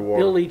buy the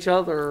water. bill each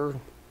other?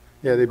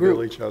 Yeah, they group.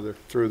 bill each other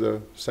through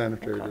the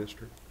sanitary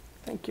district.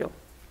 Thank you.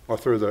 Or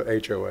through the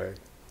HOA.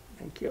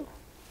 Thank you.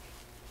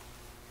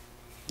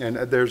 And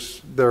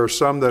there are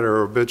some that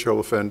are habitual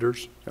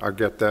offenders. I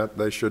get that.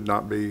 They should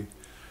not be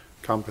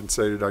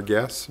compensated, I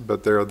guess.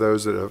 But there are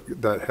those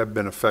that have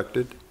been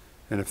affected.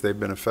 And if they've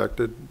been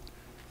affected,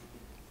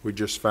 we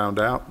just found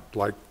out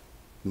like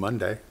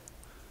Monday.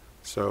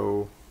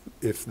 So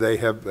if they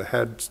had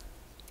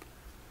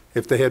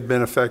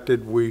been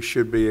affected, we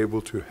should be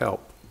able to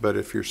help. But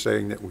if you're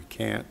saying that we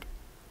can't,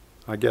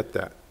 I get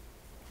that.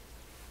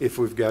 If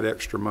we've got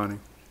extra money.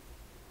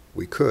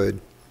 We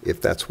could,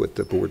 if that's what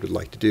the board would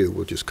like to do.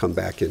 We'll just come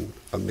back and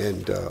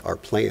amend our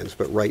plans.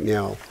 But right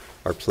now,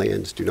 our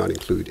plans do not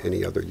include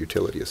any other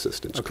utility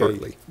assistance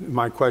currently.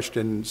 My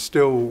question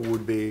still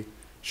would be,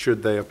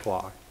 should they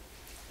apply?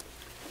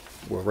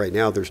 Well, right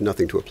now, there's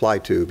nothing to apply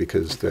to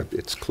because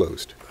it's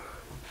closed.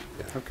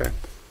 Yeah. Okay.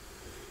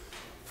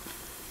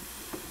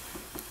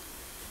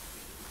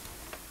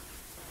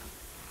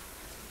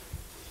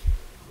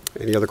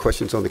 Any other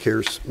questions on the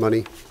CARES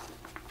money?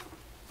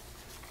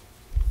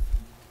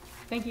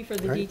 Thank you for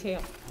the All right.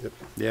 detail. Yep.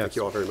 Yes. Thank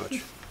you all very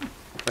much.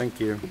 Thank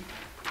you.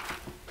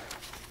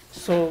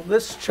 So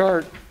this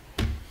chart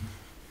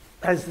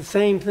has the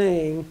same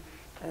thing,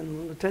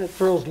 and Lieutenant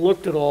Thurls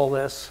looked at all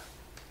this,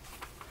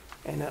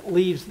 and it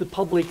leaves the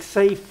public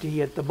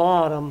safety at the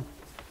bottom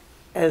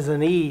as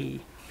an E.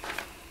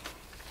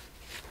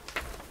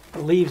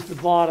 It leaves the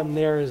bottom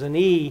there as an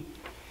E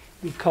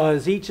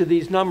because each of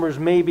these numbers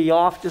may be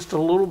off just a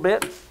little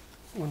bit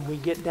when we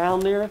get down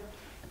there.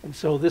 And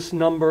so this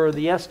number,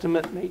 the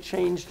estimate, may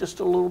change just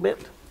a little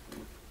bit.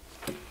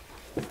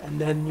 And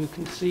then you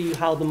can see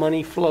how the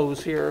money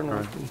flows here,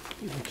 and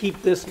you can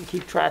keep this and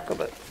keep track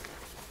of it.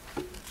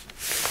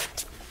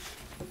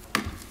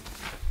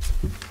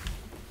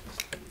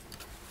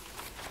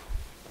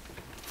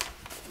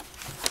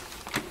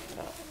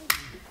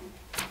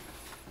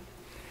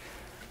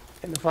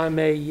 And if I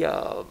may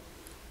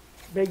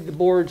beg the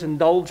board's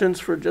indulgence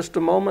for just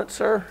a moment,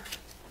 sir.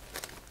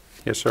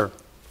 Yes, sir.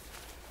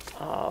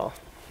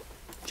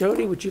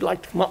 Jody, would you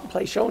like to come up and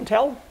play show and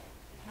tell?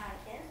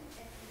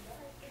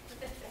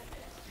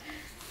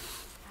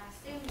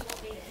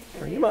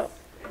 Bring him up.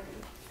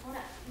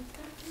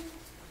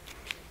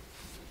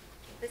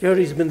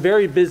 Jody's been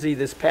very busy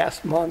this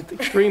past month,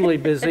 extremely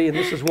busy, and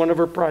this is one of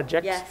her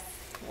projects. Yes,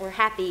 we're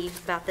happy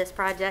about this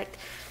project.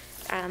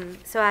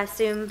 So I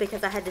assume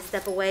because I had to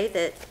step away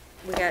that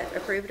we got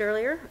approved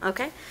earlier.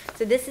 Okay,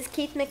 so this is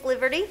Keith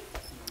McLiverty.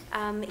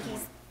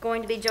 He's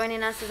going to be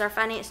joining us as our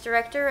finance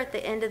director at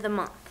the end of the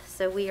month.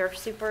 So we are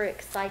super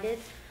excited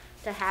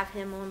to have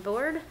him on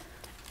board.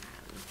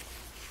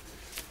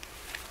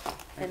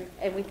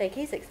 And we think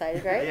he's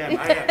excited, right? I am.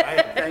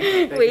 Thank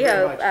you. Thank We you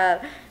very hope.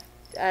 much.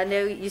 I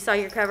know you saw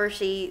your cover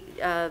sheet,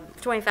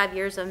 25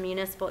 years of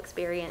municipal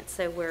experience,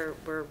 so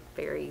we're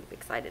very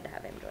excited to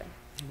have him join.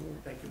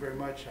 Thank you very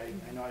much. I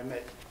know I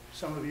met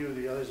some of you,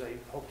 the others I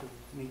hope to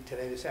meet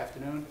today, this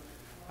afternoon.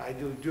 I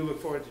do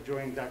look forward to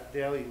joining Dr.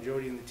 Daly and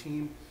Jody and the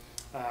team.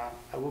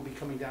 I will be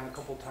coming down a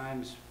couple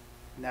times,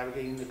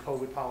 navigating the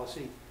COVID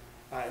policy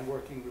and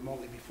working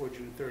remotely before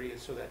June 30th,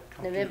 so that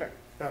come November.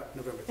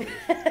 November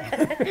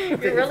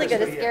 30th. You're really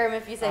going to scare him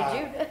if you say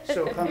June.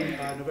 So come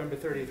November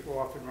 30th, we're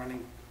off and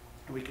running,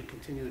 and we can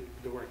continue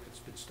the work that's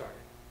been started.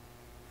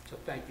 So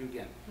thank you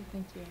again.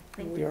 Thank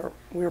you.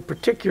 We are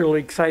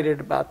particularly excited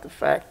about the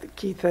fact that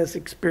Keith has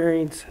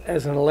experience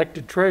as an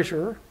elected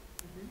treasurer,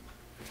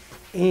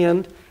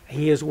 and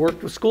he has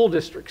worked with school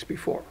districts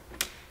before.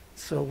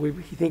 So we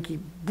think he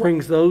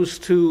brings those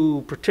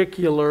two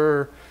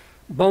particular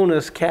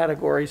bonus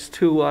categories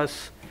to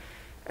us.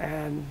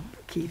 And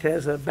Keith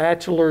has a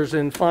bachelor's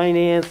in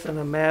finance and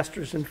a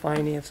master's in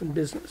finance and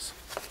business.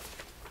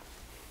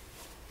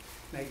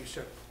 Thank you,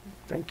 sir.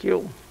 Thank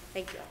you.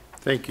 Thank you.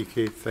 Thank you,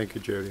 Keith. Thank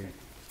you, Jody.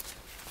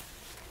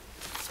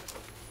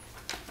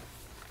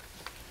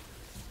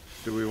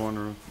 Do we want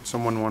to,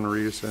 someone want to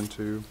read us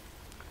into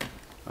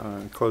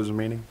close the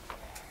meeting?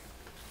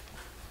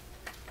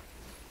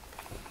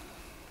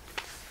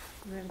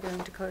 We're going to go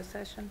into closed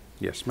session.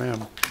 Yes,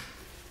 ma'am.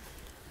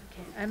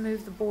 Okay, I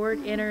move the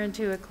board enter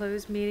into a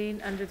closed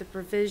meeting under the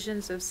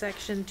provisions of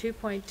section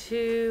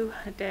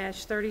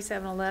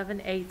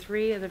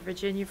 2.2-3711A3 of the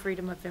Virginia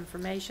Freedom of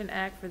Information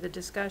Act for the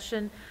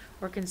discussion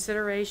or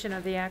consideration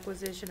of the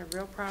acquisition of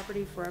real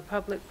property for a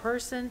public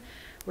person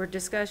where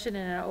discussion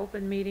in an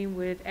open meeting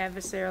would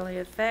adversarially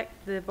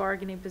affect the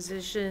bargaining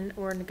position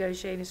or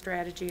negotiating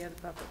strategy of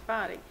the public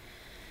body.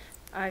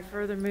 I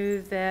further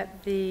move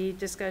that the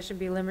discussion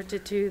be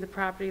limited to the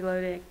property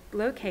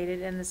located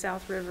in the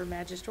South River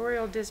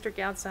Magisterial District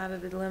outside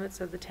of the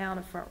limits of the town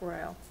of Front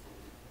Royal.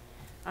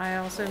 I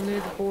also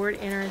move the board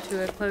enter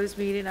into a closed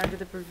meeting under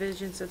the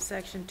provisions of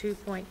section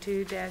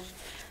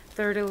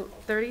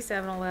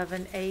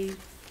 2.2-3711A,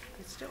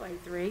 it's still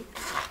A3,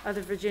 of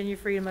the Virginia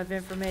Freedom of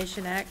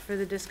Information Act for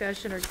the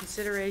discussion or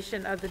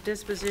consideration of the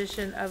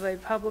disposition of a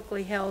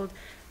publicly held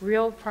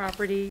real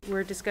property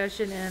where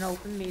discussion in an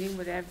open meeting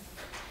would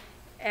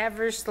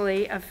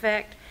adversely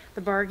affect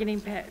the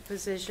bargaining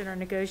position or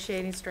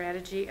negotiating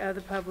strategy of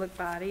the public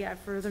body. I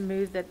further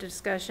move that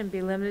discussion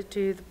be limited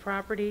to the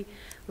property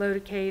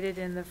located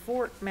in the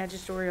Fort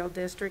Magisterial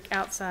District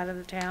outside of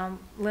the town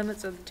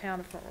limits of the town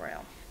of Front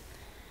Royal.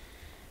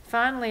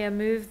 Finally, I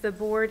move the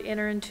board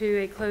enter into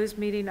a closed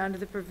meeting under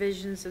the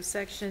provisions of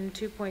section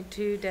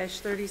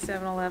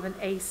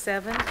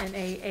 2.2-3711A7 and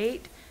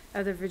A8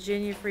 of the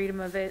Virginia Freedom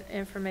of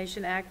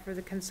Information Act for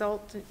the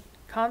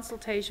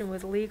consultation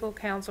with legal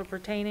counsel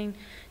pertaining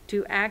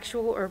to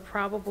actual or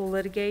probable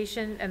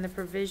litigation and the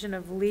provision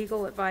of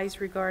legal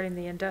advice regarding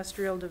the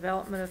Industrial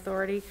Development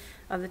Authority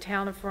of the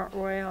Town of Front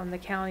Royal and the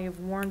County of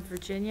Warren,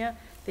 Virginia,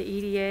 the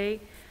EDA,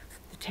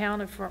 the Town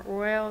of Front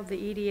Royal, the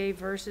EDA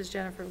versus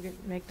Jennifer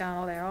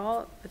McDonald et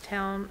al., the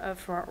Town of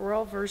Front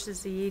Royal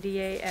versus the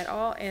EDA et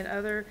al., and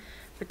other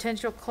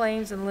potential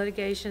claims and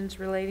litigations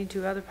relating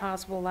to other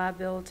possible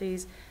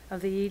liabilities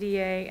of the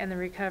EDA and the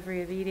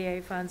recovery of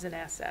EDA funds and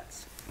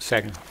assets.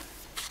 Second.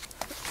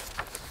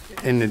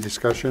 Any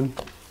discussion?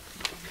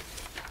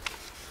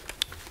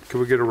 Could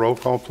we get a roll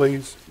call,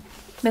 please?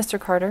 Mr.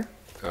 Carter?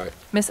 Aye.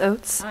 Ms.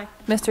 Oates? Aye.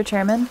 Mr.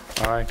 Chairman?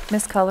 Aye.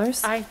 Ms.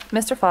 Cullors? Aye.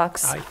 Mr.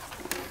 Fox?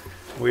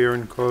 We are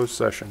in closed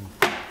session.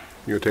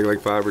 You gonna take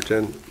like 5 or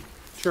 10?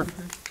 Sure.